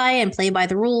comply and play by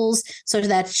the rules so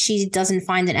that she doesn't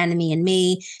find an enemy in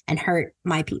me and hurt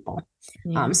my people.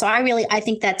 Yeah. So I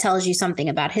think that tells you something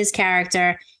about his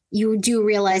character. You do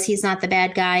realize he's not the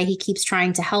bad guy. He keeps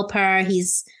trying to help her.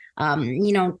 He's,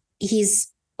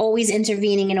 he's always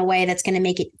intervening in a way that's going to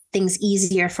make things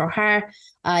easier for her.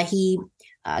 He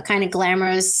kind of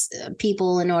glamours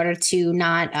people in order to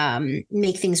not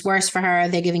make things worse for her.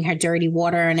 They're giving her dirty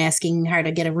water and asking her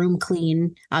to get a room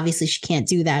clean. Obviously, she can't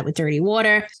do that with dirty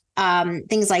water.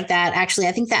 Things like that. Actually,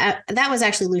 I think that was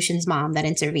actually Lucian's mom that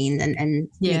intervened and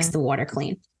makes the water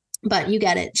clean. But you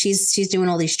get it. She's doing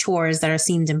all these chores that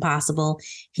seemed impossible.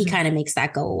 He kind of makes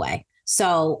that go away.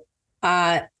 So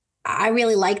I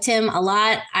really liked him a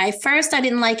lot. I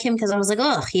didn't like him because I was like,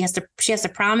 oh, she has to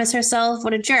promise herself.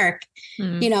 What a jerk,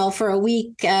 for a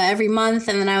week every month.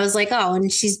 And then I was like, oh,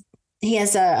 and she's he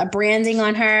has a branding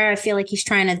on her. I feel like he's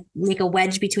trying to make a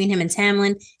wedge between him and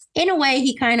Tamlin. In a way,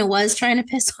 he kind of was trying to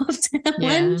piss off Tamlin.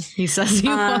 Yeah, he says he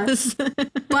was.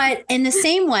 But in the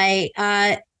same way,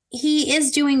 he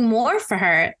is doing more for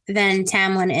her than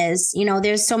Tamlin is. You know,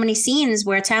 there's so many scenes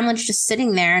where Tamlin's just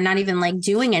sitting there, not even like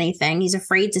doing anything. He's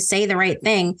afraid to say the right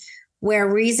thing, where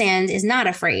Rhysand is not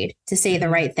afraid to say the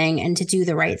right thing and to do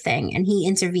the right thing. And he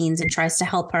intervenes and tries to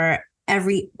help her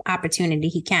every opportunity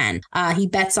he can. He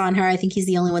bets on her. I think he's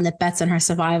the only one that bets on her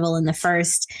survival in the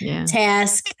first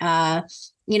task.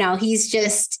 You know, he's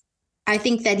just, I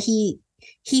think that he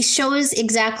shows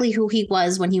exactly who he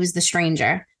was when he was the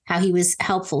stranger, how he was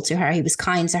helpful to her. He was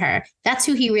kind to her. That's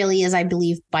who he really is, I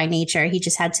believe, by nature. He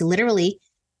just had to literally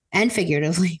and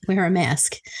figuratively wear a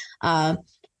mask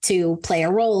to play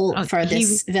a role for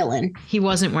this villain. He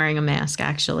wasn't wearing a mask,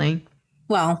 actually.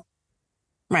 Well,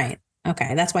 right.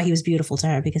 Okay. That's why he was beautiful to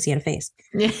her, because he had a face.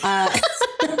 Yeah.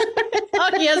 Oh,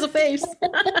 he has a face.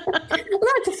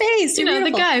 Look, the face. You know,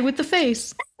 beautiful. The guy with the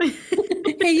face.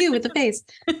 Hey, you with the face.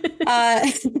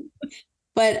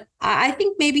 But I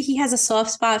think maybe he has a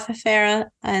soft spot for Feyre,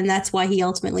 and that's why he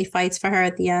ultimately fights for her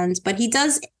at the end. But he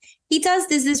does.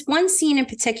 There's this one scene in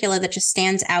particular that just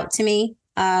stands out to me.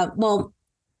 Well,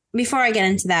 before I get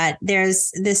into that,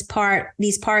 there's these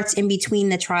parts in between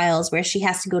the trials where she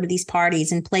has to go to these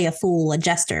parties and play a fool, a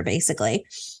jester, basically.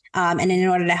 And in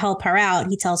order to help her out,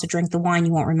 he tells her, drink the wine,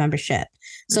 you won't remember shit.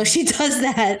 So she does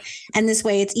that. And this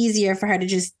way it's easier for her to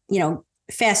just,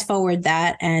 fast forward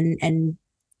that and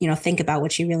think about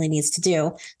what she really needs to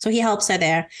do. So he helps her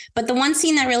there. But the one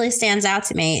scene that really stands out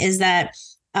to me is that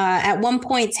at one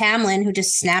point, Tamlin, who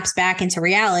just snaps back into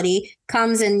reality,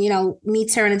 comes and,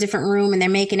 meets her in a different room, and they're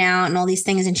making out and all these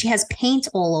things. And she has paint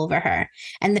all over her,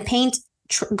 and the paint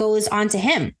goes onto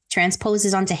him,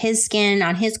 transposes onto his skin,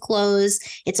 on his clothes.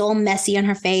 It's all messy on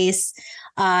her face.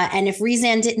 And if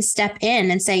Rhysand didn't step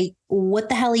in and say, what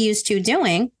the hell are you two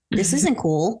doing? This isn't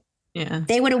cool. Yeah,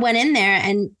 they would have went in there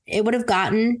and it would have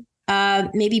gotten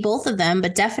maybe both of them,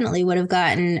 but definitely would have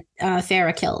gotten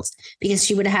Feyre killed, because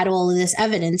she would have had all of this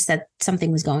evidence that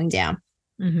something was going down.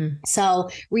 Mm-hmm. So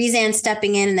Rhysand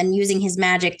stepping in and then using his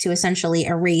magic to essentially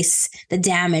erase the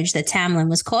damage that Tamlin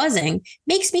was causing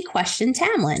makes me question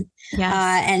Tamlin.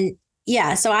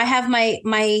 Yes. So I have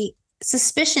my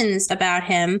suspicions about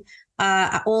him.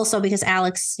 Also because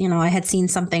Alex, I had seen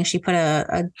something. She put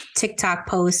a TikTok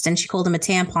post and she called him a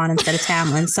tampon instead of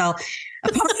Tamlin. So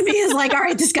a part of me is like, all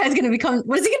right, this guy's going to become,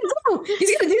 what is he going to do?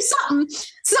 He's going to do something.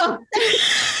 So,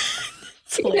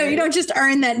 you don't just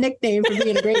earn that nickname for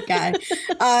being a great guy. So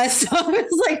I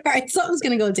was like, all right, something's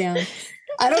going to go down.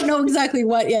 I don't know exactly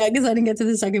what yet, because I didn't get to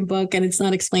the second book and it's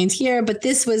not explained here. But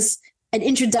this was an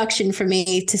introduction for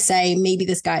me to say maybe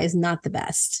this guy is not the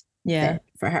best fit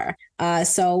for her.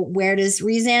 So where does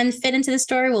Rhysand fit into the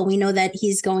story? Well, we know that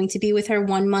he's going to be with her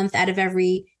 1 week out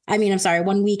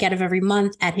of every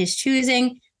month at his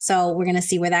choosing. So we're going to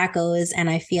see where that goes. And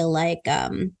I feel like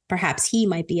perhaps he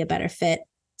might be a better fit,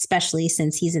 especially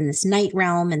since he's in this night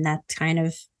realm, and that's kind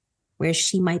of where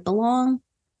she might belong.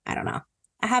 I don't know.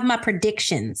 I have my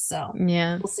predictions, so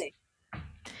we'll see.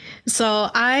 So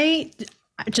I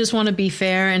just want to be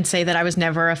fair and say that I was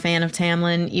never a fan of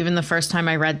Tamlin. Even the first time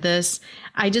I read this,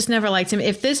 I just never liked him.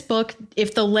 If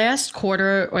the last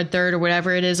quarter or third or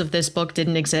whatever it is of this book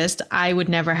didn't exist, I would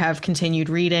never have continued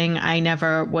reading. I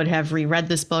never would have reread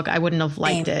this book. I wouldn't have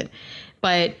liked it.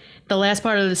 But the last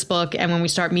part of this book, and when we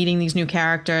start meeting these new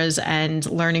characters and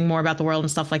learning more about the world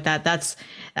and stuff like that,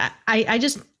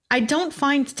 I don't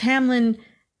find Tamlin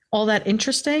all that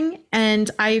interesting. And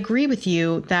I agree with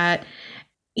you that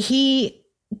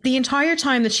the entire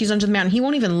time that she's under the mountain, he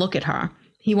won't even look at her.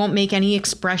 He won't make any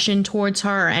expression towards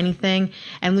her or anything.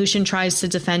 And Lucien tries to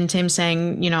defend him,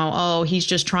 saying, he's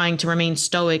just trying to remain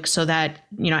stoic so that,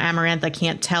 Amarantha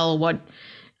can't tell what,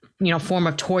 form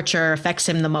of torture affects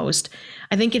him the most.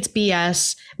 I think it's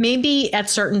BS. Maybe at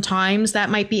certain times that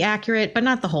might be accurate, but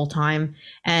not the whole time.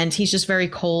 And he's just very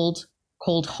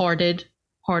cold-hearted,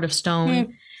 heart of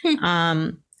stone.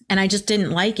 And I just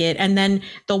didn't like it. And then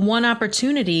the one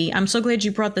opportunity, I'm so glad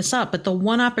you brought this up, but the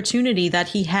one opportunity that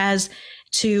he has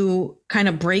to kind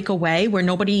of break away where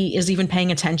nobody is even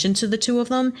paying attention to the two of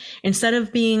them, instead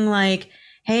of being like,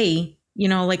 hey,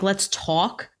 let's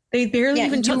talk. They barely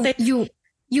even talk.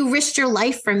 You risked your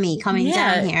life for me coming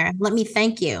down here. Let me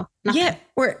thank you. Nothing. Yeah.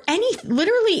 Or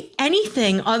literally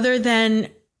anything other than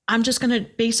I'm just going to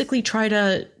basically try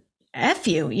to F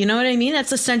you. You know what I mean?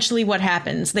 That's essentially what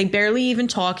happens. They barely even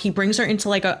talk. He brings her into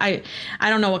like I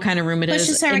don't know what kind of room it is.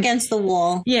 Pushes her against the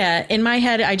wall. Yeah. In my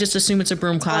head, I just assume it's a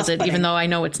broom closet, even though I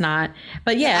know it's not.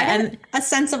 But yeah. And a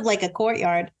sense of like a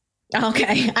courtyard.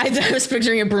 Okay, I was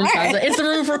picturing a broom closet. It's a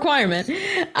room of requirement.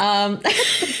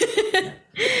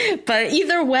 But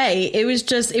either way, it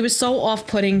was so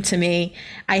off-putting to me.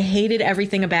 I hated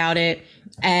everything about it,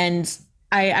 and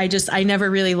I never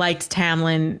really liked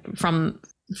Tamlin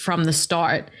from the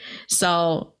start.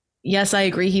 So yes, I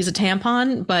agree he's a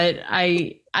tampon, but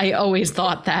I always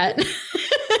thought that.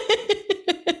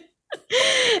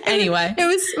 Anyway,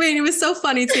 it was so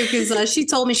funny too, because she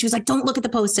told me, she was like, don't look at the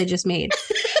post I just made.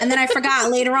 And then I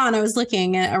forgot later on, I was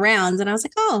looking around and I was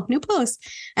like, oh, new post.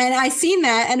 And I seen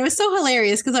that. And it was so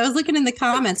hilarious because I was looking in the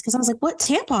comments because I was like, what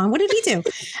tampon? What did he do?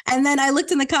 And then I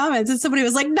looked in the comments and somebody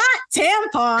was like, not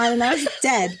tampon. And I was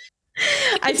dead.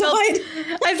 I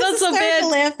felt so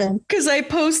bad because I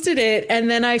posted it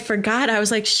and then I forgot. I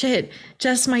was like, shit,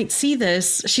 Jess might see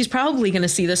this. She's probably going to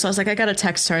see this. So I was like, I got to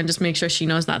text her and just make sure she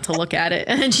knows not to look at it.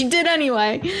 And she did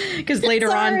anyway. Because later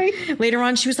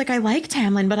on, she was like, I like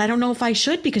Tamlin, but I don't know if I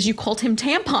should because you called him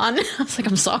tampon. I was like,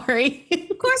 I'm sorry.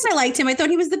 Of course I liked him. I thought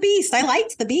he was the beast. I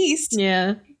liked the beast.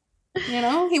 Yeah. You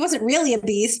know, he wasn't really a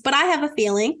beast, but I have a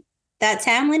feeling that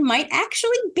Tamlin might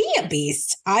actually be a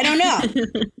beast. I don't know.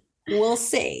 We'll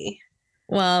see.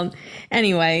 Well,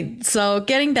 anyway, so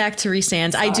getting back to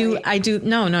Rhysand's,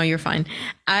 no, you're fine.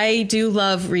 I do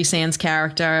love Rhysand's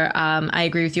character. I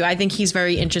agree with you. I think he's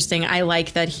very interesting. I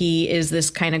like that he is this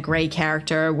kind of gray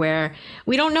character where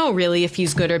we don't know really if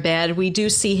he's good or bad. We do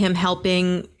see him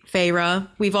helping Feyre.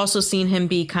 We've also seen him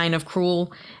be kind of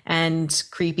cruel and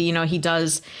creepy. You know, he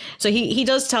does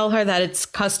tell her that it's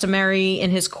customary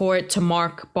in his court to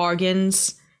mark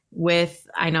bargains with,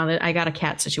 I know that I got a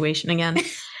cat situation again,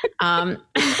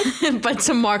 but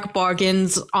to mark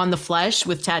bargains on the flesh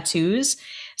with tattoos.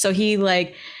 So he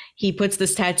puts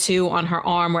this tattoo on her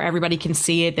arm where everybody can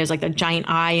see it. There's like a giant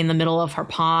eye in the middle of her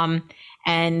palm.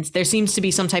 And there seems to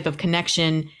be some type of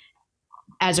connection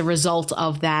as a result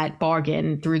of that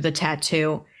bargain through the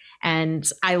tattoo. And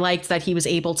I liked that he was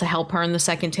able to help her in the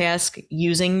second task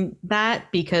using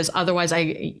that, because otherwise,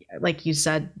 like you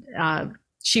said,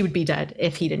 she would be dead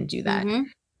if he didn't do that.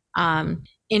 Mm-hmm.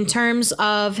 In terms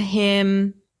of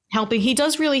him helping, he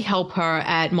does really help her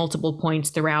at multiple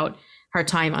points throughout her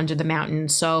time under the mountain.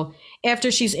 So after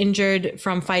she's injured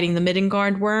from fighting the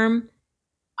Middengard worm,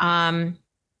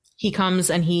 he comes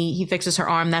and he fixes her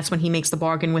arm. That's when he makes the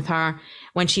bargain with her.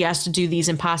 When she has to do these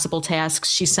impossible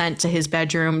tasks, she's sent to his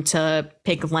bedroom to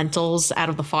pick lentils out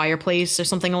of the fireplace or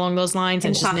something along those lines.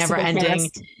 And it's just never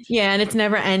ending. Yeah, and it's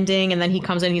never ending. And then he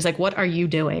comes in, he's like, what are you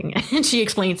doing? And she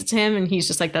explains it to him and he's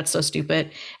just like, that's so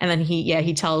stupid. And then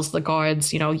he tells the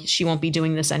guards, you know, she won't be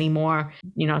doing this anymore,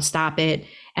 you know, stop it.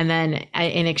 And then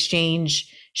in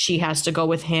exchange, she has to go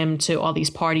with him to all these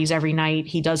parties every night.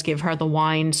 He does give her the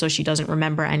wine so she doesn't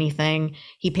remember anything.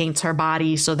 He paints her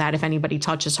body so that if anybody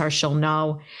touches her, she'll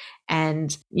know.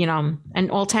 And, you know,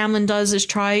 and all Tamlin does is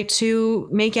try to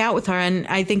make out with her. And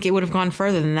I think it would have gone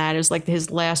further than that. It was like his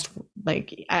last,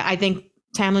 I think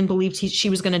Tamlin believed she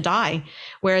was going to die,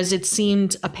 whereas it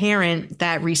seemed apparent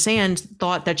that Rhysand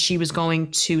thought that she was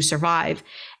going to survive.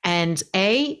 And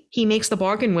he makes the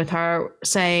bargain with her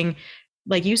saying,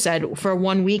 like you said, for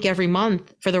 1 week every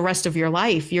month for the rest of your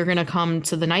life, you're going to come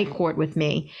to the night court with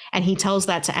me. And he tells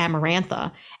that to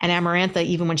Amarantha. And Amarantha,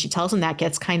 even when she tells him that,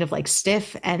 gets kind of like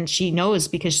stiff. And she knows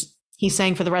because he's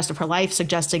saying for the rest of her life,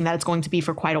 suggesting that it's going to be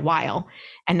for quite a while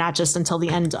and not just until the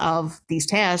end of these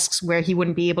tasks where he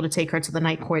wouldn't be able to take her to the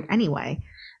night court anyway.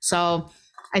 So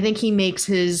I think he makes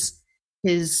his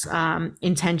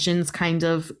intentions kind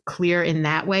of clear in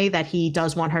that way, that he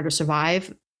does want her to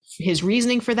survive. His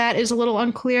reasoning for that is a little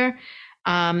unclear,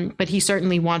 but he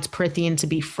certainly wants Prythian to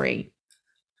be free.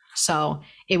 So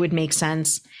it would make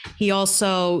sense. He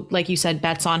also, like you said,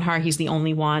 bets on her. He's the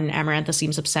only one. Amarantha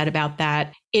seems upset about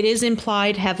that. It is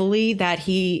implied heavily that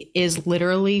he is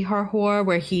literally her whore,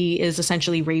 where he is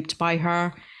essentially raped by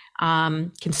her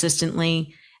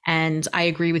consistently. And I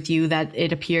agree with you that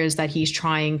it appears that he's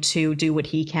trying to do what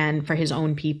he can for his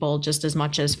own people, just as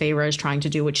much as Feyre is trying to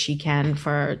do what she can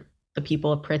for the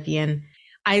people of Prythian.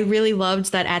 I really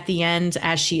loved that at the end,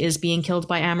 as she is being killed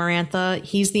by Amarantha,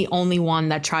 he's the only one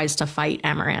that tries to fight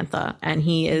Amarantha. And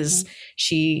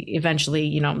she eventually,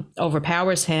 you know,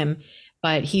 overpowers him,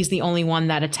 but he's the only one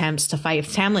that attempts to fight.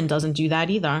 Tamlin doesn't do that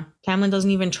either. Tamlin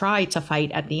doesn't even try to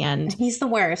fight at the end. He's the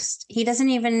worst. He doesn't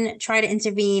even try to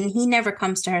intervene. He never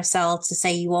comes to her cell to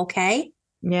say, you okay?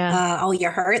 Yeah. Oh,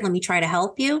 you're hurt. Let me try to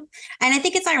help you. And I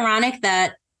think it's ironic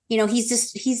that, you know,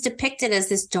 he's depicted as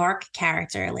this dark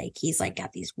character. Like he's like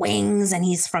got these wings and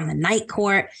he's from the night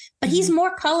court, but he's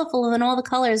more colorful than all the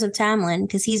colors of Tamlin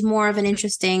because he's more of an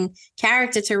interesting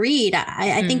character to read.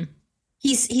 I think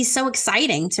he's so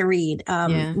exciting to read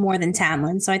Yeah. more than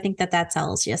Tamlin. So I think that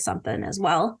tells you something as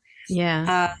well.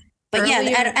 Yeah. But Earlier,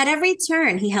 yeah, at every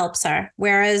turn he helps her,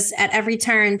 whereas at every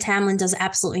turn Tamlin does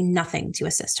absolutely nothing to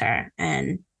assist her,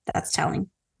 and that's telling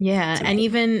yeah. to And me.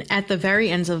 even at the very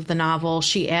end of the novel,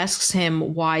 she asks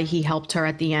him why he helped her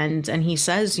at the end. And he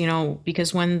says,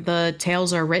 because when the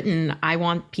tales are written, I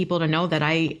want people to know that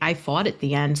I fought at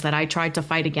the end, that I tried to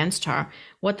fight against her.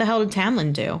 What the hell did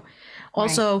Tamlin do? Right.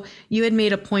 Also, you had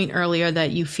made a point earlier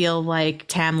that you feel like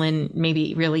Tamlin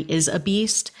maybe really is a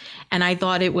beast. And I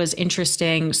thought it was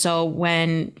interesting. So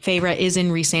when Feyre is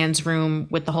in Rhysand's room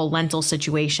with the whole lentil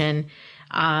situation,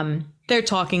 they're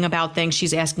talking about things.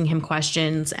 She's asking him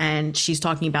questions and she's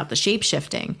talking about the shape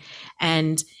shifting.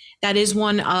 And that is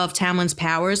one of Tamlin's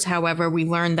powers. However, we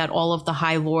learned that all of the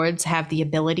High Lords have the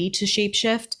ability to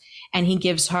shapeshift. And he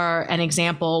gives her an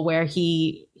example where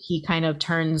he kind of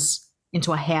turns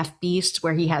into a half beast,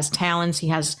 where he has talons. He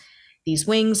has these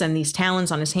wings and these talons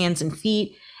on his hands and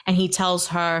feet. And he tells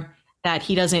her that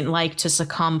he doesn't like to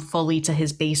succumb fully to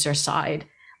his baser side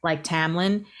like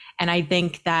Tamlin. And I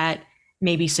think that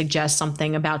maybe suggests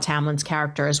something about Tamlin's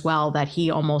character as well, that he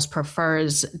almost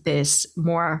prefers this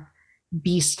more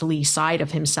beastly side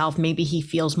of himself. Maybe he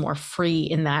feels more free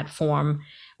in that form,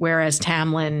 whereas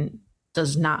Tamlin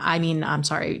does not.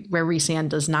 Where Rhysand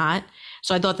does not.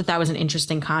 So I thought that was an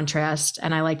interesting contrast.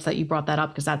 And I liked that you brought that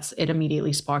up because it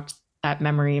immediately sparked that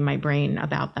memory in my brain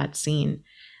about that scene.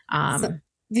 So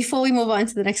before we move on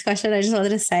to the next question, I just wanted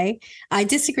to say, I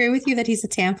disagree with you that he's a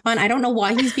tampon. I don't know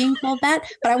why he's being called that,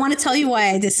 but I want to tell you why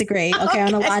I disagree. Okay.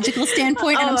 On a logical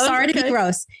standpoint, and I'm sorry to be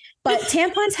gross, but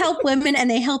tampons help women and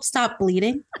they help stop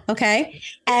bleeding. Okay.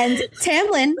 And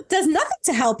Tamlin does nothing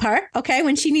to help her. Okay.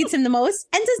 When she needs him the most,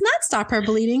 and does not stop her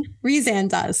bleeding.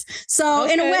 Rhysand does. So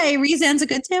in a way, Rhysand's a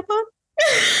good tampon.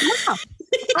 Wow.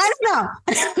 I don't know.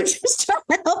 I'm just trying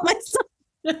to help myself.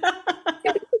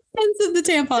 Sense of the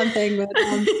tampon thing, but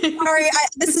sorry,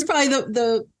 this is probably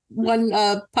the one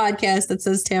podcast that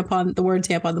says the word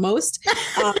tampon the most.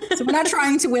 So we're not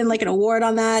trying to win like an award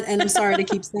on that, and I'm sorry to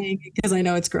keep saying it because I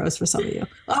know it's gross for some of you.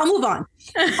 I'll move on.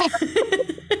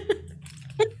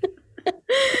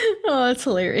 Oh, that's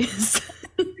hilarious.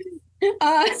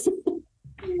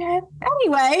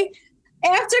 Anyway,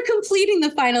 after completing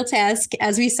the final task,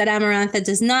 as we said, Amarantha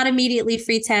does not immediately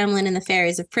free Tamlin and the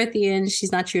fairies of Prythian.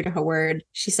 She's not true to her word.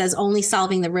 She says only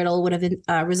solving the riddle would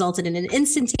have resulted in an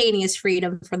instantaneous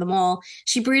freedom for them all.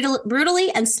 She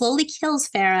brutally and slowly kills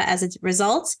Feyre as a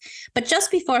result. But just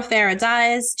before Feyre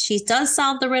dies, she does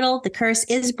solve the riddle. The curse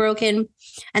is broken.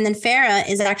 And then Feyre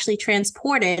is actually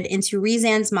transported into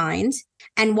Rhysand's mind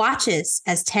and watches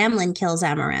as Tamlin kills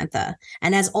Amarantha.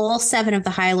 And as all 7 of the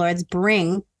High Lords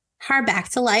bring her back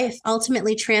to life,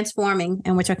 ultimately transforming,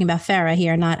 and we're talking about Feyre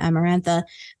here, not Amarantha,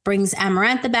 brings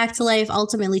Amarantha back to life,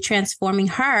 ultimately transforming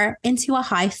her into a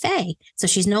High Fae. So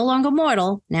she's no longer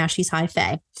mortal, now she's High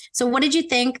Fae. So what did you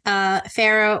think,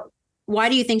 Feyre, why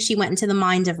do you think she went into the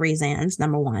mind of Rhysand,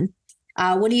 number one?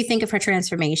 What do you think of her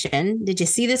transformation? Did you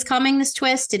see this coming, this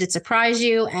twist? Did it surprise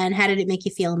you? And how did it make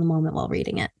you feel in the moment while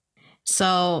reading it?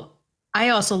 So I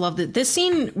also loved it. This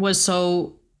scene was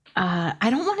so I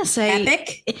don't want to say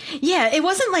epic. Yeah, it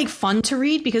wasn't like fun to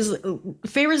read because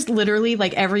Feyre's literally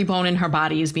like every bone in her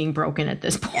body is being broken at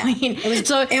this point. Yeah,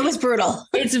 it was brutal.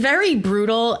 It's very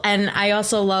brutal. And I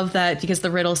also love that because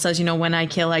the riddle says, when I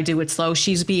kill, I do it slow.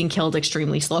 She's being killed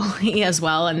extremely slowly as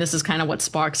well. And this is kind of what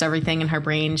sparks everything in her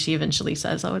brain. She eventually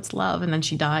says, oh, it's love. And then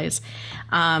she dies.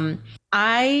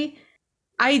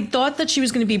 I thought that she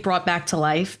was going to be brought back to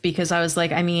life because I was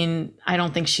like, I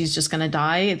don't think she's just going to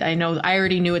die. I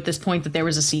already knew at this point that there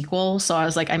was a sequel. So I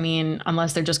was like,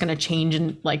 unless they're just going to change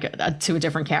to a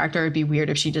different character, it'd be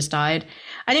weird if she just died.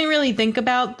 I didn't really think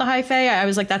about the High Fae. I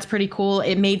was like, that's pretty cool.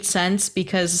 It made sense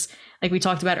because like we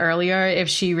talked about earlier, if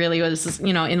she really was,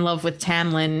 in love with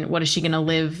Tamlin, what is she going to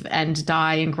live and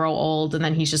die and grow old? And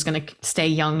then he's just going to stay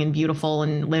young and beautiful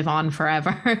and live on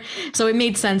forever. So it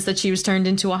made sense that she was turned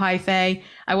into a High Fae.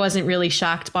 I wasn't really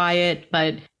shocked by it,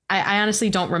 but I honestly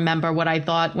don't remember what I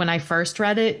thought when I first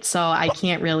read it. So I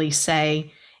can't really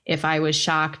say if I was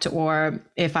shocked or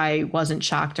if I wasn't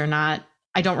shocked or not.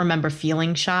 I don't remember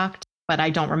feeling shocked. But I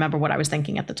don't remember what I was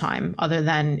thinking at the time, other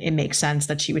than it makes sense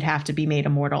that she would have to be made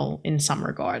immortal in some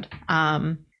regard.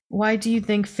 Why do you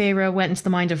think Feyre went into the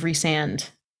mind of Rhysand?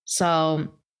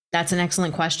 So that's an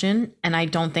excellent question, and I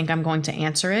don't think I'm going to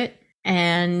answer it.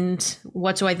 And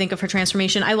what do I think of her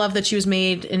transformation? I love that she was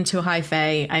made into a High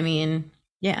Fae.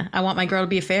 Yeah, I want my girl to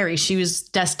be a fairy. She was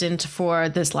destined for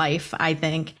this life, I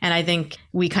think. And I think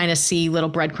we kind of see little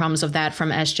breadcrumbs of that from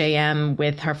SJM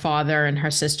with her father and her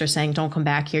sister saying, don't come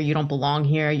back here. You don't belong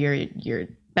here. You're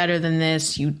better than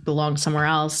this. You belong somewhere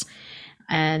else.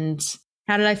 And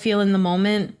how did I feel in the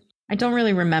moment? I don't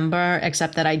really remember,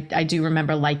 except that I do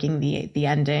remember liking the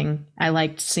ending. I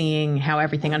liked seeing how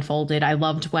everything unfolded. I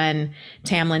loved when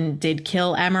Tamlin did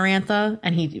kill Amarantha,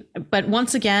 but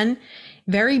once again,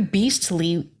 very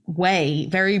beastly way,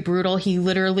 very brutal. He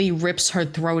literally rips her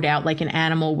throat out like an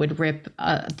animal would rip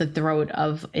the throat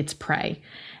of its prey.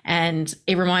 And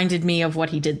it reminded me of what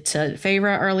he did to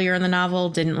Feyre earlier in the novel.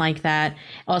 Didn't like that.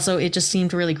 Also, it just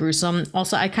seemed really gruesome.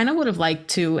 Also, I kind of would have liked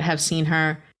to have seen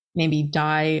her maybe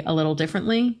die a little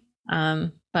differently.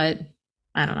 But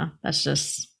I don't know. That's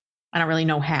just, I don't really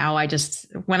know how.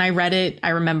 When I read it, I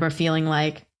remember feeling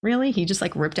like, really? He just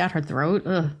like ripped out her throat?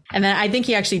 Ugh. And then I think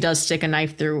he actually does stick a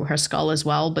knife through her skull as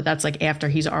well, but that's like after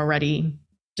he's already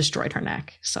destroyed her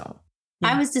neck. So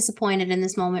I was disappointed in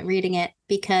this moment reading it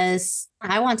because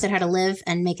I wanted her to live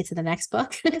and make it to the next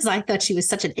book because I thought she was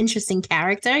such an interesting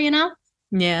character, you know?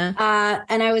 Yeah.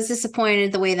 And I was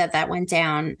disappointed the way that went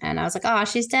down. And I was like, oh,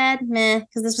 she's dead? Meh,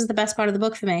 because this was the best part of the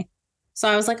book for me. So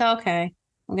I was like, okay,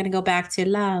 I'm going to go back to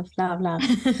love.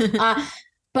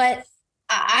 But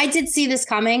I did see this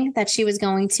coming, that she was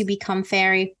going to become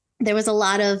fairy. There was a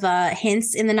lot of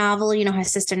hints in the novel. You know, her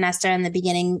sister Nesta in the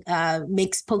beginning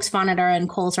pokes fun at her and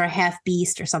calls her a half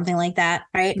beast or something like that,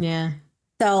 right? Yeah.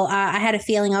 So I had a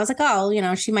feeling, I was like, oh, you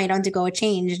know, she might undergo a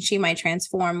change and she might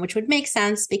transform, which would make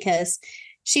sense because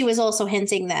she was also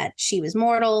hinting that she was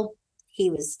mortal.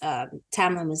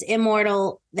 Tamlin was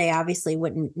immortal. They obviously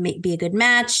wouldn't be a good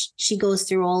match. She goes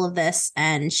through all of this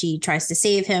and she tries to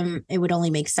save him. It would only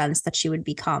make sense that she would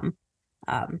become,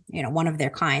 one of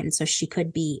their kind. So she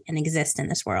could be and exist in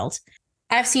this world.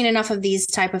 I've seen enough of these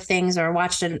type of things or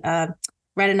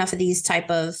read enough of these type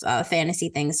of fantasy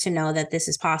things to know that this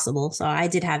is possible. So I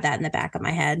did have that in the back of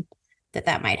my head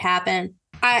that might happen.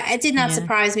 It did not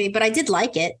surprise me, but I did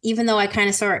like it. Even though I kind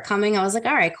of saw it coming, I was like,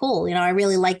 all right, cool. You know, I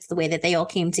really liked the way that they all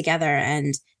came together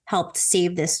and helped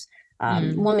save this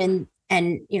woman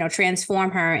and, you know,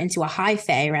 transform her into a high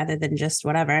fae rather than just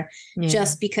whatever,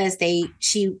 just because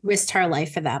she risked her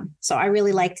life for them. So I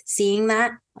really liked seeing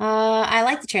that. I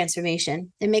like the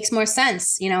transformation. It makes more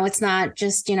sense. You know, it's not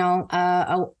just, you know,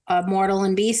 a mortal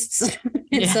and beasts.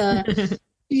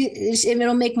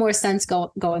 It'll make more sense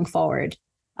going forward.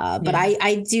 But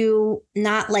I do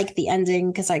not like the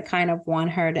ending because I kind of want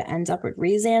her to end up with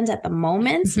Rhysand at the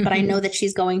moment, but I know that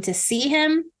she's going to see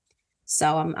him.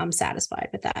 So I'm satisfied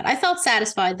with that. I felt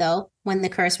satisfied though when the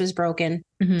curse was broken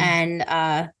and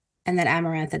that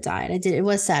Amarantha died. It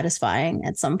was satisfying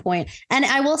at some point. And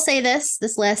I will say this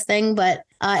last thing, but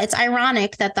it's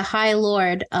ironic that the High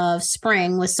Lord of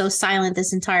Spring was so silent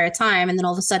this entire time. And then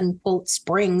all of a sudden, quote,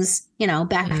 springs, you know,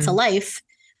 back to life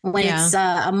when it's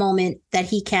a moment that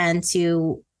he can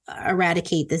to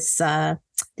eradicate this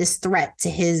threat to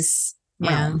his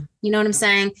realm. You know what I'm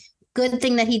saying? Good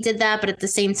thing that he did that. But at the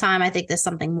same time, I think there's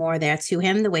something more there to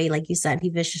him, the way, like you said, he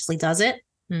viciously does it.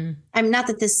 I'm not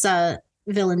that this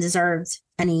villain deserved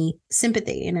any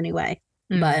sympathy in any way,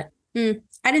 but I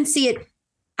didn't see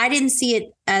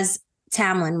it as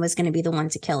Tamlin was going to be the one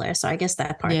to kill her. So I guess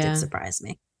that part did surprise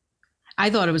me. I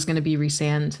thought it was going to be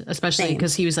Rhysand, especially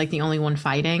because he was like the only one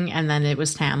fighting, and then it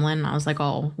was Tamlin. I was like,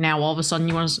 oh, now all of a sudden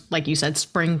you want to, like you said,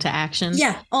 spring to action.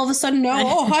 Yeah, all of a sudden,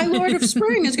 High Lord of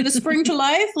Spring is going to spring to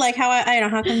life. Like I don't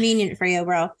know, how convenient for you,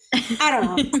 bro. I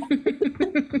don't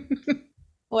know.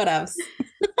 What else?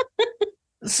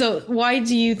 So why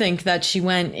do you think that she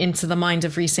went into the mind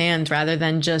of Rhysand rather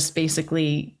than just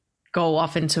basically go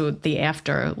off into the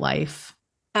afterlife?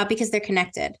 Because they're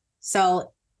connected.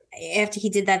 So after he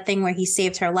did that thing where he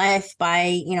saved her life by,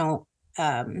 you know,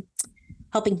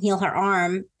 helping heal her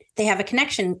arm, they have a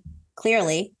connection.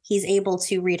 Clearly, he's able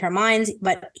to read her mind,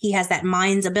 but he has that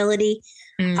mind's ability.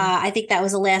 I think that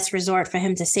was a last resort for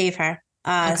him to save her.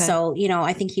 So, you know,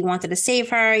 I think he wanted to save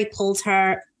her. He pulled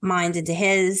her mind into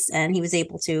his, and he was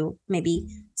able to maybe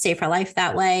save her life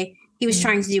that way. He was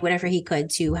trying to do whatever he could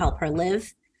to help her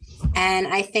live. And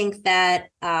I think that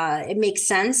it makes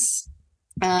sense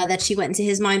that she went into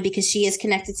his mind because she is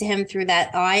connected to him through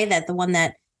that eye, that the one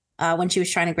that when she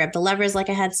was trying to grab the levers, like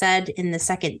I had said in the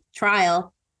second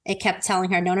trial, it kept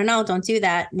telling her, no, don't do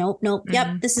that. Nope.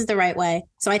 Yep, this is the right way.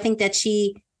 So I think that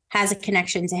she has a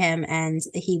connection to him, and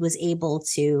he was able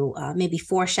to maybe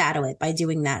foreshadow it by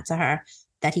doing that to her,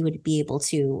 that he would be able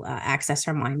to access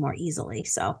her mind more easily.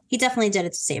 So he definitely did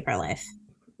it to save her life.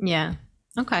 Yeah.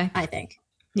 Okay. I think.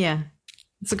 Yeah.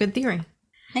 It's a good theory.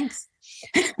 Thanks.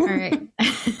 All right.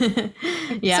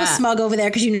 So smug over there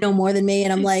because you know more than me.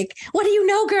 And I'm like, what do you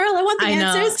know, girl? I want the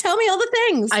answers. Tell me all the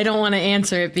things. I don't want to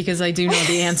answer it because I do know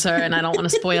the answer and I don't want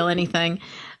to spoil anything.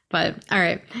 But all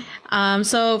right.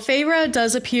 So Feyre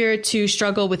does appear to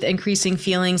struggle with increasing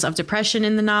feelings of depression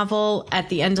in the novel. At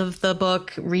the end of the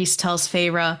book, Rhys tells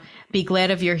Feyre, "Be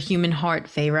glad of your human heart,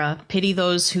 Feyre. Pity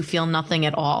those who feel nothing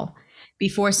at all."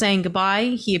 Before saying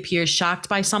goodbye, he appears shocked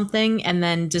by something and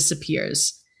then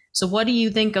disappears. So what do you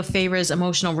think of Feyre's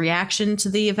emotional reaction to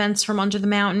the events from Under the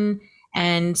Mountain?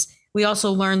 And we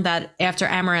also learned that after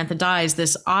Amarantha dies,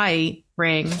 this eye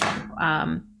ring,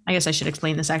 I guess I should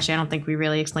explain this. Actually, I don't think we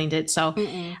really explained it. So,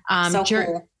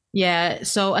 cool. Yeah.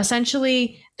 So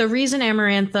essentially, the reason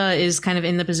Amarantha is kind of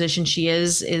in the position she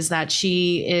is that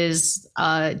she is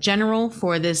a general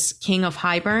for this king of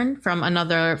Highburn from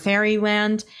another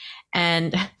fairyland.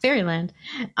 And fairyland.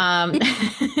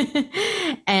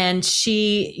 And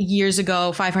she, years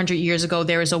ago, 500 years ago,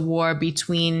 there was a war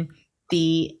between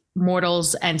the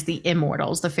mortals and the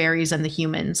immortals, the fairies and the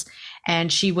humans.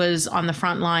 And she was on the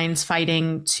front lines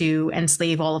fighting to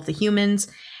enslave all of the humans.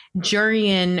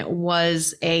 Jurian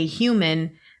was a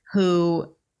human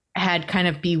who had kind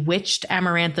of bewitched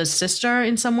Amarantha's sister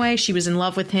in some way. She was in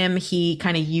love with him. He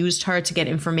kind of used her to get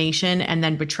information and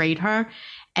then betrayed her.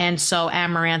 And so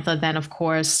Amarantha then, of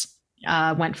course,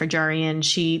 went for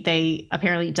Jurian. They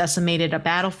apparently decimated a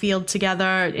battlefield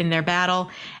together in their battle,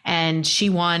 and she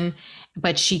won,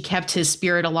 but she kept his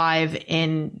spirit alive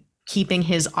in keeping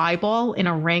his eyeball in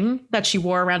a ring that she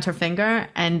wore around her finger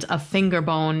and a finger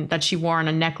bone that she wore on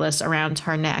a necklace around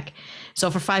her neck. So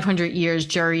for 500 years,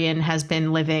 Jurian has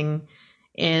been living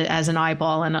as an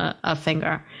eyeball and a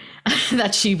finger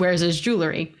that she wears as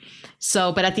jewelry.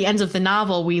 So, but at the end of the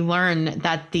novel, we learn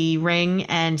that the ring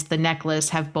and the necklace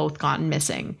have both gotten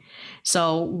missing.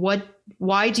 So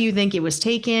why do you think it was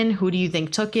taken? Who do you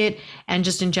think took it? And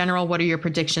just in general, what are your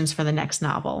predictions for the next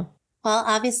novel? Well,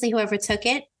 obviously, whoever took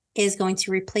it is going to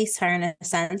replace her in a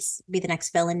sense, be the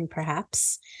next villain,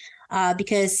 perhaps.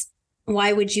 Because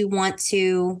why would you want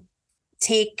to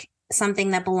take something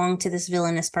that belonged to this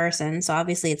villainous person? So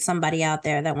obviously, it's somebody out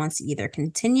there that wants to either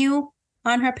continue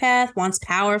on her path, wants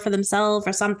power for themselves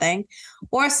or something,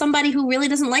 or somebody who really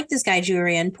doesn't like this guy,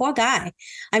 Jurian. Poor guy.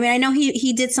 I mean, I know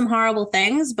he did some horrible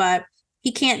things, but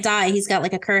he can't die. He's got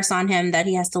like a curse on him that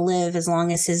he has to live as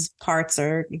long as his parts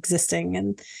are existing.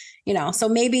 And, so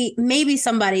maybe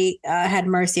somebody had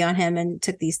mercy on him and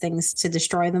took these things to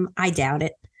destroy them. I doubt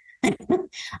it.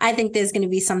 I think there's going to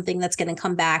be something that's going to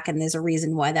come back, and there's a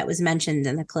reason why that was mentioned,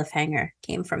 and the cliffhanger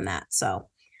came from that. So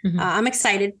I'm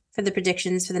excited for the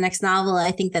predictions for the next novel.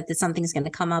 I think that something's going to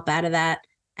come up out of that,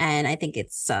 and I think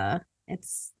it's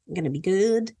going to be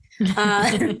good.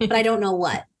 But I don't know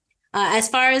what. As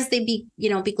far as they be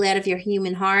glad of your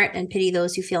human heart and pity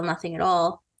those who feel nothing at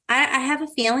all. I have a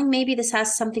feeling maybe this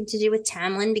has something to do with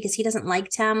Tamlin, because he doesn't like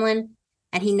Tamlin,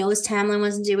 and he knows Tamlin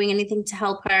wasn't doing anything to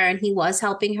help her, and he was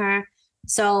helping her.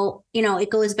 So,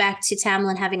 it goes back to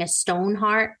Tamlin having a stone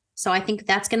heart. So I think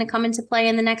that's going to come into play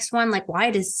in the next one. Like, why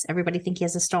does everybody think he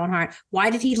has a stone heart? Why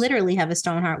did he literally have a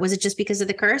stone heart? Was it just because of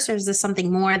the curse, or is there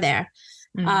something more there?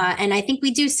 And I think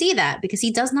we do see that, because he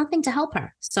does nothing to help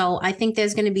her. So I think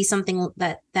there's going to be something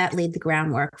that laid the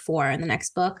groundwork for in the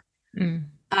next book.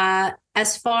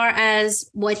 As far as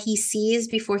what he sees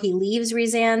before he leaves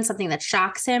Rhysand, something that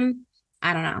shocks him,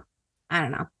 I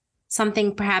don't know.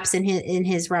 Something perhaps in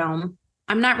his realm.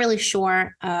 I'm not really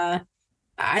sure.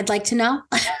 I'd like to know.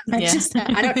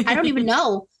 I don't even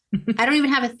know. I don't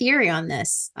even have a theory on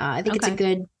this. I think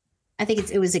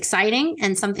it was exciting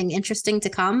and something interesting to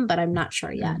come, but I'm not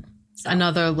sure yet. So.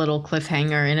 Another little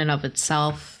cliffhanger in and of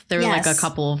itself. There were like a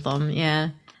couple of them. Yeah.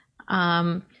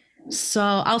 So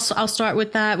I'll start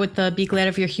with that, with the "Be glad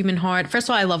of your human heart." First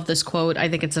of all, I love this quote. I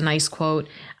think it's a nice quote.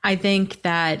 I think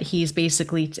that he's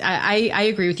basically, I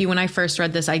agree with you. When I first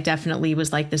read this, I definitely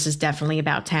was like, this is definitely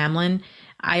about Tamlin.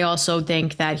 I also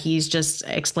think that he's just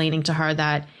explaining to her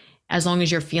that as long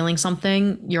as you're feeling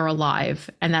something, you're alive.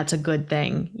 And that's a good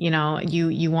thing.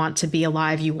 You want to be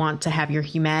alive. You want to have your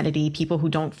humanity. People who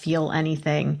don't feel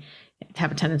anything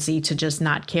have a tendency to just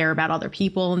not care about other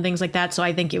people and things like that. So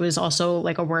I think it was also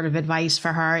like a word of advice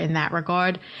for her in that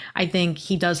regard. I think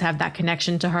he does have that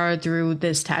connection to her through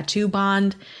this tattoo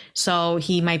bond. So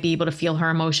he might be able to feel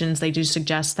her emotions. They do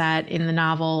suggest that in the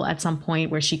novel at some point,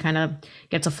 where she kind of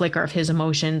gets a flicker of his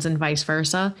emotions and vice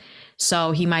versa.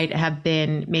 So he might have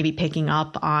been maybe picking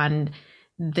up on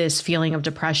this feeling of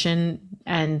depression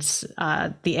and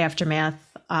the aftermath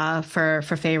for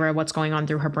Feyre, what's going on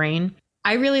through her brain.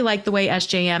 I really like the way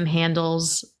SJM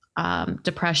handles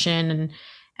depression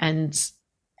and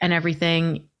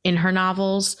everything. in her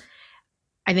novels.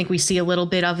 I think we see a little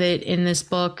bit of it in this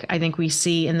book. I think we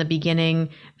see in the beginning,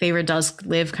 Feyre does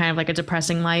live kind of like a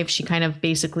depressing life. She kind of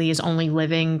basically is only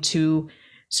living to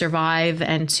survive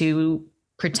and to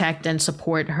protect and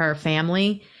support her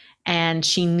family. And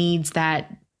she needs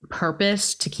that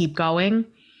purpose to keep going.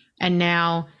 And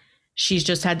now she's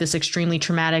just had this extremely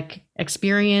traumatic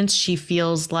experience. She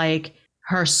feels like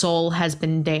her soul has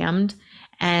been damned.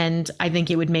 And I think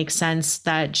it would make sense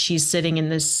that she's sitting in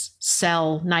this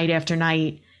cell night after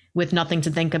night with nothing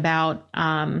to think about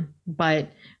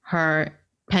but her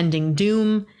pending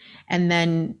doom. And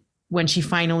then when she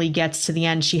finally gets to the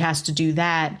end, she has to do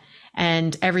that.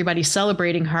 And everybody's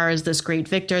celebrating her as this great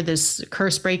victor, this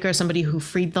curse breaker, somebody who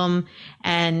freed them.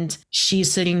 And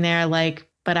she's sitting there like,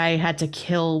 but I had to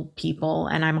kill people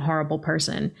and I'm a horrible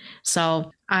person.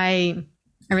 So I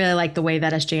really like the way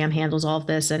that SJM handles all of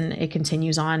this, and it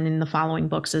continues on in the following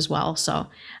books as well. So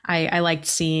I liked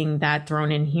seeing that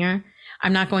thrown in here.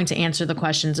 I'm not going to answer the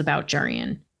questions about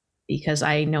Jurian because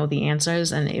I know the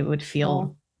answers and it would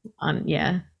feel,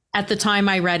 At the time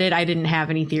I read it, I didn't have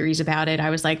any theories about it. I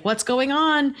was like, what's going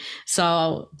on?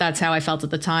 So that's how I felt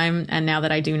at the time. And now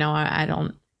that I do know, I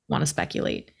don't want to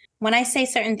speculate. When I say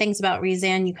certain things about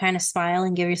Rezan, you kind of smile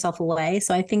and give yourself away.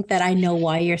 So I think that I know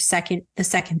why the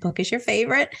second book is your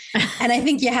favorite. And I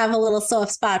think you have a little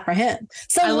soft spot for him.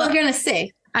 So we're going to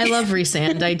see. I love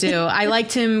Rhysand. I do. I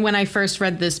liked him when I first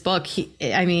read this book. He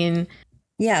helps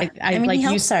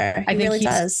her. He really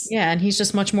does. Yeah. And he's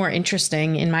just much more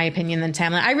interesting, in my opinion, than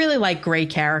Tamlin. I really like gray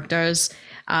characters.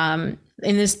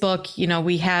 In this book,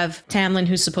 we have Tamlin,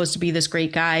 who's supposed to be this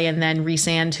great guy, and then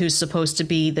Rhysand, who's supposed to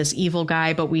be this evil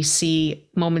guy, but we see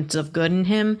moments of good in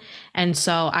him. And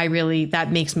so that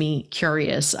makes me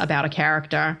curious about a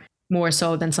character more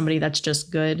so than somebody that's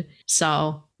just good.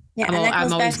 So yeah,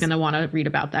 I'm always going to want to read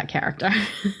about that character.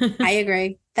 I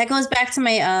agree. That goes back to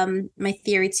my my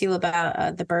theory too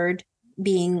about the bird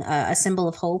being a symbol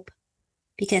of hope.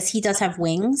 Because he does have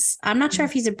wings. I'm not sure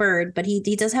if he's a bird, but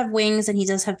he does have wings and he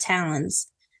does have talons.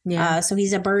 Yeah. So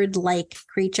he's a bird-like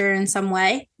creature in some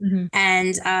way. Mm-hmm.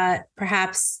 And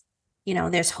perhaps,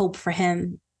 there's hope for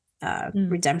him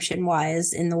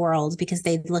redemption-wise in the world, because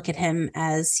they look at him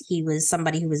as he was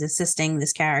somebody who was assisting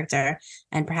this character,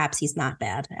 and perhaps he's not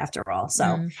bad after all.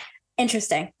 So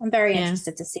interesting. I'm very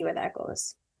interested to see where that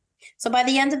goes. So by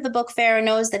the end of the book, Feyre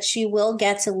knows that she will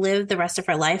get to live the rest of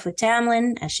her life with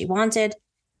Tamlin as she wanted,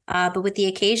 but with the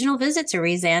occasional visit to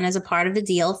Rhysand as a part of the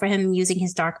deal for him using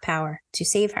his dark power to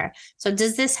save her. So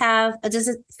does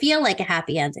it feel like a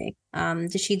happy ending?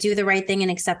 Does she do the right thing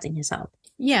in accepting his help?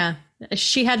 Yeah,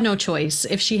 she had no choice.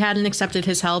 If she hadn't accepted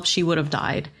his help, she would have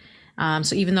died.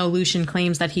 So even though Lucien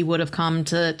claims that he would have come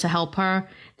to help her,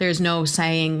 there's no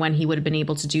saying when he would have been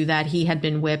able to do that. He had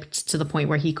been whipped to the point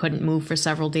where he couldn't move for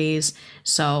several days.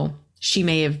 So she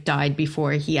may have died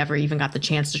before he ever even got the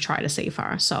chance to try to save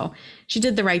her. So she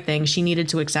did the right thing. She needed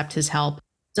to accept his help.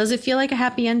 Does it feel like a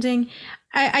happy ending?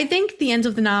 I think the end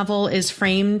of the novel is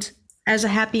framed as a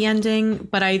happy ending,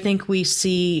 but I think we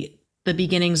see the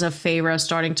beginnings of Feyre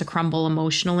starting to crumble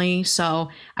emotionally. So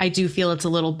I do feel it's a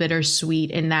little bittersweet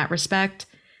in that respect.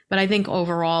 But I think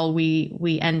overall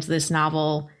we end this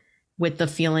novel with the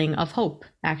feeling of hope,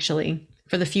 actually,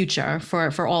 for the future,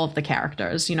 for all of the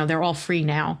characters. They're all free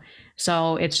now.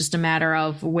 So it's just a matter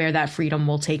of where that freedom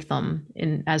will take them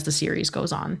as the series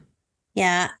goes on.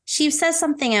 Yeah. She says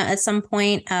something at some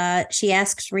point. She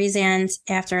asks Rhysand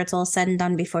after it's all said and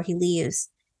done before he leaves,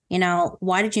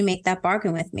 why did you make that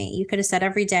bargain with me? You could have said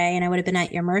every day and I would have been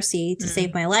at your mercy to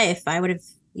save my life. I would have,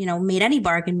 made any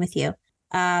bargain with you.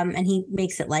 And he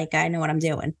makes it like, I know what I'm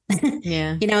doing.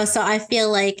 Yeah. So I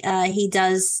feel like he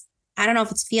does. I don't know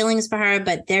if it's feelings for her,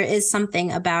 but there is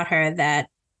something about her that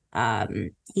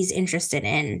he's interested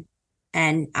in.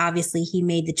 And obviously he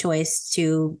made the choice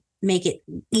to make it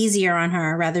easier on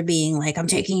her, rather being like, I'm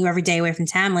taking you every day away from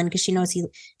Tamlin, because she knows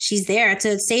she's there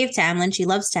to save Tamlin. She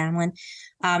loves Tamlin.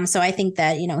 So I think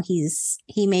that,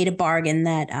 he made a bargain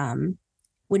that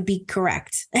would be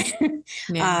correct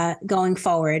going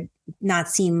forward, not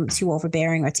seem too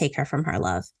overbearing or take her from her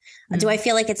love. Do I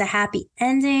feel like it's a happy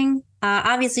ending?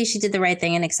 Obviously, she did the right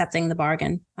thing in accepting the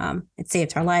bargain. It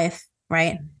saved her life,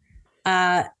 right?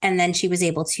 And then she was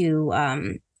able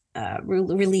to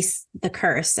release the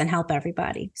curse and help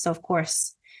everybody. So, of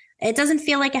course, it doesn't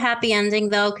feel like a happy ending,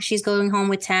 though, because she's going home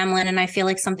with Tamlin, and I feel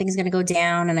like something's going to go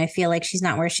down, and I feel like she's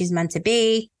not where she's meant to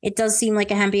be. It does seem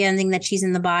like a happy ending that she's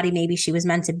in the body maybe she was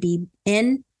meant to be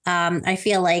in. I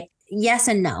feel like yes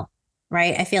and no,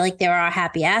 right? I feel like there are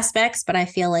happy aspects, but I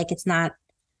feel like it's not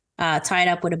tied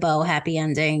up with a bow happy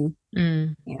ending.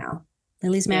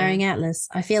 Lily's Yeah. marrying Atlas.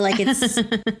 I feel like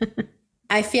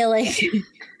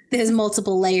there's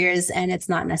multiple layers and it's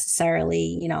not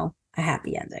necessarily, a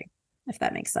happy ending, if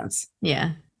that makes sense.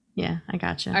 Yeah. Yeah, I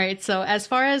gotcha. All right, so as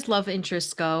far as love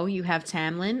interests go, you have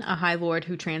Tamlin, a High Lord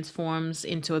who transforms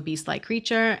into a beast-like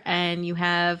creature, and you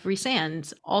have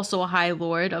Rhysand, also a High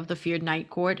Lord of the feared Night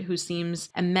Court, who seems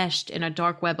enmeshed in a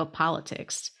dark web of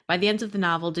politics. By the end of the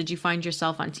novel, did you find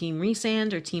yourself on Team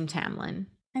Rhysand or Team Tamlin?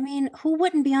 I mean, who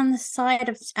wouldn't be on the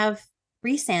side of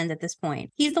Rhysand at this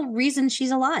point? He's the reason she's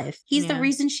alive. He's the Yeah.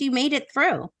 reason she made it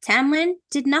through. Tamlin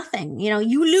did nothing. You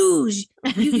lose.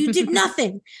 You did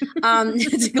nothing.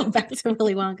 To go back to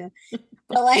Willy Wonka.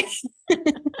 But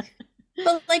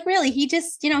really, he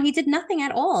just, he did nothing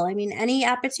at all. I mean, any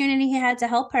opportunity he had to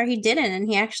help her, he didn't. And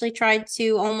he actually tried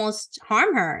to almost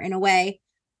harm her in a way,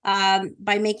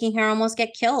 by making her almost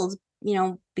get killed,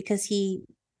 because he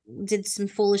did some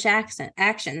foolish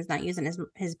actions, not using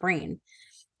his brain.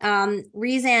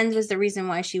 Rhysand was the reason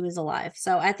why she was alive.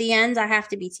 So at the end, I have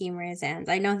to be Team Rhysand.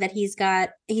 I know that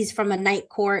he's from a Night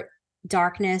Court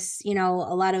darkness, a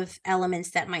lot of elements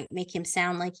that might make him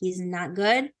sound like he's not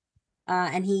good.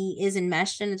 And he is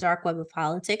enmeshed in a dark web of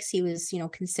politics. He was,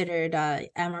 considered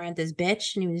Amarantha's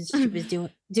bitch, and she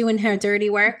was doing her dirty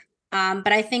work.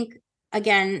 But I think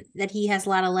again that he has a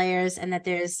lot of layers, and that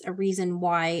there's a reason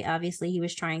why. Obviously, he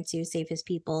was trying to save his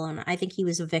people, and I think he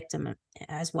was a victim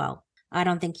as well. I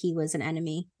don't think he was an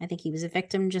enemy. I think he was a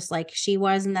victim, just like she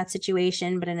was in that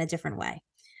situation, but in a different way.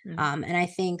 And I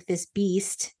think this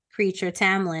beast creature,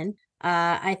 Tamlin,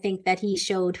 I think that he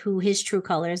showed who his true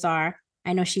colors are.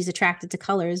 I know she's attracted to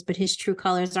colors, but his true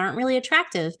colors aren't really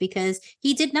attractive because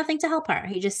he did nothing to help her.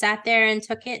 He just sat there and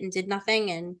took it and did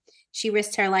nothing, and she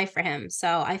risked her life for him.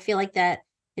 So I feel like that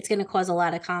it's going to cause a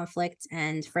lot of conflict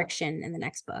and friction in the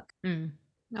next book.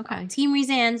 Okay. Team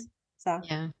Rhysand. So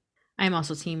yeah, I'm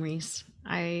also Team Rhys.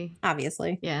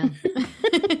 Obviously. Yeah.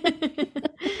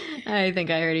 I think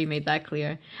I already made that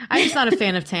clear. I'm just not a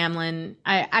fan of Tamlin.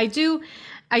 I do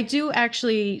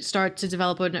actually start to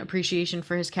develop an appreciation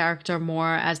for his character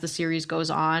more as the series goes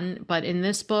on. But in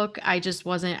this book, I just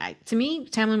wasn't. To me,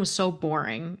 Tamlin was so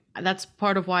boring. That's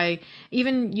part of why.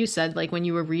 Even you said, like, when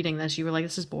you were reading this, you were like,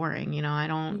 "This is boring." I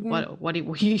don't.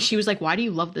 She was like, "Why do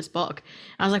you love this book?"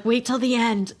 I was like, "Wait till the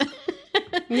end."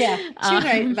 Yeah, she was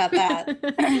right about that.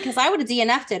 Because I would have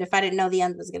DNF'd it if I didn't know the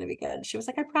end was going to be good. She was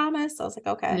like, "I promise." I was like,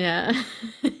 "Okay." Yeah.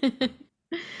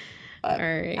 But, all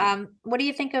right. What do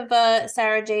you think of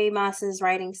Sarah J. Maas's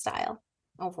writing style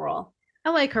overall? I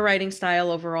like her writing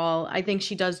style overall. I think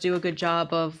she does do a good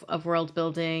job of world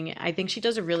building. I think she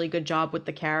does a really good job with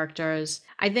the characters.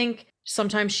 I think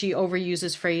sometimes she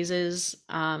overuses phrases.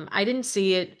 I didn't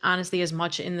see it honestly as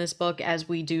much in this book as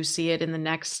we do see it in the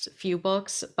next few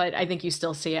books, but I think you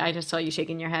still see it. I just saw you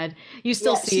shaking your head. You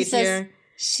still see it here.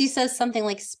 She says something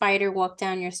like "spider walk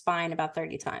down your spine" about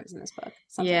 30 times in this book.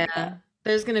 Something like that.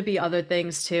 There's going to be other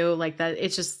things too, like that.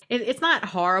 It's just, it's not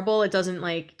horrible. It doesn't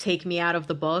like take me out of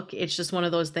the book. It's just one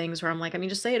of those things where I'm like, I mean,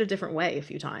 just say it a different way a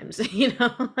few times,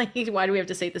 like, why do we have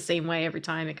to say it the same way every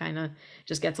time? It kind of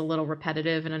just gets a little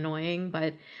repetitive and annoying.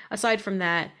 But aside from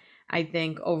that, I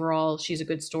think overall she's a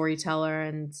good storyteller,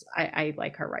 and I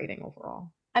like her writing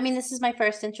overall. I mean, this is my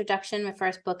first introduction, my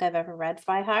first book I've ever read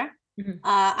by her.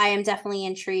 I am definitely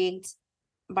intrigued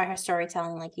by her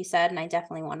storytelling, like you said, and I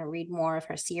definitely want to read more of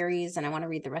her series, and I want to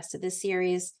read the rest of this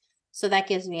series. So that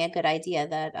gives me a good idea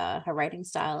that her writing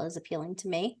style is appealing to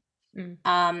me.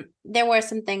 There were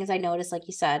some things I noticed, like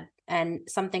you said, and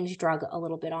some things drug a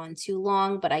little bit on too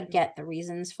long, but I get the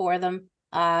reasons for them.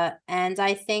 And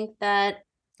I think that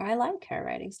I like her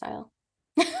writing style.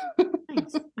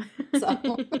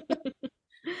 So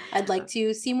I'd like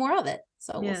to see more of it.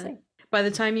 So we'll see. By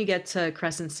the time you get to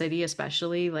Crescent City,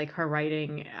 especially, like, her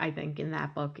writing, I think in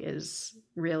that book is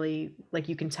really, like,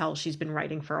 you can tell she's been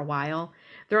writing for a while.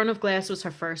 Throne of Glass was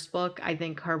her first book. I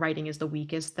think her writing is the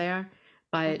weakest there.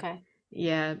 But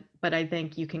but I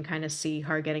think you can kind of see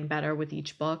her getting better with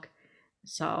each book.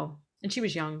 So, and she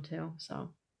was young too. So,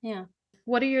 yeah.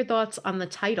 What are your thoughts on the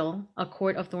title, A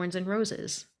Court of Thorns and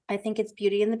Roses? I think it's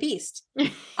Beauty and the Beast.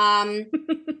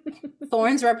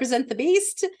 Thorns represent the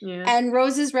beast, and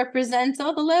roses represent,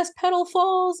 the last petal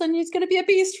falls and he's going to be a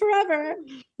beast forever.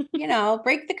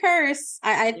 Break the curse.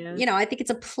 I think it's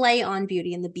a play on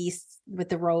Beauty and the Beast with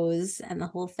the rose and the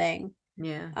whole thing.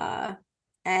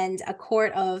 And a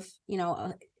court of,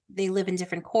 they live in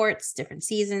different courts, different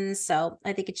seasons. So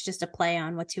I think it's just a play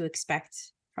on what to expect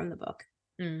from the book.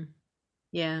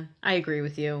 Yeah, I agree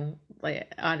with you,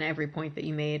 like, on every point that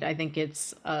you made. I think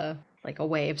it's like a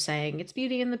way of saying it's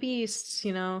Beauty and the Beast,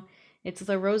 it's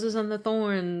the roses and the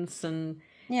thorns, and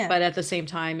Yeah. But at the same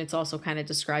time, it's also kind of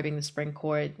describing the spring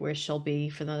court where she'll be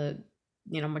for the,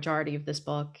 majority of this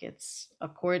book. It's a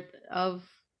court of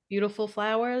beautiful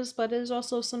flowers, but there's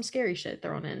also some scary shit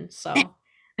thrown in. So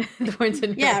thorns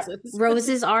and Yeah. roses.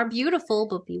 Roses are beautiful,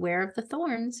 but beware of the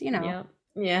thorns. Yeah.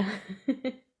 Yeah.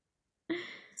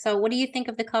 So what do you think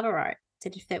of the cover art?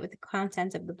 Did it fit with the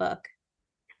content of the book?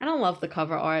 I don't love the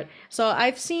cover art. So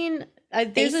I've seen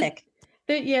Basic.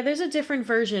 there's a different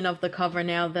version of the cover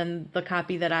now than the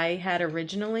copy that I had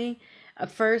originally. At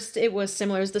first, it was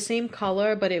similar. It was the same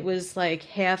color, but it was like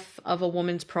half of a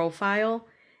woman's profile,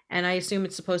 and I assume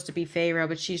it's supposed to be Feyre,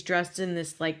 but she's dressed in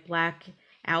this like black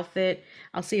outfit.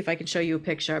 I'll see if I can show you a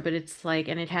picture, but it's like,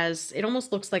 and it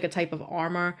almost looks like a type of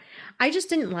armor. I just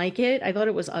didn't like it. I thought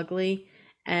it was ugly,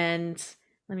 and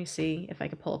let me see if I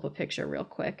can pull up a picture real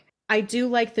quick. I do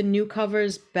like the new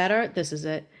covers better. This is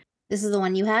it. This is the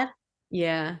one you had?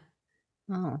 Yeah.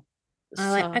 Oh. So,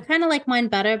 I kind of like mine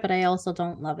better, but I also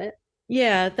don't love it.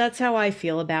 yeah, that's how I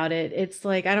feel about it. It's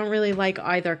like I don't really like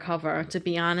either cover, to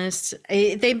be honest.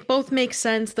 They both make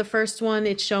sense. The first one,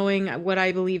 it's showing what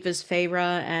I believe is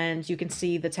Feyre, and you can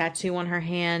see the tattoo on her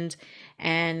hand.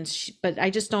 But I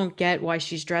just don't get why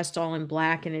she's dressed all in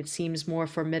black, and it seems more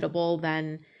formidable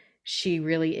than she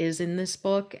really is in this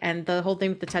book. And the whole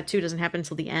thing with the tattoo doesn't happen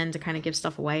until the end to kind of give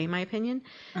stuff away, in my opinion.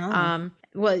 Oh.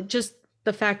 Well, just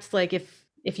the fact, like,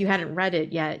 if you hadn't read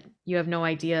it yet, you have no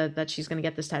idea that she's going to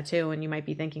get this tattoo, and you might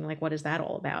be thinking, like, what is that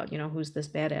all about? Who's this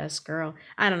badass girl?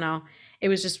 I don't know. It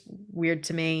was just weird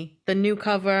to me. The new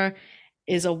cover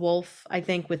is a wolf, I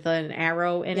think, with an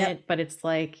arrow in it, but it's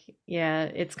like, yeah,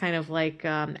 it's kind of like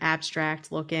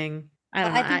abstract looking. I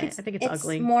don't know. I think it's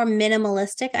ugly. More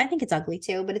minimalistic. I think it's ugly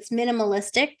too, but it's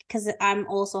minimalistic because I'm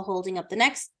also holding up the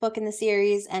next book in the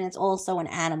series, and it's also an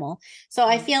animal. So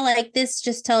I feel like this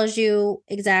just tells you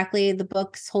exactly the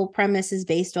book's whole premise is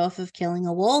based off of killing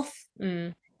a wolf.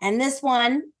 And this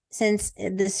one, since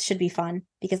this should be fun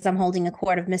because I'm holding A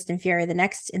Court of Mist and Fury, the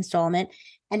next installment.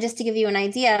 And just to give you an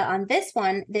idea on this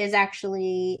one, there's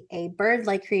actually a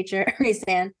bird-like creature,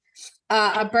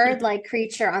 a bird-like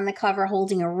creature on the cover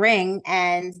holding a ring,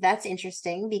 and that's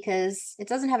interesting because it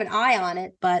doesn't have an eye on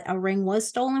it, but a ring was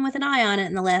stolen with an eye on it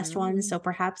in the last one, so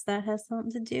perhaps that has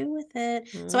something to do with it.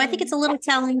 So I think it's a little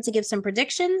telling to give some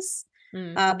predictions,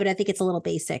 but I think it's a little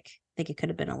basic. I think it could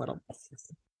have been a little.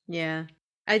 Yeah,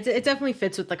 it definitely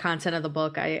fits with the content of the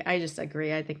book. I just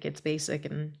agree. I think it's basic,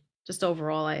 and just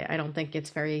overall, I don't think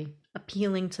it's very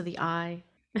appealing to the eye.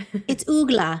 It's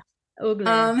oogla.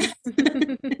 Oogla.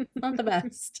 Not the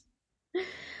best.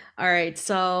 All right,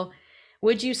 so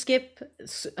would you skip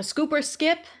a scoop or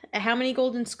skip? How many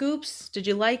golden scoops? Did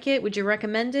you like it? Would you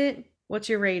recommend it? What's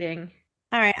your rating?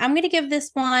 All right, I'm gonna give this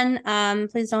one.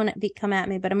 Please don't come at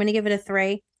me, but I'm gonna give it a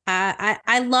 3.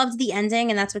 I loved the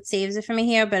ending, and that's what saves it for me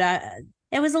here. But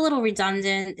it was a little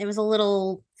redundant. It was a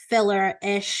little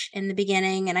filler-ish in the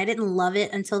beginning, and I didn't love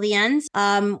it until the end.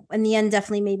 And the end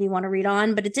definitely made me want to read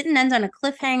on, but it didn't end on a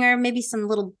cliffhanger. Maybe some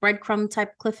little breadcrumb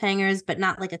type cliffhangers, but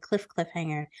not like a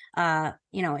cliffhanger.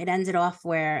 It ended off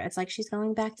where it's like she's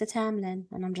going back to Tamlin,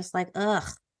 and I'm just like, ugh.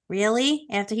 Really?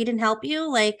 After he didn't help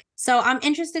you? So I'm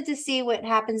interested to see what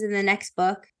happens in the next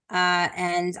book.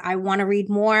 And I want to read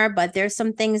more, but there's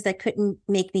some things that couldn't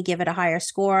make me give it a higher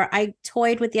score. I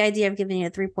toyed with the idea of giving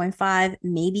it a 3.5,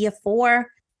 maybe a 4,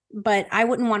 but I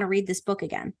wouldn't want to read this book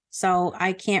again. So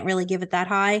I can't really give it that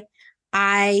high.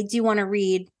 I do want to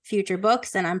read future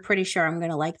books, and I'm pretty sure I'm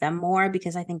going to like them more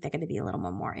because I think they're going to be a little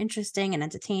more interesting and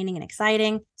entertaining and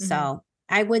exciting. So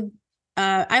I would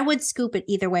scoop it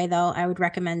either way, though. I would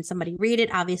recommend somebody read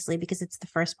it, obviously, because it's the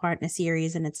first part in a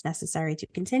series and it's necessary to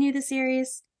continue the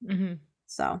series.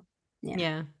 So, yeah.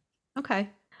 Yeah. Okay.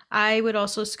 I would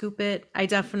also scoop it. I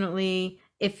definitely,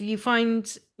 if you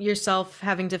find yourself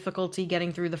having difficulty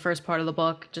getting through the first part of the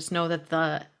book, just know that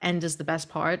the end is the best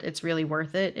part. It's really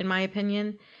worth it, in my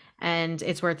opinion. And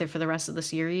it's worth it for the rest of the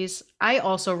series. I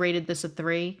also rated this a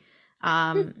 3.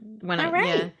 When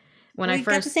I first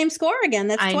got the same score again.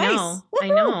 That's twice. I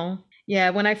know. Yeah,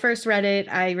 when I first read it,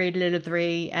 I rated it a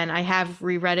 3, and I have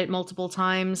reread it multiple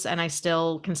times, and I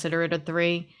still consider it a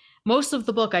 3. Most of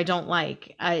the book I don't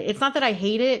like. It's not that I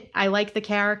hate it. I like the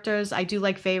characters. I do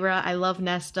like Feyre. I love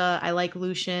Nesta. I like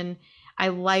Lucian. I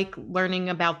like learning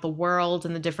about the world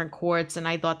and the different courts, and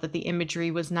I thought that the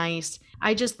imagery was nice.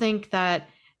 I just think that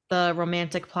the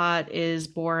romantic plot is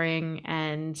boring,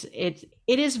 and it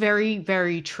is very,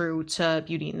 very true to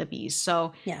Beauty and the Beast.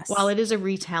 So yes, while it is a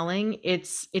retelling, it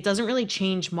doesn't really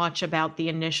change much about the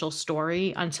initial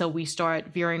story until we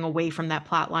start veering away from that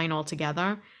plot line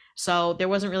altogether. So there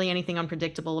wasn't really anything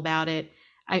unpredictable about it.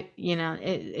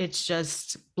 it's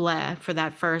just blah for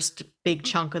that first big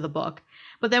chunk of the book.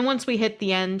 But then once we hit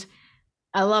the end,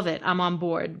 I love it. I'm on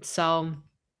board. So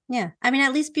yeah, I mean,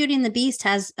 at least Beauty and the Beast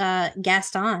has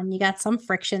Gaston. You got some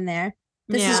friction there.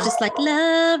 This is just like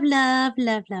love, love,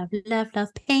 love, love, love,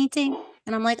 love painting.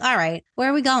 And I'm like, all right, where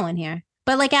are we going here?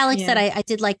 But like Alex said, I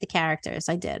did like the characters.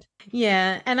 I did.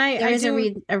 Yeah. And there is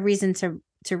a reason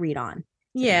to read on.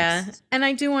 Yeah. And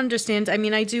I do understand. I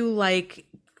mean, I do like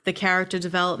the character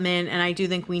development, and I do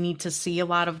think we need to see a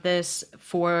lot of this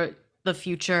for the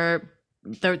future,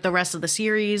 the rest of the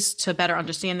series, to better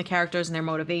understand the characters and their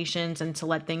motivations, and to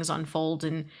let things unfold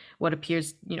in what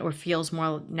appears, or feels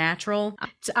more natural.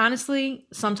 Honestly,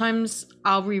 sometimes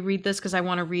I'll reread this because I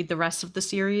want to read the rest of the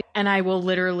series, and I will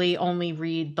literally only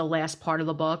read the last part of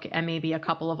the book and maybe a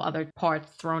couple of other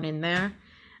parts thrown in there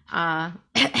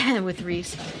with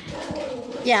Reese.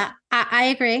 Yeah, I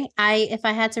agree. If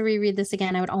I had to reread this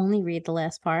again, I would only read the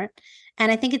last part.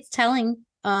 And I think it's telling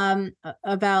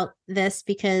about this,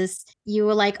 because you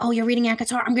were like, oh, you're reading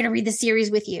ACOTAR, I'm going to read the series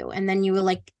with you. And then you were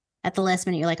like, at the last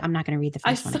minute, you're like, I'm not going to read the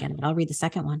first one again, but I'll read the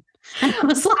second one. And I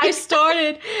was like, I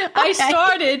started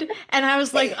and I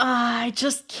was like, I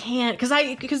just can't,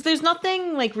 because there's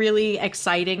nothing like really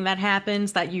exciting that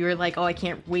happens that you're like, oh, I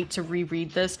can't wait to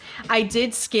reread this. I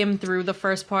did skim through the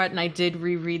first part and I did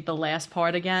reread the last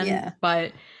part again,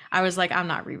 but I was like, I'm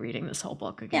not rereading this whole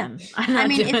book again. Yeah. I'm not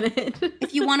doing it.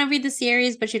 If you want to read the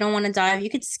series, but you don't want to dive, you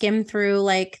could skim through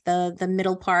like the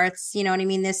middle parts. You know what I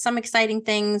mean? There's some exciting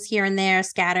things here and there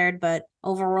scattered, but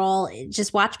overall,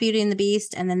 just watch Beauty and the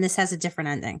Beast. And then this has a different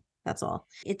ending. That's all.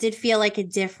 It did feel like a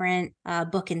different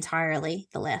book entirely,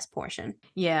 the last portion.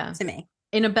 Yeah. To me.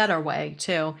 In a better way,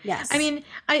 too. Yes. I mean,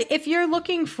 if you're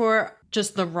looking for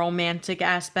just the romantic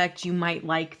aspect, you might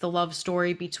like the love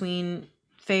story between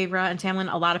Feyre and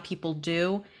Tamlin. A lot of people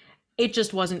do. It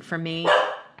just wasn't for me.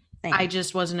 I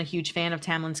just wasn't a huge fan of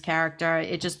Tamlin's character.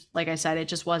 It just, like I said, it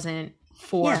just wasn't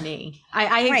for me.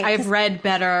 I've read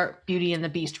better Beauty and the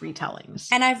Beast retellings.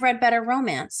 And I've read better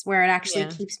romance where it actually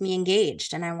keeps me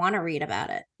engaged and I want to read about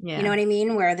it. Yeah. You know what I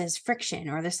mean? Where there's friction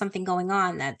or there's something going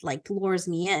on that like lures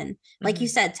me in. Like you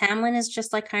said, Tamlin is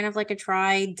just like kind of like a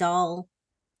dry, dull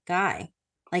guy.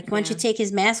 Like once you take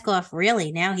his mask off,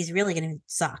 really, now he's really going to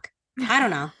suck. I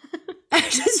don't know. I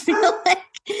just feel like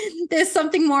there's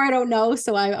something more I don't know,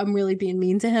 so I'm really being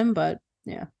mean to him, but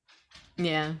yeah.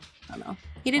 I don't know.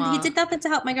 He did nothing to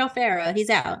help my girl Feyre. He's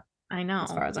out. I know.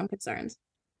 As far as I'm concerned.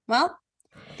 Well,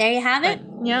 there you have it.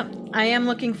 Yep. I am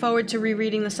looking forward to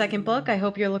rereading the second book. I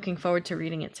hope you're looking forward to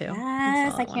reading it too.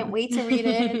 Yes, I can't wait to read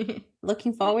it.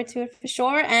 Looking forward to it for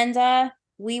sure. And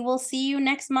we will see you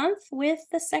next month with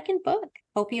the second book.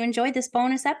 Hope you enjoyed this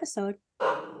bonus episode.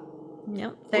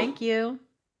 Yep. Thank you.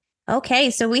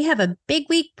 Okay, so we have a big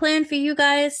week planned for you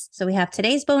guys. So we have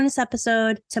today's bonus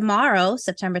episode. Tomorrow,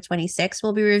 September 26th,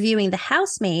 we'll be reviewing The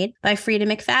Housemaid by Frida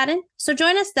McFadden. So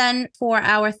join us then for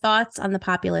our thoughts on the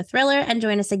popular thriller, and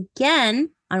join us again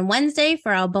on Wednesday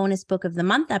for our bonus book of the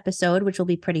month episode, which will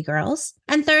be Pretty Girls,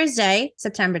 and Thursday,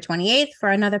 September 28th, for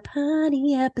another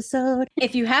party episode.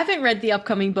 If you haven't read the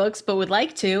upcoming books but would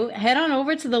like to, head on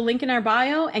over to the link in our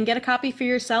bio and get a copy for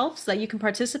yourself so that you can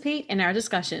participate in our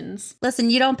discussions. Listen,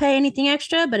 you don't pay anything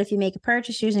extra, but if you make a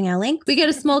purchase using our link, we get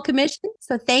a small commission.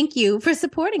 So thank you for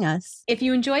supporting us. If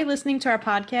you enjoy listening to our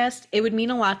podcast, it would mean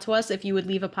a lot to us if you would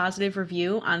leave a positive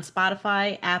review on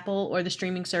Spotify, Apple, or the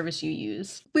streaming service you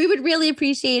use. We would really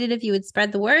appreciate it if you would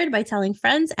spread the word by telling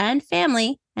friends and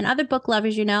family and other book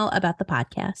lovers you know about the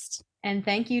podcast. And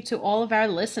thank you to all of our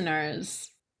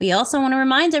listeners. We also want to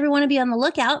remind everyone to be on the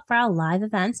lookout for our live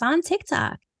events on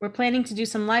TikTok. We're planning to do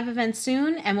some live events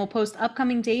soon, and we'll post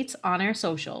upcoming dates on our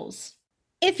socials.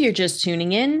 If you're just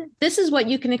tuning in, this is what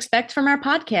you can expect from our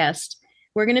podcast.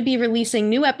 We're going to be releasing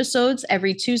new episodes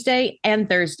every Tuesday and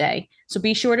Thursday, so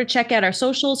be sure to check out our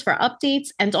socials for updates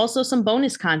and also some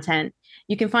bonus content.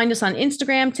 You can find us on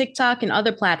Instagram, TikTok, and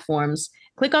other platforms.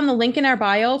 Click on the link in our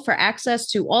bio for access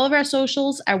to all of our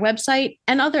socials, our website,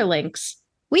 and other links.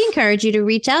 We encourage you to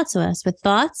reach out to us with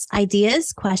thoughts,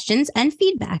 ideas, questions, and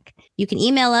feedback. You can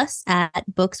email us at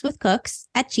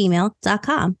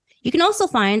bookswithcooks@gmail.com. You can also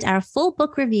find our full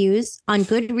book reviews on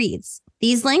Goodreads.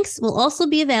 These links will also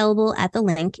be available at the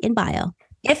link in bio.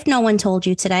 If no one told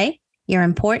you today, you're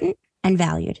important and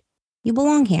valued. You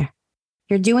belong here.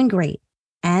 You're doing great.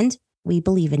 And we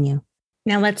believe in you.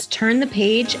 Now let's turn the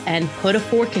page and put a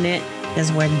fork in it,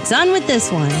 because we're done with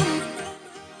this one.